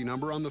security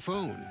number on the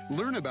phone?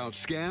 Learn about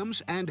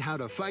scams and how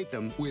to fight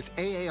them with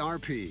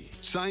AARP.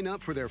 Sign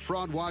up for their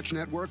Fraud Watch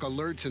Network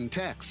alerts and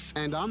texts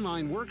and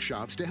online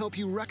workshops to help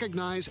you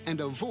recognize and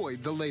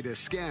avoid the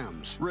latest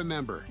scams.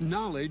 Remember,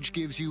 knowledge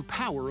gives you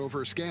power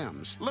over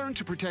scams. Learn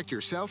to protect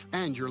yourself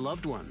and your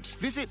loved ones.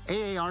 Visit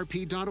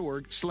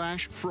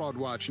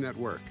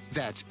AARP.org/FraudWatchNetwork.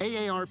 That's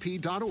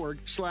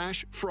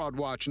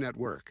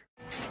AARP.org/FraudWatchNetwork.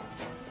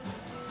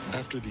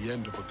 After the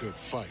end of a good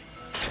fight,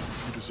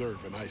 you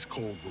deserve an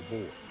ice-cold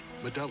reward.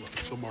 Modelo,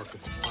 the mark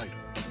of a fighter.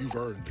 You've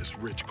earned this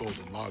rich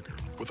golden lager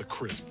with a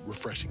crisp,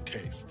 refreshing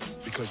taste.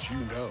 Because you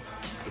know,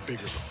 the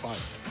bigger the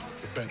fight,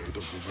 the better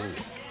the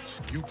reward.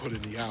 You put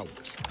in the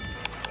hours,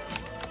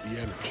 the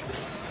energy,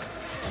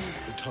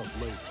 the tough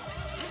labor.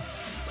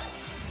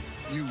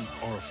 You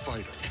are a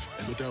fighter,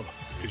 and Modelo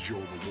is your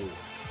reward.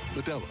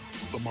 Modelo,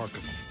 the mark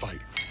of a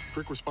fighter.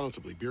 Drink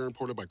responsibly. Beer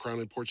imported by Crown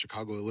Imports,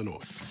 Chicago,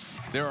 Illinois.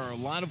 There are a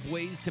lot of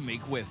ways to make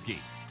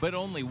whiskey, but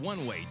only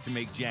one way to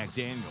make Jack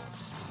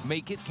Daniels.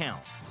 Make it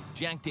count.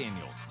 Jack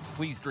Daniels.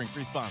 Please drink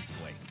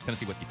responsibly.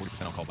 Tennessee whiskey,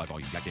 40% alcohol by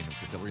volume. Jack Daniels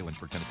Distillery,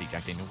 Lynchburg, Tennessee.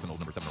 Jack Daniels and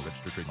Old Number 7 are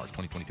registered trademarks.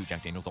 2022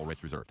 Jack Daniels, all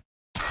rights reserved.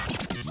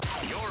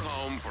 Your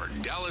home for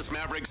Dallas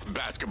Mavericks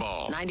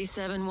basketball.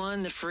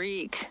 97-1 The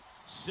Freak.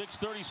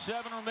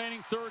 6:37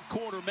 remaining third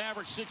quarter.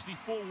 Mavericks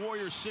 64,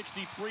 Warriors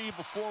 63.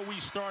 Before we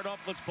start up,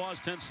 let's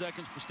pause 10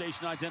 seconds for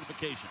station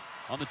identification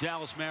on the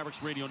Dallas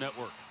Mavericks Radio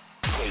Network.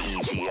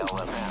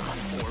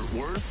 KETL-FM, Fort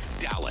Worth,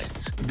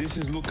 Dallas. This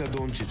is Luka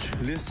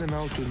Doncic. Listen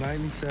out to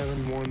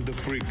 97.1 The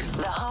Freak.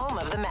 The home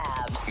of the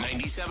Mavs.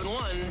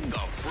 97.1 The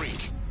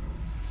Freak.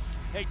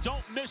 Hey,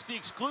 don't miss the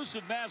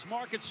exclusive Mavs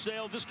market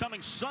sale this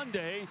coming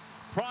Sunday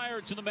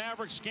prior to the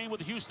Mavericks game with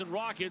the Houston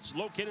Rockets,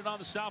 located on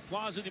the South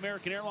Plaza of the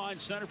American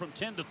Airlines Center from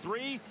 10 to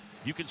 3.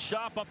 You can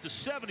shop up to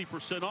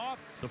 70% off.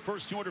 The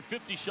first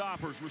 250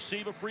 shoppers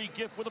receive a free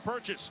gift with a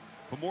purchase.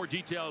 For more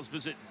details,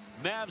 visit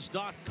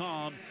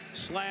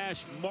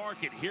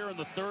Mavs.com/market. Here in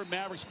the third,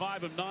 Mavericks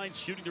 5 of 9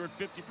 shooting. They're at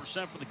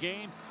 50% for the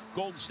game.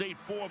 Golden State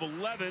 4 of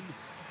 11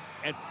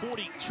 at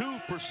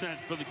 42%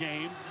 for the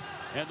game.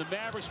 And the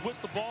Mavericks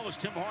with the ball as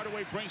Tim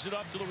Hardaway brings it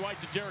up to the right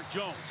to Derek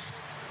Jones.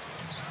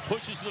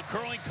 Pushes to the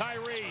curling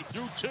Kyrie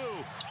through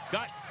 2.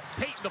 Got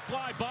Payton to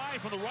fly by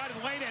from the right of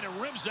the lane, and it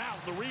rims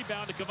out. The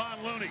rebound to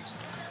Kevon Looney.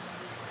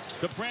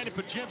 To Brandon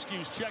Podziemski,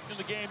 who's checked in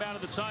the game out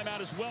of the timeout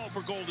as well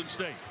for Golden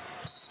State.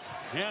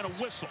 And a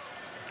whistle.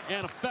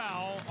 And a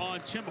foul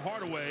on Tim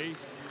Hardaway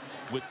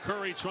with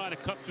Curry trying to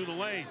cut through the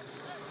lane.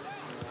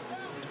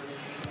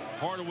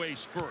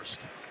 Hardaway's first.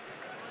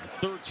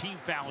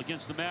 13th foul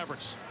against the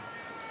Mavericks.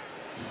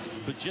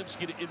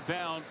 Podziemski to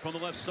inbound from the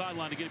left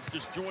sideline. Again,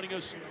 just joining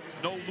us,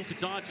 no Luka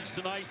Doncic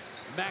tonight.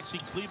 Maxi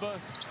Kleba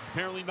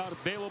apparently not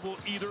available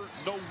either.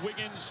 No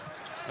Wiggins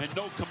and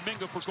no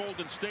Kuminga for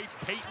Golden State.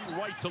 Payton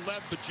right to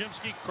left.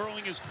 Podziemski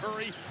curling his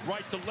Curry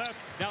right to left.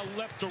 Now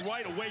left to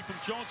right away from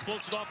Jones.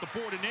 Floats it off the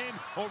board and in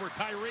over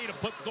Kyrie to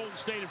put Golden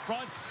State in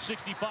front.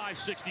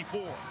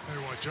 65-64. Hey,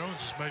 what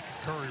Jones is making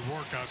Curry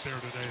work out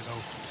there today,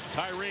 though.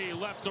 Kyrie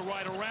left to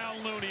right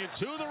around Looney and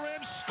to the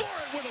rim. Score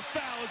it with a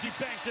foul as he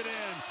banked it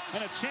in.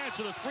 And a chance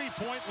at a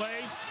three-point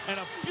lay and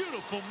a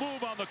beautiful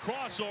move on the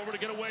crossover to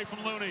get away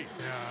from Looney.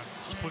 Yeah,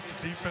 split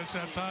the defense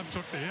that time,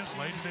 took the hit,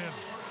 laid it in.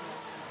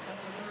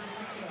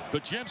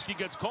 Podziemski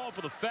gets called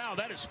for the foul.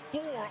 That is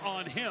 4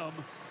 on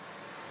him.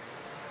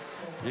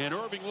 And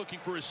Irving looking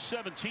for his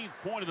 17th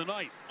point of the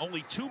night.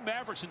 Only 2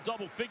 Mavericks in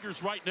double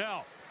figures right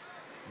now.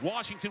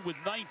 Washington with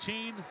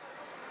 19.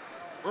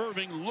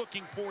 Irving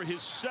looking for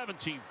his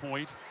 17th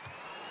point.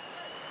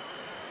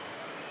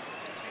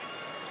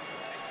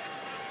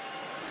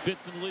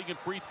 5th in the league in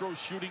free throw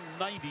shooting,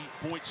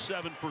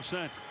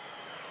 90.7%.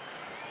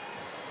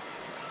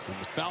 And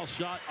the foul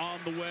shot on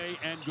the way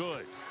and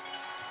good.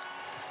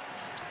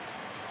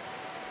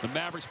 The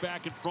Mavericks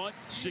back in front,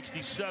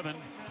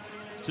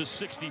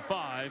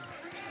 67-65.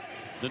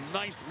 The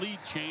 9th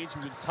lead change.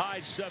 We've been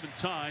tied 7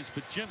 times.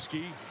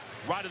 Podziemski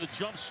right of the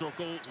jump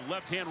circle,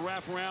 left-hand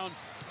wraparound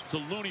to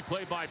Looney,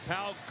 played by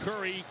Powell.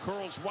 Curry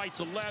curls right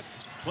to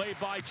left, played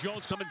by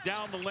Jones coming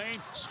down the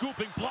lane,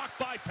 scooping, blocked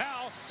by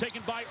Powell,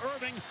 taken by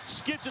Irving,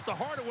 skids it to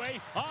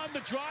Hardaway on the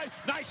drive.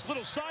 Nice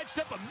little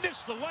sidestep, but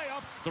missed the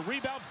layup. The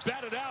rebound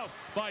batted out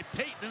by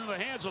Payton into the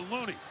hands of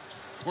Looney,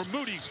 or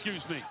Moody,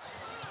 excuse me.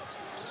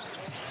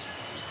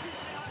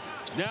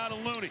 Now to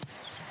Looney.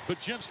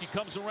 Podziemski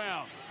comes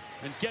around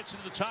and gets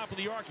into the top of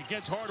the arc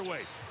against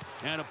Hardaway.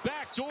 And a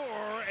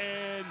backdoor,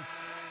 and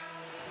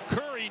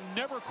Curry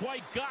never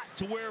quite got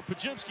to where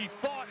Podziemski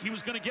thought he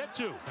was going to get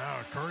to.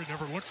 No, Curry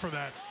never looked for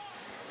that.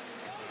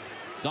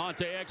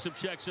 Dante Exum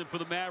checks in for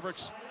the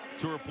Mavericks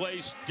to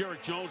replace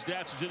Derek Jones.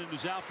 That's who's in and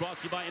who's out. Brought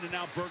to you by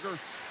In-N-Out Burger.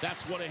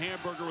 That's what a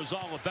hamburger is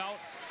all about.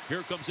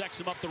 Here comes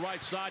Exum up the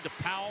right side to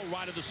Powell,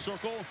 right of the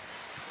circle.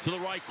 To the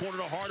right corner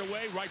to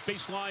Hardaway. Right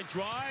baseline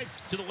drive.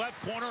 To the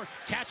left corner.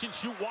 Catch and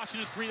shoot.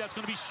 Washington 3. That's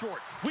going to be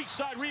short. Weak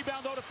side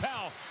rebound, though, to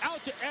Powell.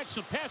 Out to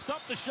Exum. Passed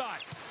up the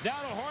shot. Now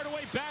to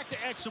Hardaway. Back to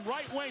Exum.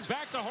 Right wing.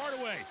 Back to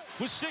Hardaway.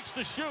 With 6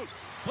 to shoot.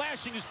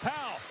 Flashing is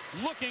Powell.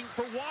 Looking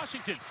for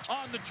Washington.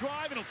 On the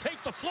drive. And he'll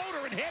take the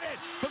floater and hit it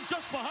from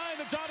just behind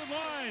the dotted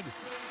line.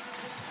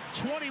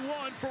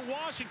 21 for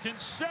Washington.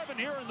 7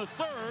 here in the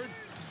third.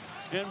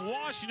 And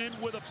Washington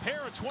with a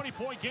pair of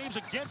 20-point games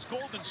against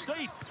Golden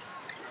State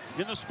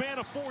in the span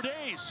of 4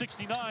 days.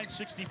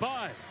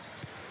 69-65.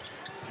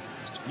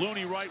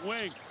 Looney right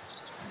wing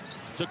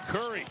to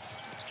Curry.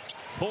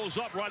 Pulls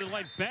up right in the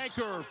lane.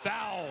 Banker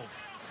fouled.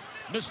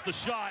 Missed the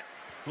shot.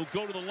 Will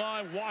go to the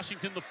line.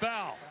 Washington the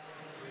foul.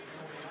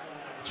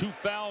 2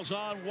 fouls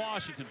on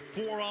Washington.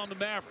 4 on the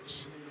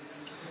Mavericks.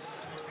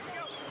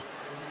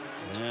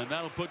 And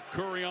that'll put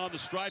Curry on the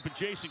stripe. And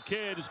Jason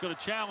Kidd is going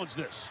to challenge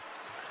this.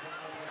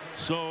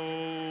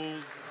 So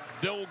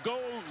they'll go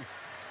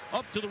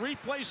up to the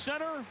replay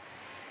center,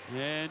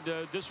 and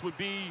this would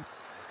be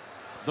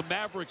the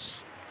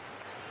Mavericks'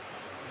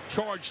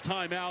 charge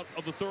timeout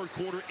of the third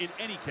quarter in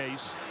any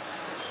case.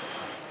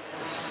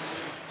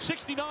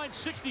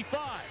 69-65.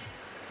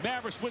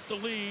 Mavericks with the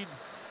lead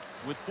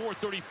with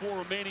 4:34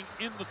 remaining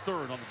in the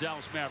third on the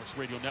Dallas Mavericks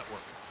Radio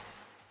Network.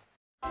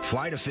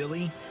 Fly to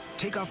Philly,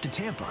 Take off to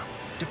Tampa.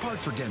 Depart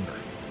for Denver.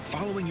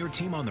 Following your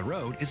team on the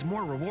road is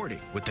more rewarding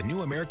with the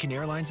new American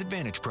Airlines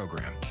Advantage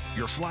program.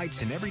 Your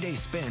flights and everyday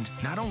spend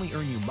not only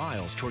earn you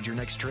miles toward your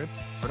next trip,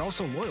 but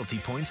also loyalty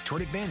points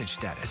toward Advantage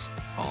status.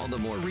 All the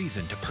more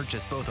reason to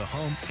purchase both a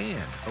home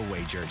and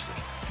away jersey.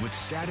 With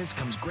status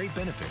comes great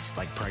benefits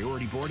like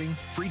priority boarding,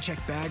 free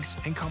checked bags,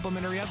 and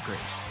complimentary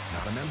upgrades.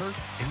 Not a member?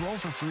 Enroll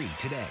for free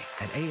today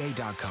at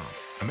aa.com.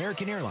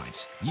 American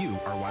Airlines, you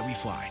are why we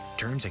fly.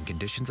 Terms and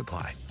conditions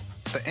apply.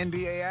 The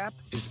NBA app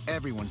is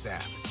everyone's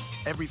app.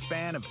 Every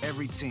fan of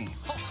every team.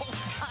 Oh,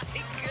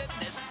 my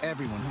goodness.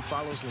 Everyone who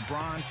follows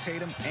LeBron,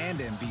 Tatum, and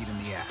Embiid in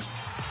the app.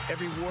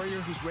 Every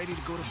warrior who's ready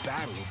to go to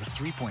battle over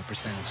three-point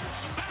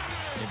percentages.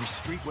 Every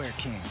streetwear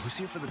king who's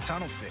here for the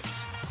tunnel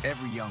fits.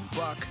 Every young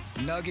buck,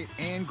 nugget,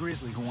 and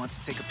grizzly who wants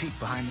to take a peek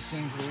behind the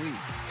scenes of the league.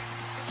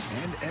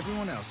 And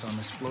everyone else on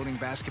this floating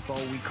basketball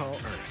we call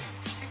Earth.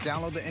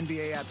 Download the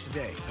NBA app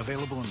today.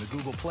 Available in the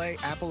Google Play,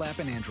 Apple app,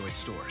 and Android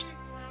stores.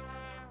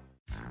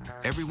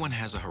 Everyone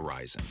has a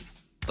horizon.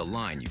 The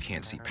line you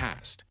can't see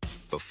past.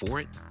 Before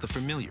it, the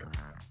familiar.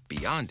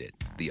 Beyond it,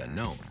 the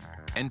unknown.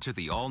 Enter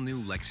the all-new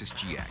Lexus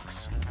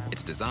GX.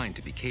 It's designed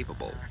to be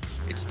capable.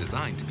 It's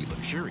designed to be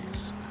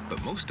luxurious.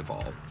 But most of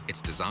all,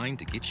 it's designed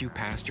to get you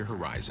past your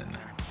horizon.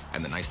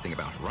 And the nice thing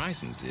about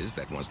horizons is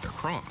that once they're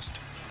crossed,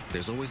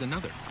 there's always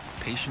another,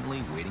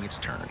 patiently waiting its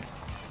turn.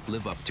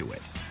 Live up to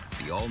it.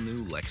 The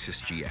all-new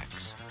Lexus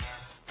GX.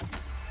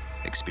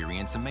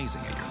 Experience amazing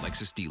at your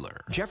Lexus dealer.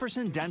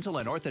 Jefferson Dental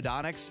and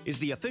Orthodontics is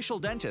the official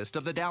dentist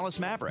of the Dallas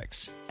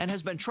Mavericks and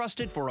has been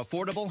trusted for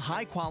affordable,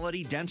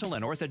 high-quality dental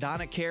and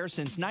orthodontic care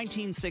since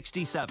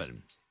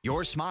 1967.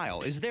 Your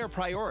smile is their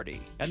priority,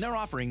 and they're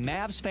offering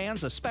Mavs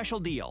fans a special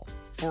deal.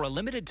 For a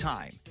limited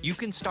time, you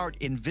can start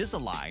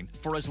Invisalign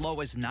for as low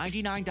as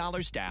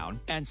 $99 down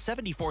and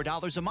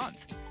 $74 a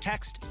month.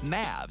 Text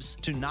MAVS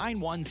to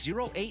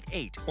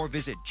 91088 or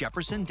visit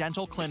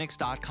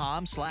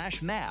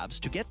jeffersondentalclinics.com/Mavs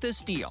to get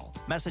this deal.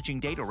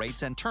 Messaging data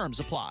rates and terms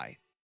apply.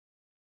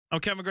 I'm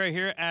Kevin Gray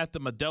here at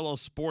the Modelo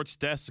Sports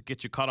Desk to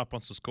get you caught up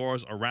on some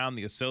scores around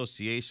the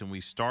association.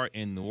 We start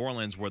in New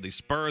Orleans, where the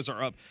Spurs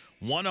are up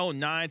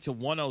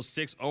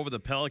 109-106 over the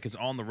Pelicans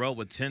on the road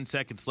with 10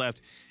 seconds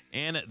left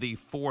in the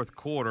fourth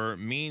quarter.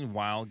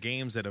 Meanwhile,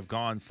 games that have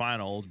gone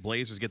final,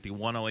 Blazers get the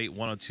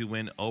 108-102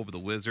 win over the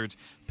Wizards.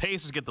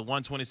 Pacers get the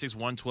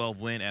 126-112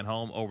 win at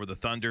home over the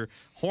Thunder.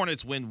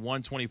 Hornets win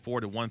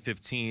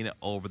 124-115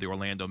 over the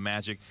Orlando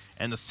Magic.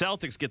 And the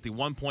Celtics get the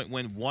 1-point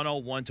win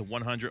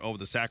 101-100 over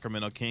the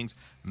Sacramento Kings.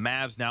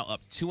 Mavs now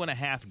up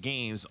 2.5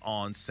 games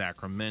on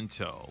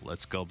Sacramento.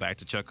 Let's go back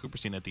to Chuck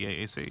Cooperstein at the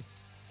AAC.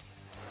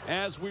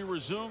 As we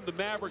resume, the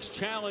Mavericks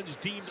challenge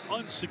deemed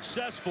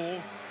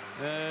unsuccessful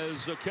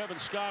as Kevin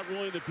Scott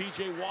ruling that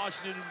P.J.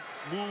 Washington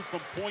moved from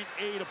point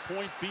A to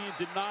point B and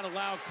did not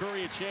allow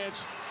Curry a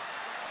chance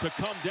to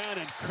come down,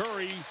 and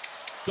Curry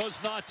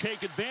does not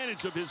take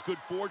advantage of his good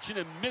fortune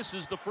and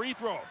misses the free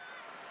throw.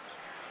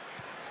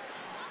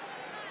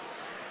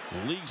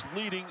 The league's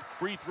leading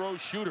free throw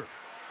shooter,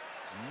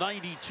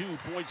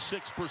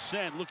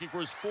 92.6%, looking for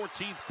his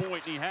 14th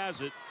point, and he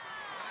has it.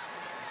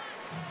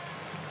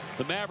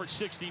 The Mavericks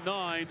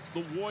 69,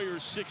 the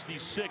Warriors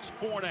 66,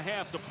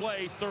 4.5 to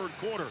play, third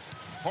quarter.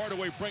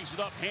 Hardaway brings it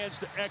up, hands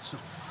to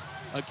Exum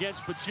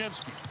against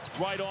Podziemski.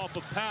 Right off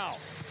of Powell,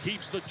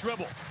 keeps the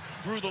dribble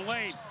through the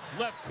lane.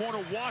 Left corner,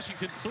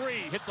 Washington,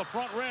 three, hit the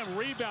front rim,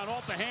 rebound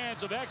off the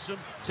hands of Exum,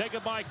 taken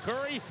by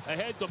Curry,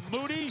 ahead to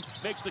Moody,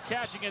 makes the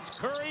catch against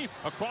Curry,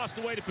 across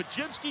the way to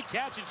Podziemski,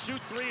 catch and shoot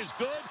three is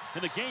good,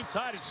 and the game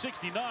tied at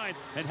 69.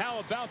 And how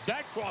about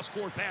that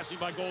cross-court passing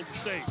by Golden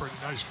State? Pretty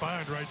nice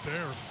find right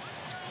there.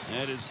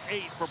 That is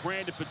 8 for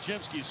Brandon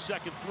Podziemski's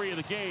second three of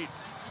the game.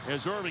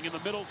 As Irving in the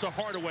middle to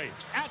Hardaway.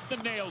 At the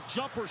nail,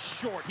 jumper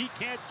short. He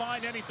can't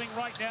find anything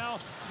right now.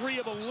 3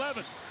 of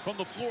 11 from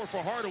the floor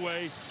for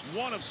Hardaway.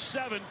 1 of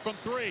 7 from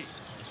 3.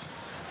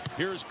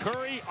 Here's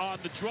Curry on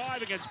the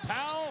drive against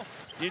Powell.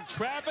 In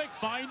traffic,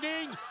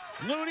 finding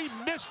Looney,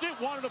 missed it,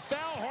 wanted a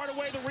foul.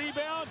 Hardaway the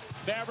rebound.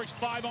 Mavericks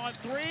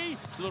 5-on-3.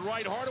 To the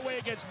right, Hardaway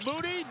against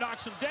Moody.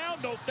 Knocks him down,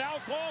 no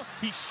foul call.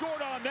 He's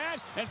short on that.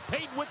 And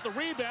Payton with the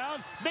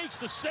rebound. Makes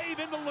the save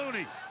into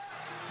Looney.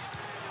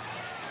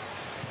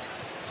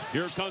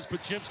 Here comes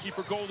Podziemski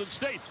for Golden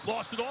State.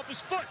 Lost it off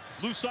his foot.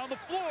 Loose on the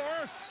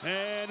floor.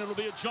 And it'll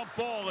be a jump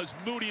ball as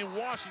Moody and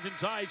Washington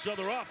tie each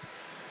other up.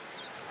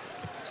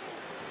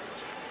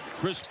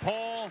 Chris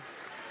Paul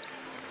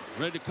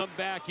ready to come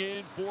back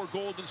in for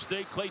Golden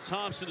State. Klay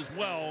Thompson as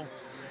well.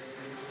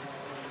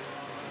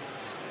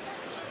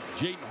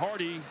 Jaden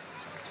Hardy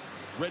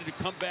ready to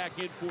come back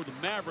in for the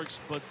Mavericks,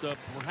 but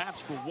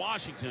perhaps for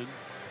Washington,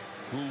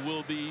 who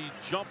will be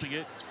jumping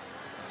it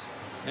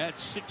at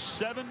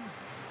 6'7".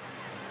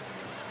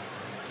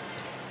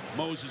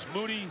 Moses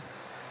Moody,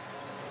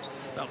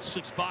 about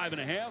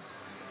 6'5.5".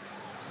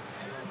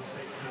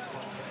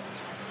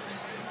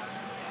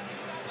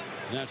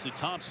 And Ashley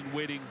Thompson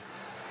waiting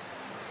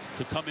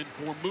to come in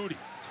for Moody.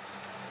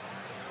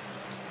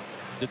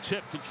 The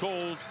tip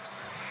controlled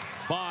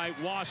by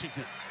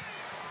Washington.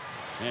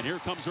 And here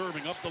comes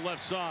Irving up the left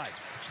side.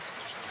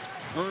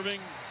 Irving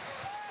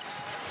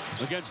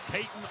against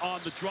Payton on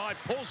the drive.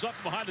 Pulls up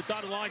behind the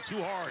dotted line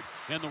too hard.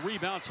 And the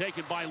rebound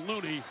taken by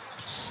Looney.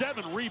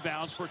 7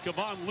 rebounds for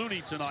Kevon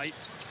Looney tonight.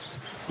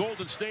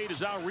 Golden State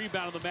is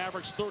out-rebounding the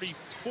Mavericks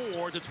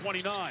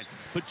 34-29.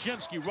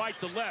 Pajemski right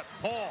to left.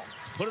 Paul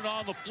put it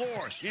on the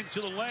floor. Into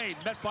the lane.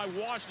 Met by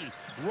Washington.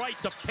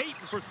 Right to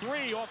Payton for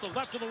 3. Off the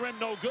left of the rim.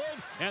 No good.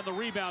 And the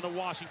rebound to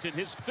Washington.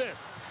 His 5th.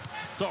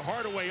 To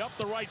Hardaway up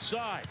the right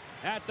side.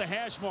 At the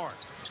hash mark.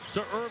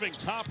 To Irving.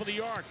 Top of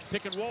the arc.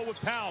 Pick and roll with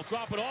Powell.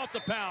 Drop it off to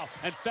Powell.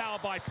 And foul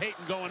by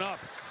Payton going up.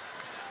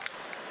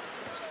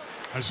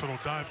 Nice little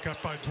dive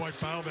cut by Dwight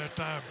Powell that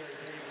time.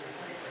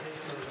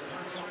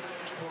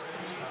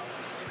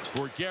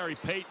 For Gary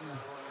Payton,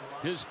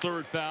 his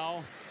 3rd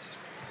foul.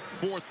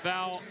 4th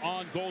foul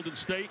on Golden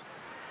State.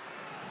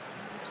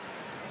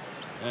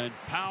 And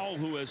Powell,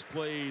 who has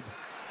played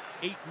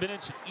 8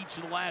 minutes in each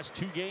of the last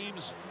 2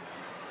 games,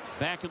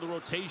 back in the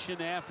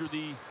rotation after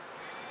the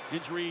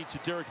injury to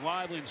Derek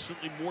Lively, and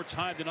certainly more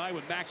time tonight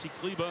with Maxi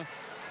Kleba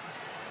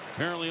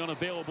apparently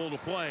unavailable to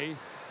play.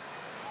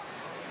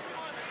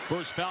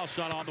 First foul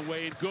shot on the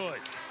way and good.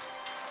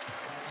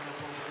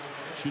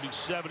 Shooting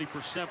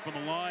 70% from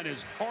the line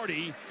as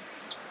Hardy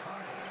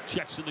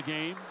checks in the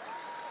game.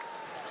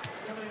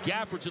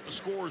 Gafford's at the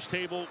scorer's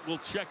table. Will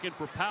check in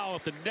for Powell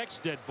at the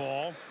next dead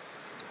ball.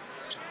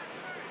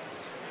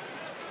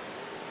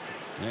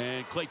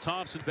 And Klay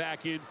Thompson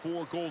back in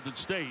for Golden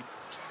State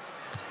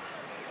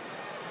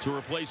to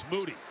replace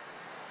Moody.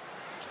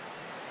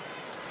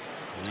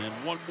 And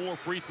one more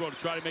free throw to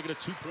try to make it a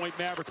 2-point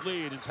Maverick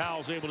lead, and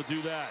Powell's able to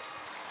do that.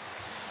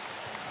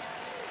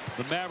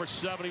 The Mavericks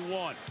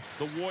 71,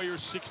 the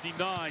Warriors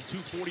 69,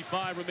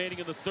 2:45 remaining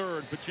in the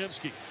 3rd.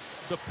 Pajemski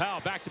to Powell,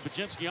 back to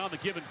Pajemski on the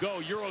give and go,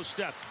 Euro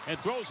step, and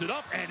throws it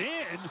up and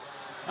in.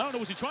 I don't know,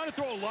 was he trying to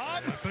throw a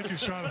lob? I think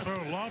he's trying to throw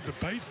a lob to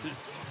Payton.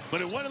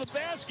 But it went in the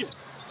basket.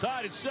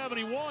 Tied at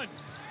 71.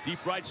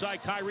 Deep right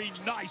side, Kyrie,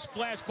 nice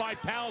flash by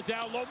Powell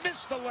down low.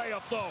 Missed the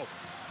layup though.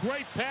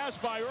 Great pass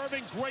by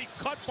Irving, great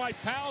cut by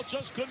Powell,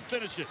 just couldn't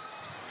finish it.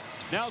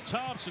 Now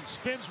Thompson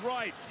spins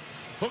right.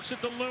 Hooks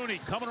it to Looney,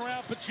 coming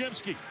around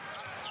Pajemski.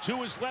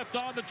 To his left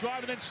on the drive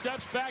and then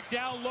steps back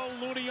down low.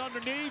 Looney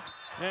underneath.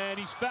 And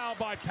he's fouled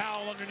by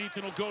Powell underneath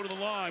and will go to the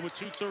line with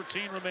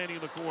 2:13 remaining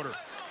in the quarter.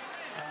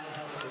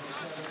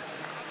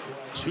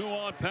 2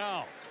 on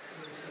Powell.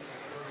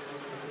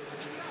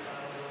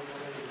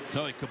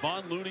 Tell you,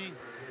 Kevon Looney,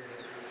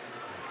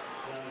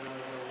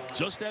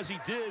 just as he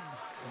did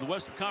in the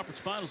Western Conference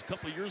Finals a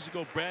couple of years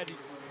ago, Brad,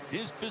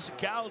 his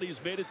physicality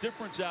has made a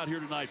difference out here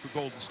tonight for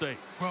Golden State.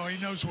 Well, he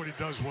knows what he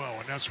does well,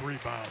 and that's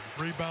rebound.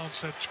 Rebound,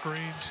 set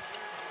screens,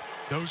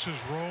 knows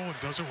his role, and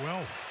does it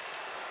well.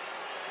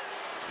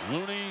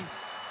 Looney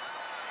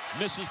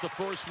misses the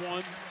first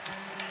one.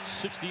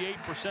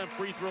 68%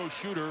 free throw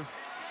shooter.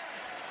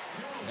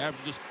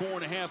 Averages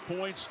 4.5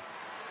 points.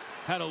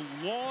 Had a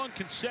long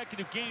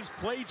consecutive games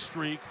played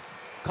streak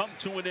come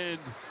to an end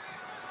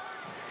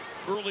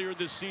earlier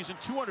this season.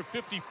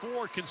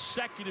 254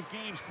 consecutive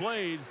games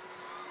played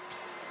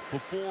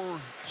before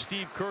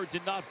Steve Kerr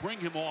did not bring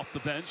him off the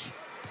bench.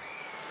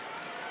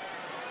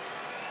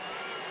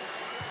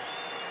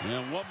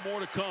 And one more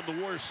to come.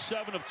 The Warriors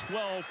 7 of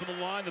 12 from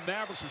the line. The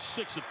Mavericks are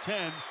 6 of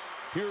 10.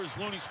 Here's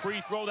Looney's free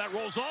throw. That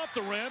rolls off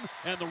the rim,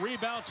 and the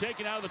rebound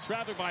taken out of the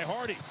traffic by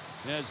Hardy.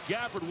 As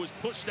Gafford was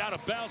pushed out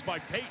of bounds by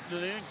Payton,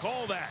 and they didn't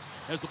call that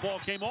as the ball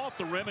came off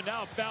the rim, and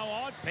now a foul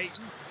on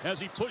Payton as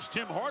he pushed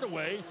Tim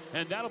Hardaway,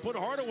 and that'll put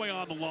Hardaway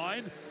on the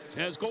line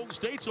as Golden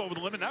State's over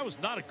the limit. That was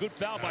not a good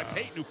foul by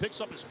Payton, who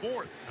picks up his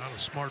 4th. Not a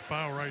smart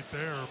foul right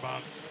there,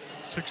 about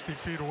 60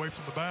 feet away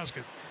from the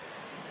basket.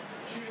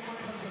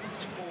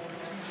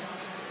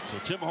 So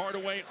Tim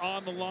Hardaway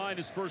on the line,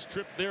 his first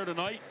trip there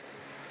tonight.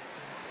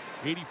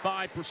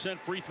 85%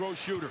 free throw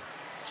shooter.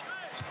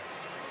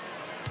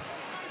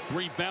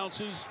 3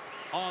 bounces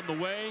on the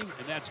way,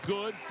 and that's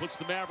good. Puts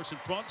the Mavericks in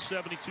front,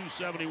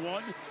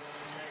 72-71.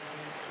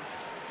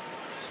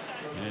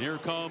 And here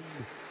come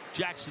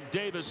Jackson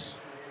Davis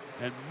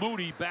and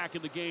Moody back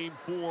in the game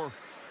for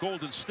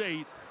Golden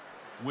State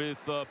with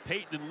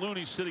Payton and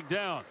Looney sitting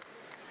down.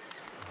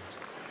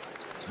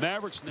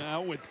 Mavericks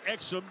now with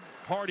Exum,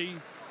 Hardy,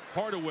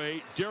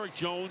 Hardaway, Derek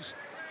Jones,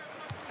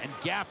 and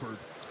Gafford.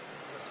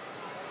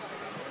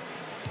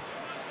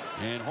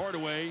 And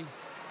Hardaway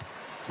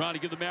trying to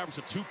give the Mavericks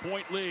a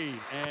 2-point lead,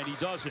 and he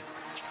does it.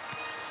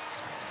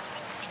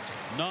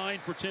 9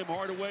 for Tim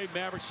Hardaway.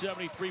 Mavericks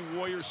 73,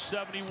 Warriors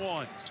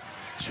 71.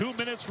 2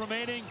 minutes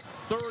remaining,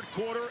 3rd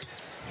quarter.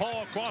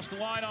 Paul across the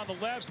line on the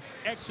left.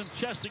 Exum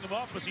chesting him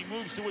up as he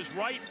moves to his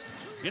right.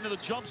 Into the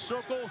jump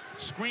circle.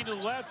 Screen to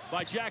the left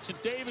by Jackson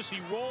Davis. He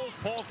rolls.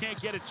 Paul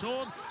can't get it to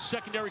him.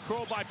 Secondary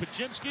curl by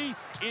Pajemski.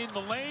 In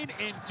the lane,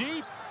 in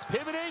deep.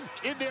 Pivoting,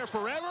 in there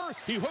forever.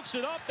 He hooks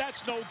it up.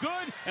 That's no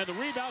good. And the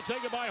rebound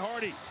taken by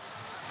Hardy.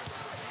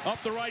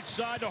 Up the right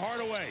side to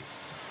Hardaway.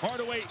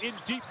 Hardaway in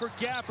deep for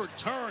Gafford.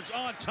 Turns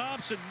on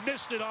Thompson.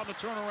 Missed it on the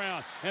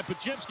turnaround. And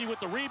Pajemski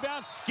with the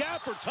rebound.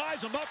 Gafford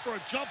ties him up for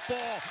a jump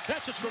ball.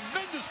 That's a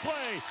tremendous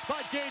play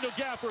by Daniel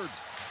Gafford.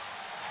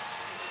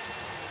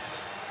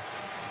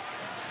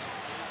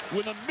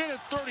 with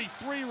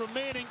 1:33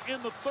 remaining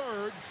in the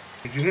third.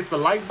 Did you hit the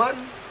like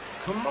button?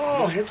 Come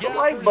on, hit the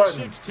like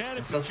button.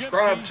 And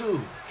subscribe too.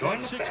 Join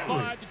the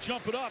family. To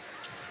jump it up.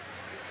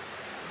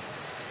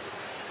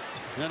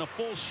 And a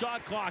full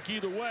shot clock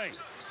either way.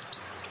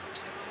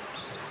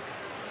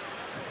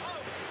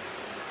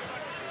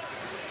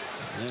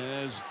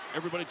 As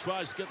everybody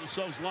tries to get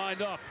themselves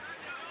lined up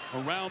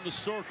around the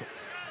circle.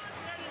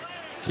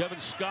 Kevin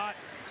Scott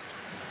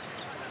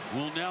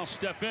will now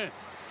step in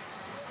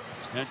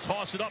and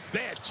toss it up.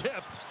 Bad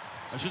tip.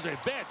 I should say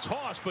bad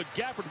toss, but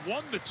Gafford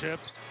won the tip.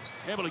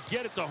 Able to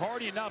get it to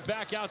Hardy and now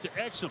back out to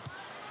Exum.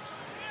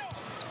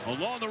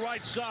 Along the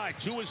right side,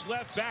 to his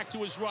left, back to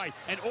his right,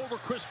 and over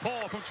Chris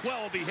Paul from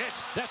 12. He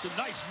hits. That's a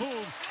nice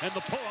move, and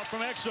the pull-up from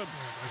Exum.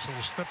 Nice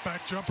little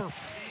step-back jumper.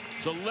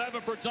 It's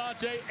 11 for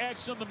Dante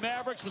Exum. The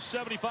Mavericks with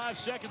 75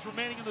 seconds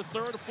remaining in the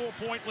third, a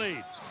 4-point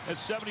lead. At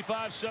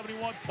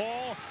 75-71,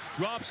 Paul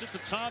drops it to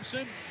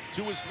Thompson.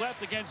 To his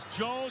left against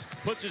Jones.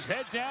 Puts his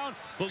head down.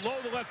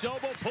 Below the left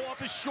elbow. Pull-up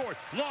is short.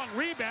 Long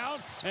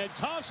rebound. And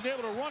Thompson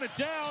able to run it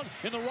down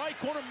in the right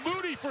corner.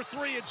 Moody for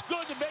three. It's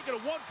good to make it a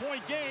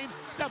one-point game.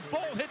 That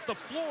ball hit the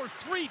floor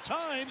 3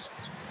 times.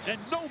 And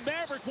no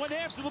Maverick went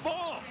after the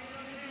ball.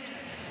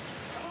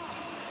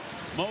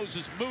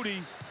 Moses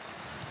Moody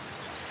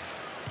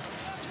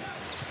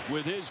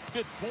with his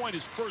 5th point,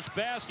 his first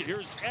basket.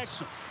 Here's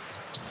Exum.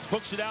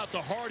 Hooks it out to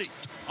Hardy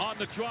on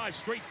the drive,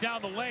 straight down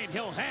the lane.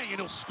 He'll hang and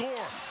he'll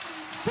score.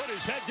 Put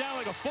his head down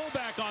like a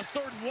fullback on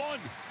 3rd and 1.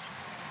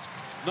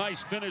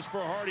 Nice finish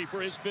for Hardy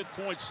for his 5th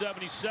point,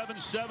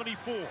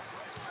 77-74.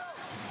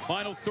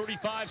 Final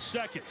 35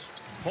 seconds.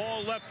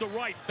 Paul left to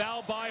right,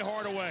 foul by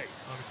Hardaway.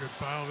 Not a good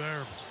foul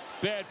there.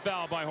 Bad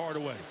foul by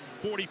Hardaway.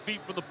 40 feet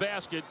from the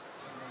basket.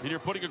 And you're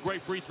putting a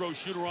great free throw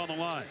shooter on the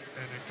line.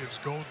 And it gives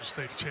Golden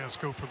State a chance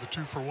to go for the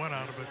 2-for-1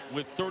 out of it.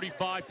 With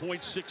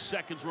 35.6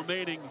 seconds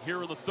remaining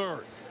here in the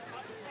third.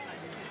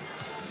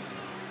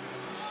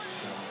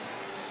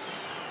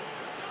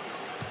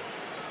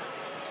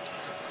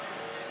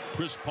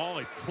 Chris Paul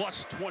a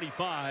plus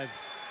 25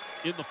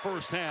 in the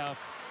first half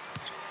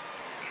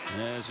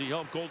as he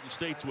helped Golden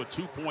State to a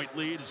 2-point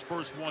lead. His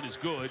first one is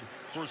good.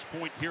 First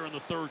point here in the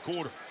third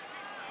quarter.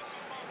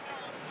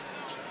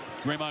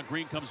 Draymond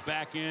Green comes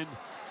back in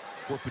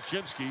for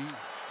Podziemski,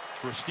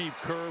 for Steve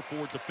Kerr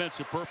for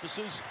defensive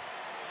purposes.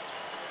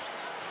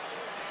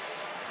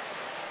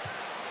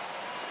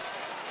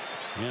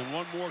 And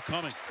one more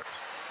coming.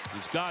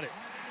 He's got it.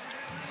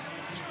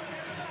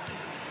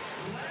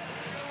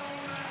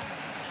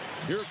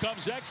 Here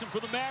comes Exum for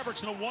the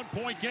Mavericks in a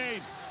 1-point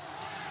game.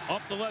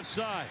 Up the left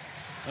side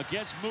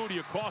against Moody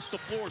across the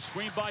floor.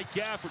 Screened by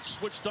Gafford.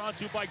 Switched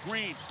onto by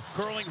Green.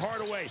 Curling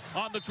Hardaway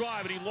on the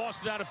drive, and he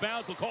lost it out of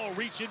bounds. They'll call a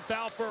reach-in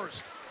foul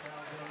first.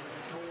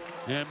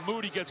 And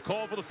Moody gets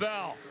called for the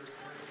foul.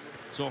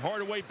 So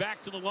Hardaway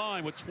back to the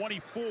line with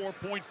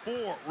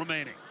 24.4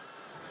 remaining.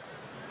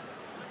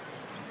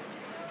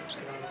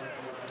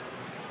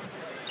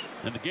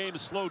 And the game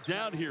is slowed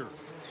down here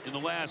in the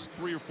last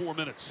 3 or 4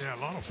 minutes. Yeah, a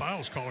lot of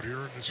fouls called here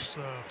in this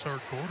third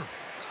quarter.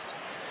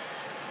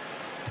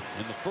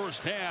 In the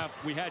first half,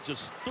 we had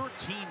just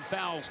 13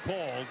 fouls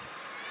called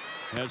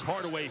as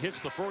Hardaway hits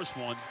the first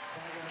one.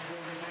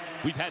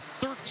 We've had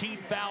 13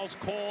 fouls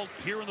called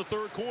here in the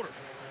third quarter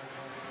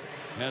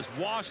as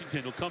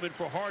Washington will come in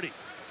for Hardy.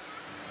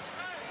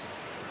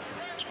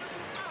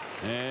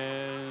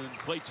 And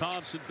Klay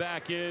Thompson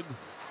back in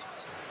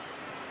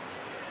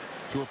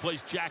to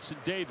replace Jackson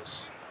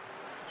Davis.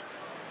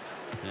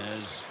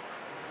 As,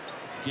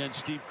 again,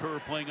 Steve Kerr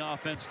playing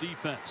offense,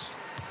 defense.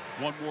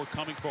 One more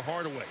coming for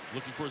Hardaway,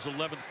 looking for his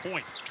 11th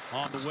point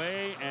on the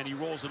way, and he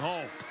rolls it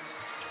home.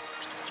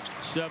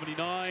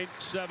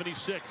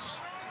 79-76.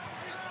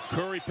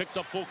 Curry picked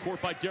up full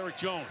court by Derrick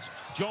Jones.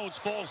 Jones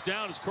falls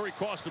down as Curry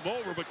crossed him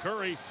over, but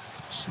Curry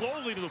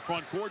slowly to the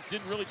front court,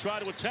 didn't really try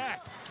to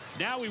attack.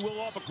 Now he will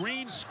off a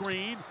Green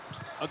screen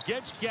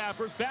against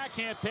Gafford.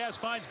 Backhand pass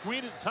finds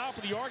Green at the top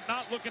of the arc,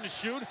 not looking to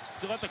shoot.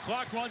 To let the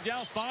clock run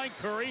down, find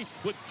Curry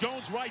with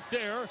Jones right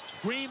there.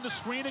 Green the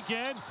screen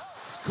again.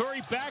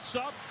 Curry backs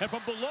up, and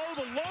from below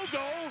the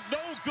logo,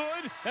 no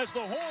good as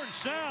the horn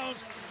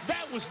sounds.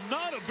 That was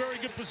not a very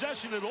good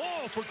possession at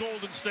all for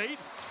Golden State.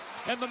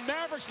 And the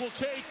Mavericks will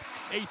take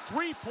a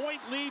 3-point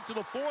lead to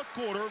the fourth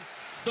quarter.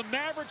 The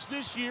Mavericks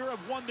this year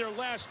have won their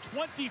last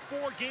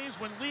 24 games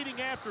when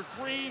leading after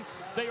 3.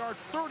 They are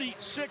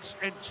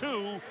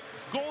 36-2.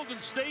 Golden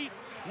State,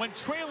 when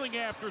trailing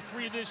after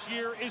 3 this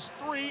year, is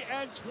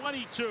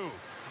 3-22.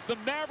 The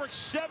Mavericks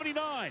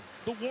 79,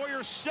 the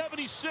Warriors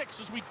 76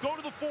 as we go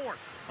to the fourth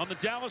on the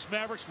Dallas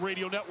Mavericks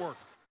Radio Network.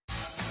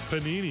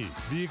 Panini,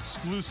 the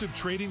exclusive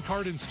trading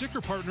card and sticker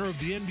partner of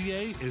the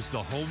NBA, is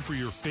the home for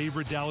your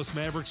favorite Dallas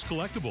Mavericks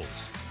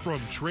collectibles.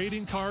 From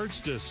trading cards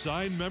to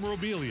signed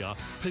memorabilia,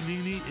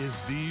 Panini is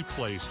the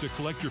place to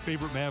collect your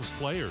favorite Mavs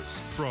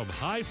players. From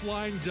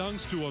high-flying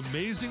dunks to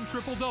amazing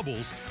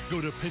triple-doubles,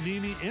 go to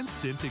Panini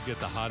Instant to get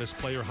the hottest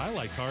player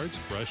highlight cards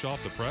fresh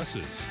off the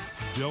presses.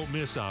 Don't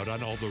miss out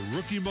on all the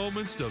rookie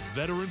moments to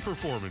veteran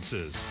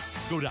performances.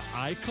 Go to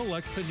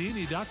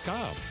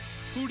iCollectPanini.com.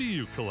 Who do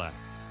you collect?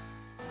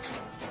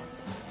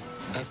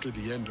 After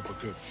the end of a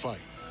good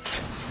fight,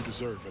 you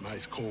deserve an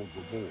ice-cold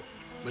reward.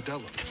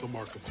 Modelo, the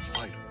mark of a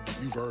fighter.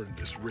 You've earned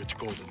this rich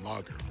golden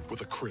lager with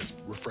a crisp,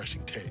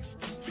 refreshing taste.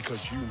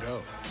 Because you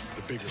know,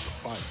 the bigger the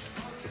fight,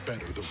 the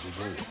better the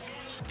reward.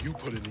 You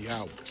put in the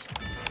hours,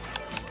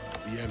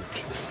 the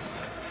energy,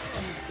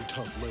 the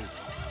tough labor.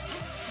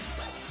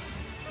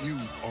 You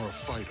are a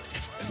fighter,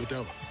 and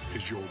Modelo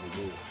is your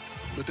reward.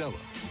 Modelo,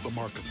 the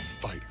mark of a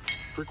fighter.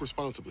 Drink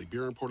responsibly.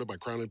 Beer imported by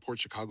Crown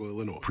Imports, Chicago,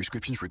 Illinois.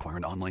 Prescriptions require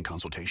an online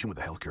consultation with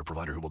a healthcare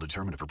provider who will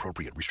determine if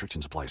appropriate.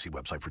 Restrictions apply. See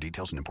website for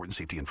details and important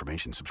safety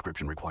information.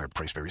 Subscription required.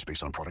 Price varies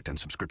based on product and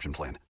subscription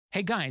plan.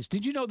 Hey guys,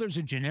 did you know there's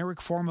a generic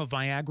form of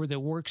Viagra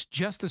that works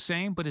just the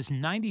same but is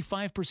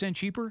 95%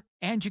 cheaper?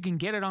 And you can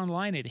get it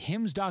online at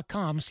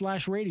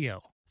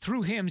hims.com/radio.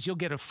 Through HIMS, you'll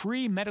get a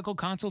free medical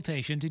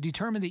consultation to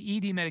determine the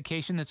ED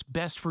medication that's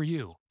best for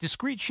you,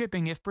 discreet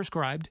shipping if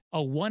prescribed,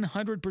 a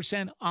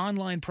 100%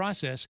 online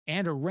process,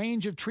 and a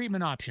range of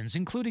treatment options,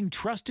 including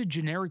trusted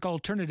generic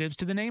alternatives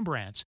to the name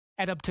brands,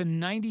 at up to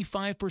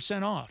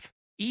 95% off.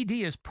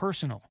 ED is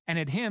personal, and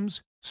at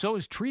HIMS, so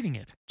is treating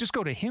it. Just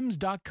go to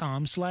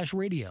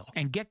hims.com/radio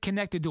and get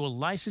connected to a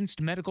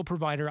licensed medical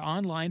provider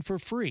online for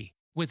free.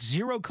 With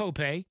zero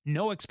copay,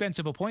 no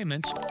expensive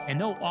appointments, and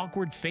no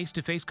awkward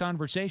face-to-face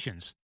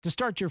conversations. To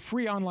start your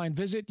free online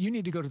visit, you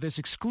need to go to this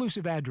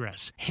exclusive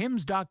address,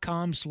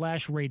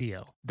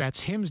 hims.com/radio.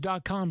 That's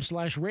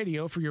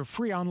hims.com/radio for your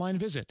free online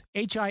visit.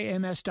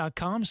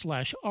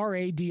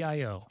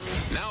 HIMS.com/RADIO.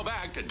 Now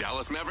back to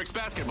Dallas Mavericks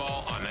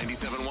basketball on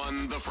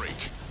 97.1 The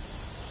Freak.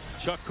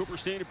 Chuck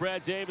Cooperstein and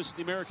Brad Davis at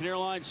the American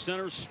Airlines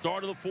Center,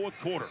 start of the fourth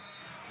quarter.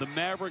 The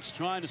Mavericks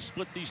trying to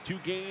split these two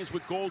games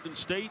with Golden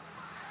State.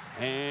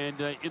 And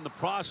in the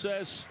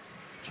process,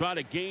 try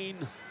to gain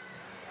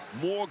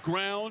more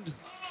ground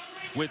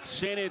with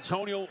San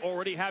Antonio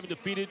already having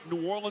defeated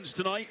New Orleans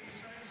tonight.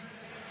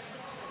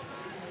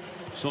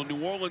 So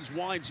New Orleans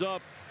winds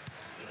up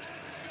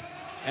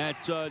at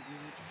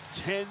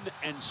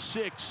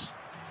 10-6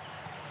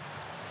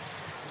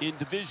 in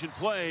division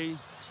play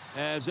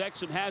as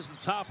Exum has the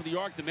top of the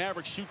arc. The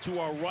Mavericks shoot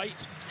to our right,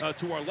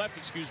 to our left,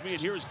 excuse me.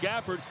 And here's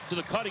Gafford to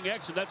the cutting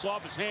Exum. That's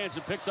off his hands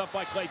and picked up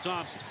by Klay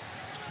Thompson.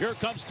 Here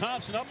comes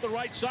Thompson up the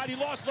right side. He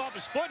lost it off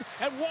his foot,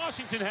 and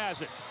Washington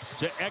has it.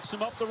 To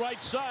Exum up the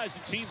right side. The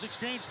teams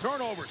exchange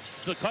turnovers.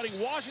 To the cutting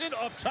Washington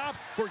up top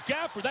for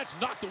Gafford. That's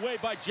knocked away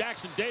by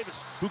Jackson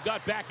Davis, who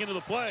got back into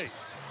the play.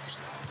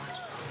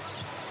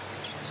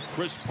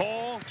 Chris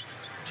Paul,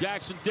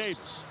 Jackson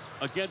Davis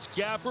against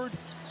Gafford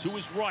to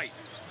his right.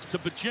 To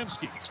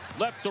Bajimski,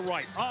 left to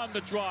right, on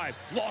the drive.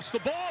 Lost the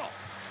ball.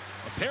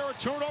 A pair of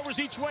turnovers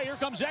each way. Here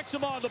comes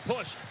Exum on the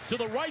push. To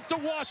the right to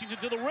Washington.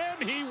 To the rim.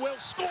 He will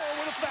score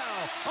with a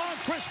foul on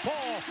Chris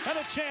Paul. And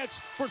a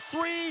chance for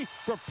three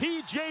for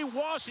P.J.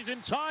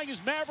 Washington, tying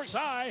his Mavericks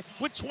high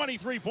with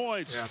 23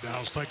 points. Yeah,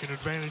 Dallas taking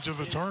advantage of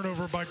the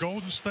turnover by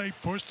Golden State.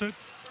 Pushed it.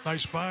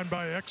 Nice find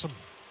by Exum.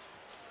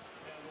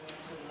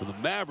 For the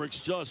Mavericks,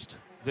 just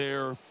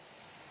their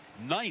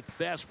 9th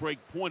fast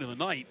break point of the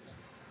night.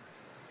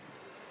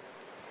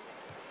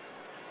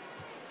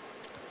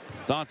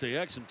 Dante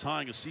Exum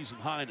tying a season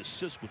high in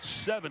assists with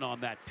 7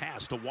 on that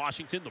pass to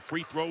Washington. The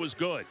free throw is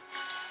good.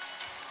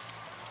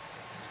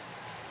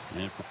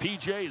 And for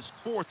PJ, his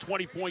 4th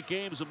 20-point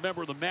game as a member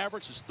of the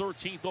Mavericks, his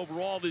 13th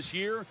overall this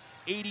year,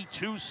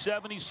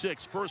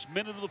 82-76. First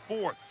minute of the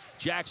fourth.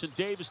 Jackson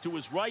Davis to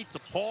his right, to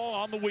Paul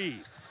on the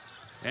weave.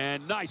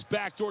 And nice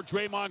backdoor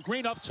Draymond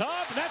Green up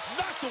top, and that's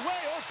knocked away.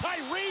 Oh,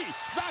 Kyrie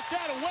knocked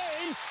that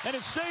away, and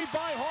it's saved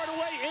by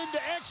Hardaway into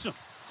Exum.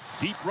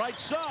 Deep right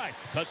side,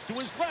 cuts to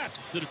his left,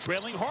 to the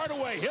trailing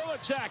Hardaway. Hill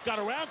attack, got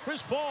around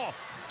Chris Paul.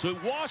 To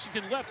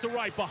Washington, left to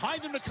right,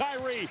 behind him to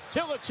Kyrie.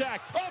 Hill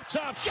attack, up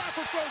top,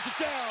 Gafford throws it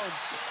down.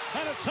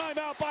 And a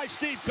timeout by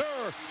Steve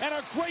Kerr. And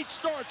a great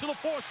start to the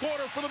fourth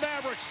quarter for the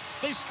Mavericks.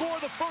 They score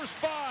the first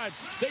 5.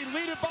 They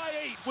lead it by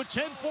 8 with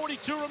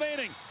 10:42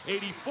 remaining.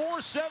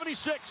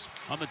 84-76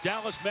 on the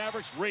Dallas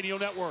Mavericks Radio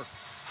Network.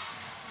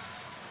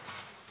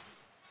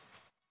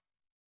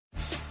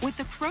 With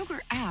the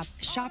Kroger app,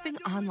 shopping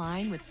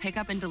online with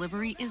pickup and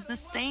delivery is the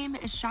same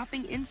as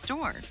shopping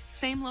in-store.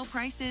 Same low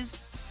prices,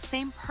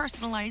 same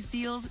personalized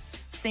deals,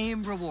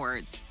 same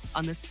rewards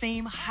on the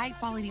same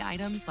high-quality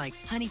items like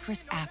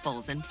Honeycrisp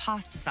apples and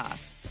pasta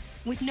sauce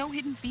with no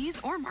hidden fees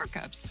or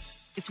markups.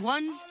 It's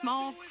one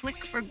small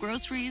click for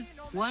groceries,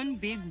 one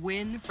big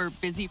win for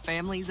busy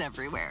families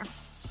everywhere.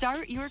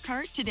 Start your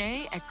cart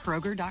today at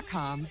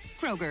Kroger.com.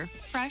 Kroger,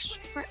 fresh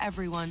for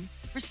everyone.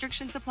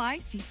 Restrictions apply.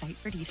 See site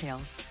for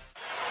details.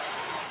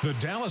 The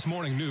Dallas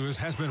Morning News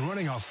has been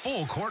running a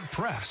full-court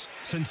press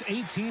since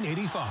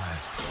 1885.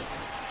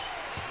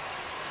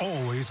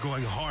 Always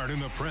going hard in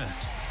the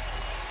print.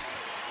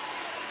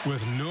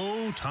 With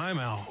no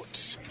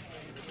timeouts.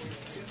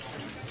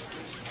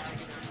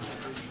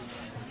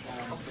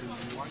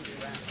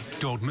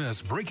 Don't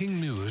miss breaking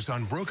news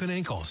on broken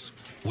ankles.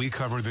 We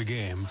cover the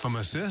game from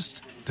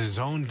assist to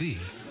zone D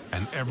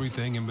and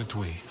everything in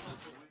between.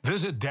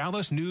 Visit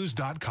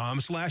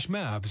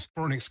dallasnews.com/Mavs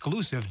for an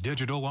exclusive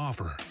digital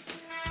offer.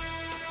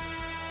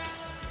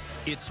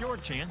 It's your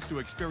chance to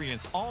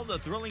experience all the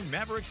thrilling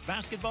Mavericks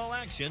basketball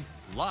action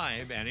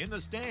live and in the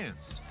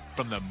stands.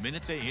 From the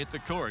minute they hit the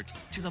court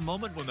to the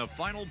moment when the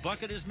final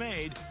bucket is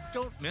made,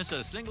 don't miss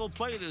a single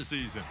play this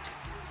season.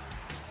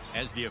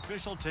 As the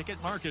official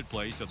ticket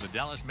marketplace of the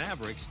Dallas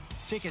Mavericks,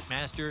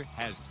 Ticketmaster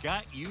has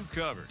got you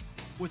covered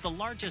with the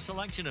largest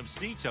selection of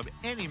seats of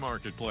any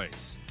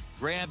marketplace.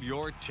 Grab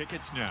your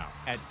tickets now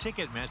at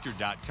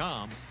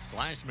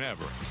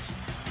Ticketmaster.com/Mavericks.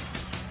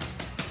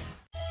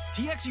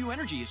 TXU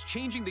Energy is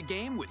changing the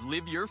game with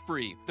Live Your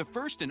Free, the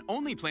first and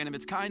only plan of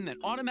its kind that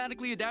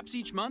automatically adapts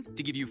each month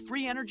to give you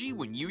free energy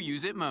when you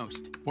use it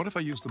most. What if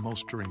I use the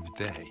most during the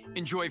day?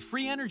 Enjoy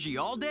free energy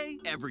all day,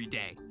 every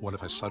day. What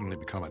if I suddenly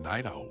become a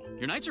night owl?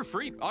 Your nights are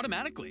free,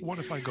 automatically. What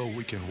if I go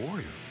weekend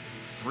warrior?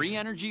 Free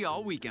energy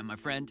all weekend, my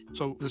friend.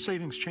 So the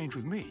savings change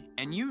with me.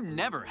 And you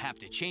never have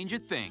to change a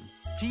thing.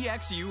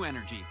 TXU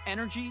Energy.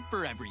 Energy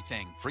for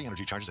everything. Free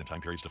energy charges and time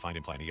periods defined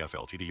in Plan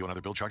EFL. TDU and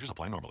other bill charges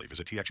apply normally.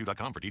 Visit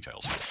TXU.com for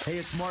details. Hey,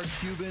 it's Mark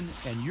Cuban,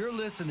 and you're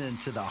listening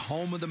to the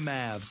home of the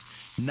Mavs,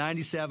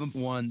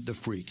 97.1 The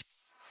Freak.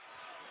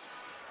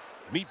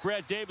 Meet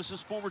Brad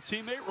Davis's former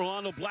teammate,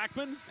 Rolando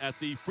Blackman, at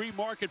the Free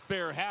Market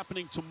Fair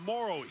happening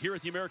tomorrow here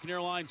at the American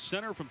Airlines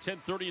Center from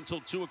 10:30 until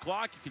 2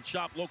 o'clock. You can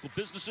shop local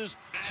businesses,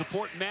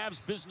 support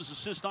Mavs Business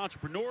Assist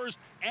entrepreneurs,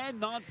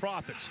 and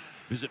nonprofits.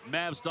 Visit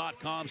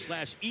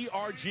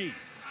mavs.com/ERG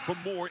for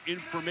more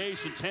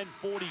information.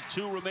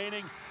 10:42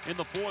 remaining in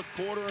the fourth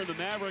quarter, and the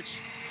Mavericks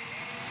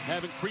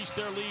have increased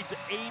their lead to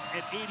 8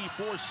 at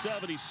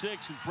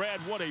 84-76. And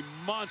Brad, what a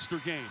monster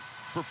game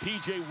for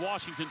P.J.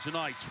 Washington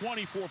tonight.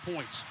 24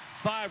 points.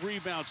 5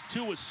 rebounds,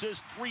 2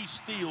 assists, 3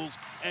 steals,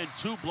 and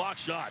 2 block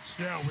shots.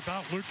 Yeah,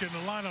 without Luka in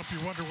the lineup,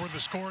 you wonder where the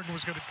scoring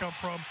was going to come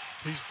from.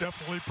 He's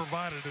definitely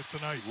provided it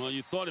tonight. Well,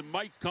 you thought it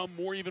might come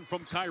more even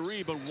from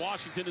Kyrie, but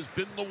Washington has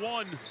been the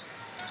one.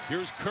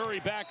 Here's Curry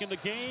back in the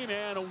game,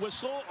 and a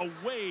whistle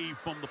away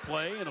from the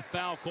play, and a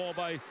foul call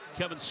by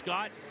Kevin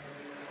Scott.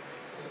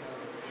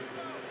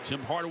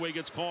 Jim Hardaway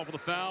gets called for the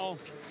foul.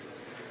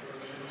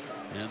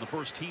 And the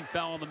first team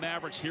foul on the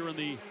Mavericks here in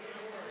the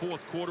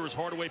fourth quarter as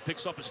Hardaway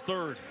picks up his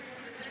third.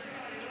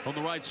 On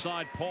the right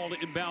side, Paul to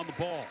inbound the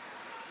ball.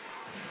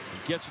 He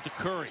gets it to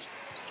Curry.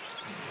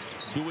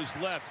 To his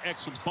left,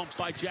 Exum bumped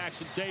by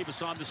Jackson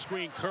Davis on the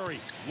screen.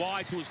 Curry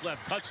wide to his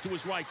left, cuts to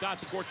his right,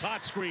 got the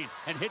Gortat screen,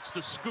 and hits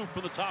the scoop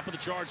from the top of the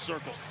charge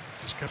circle.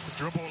 Just kept the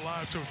dribble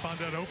alive to find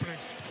that opening.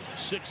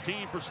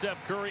 16 for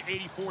Steph Curry,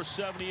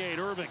 84-78.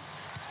 Irving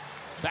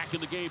back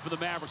in the game for the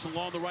Mavericks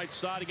along the right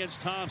side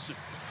against Thompson.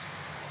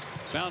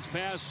 Bounce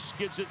pass,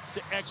 skids it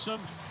to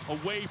Exum,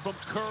 away from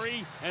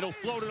Curry, and he'll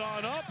float it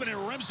on up, and it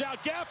rims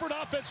out Gafford.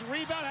 Offensive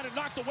rebound, had it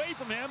knocked away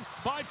from him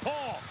by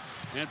Paul.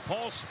 And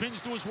Paul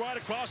spins to his right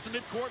across the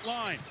midcourt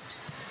line.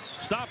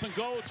 Stop and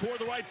go toward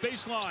the right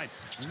baseline.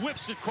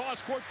 Whips it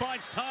cross court,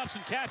 finds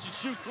Thompson, catches,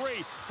 shoot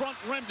 3, front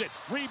rimmed it,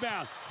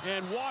 rebound.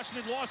 And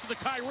Washington lost it to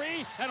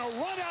Kyrie, and a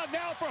run out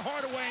now for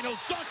Hardaway, and he'll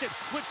dunk it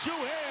with 2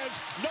 hands.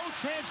 No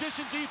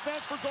transition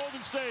defense for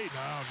Golden State.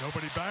 No,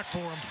 nobody back for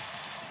him.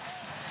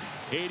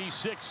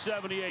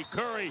 86-78.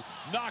 Curry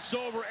knocks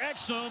over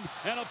Exum,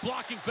 and a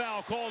blocking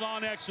foul called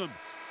on Exum.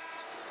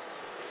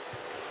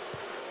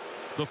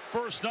 The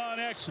first on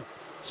Exum,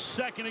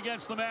 second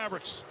against the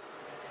Mavericks.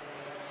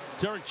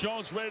 Derek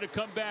Jones ready to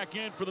come back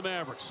in for the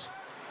Mavericks.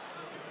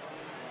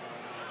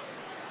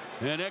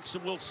 And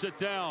Exum will sit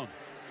down.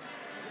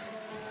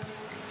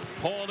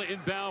 Paul to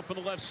inbound from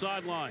the left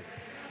sideline.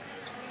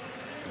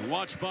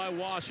 Watched by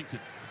Washington.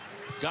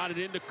 Got it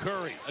into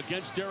Curry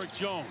against Derek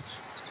Jones.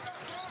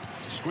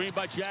 Screen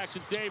by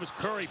Jackson Davis.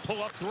 Curry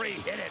pull up 3,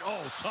 hit it.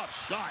 Oh,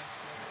 tough shot.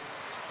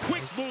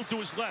 Quick move to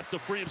his left to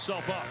free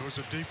himself up. It was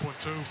a deep one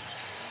too.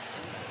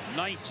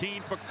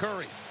 19 for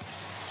Curry.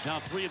 Now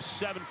 3 of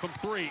 7 from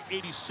 3.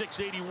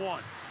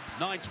 86-81.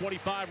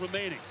 9:25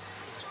 remaining.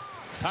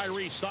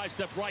 Kyrie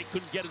sidestep right,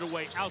 couldn't get it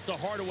away. Out to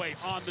Hardaway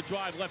on the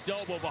drive, left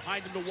elbow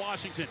behind him to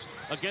Washington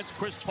against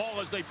Chris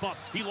Paul as they bump.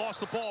 He lost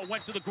the ball,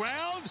 went to the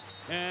ground,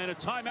 and a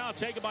timeout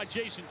taken by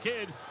Jason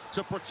Kidd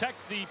to protect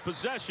the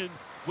possession.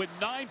 With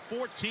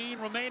 9:14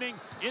 remaining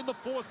in the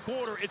fourth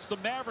quarter, it's the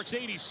Mavericks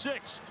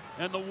 86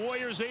 and the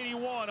Warriors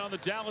 81 on the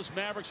Dallas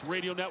Mavericks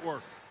Radio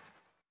Network.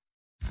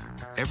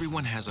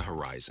 Everyone has a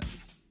horizon.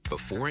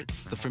 Before it,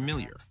 the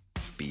familiar.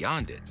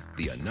 Beyond it,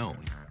 the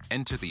unknown.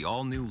 Enter the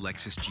all-new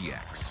Lexus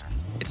GX.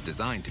 It's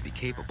designed to be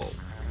capable.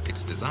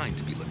 It's designed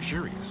to be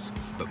luxurious.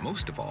 But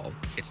most of all,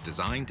 it's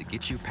designed to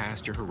get you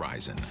past your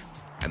horizon.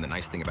 And the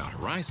nice thing about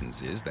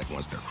horizons is that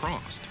once they're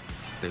crossed,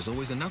 there's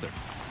always another,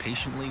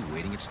 patiently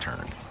waiting its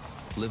turn.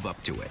 Live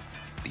up to it.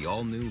 The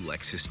all-new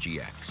Lexus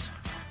GX.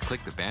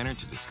 Click the banner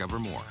to discover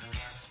more.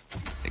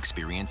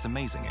 Experience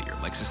amazing at your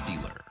Lexus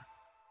dealer.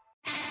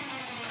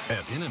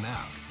 At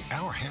In-N-Out,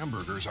 our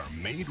hamburgers are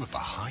made with the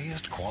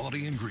highest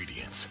quality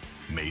ingredients.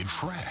 Made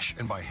fresh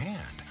and by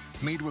hand.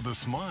 Made with a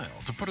smile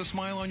to put a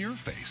smile on your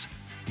face.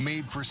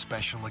 Made for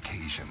special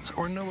occasions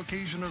or no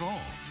occasion at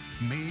all.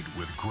 Made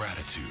with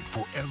gratitude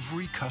for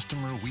every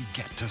customer we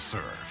get to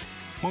serve.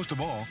 Most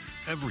of all,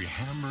 every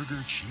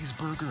hamburger,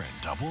 cheeseburger,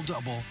 and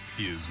double-double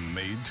is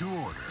made to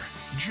order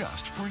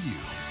just for you.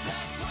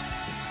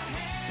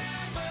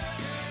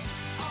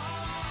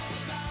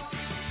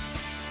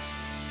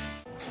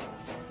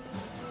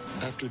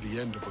 After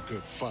the end of a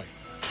good fight,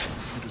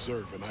 you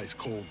deserve an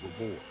ice-cold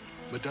reward.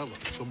 Modelo,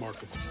 the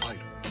mark of a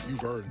fighter.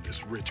 You've earned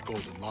this rich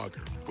golden lager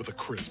with a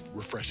crisp,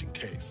 refreshing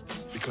taste.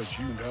 Because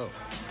you know,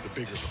 the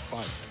bigger the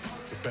fight,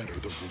 the better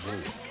the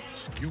reward.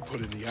 You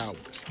put in the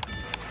hours,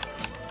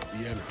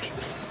 the energy,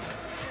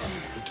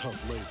 the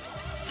tough labor.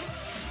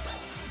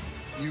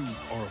 You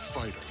are a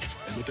fighter,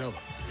 and Modelo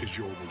is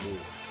your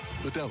reward.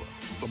 Modelo,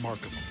 the mark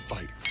of a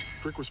fighter.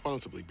 Drink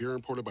responsibly. Beer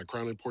imported by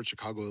Crown Imports,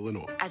 Chicago,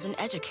 Illinois. As an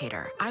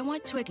educator, I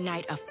want to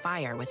ignite a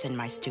fire within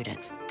my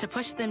students, to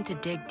push them to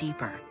dig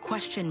deeper,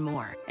 question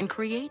more, and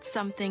create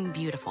something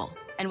beautiful.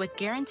 And with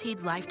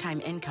guaranteed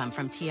lifetime income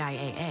from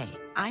TIAA,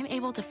 I'm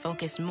able to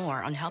focus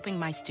more on helping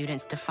my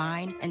students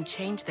define and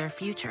change their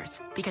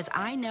futures, because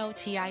I know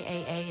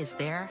TIAA is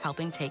there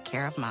helping take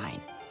care of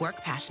mine. Work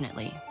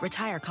passionately.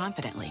 Retire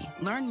confidently.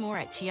 Learn more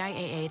at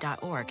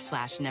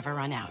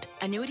TIAA.org/neverrunout.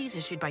 Annuities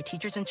issued by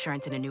Teachers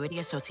Insurance and Annuity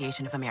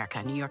Association of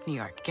America, New York, New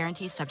York.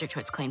 Guarantees subject to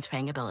its claims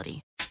paying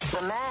ability. The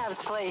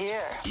Mavs play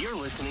here. You're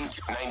listening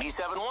to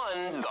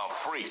 97.1 The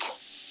Freak.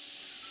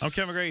 I'm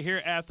Kevin Gray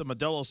here at the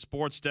Modelo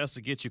Sports Desk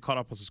to get you caught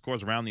up with the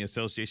scores around the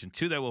association.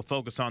 Two that will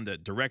focus on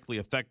that directly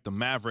affect the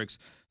Mavericks.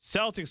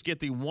 Celtics get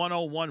the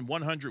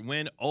 101-100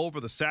 win over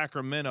the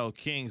Sacramento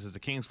Kings as the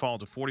Kings fall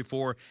to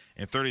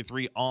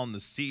 44-33 on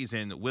the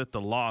season. With the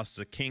loss,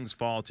 the Kings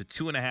fall to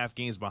 2.5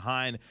 games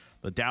behind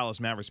the Dallas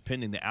Mavericks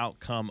pending the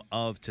outcome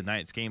of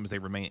tonight's game as they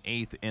remain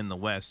 8th in the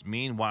West.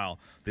 Meanwhile,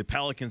 the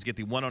Spurs get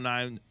the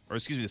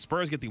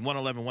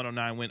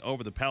 111-109 win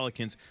over the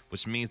Pelicans,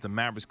 which means the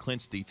Mavericks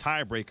clinch the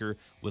tiebreaker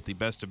with the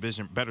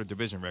better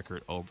division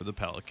record over the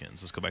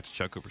Pelicans. Let's go back to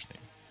Chuck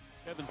Cooperstein.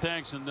 Kevin,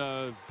 thanks, and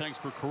thanks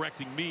for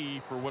correcting me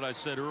for what I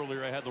said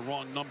earlier. I had the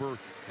wrong number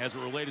as it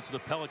related to the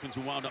Pelicans,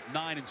 who wound up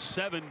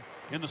 9-7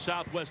 in the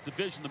Southwest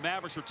Division. The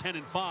Mavericks are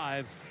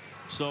 10-5.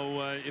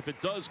 So if it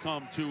does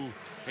come to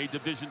a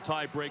division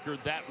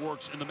tiebreaker, that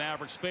works in the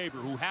Mavericks' favor,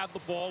 who have the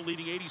ball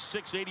leading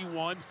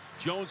 86-81.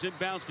 Jones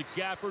inbounds to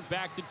Gafford,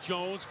 back to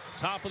Jones.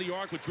 Top of the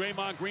arc with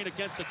Draymond Green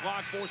against the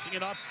clock, forcing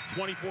it up.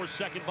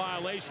 24-second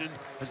violation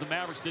as the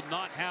Mavericks did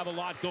not have a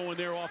lot going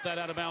there off that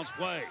out-of-bounds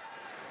play.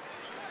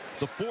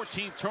 The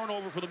 14th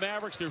turnover for the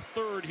Mavericks, their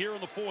third here in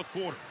the fourth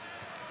quarter.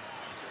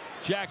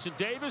 Jackson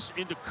Davis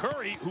into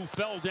Curry, who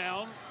fell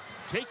down,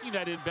 taking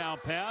that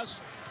inbound pass.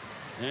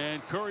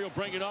 And Curry will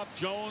bring it up.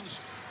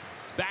 Jones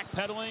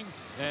backpedaling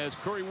as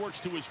Curry works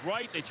to his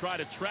right. They try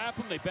to trap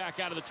him. They back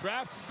out of the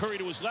trap. Curry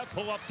to his left,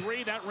 pull up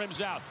three. That rims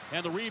out.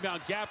 And the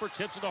rebound, Gafford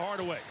tips it to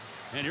Hardaway.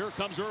 And here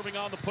comes Irving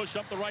on the push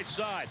up the right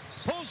side.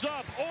 Pulls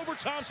up over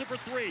Thompson for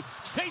three.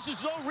 Chases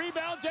his own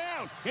rebound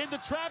down. Into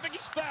traffic,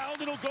 he's fouled,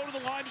 and he'll go to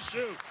the line to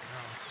shoot.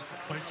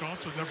 Klay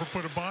Thompson never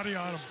put a body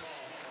on him.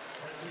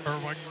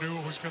 Irving knew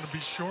it was going to be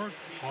short.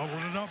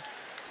 Followed it up.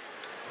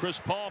 Chris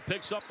Paul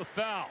picks up the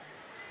foul.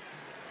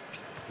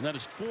 And that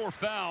is 4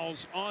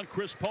 fouls on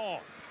Chris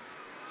Paul.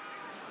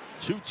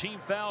 2 team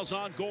fouls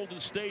on Golden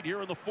State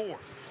here in the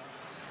fourth.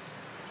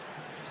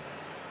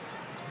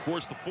 Of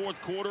course, the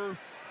fourth quarter,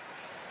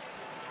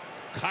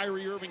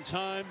 Kyrie Irving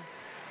time.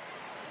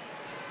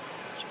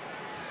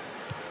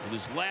 In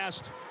his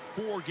last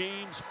 4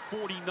 games,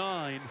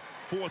 49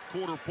 fourth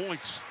quarter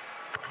points.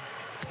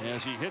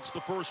 As he hits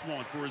the first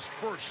one for his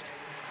first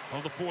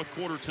of the fourth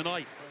quarter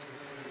tonight.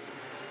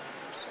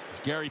 As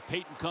Gary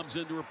Payton comes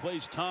in to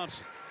replace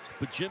Thompson.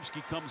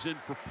 Podziemski comes in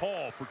for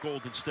Paul for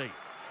Golden State.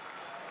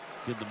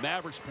 Then the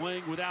Mavericks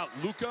playing without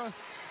Luka,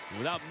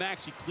 without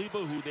Maxi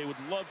Kleber, who they would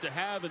love to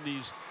have in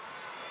these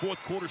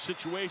fourth quarter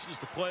situations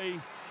to play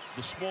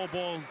the small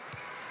ball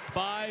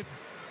 5.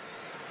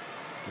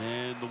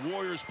 And the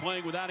Warriors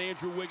playing without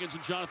Andrew Wiggins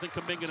and Jonathan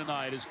Kuminga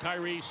tonight as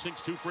Kyrie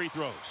sinks 2 free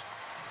throws.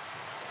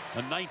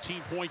 A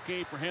 19-point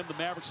game for him. The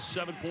Mavericks a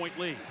 7-point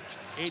lead.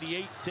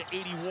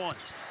 88-81.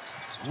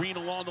 Green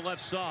along the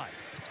left side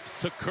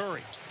to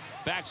Curry.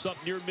 Backs up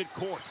near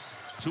midcourt.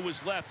 To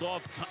his left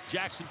off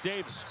Jackson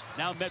Davis.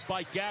 Now met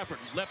by Gafford.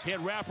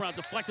 Left-hand wraparound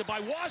deflected by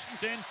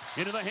Washington.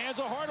 Into the hands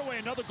of Hardaway.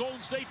 Another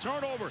Golden State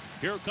turnover.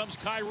 Here comes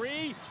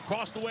Kyrie.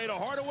 Crossed the way to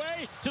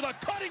Hardaway. To the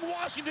cutting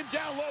Washington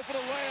down low for the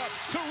layup.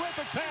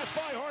 Terrific pass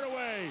by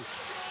Hardaway.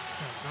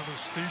 Another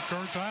Steve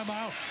Kerr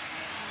timeout.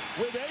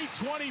 With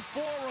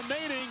 8:24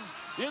 remaining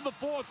in the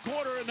fourth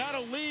quarter. And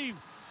that'll leave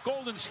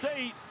Golden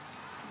State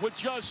with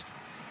just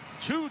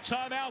 2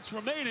 timeouts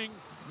remaining.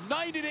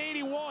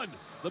 90-81.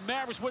 The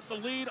Mavericks with the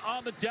lead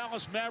on the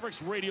Dallas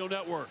Mavericks radio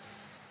network.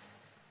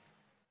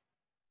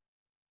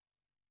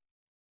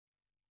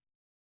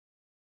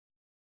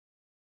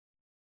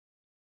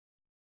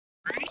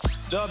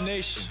 Dub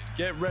Nation,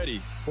 get ready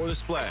for the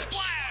splash.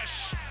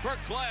 For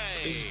Clay.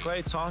 This is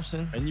Klay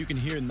Thompson, and you can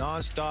hear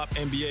non-stop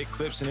NBA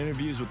clips and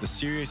interviews with the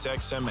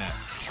SiriusXM app.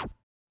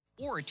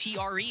 or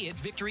TRE at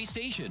Victory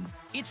Station.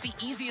 It's the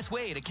easiest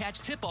way to catch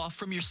tip-off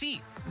from your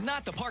seat,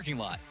 not the parking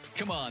lot.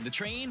 Come on, the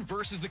train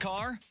versus the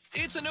car?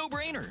 It's a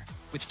no-brainer.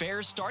 With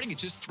fares starting at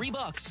just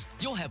 $3,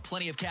 you'll have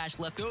plenty of cash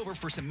left over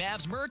for some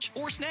Mavs merch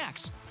or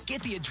snacks.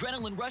 Get the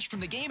adrenaline rush from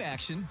the game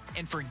action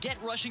and forget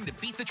rushing to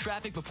beat the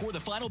traffic before the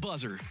final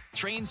buzzer.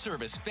 Train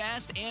service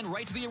fast and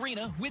right to the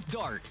arena with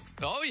Dart.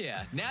 Oh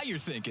yeah, now you're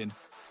thinking.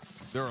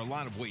 There are a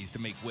lot of ways to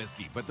make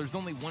whiskey, but there's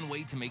only one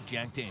way to make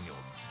Jack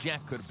Daniels.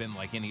 Jack could have been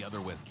like any other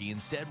whiskey.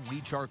 Instead,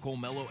 we charcoal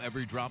mellow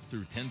every drop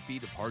through 10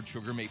 feet of hard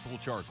sugar maple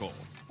charcoal.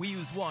 We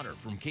use water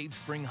from Cave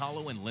Spring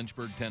Hollow in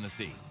Lynchburg,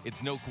 Tennessee.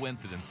 It's no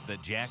coincidence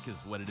that Jack is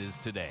what it is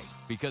today.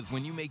 Because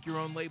when you make your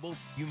own label,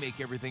 you make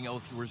everything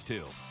else yours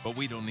too. But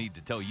we don't need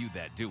to tell you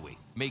that, do we?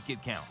 Make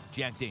it count.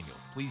 Jack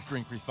Daniels. Please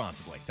drink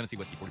responsibly. Tennessee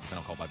whiskey, 40%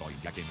 alcohol by volume.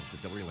 Jack Daniels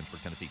Distillery,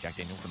 Lynchburg, Tennessee. Jack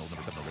Daniels and Old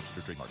Number 7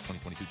 registered trademark.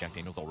 2022 Jack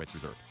Daniels, all rights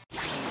reserved.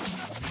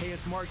 Hey,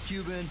 it's Mark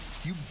Cuban.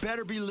 You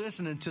better be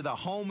listening to the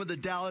home of the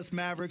Dallas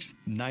Mavericks,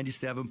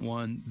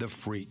 97.1 The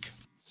Freak.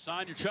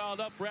 Sign your child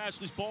up for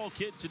Ashley's Ball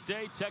Kit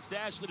today. Text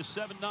Ashley to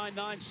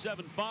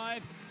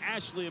 79975.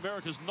 Ashley,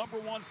 America's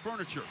 #1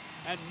 furniture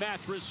and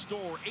mattress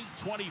store.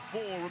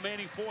 8:24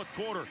 remaining fourth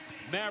quarter.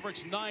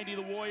 Mavericks 90,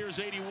 the Warriors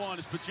 81.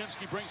 As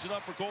Pajimski brings it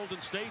up for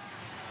Golden State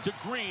to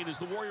Green as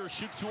the Warriors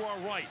shoot to our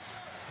right.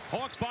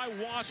 Hawked by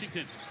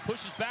Washington.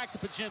 Pushes back to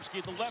Pajimski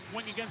at the left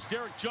wing against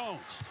Derek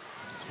Jones.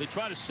 They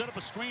try to set up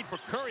a screen for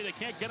Curry. They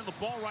can't get him the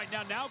ball right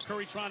now. Now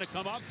Curry trying to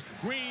come up.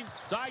 Green,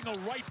 diagonal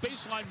right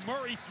baseline.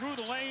 Murray through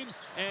the lane,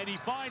 and he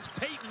finds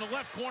Payton in the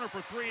left corner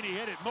for three, and he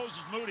hit it.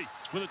 Moses Moody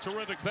with a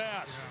terrific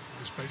pass.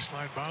 Yeah, this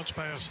baseline bounce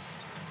pass.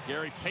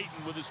 Gary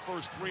Payton with his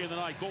first three of the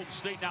night. Golden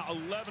State now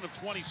 11 of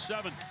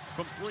 27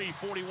 from three,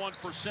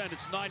 41%.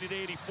 It's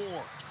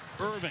 90-84.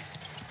 Irving,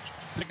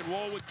 pick and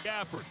roll with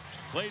Gafford.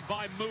 Played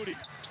by Moody.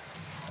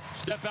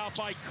 Step out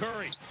by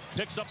Curry.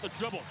 Picks up the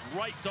dribble.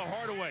 Right to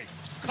Hardaway.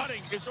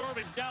 Cutting is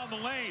Irving down the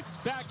lane.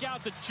 Back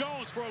out to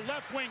Jones for a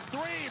left wing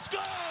three. It's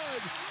good!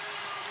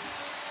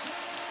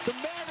 The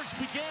Mavericks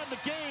began the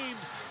game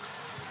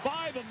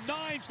 5 of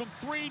 9 from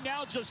three.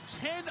 Now just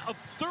 10 of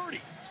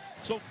 30.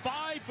 So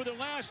 5 for the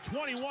last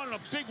 21 and a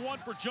big one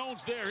for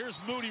Jones there. Here's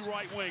Moody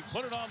right wing.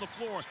 Put it on the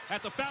floor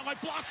at the foul line.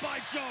 Blocked by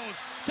Jones.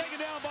 Taken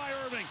down by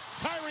Irving.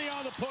 Kyrie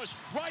on the push.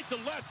 Right to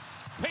left.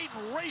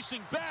 Payton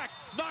racing back.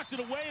 Knocked it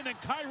away, and then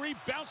Kyrie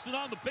bounced it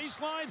on the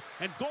baseline,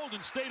 and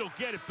Golden State will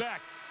get it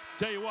back.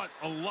 Tell you what,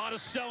 a lot of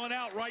selling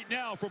out right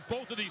now for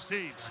both of these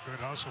teams. Good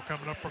hustle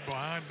coming up from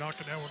behind,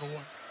 knocking that one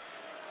away.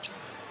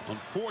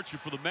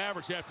 Unfortunate for the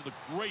Mavericks after the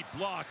great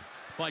block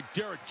by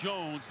Derek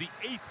Jones, the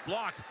 8th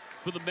block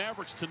for the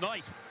Mavericks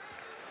tonight.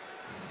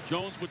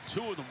 Jones with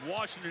 2 of them.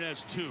 Washington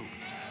has 2.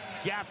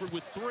 Gafford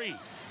with 3. And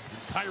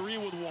Kyrie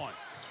with 1.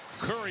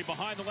 Curry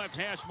behind the left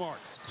hash mark.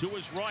 To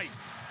his right.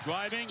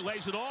 Driving,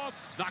 lays it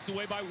off. Knocked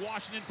away by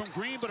Washington from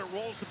Green, but it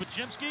rolls to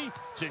Pajimski.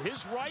 To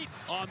his right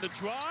on the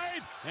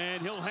drive.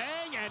 And he'll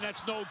hang, and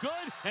that's no good.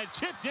 And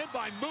tipped in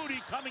by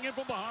Moody coming in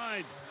from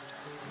behind.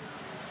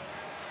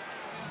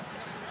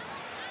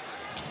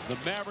 The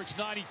Mavericks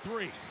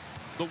 93.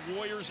 The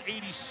Warriors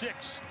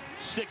 86.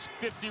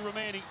 6:50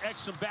 remaining.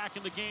 Exum back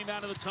in the game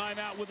out of the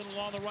timeout with it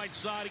along the right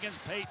side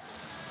against Payton.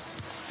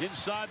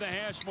 Inside the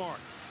hash mark.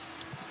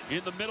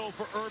 In the middle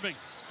for Irving.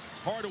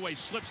 Hardaway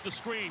slips the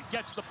screen,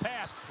 gets the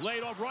pass,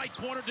 laid off right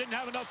corner, didn't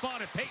have enough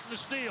on it. Payton the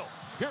steal.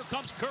 Here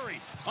comes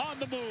Curry on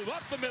the move,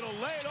 up the middle,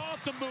 laid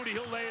off to Moody.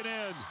 He'll lay it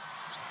in.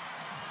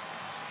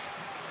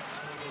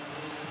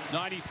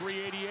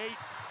 93-88.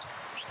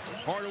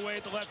 Hardaway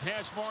at the left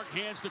hash mark,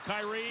 hands to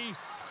Kyrie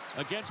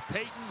against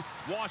Payton.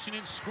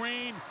 Washington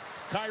screen.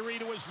 Kyrie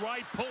to his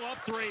right, pull up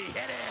three,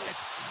 hit it.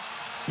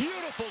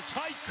 Beautiful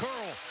tight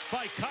curl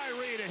by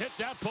Kyrie to hit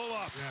that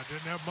pull-up. Yeah,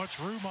 didn't have much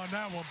room on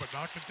that one, but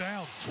knocked it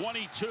down.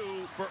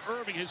 22 for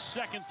Irving, his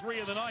second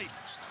 3 of the night.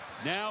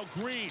 Now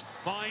Green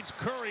finds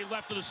Curry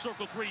left of the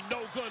circle 3.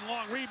 No good.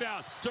 Long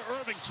rebound to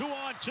Irving.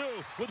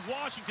 2-on-2 with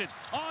Washington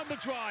on the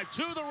drive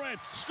to the rim.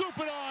 Scoop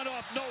it on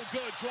up. No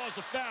good. Draws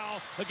the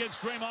foul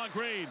against Draymond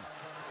Green.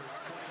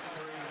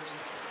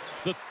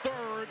 The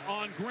 3rd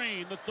on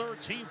Green. The 3rd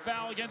team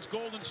foul against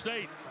Golden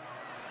State.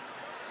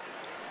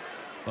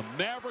 The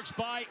Mavericks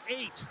by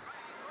 8.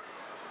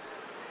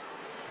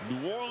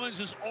 New Orleans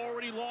has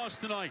already lost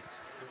tonight.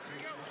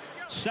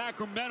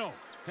 Sacramento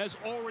has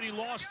already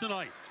lost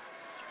tonight.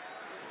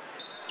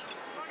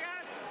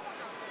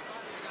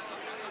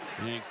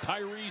 And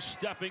Kyrie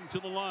stepping to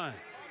the line.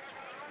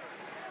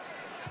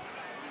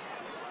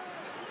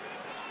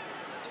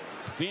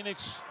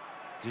 Phoenix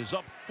is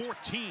up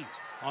 14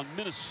 on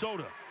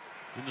Minnesota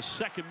in the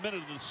 2nd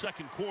minute of the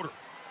 2nd quarter.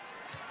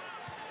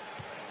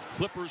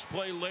 Clippers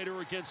play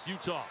later against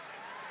Utah.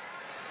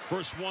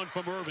 First one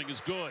from Irving is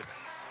good.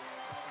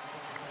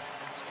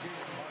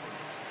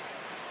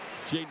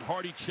 Jaden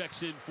Hardy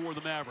checks in for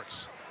the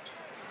Mavericks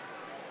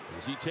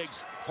as he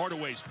takes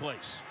Hardaway's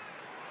place.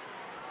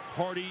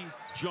 Hardy,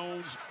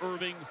 Jones,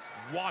 Irving,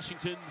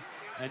 Washington,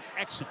 and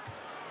Exum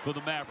for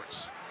the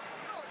Mavericks.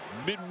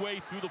 Midway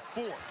through the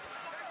 4th.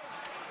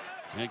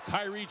 And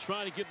Kyrie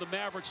trying to give the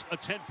Mavericks a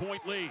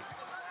 10-point lead.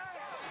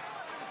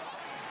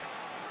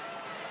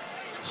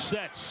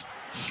 Sets,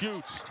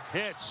 shoots,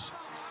 hits.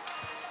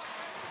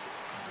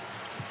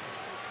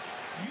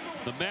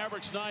 The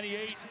Mavericks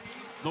 98,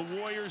 the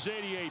Warriors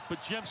 88.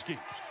 Podziemski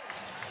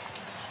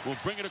will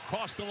bring it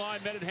across the line,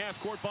 met at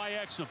half court by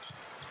Exum.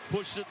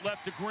 Pushes it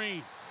left to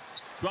Green.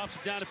 Drops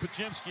it down to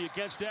Podziemski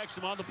against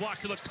Exum on the block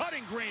to the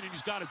cutting Green, and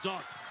he's got a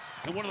dunk.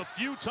 And one of the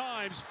few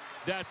times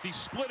that the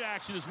split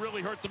action has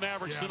really hurt the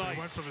Mavericks tonight. They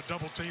went for the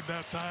double team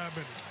that time,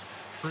 and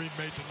Green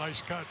made the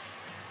nice cut.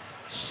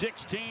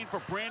 16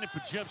 for Brandon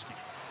Podziemski,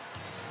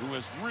 who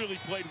has really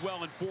played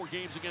well in 4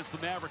 games against the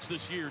Mavericks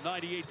this year,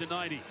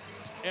 98-90.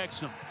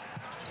 Exum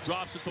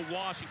drops it to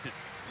Washington,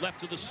 left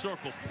to the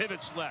circle,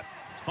 pivots left,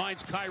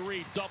 finds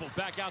Kyrie, double,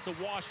 back out to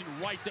Washington,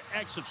 right to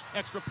Exum,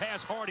 extra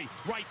pass Hardy,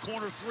 right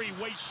corner 3,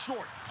 way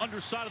short,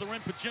 underside of the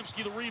rim,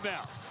 Podziemski the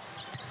rebound.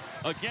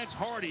 Against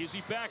Hardy as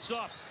he backs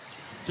up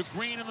to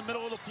Green in the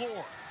middle of the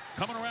floor.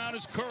 Coming around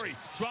is Curry,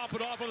 drop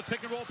it off on the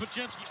pick and roll,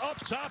 Podziemski up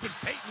top, and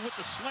Payton with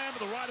the slam to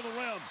the right of the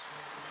rim.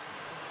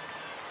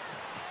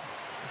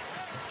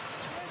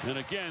 And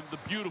again, the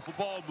beautiful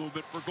ball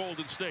movement for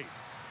Golden State.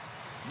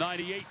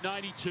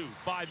 98-92,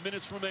 5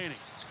 minutes remaining.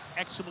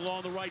 Exum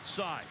along the right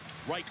side.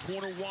 Right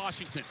corner,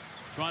 Washington.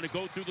 Trying to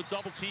go through the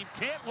double team.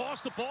 Can't,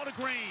 lost the ball to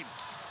Green.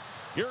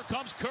 Here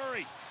comes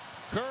Curry.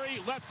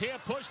 Curry, left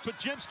hand push,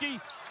 Podziemski.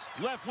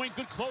 Left wing,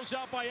 good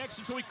closeout by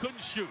Exum, so he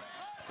couldn't shoot.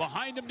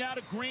 Behind him now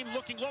to Green,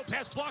 looking low,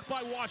 pass blocked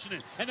by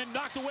Washington. And then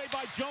knocked away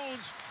by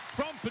Jones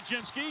from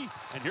Podziemski.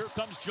 And here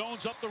comes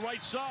Jones up the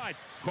right side.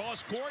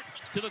 Cross court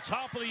to the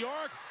top of the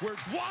arc, where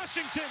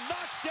Washington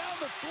knocks down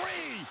the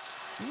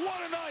 3.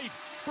 What a night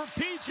for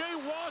P.J.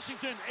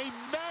 Washington. A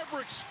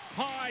Mavericks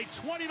high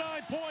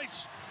 29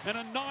 points and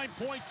a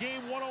 9-point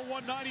game,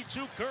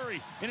 101-92.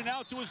 Curry in and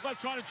out to his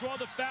left, trying to draw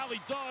the foul. He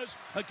does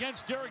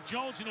against Derek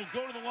Jones, and he'll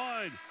go to the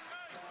line.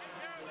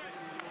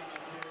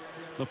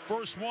 The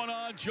first one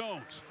on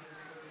Jones.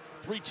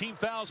 3 team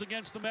fouls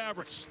against the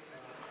Mavericks.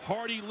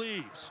 Hardy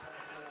leaves.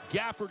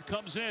 Gafford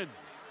comes in.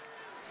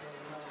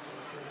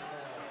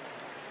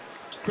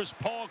 Chris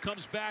Paul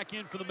comes back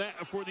in for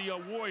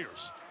the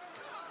Warriors.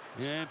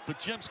 And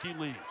Podziemski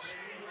leaves.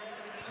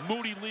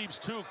 Moody leaves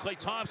too. Klay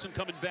Thompson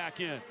coming back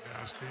in.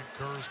 Yeah, Steve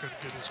Kerr's going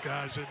to get his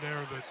guys in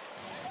there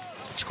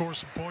that score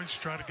some points,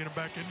 try to get him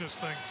back in this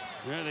thing.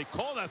 Yeah, they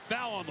call that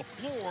foul on the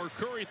floor.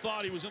 Curry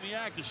thought he was in the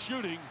act of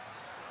shooting.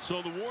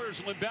 So the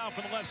Warriors will inbound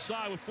from the left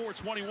side with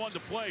 4:21 to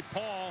play.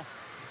 Paul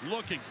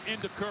looking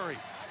into Curry.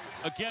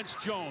 Against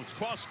Jones.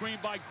 Cross screen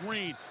by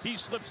Green. He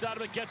slips out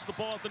of it, gets the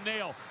ball at the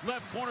nail.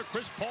 Left corner,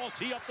 Chris Paul,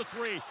 tee up the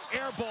 3.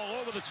 Air ball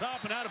over the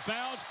top and out of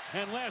bounds.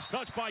 And last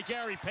touch by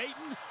Gary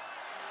Payton.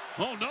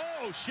 Oh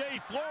no, Shea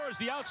Flores,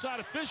 the outside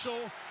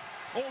official,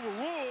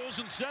 overrules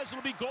and says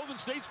it'll be Golden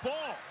State's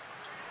ball.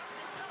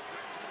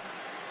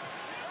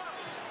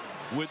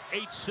 With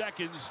 8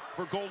 seconds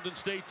for Golden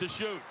State to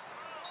shoot.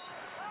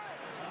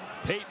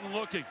 Payton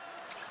looking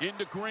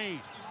into Green.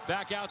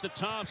 Back out to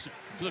Thompson,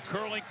 to the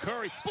curling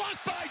Curry.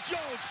 Blocked by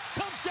Jones.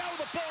 Comes down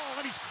with the ball,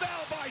 and he's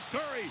fouled by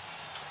Curry.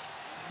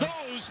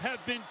 Those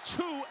have been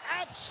 2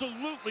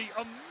 absolutely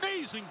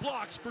amazing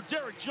blocks for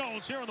Derek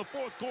Jones here in the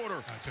 4th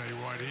quarter. I tell you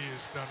what, he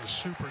has done a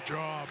super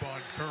job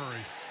on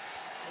Curry.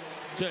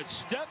 That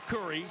Steph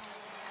Curry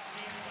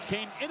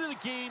came into the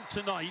game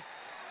tonight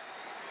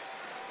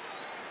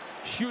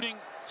shooting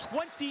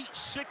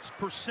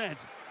 26%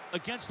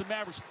 against the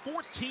Mavericks,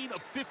 14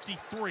 of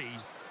 53.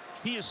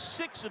 He is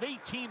 6 of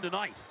 18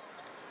 tonight.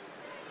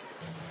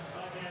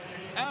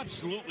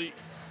 Absolutely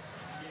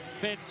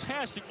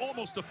fantastic,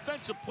 almost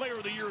defensive player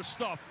of the year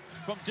stuff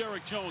from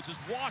Derek Jones as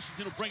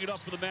Washington will bring it up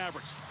for the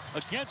Mavericks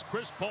against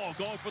Chris Paul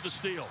going for the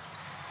steal.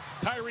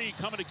 Kyrie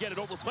coming to get it,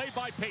 overplayed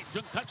by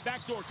Payton. Cut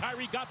back door.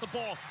 Kyrie got the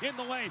ball in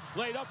the lane,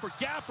 laid up for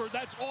Gafford.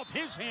 That's off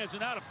his hands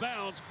and out of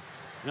bounds.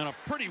 And a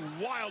pretty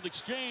wild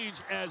exchange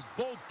as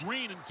both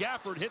Green and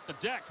Gafford hit the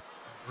deck.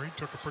 Green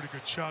took a pretty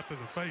good shot to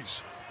the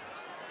face.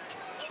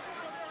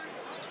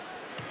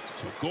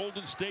 So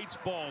Golden State's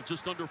ball,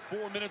 just under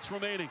 4 minutes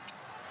remaining.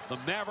 The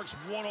Mavericks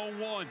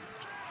 101,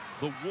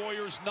 the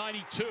Warriors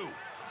 92.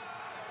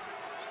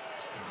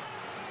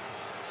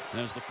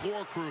 As the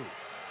floor crew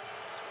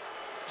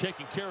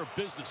taking care of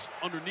business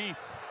underneath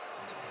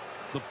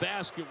the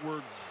basket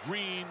where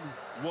Green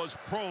was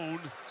prone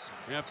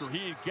after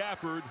he and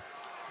Gafford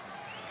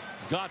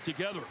got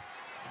together.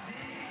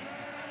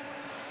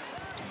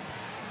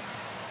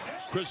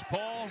 Chris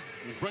Paul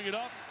will bring it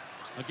up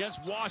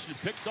against Washington,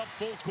 picked up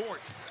full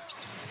court.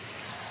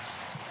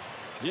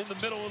 In the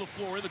middle of the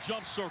floor, in the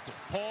jump circle.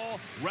 Paul,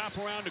 wrap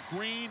around to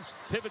Green,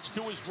 pivots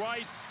to his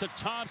right, to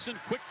Thompson.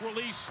 Quick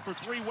release for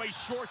 3-way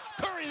short.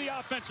 Curry the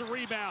offensive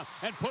rebound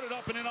and put it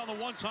up and in on the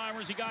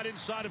one-timers. He got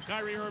inside of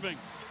Kyrie Irving.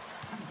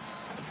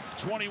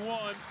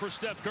 21 for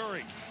Steph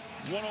Curry.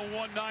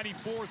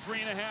 101-94,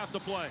 3.5 to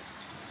play.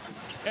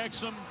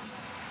 Exum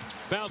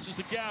bounces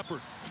to Gafford.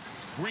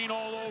 Green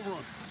all over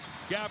him.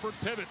 Gafford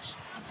pivots.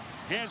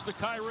 Hands to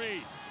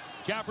Kyrie.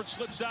 Gafford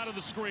slips out of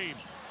the screen.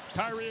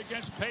 Kyrie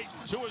against Payton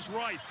to his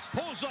right.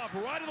 Pulls up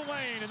right in the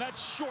lane, and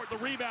that's short. The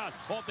rebound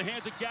off the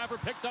hands of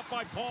Gafford, picked up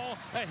by Paul.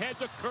 Ahead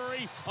to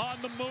Curry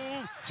on the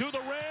move to the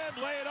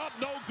rim. Lay it up,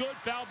 no good.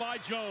 Foul by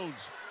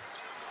Jones.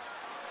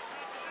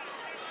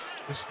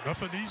 It's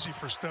nothing easy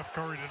for Steph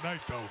Curry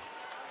tonight, though.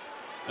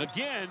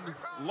 Again,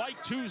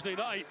 like Tuesday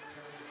night,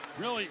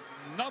 really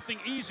nothing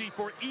easy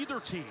for either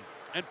team.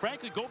 And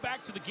frankly, go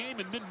back to the game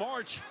in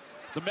mid-March.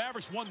 The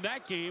Mavericks won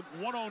that game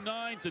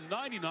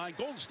 109-99.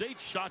 Golden State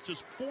shot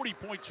just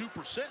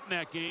 40.2% in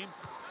that game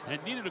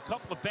and needed a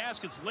couple of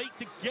baskets late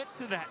to get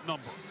to that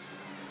number.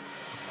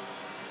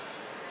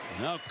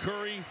 Now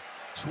Curry,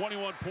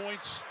 21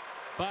 points,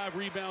 5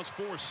 rebounds,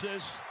 4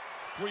 assists,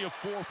 3 of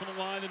 4 from the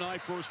line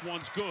tonight. First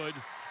one's good.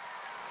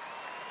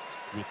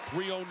 With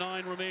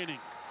 3:09 remaining.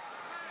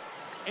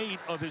 8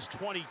 of his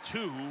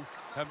 22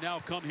 have now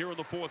come here in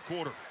the fourth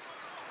quarter.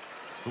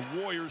 The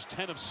Warriors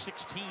 10 of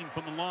 16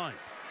 from the line.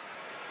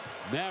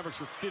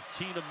 Mavericks are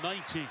 15 of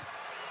 19.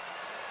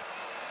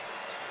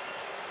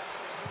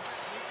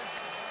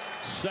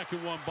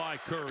 Second one by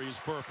Curry is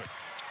perfect.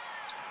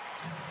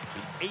 It's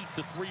an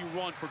 8-3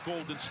 run for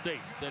Golden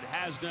State that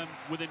has them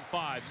within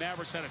 5.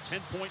 Mavericks had a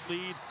 10-point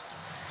lead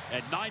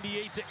at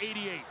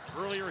 98-88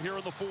 earlier here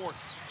in the fourth.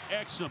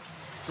 Exum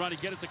trying to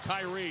get it to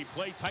Kyrie.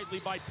 Played tightly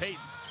by Payton.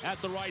 At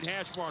the right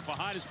hash mark,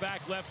 behind his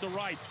back, left to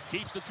right.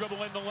 Keeps the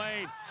dribble in the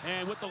lane.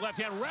 And with the left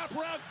hand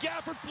wraparound,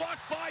 Gafford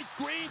blocked by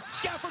Green.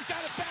 Gafford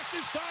got it back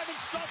this time and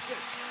stuffs it.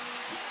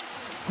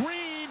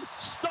 Green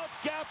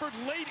stuffed Gafford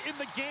late in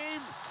the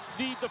game.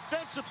 The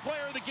defensive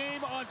player of the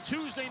game on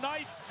Tuesday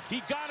night.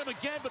 He got him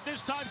again, but this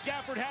time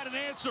Gafford had an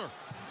answer.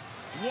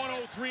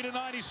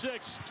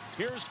 103-96.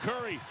 Here's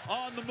Curry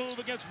on the move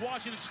against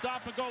Washington.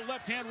 Stop and go.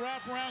 Left hand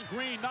wrap around.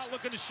 Green not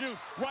looking to shoot.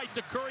 Right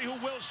to Curry, who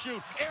will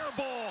shoot. Air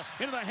ball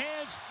into the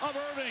hands of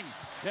Irving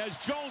as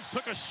Jones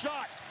took a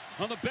shot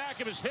on the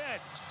back of his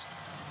head.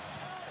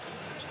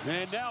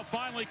 And now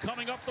finally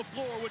coming up the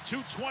floor with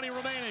 2:20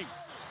 remaining.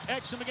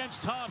 Exum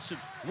against Thompson.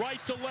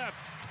 Right to left.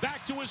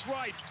 Back to his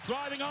right,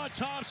 driving on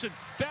Thompson,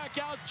 back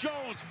out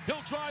Jones.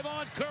 He'll drive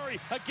on Curry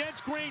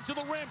against Green to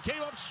the rim,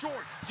 came up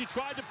short as he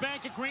tried to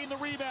bank it. Green the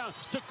rebound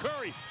to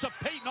Curry, to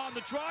Payton on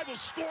the drive, will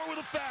score with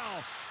a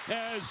foul.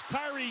 As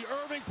Kyrie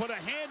Irving put a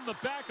hand in the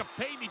back of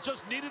Payton, he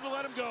just needed to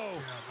let him go.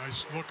 Yeah,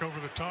 nice look over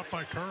the top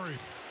by Curry.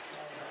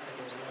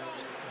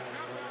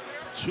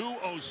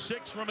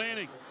 2:06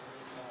 remaining.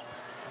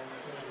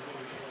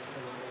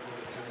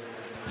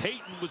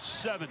 Payton with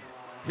 7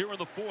 here in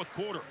the fourth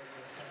quarter.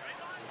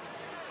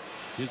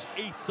 His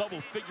 8th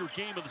double-figure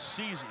game of the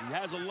season. He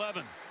has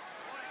 11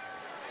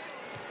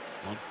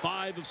 on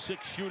 5 of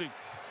 6 shooting.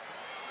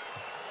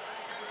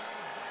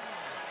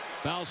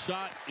 Foul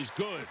shot is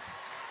good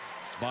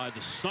by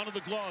the son of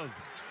the glove,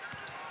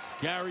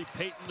 Gary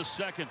Payton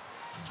II.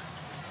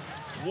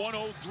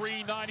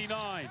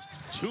 103-99.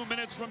 2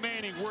 minutes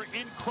remaining. We're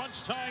in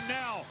crunch time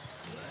now.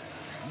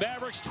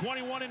 Mavericks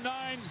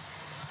 21-9.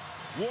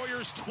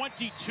 Warriors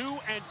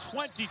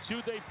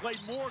 22-22. They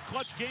played more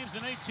clutch games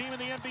than any team in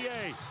the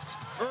NBA.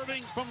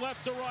 Irving from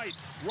left to right.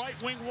 Right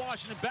wing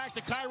Washington. Back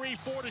to Kyrie.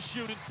 4 to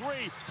shoot. And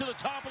 3 to the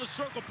top of the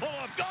circle. Pull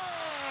up.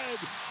 Good!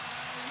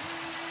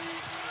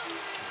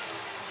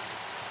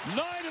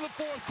 9 in the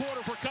fourth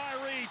quarter for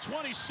Kyrie.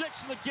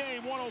 26 in the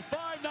game.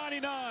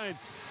 105-99.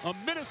 A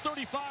minute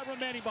 35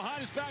 remaining. Behind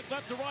his back,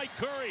 left to right.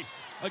 Curry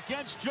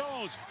against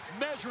Jones.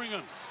 Measuring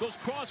him. Goes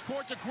cross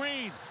court to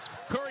Green.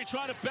 Curry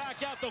trying to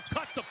back out. They'll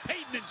cut to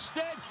Payton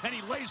instead. And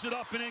he lays it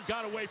up and in.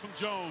 Got away from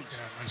Jones.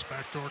 Yeah, nice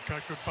backdoor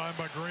cut. Good find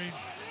by Green.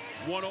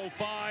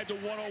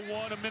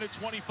 105-101. A minute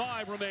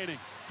 25 remaining.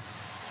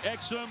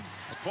 Exum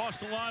across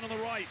the line on the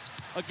right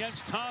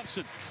against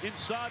Thompson.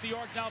 Inside the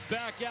arc, now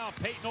back out.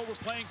 Payton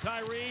overplaying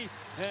Kyrie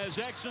as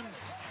Exum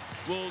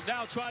will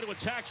now try to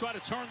attack, try to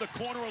turn the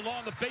corner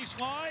along the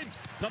baseline.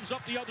 Comes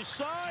up the other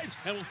side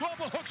and will throw up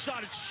a hook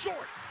shot. It's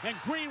short. And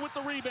Green with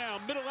the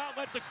rebound. Middle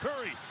outlet to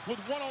Curry with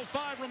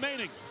 105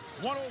 remaining.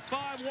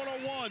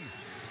 105-101.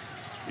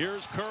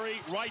 Here's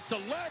Curry right to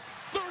left.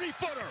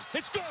 30-footer.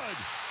 It's good.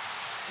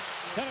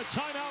 And a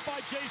timeout by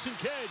Jason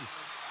Kidd.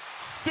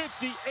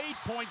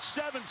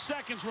 58.7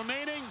 seconds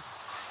remaining.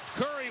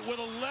 Curry with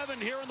 11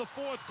 here in the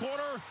fourth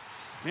quarter.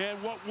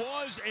 And what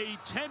was a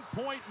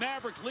 10-point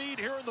Maverick lead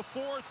here in the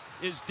fourth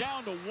is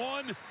down to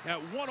 1 at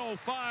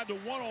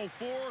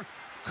 105-104.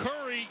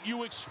 Curry,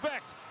 you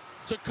expect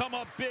to come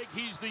up big.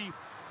 He's the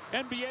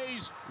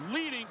NBA's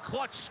leading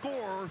clutch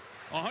scorer.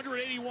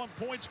 181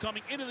 points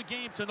coming into the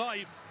game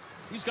tonight.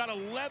 He's got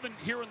 11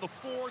 here in the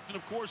fourth, and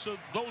of course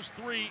those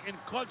 3 in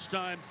clutch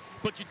time.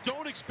 But you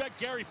don't expect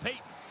Gary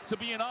Payton to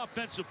be an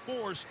offensive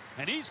force,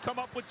 and he's come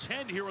up with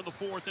 10 here in the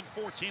fourth and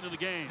 14 of the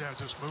game. Yeah,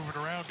 just moving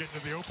around, getting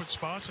to the open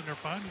spots, and they're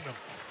finding them.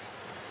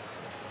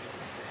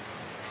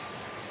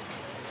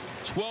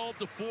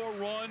 12-4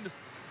 run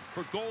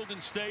for Golden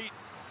State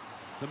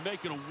to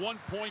make it a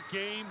 1-point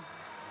game.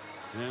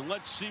 And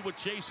let's see what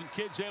Jason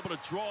Kidd's able to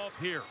draw up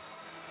here.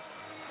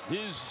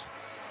 His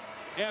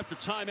after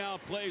timeout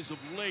plays of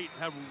late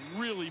have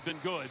really been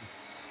good.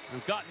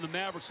 They've gotten the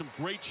Mavericks some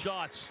great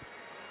shots.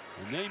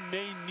 And they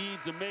may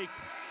need to make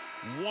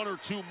one or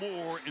two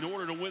more in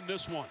order to win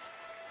this one.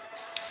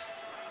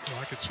 Well,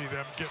 I could see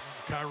them getting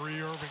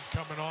Kyrie Irving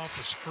coming off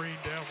a screen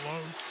down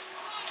low,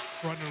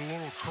 running a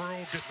little curl,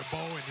 getting the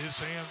ball in his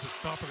hands at the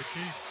top of the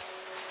key.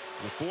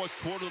 In the fourth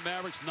quarter, the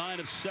Mavericks 9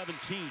 of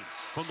 17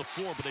 from the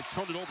floor, but they've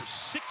turned it over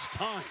 6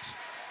 times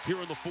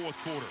here in the fourth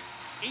quarter.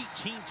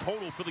 18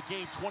 total for the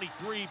game,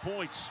 23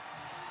 points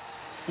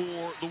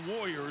for the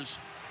Warriors.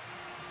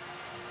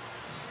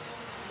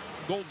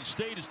 Golden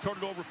State has turned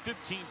it over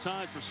 15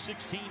 times for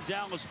 16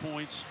 Dallas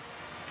points.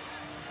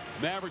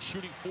 Mavericks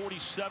shooting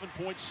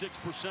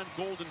 47.6%,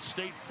 Golden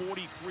State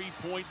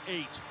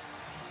 43.8%.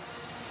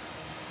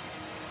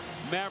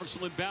 Mavericks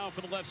will inbound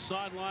from the left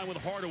sideline with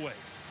Hardaway.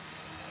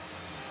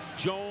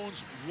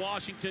 Jones,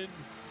 Washington,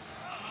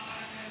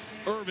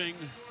 Irving,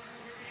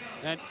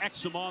 and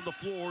Exum on the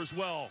floor as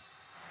well.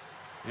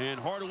 And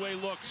Hardaway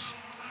looks.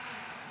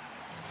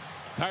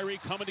 Kyrie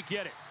coming to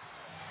get it.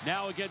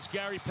 Now against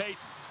Gary Payton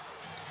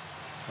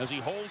as he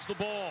holds the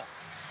ball.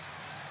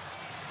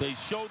 They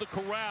show the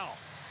corral.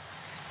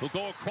 He'll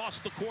go across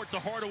the court to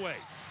Hardaway.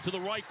 To the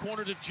right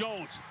corner to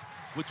Jones.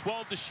 With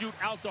 12 to shoot,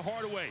 out to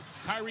Hardaway.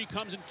 Kyrie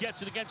comes and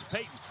gets it against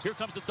Payton. Here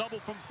comes the double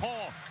from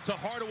Paul to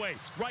Hardaway.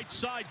 Right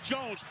side,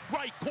 Jones.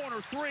 Right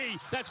corner, 3.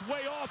 That's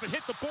way off. It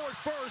hit the board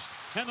first.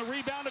 And the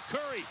rebound to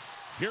Curry.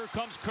 Here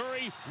comes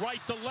Curry,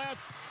 right to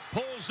left.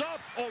 Pulls up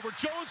over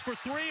Jones for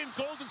 3, and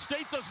Golden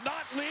State does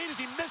not lead as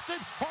he missed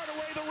it.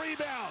 Hardaway the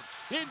rebound.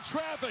 In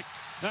traffic.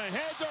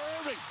 Ahead to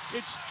Irving.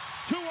 It's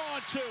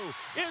 2-on-2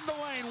 in the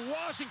lane.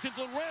 Washington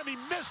to the rim. He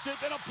missed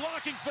it, and a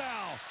blocking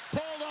foul.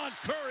 Called on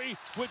Curry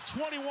with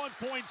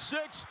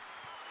 21.6.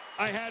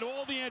 I had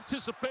all the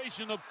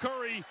anticipation of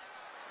Curry,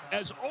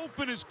 as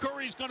open as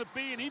Curry's going to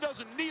be, and he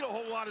doesn't need a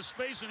whole lot of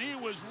space, and he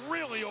was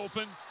really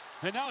open.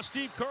 And now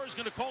Steve Kerr is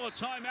going to call a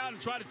timeout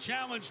and try to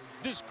challenge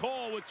this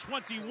call with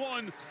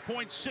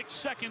 21.6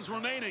 seconds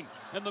remaining.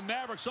 And the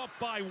Mavericks up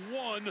by 1,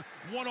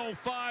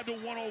 105 to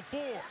 104.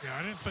 Yeah,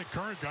 I didn't think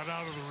Curry got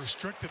out of the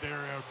restricted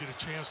area. I'll get a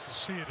chance to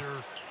see it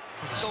here.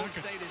 Golden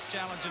State is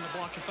challenging the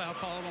blocking foul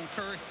called on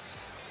Curry.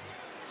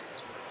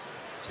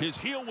 His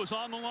heel was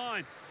on the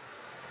line.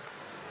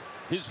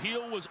 His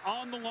heel was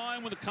on the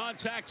line when the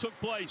contact took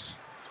place.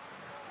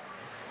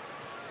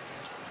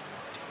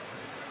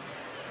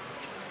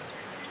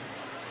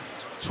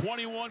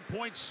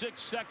 .6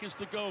 seconds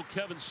to go.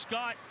 Kevin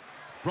Scott,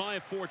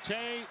 Brian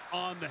Forte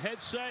on the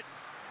headset.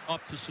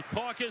 Up to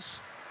Secaucus.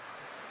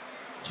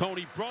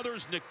 Tony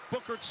Brothers, Nick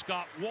Bookert,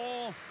 Scott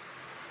Wall,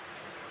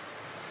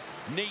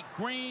 Nate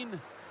Green.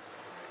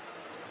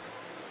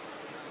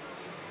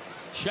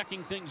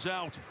 Checking things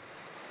out.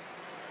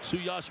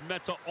 Suyash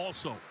Mehta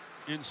also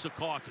in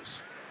Secaucus.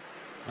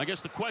 I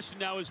guess the question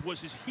now is,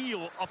 was his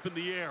heel up in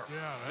the air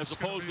as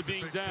opposed to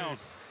being down?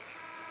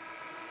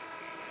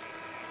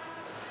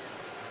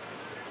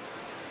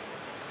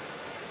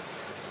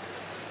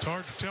 It's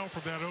hard to tell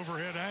from that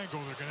overhead angle.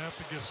 They're going to have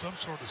to get some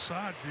sort of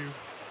side view.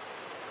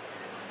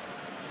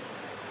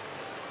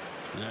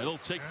 Yeah, they'll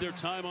take their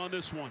time on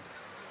this one.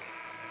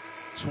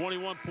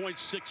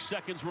 21.6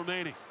 seconds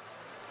remaining.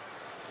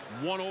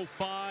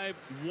 105,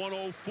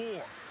 104.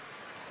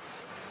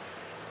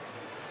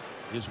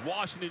 Is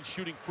Washington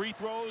shooting free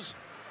throws,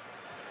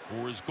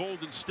 or is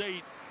Golden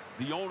State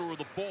the owner of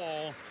the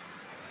ball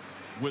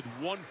with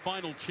one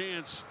final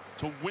chance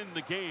to win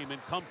the game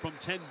and come from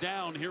 10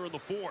 down here in the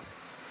fourth?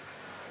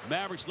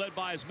 Mavericks led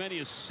by as many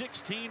as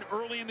 16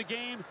 early in the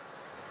game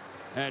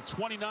at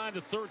 29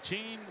 to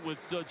 13 with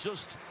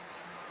just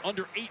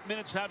under 8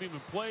 minutes having been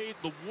played.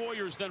 The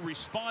Warriors then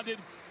responded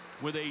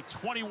with a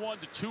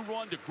 21-2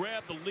 run to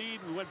grab the lead.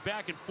 We went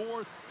back and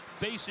forth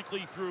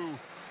basically through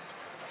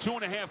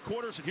 2.5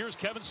 quarters, and here's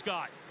Kevin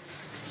Scott.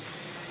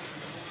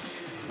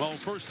 Well,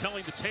 first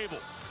telling the table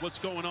what's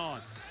going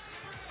on.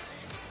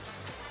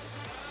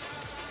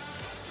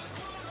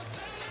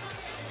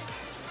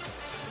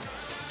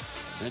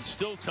 And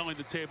still telling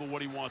the table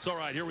what he wants. All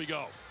right, here we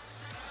go.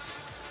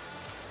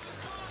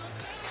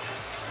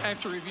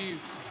 After review,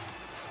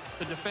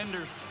 the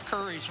defender,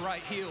 Curry's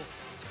right heel,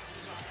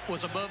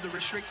 was above the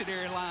restricted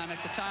area line at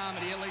the time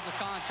of the illegal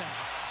contact.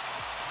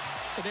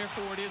 So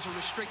therefore, it is a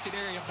restricted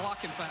area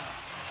blocking foul.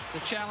 The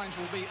challenge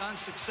will be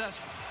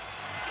unsuccessful.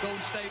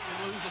 Golden State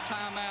will lose a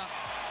timeout,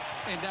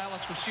 and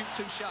Dallas will shoot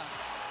 2 shots.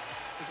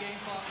 The game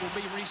clock will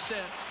be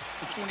reset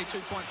to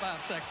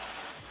 22.5 seconds.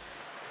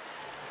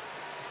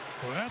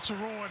 Well, that's a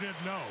rule I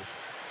didn't know.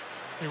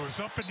 It was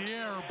up in the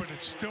air, but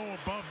it's still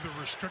above the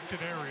restricted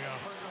area.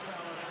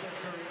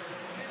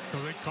 So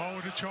they call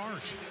it a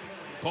charge.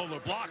 Call it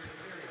a block.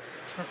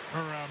 A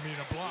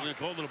block. They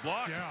called it a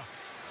block? Yeah.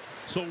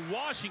 So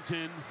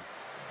Washington,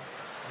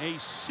 a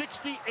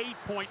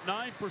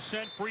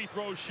 68.9% free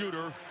throw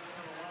shooter,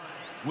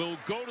 will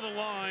go to the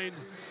line.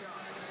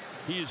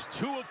 He is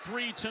 2 of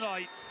 3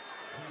 tonight.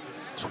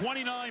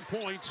 29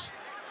 points.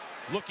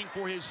 Looking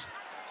for his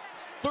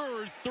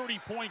third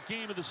 30-point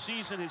game of the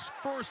season, his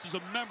first as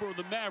a member of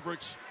the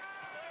Mavericks,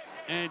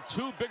 and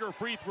 2 bigger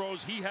free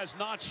throws he has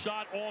not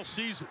shot all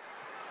season.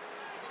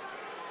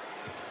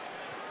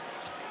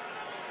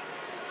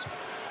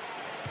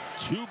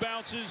 2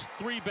 bounces,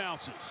 3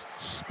 bounces.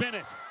 Spin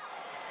it.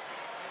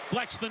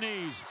 Flex the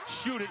knees.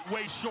 Shoot it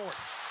way short.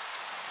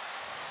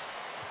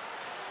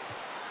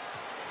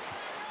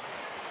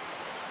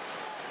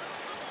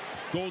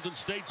 Golden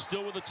State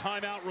still with a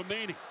timeout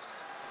remaining.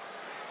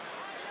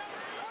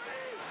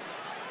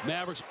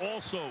 Mavericks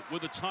also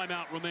with a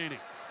timeout remaining.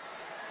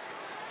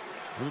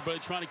 Everybody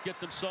trying to get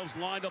themselves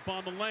lined up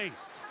on the lane.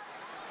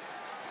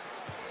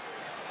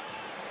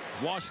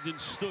 Washington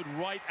stood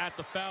right at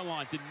the foul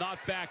line, did not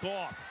back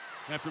off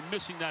after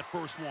missing that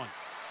first one.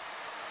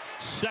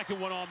 Second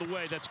one on the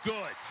way, that's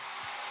good.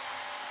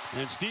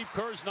 And Steve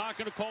Kerr's not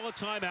going to call a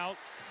timeout.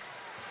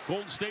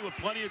 Golden State with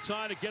plenty of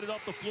time to get it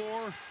up the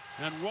floor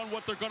and run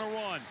what they're going to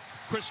run.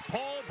 Chris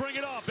Paul, bring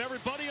it up.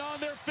 Everybody on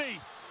their feet.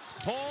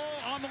 Paul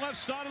on the left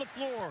side of the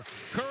floor.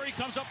 Curry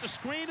comes up the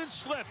screen and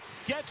slip.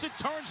 Gets it,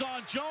 turns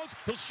on Jones.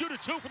 He'll shoot a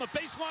 2 from the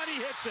baseline.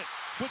 He hits it.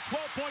 With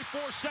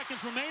 12.4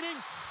 seconds remaining,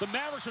 the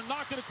Mavericks are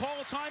not going to call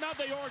a timeout.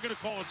 They are going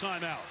to call a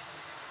timeout.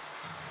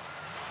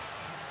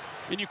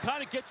 And you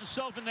kind of get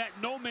yourself in that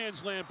no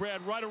man's land,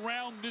 Brad, right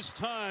around this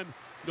time.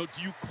 You know,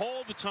 do you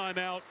call the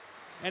timeout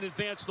and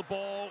advance the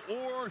ball,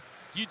 or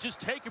do you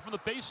just take it from the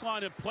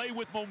baseline and play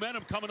with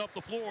momentum coming up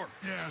the floor?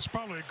 Yeah, it's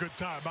probably a good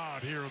timeout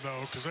here, though,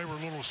 because they were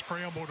a little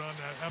scrambled on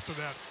that after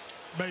that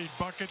made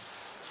bucket.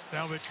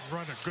 Now they can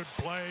run a good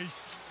play,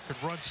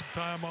 can run some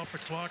time off the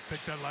clock,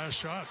 take that last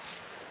shot.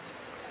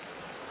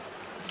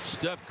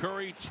 Steph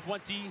Curry,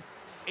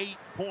 28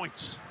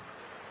 points.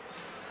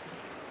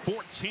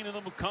 14 of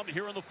them have come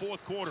here in the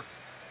fourth quarter.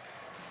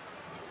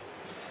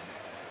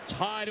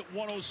 Tied at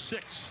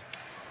 106.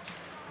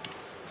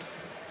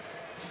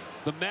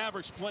 The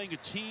Mavericks playing a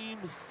team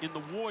in the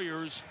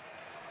Warriors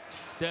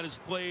that has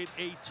played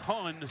a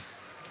ton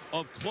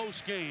of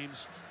close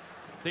games.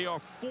 They are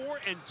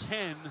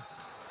 4-10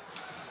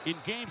 in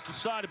games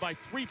decided by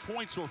 3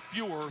 points or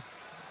fewer.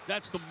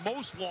 That's the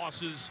most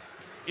losses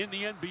in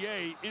the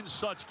NBA in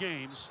such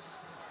games.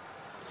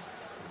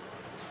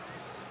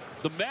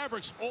 The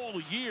Mavericks all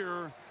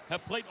year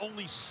have played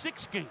only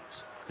 6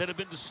 games that have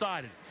been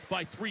decided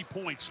by 3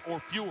 points or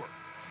fewer.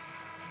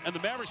 And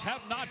the Mavericks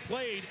have not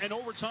played an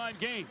overtime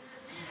game.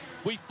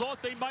 We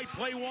thought they might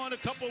play one a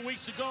couple of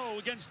weeks ago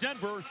against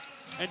Denver,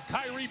 and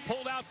Kyrie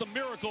pulled out the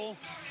miracle.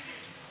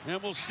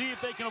 And we'll see if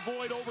they can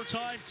avoid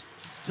overtime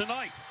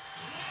tonight.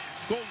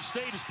 Golden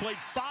State has played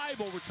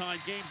 5 overtime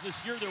games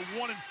this year. They're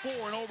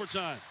 1-4 in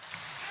overtime.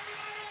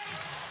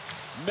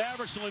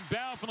 Mavericks will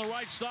inbound from the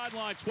right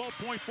sideline.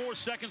 12.4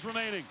 seconds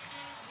remaining.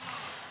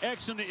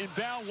 Exum to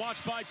inbound,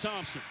 watched by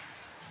Thompson.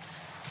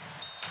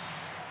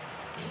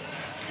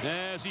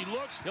 As he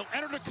looks, he'll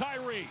enter to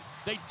Kyrie.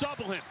 They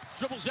double him.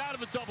 Dribbles out of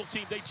the double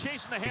team. They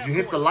chase in the half. Did you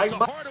hit the like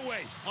button?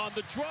 Hardaway on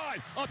the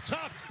drive. Up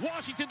top,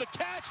 Washington the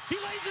catch. He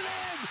lays it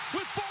in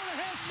with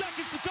 4.5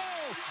 seconds to go.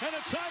 And a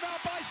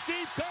timeout by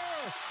Steve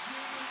Kerr.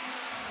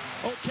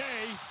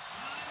 Okay.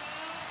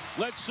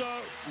 Let's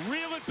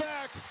reel it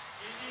back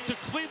to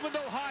Cleveland,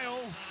 Ohio.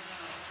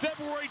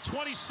 February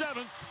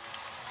 27th.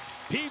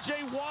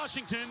 P.J.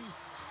 Washington.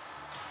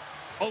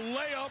 A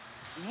layup.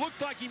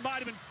 Looked like he might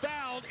have been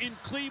fouled in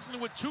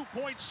Cleveland with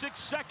 2.6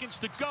 seconds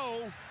to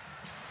go.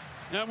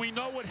 And we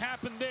know what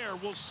happened there.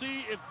 We'll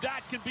see if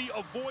that can be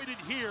avoided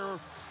here.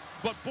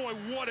 But, boy,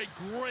 what a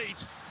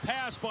great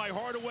pass by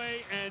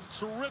Hardaway and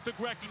terrific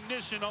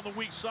recognition on the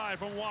weak side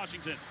from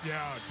Washington.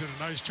 Yeah, did a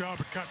nice job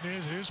of cutting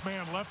his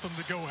man left him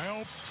to go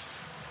help.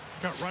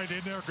 Got right in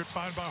there. Good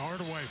find by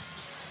Hardaway.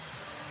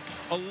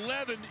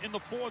 11 in the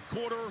fourth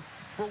quarter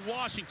for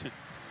Washington.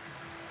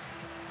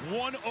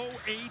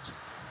 108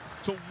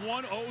 to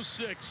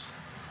 106.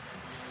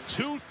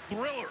 2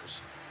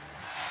 thrillers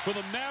for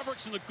the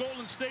Mavericks and the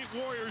Golden State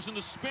Warriors in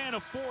the span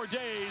of 4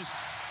 days.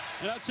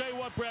 And I'll tell you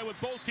what, Brad, with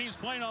both teams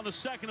playing on the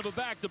second of a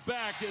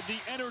back-to-back, the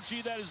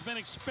energy that has been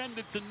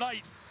expended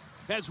tonight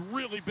has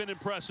really been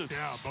impressive.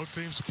 Yeah, both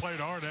teams played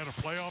hard, had a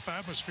playoff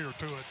atmosphere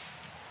to it.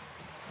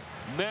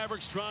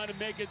 Mavericks trying to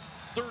make it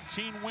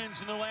 13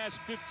 wins in the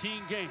last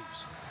 15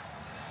 games.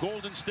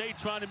 Golden State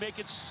trying to make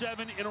it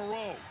 7 in a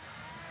row.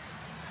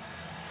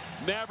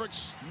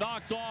 Mavericks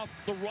knocked off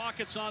the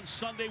Rockets on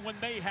Sunday when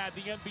they had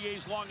the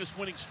NBA's longest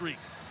winning streak.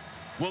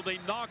 Will they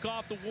knock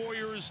off the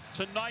Warriors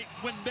tonight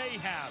when they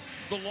have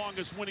the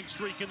longest winning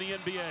streak in the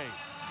NBA?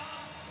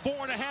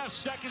 4.5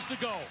 seconds to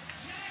go.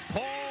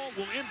 Paul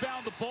will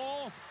inbound the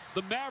ball.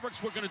 The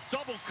Mavericks were going to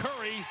double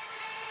Curry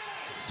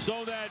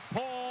so that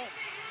Paul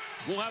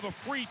will have a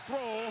free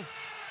throw.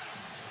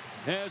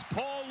 As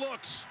Paul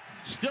looks,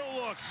 still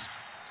looks,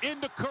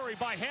 into Curry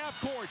by half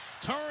court,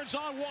 turns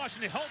on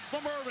Washington, help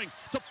from Irving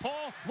to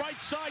Paul, right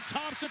side,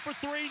 Thompson for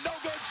 3, no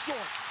good,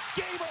 short.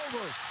 Game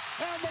over,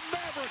 and the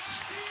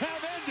Mavericks have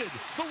ended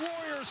the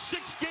Warriors'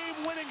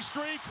 6-game winning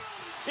streak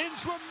in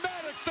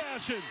dramatic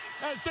fashion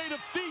as they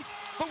defeat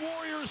the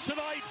Warriors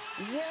tonight,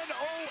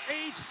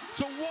 108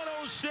 to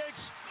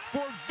 106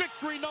 for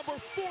victory number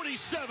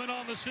 47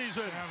 on the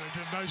season. Yeah, they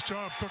did a nice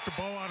job, took the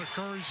ball out of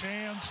Curry's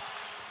hands.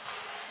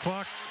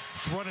 Clock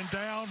is running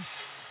down.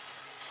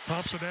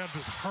 Thompson had to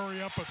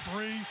hurry up a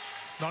 3,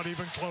 not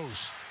even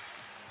close.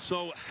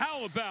 So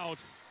how about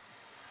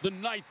the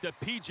night that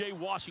P.J.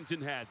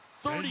 Washington had.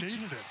 32. They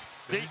needed it.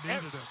 They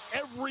needed it.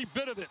 Every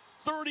bit of it.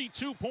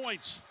 32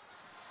 points,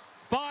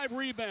 5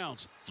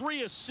 rebounds,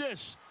 3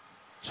 assists,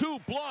 2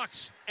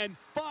 blocks, and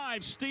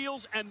 5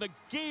 steals, and the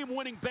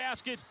game-winning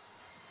basket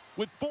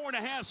with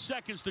 4.5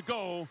 seconds to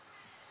go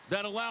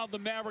that allowed the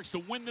Mavericks to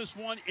win this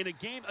one in a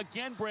game,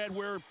 again, Brad,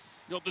 where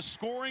the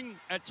scoring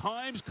at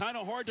times kind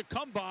of hard to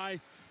come by,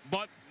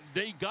 but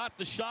they got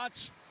the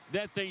shots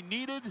that they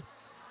needed,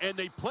 and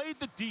they played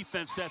the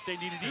defense that they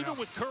needed. Even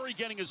with Curry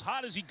getting as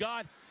hot as he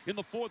got in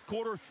the fourth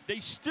quarter, they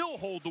still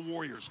hold the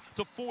Warriors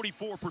to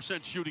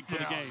 44% shooting for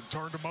the game.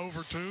 Turned them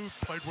over, too.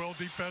 Played well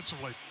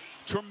defensively.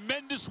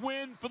 Tremendous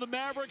win for the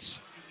Mavericks.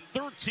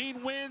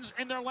 13 wins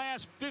in their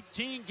last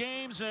 15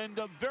 games, and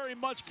very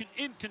much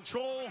in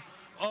control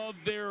of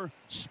their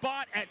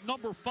spot at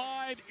number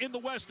 5 in the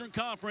Western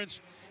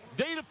Conference.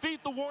 They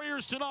defeat the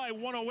Warriors tonight,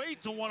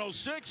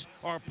 108-106.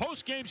 Our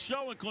post-game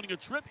show, including a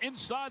trip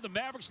inside the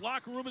Mavericks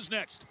locker room, is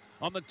next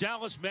on the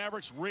Dallas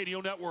Mavericks Radio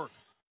Network.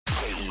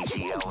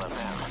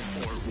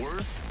 KEGL-FM, Fort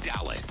Worth,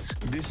 Dallas.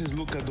 This is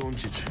Luka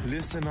Doncic.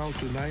 Listen out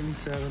to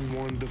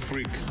 97.1 The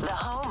Freak. The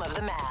home of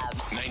the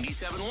Mavs.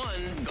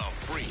 97.1 The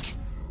Freak.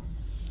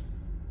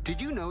 Did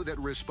you know that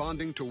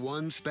responding to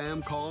one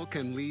spam call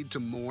can lead to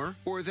more?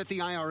 Or that the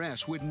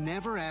IRS would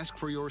never ask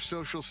for your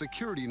social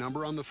security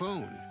number on the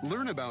phone?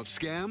 Learn about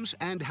scams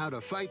and how to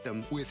fight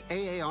them with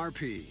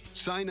AARP.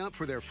 Sign up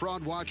for their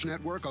Fraud Watch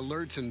Network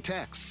alerts and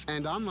texts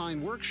and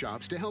online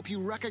workshops to help you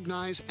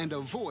recognize and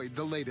avoid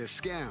the latest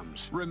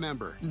scams.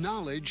 Remember,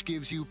 knowledge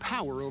gives you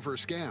power over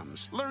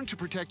scams. Learn to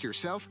protect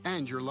yourself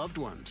and your loved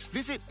ones.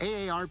 Visit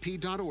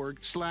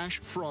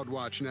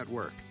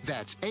aarp.org/fraudwatchnetwork.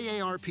 That's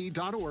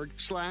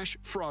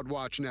aarp.org/fraudwatchnetwork.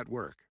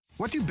 Network.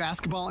 What do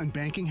basketball and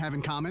banking have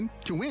in common?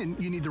 To win,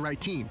 you need the right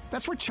team.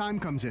 That's where Chime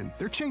comes in.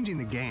 They're changing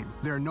the game.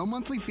 There are no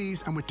monthly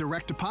fees, and with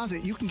direct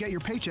deposit, you can get your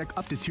paycheck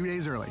up to 2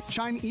 days early.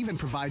 Chime even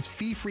provides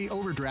fee-free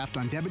overdraft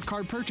on debit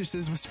card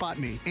purchases with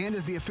SpotMe. And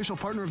as the official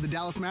partner of the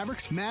Dallas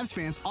Mavericks, Mavs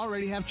fans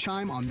already have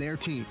Chime on their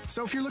team.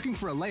 So if you're looking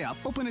for a layup,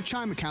 open a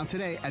Chime account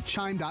today at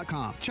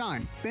Chime.com.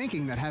 Chime,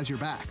 banking that has your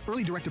back.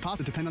 Early direct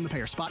deposit depend on the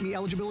payer. SpotMe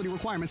eligibility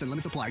requirements and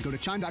limits apply. Go to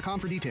Chime.com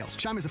for details.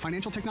 Chime is a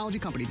financial technology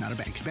company, not a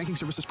bank. Banking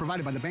services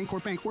provided by the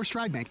Bancorp Bank or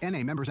Stride Bank,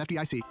 N.A. members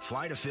FDIC.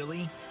 Fly to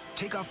Philly,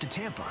 take off to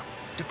Tampa,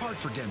 depart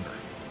for Denver.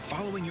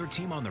 Following your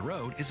team on the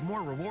road is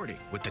more rewarding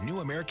with the new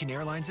American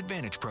Airlines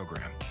Advantage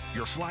program.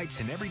 Your flights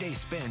and everyday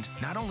spend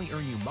not only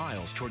earn you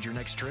miles toward your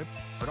next trip,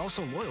 but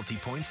also loyalty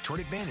points toward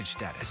Advantage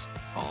status.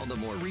 All the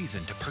more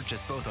reason to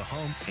purchase both a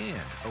home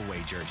and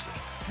away jersey.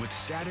 With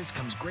status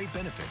comes great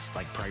benefits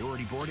like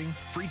priority boarding,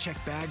 free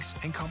checked bags,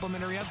 and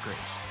complimentary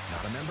upgrades.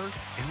 Not a member?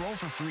 Enroll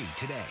for free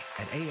today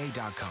at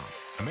AA.com.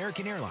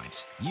 American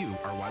Airlines, you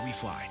are why we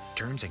fly.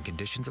 Terms and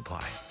conditions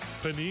apply.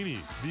 Panini,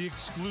 the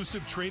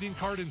exclusive trading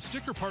card and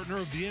sticker partner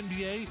of the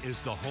NBA,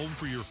 is the home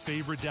for your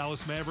favorite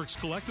Dallas Mavericks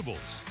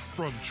collectibles.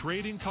 From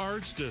trading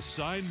cards to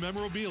signed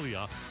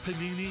memorabilia,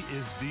 Panini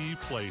is the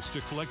place to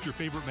collect your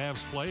favorite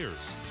Mavs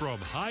players. From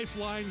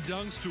high-flying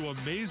dunks to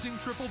amazing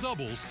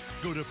triple-doubles,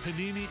 go to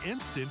Panini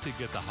Instant to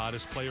get the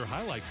hottest player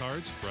highlight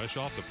cards fresh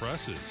off the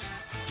presses.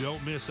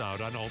 Don't miss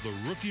out on all the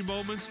rookie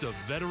moments to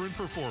veteran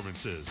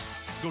performances.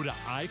 Go to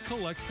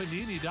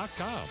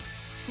iCollectPanini.com.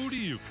 Who do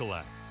you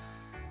collect?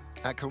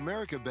 At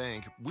Comerica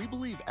Bank, we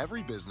believe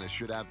every business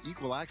should have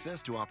equal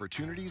access to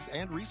opportunities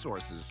and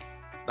resources.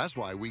 That's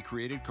why we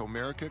created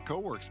Comerica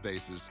Co-work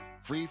Spaces,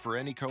 free for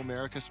any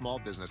Comerica small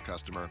business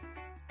customer.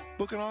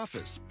 Book an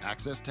office,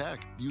 access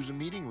tech, use a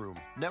meeting room,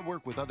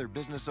 network with other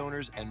business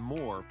owners, and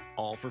more,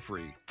 all for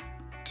free.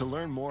 To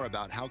learn more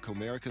about how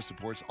Comerica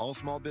supports all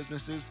small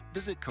businesses,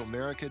 visit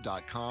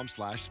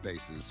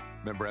comerica.com/spaces.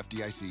 Member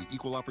FDIC,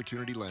 equal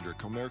opportunity lender.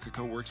 Comerica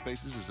Co-work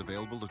Spaces is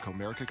available to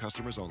Comerica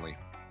customers only.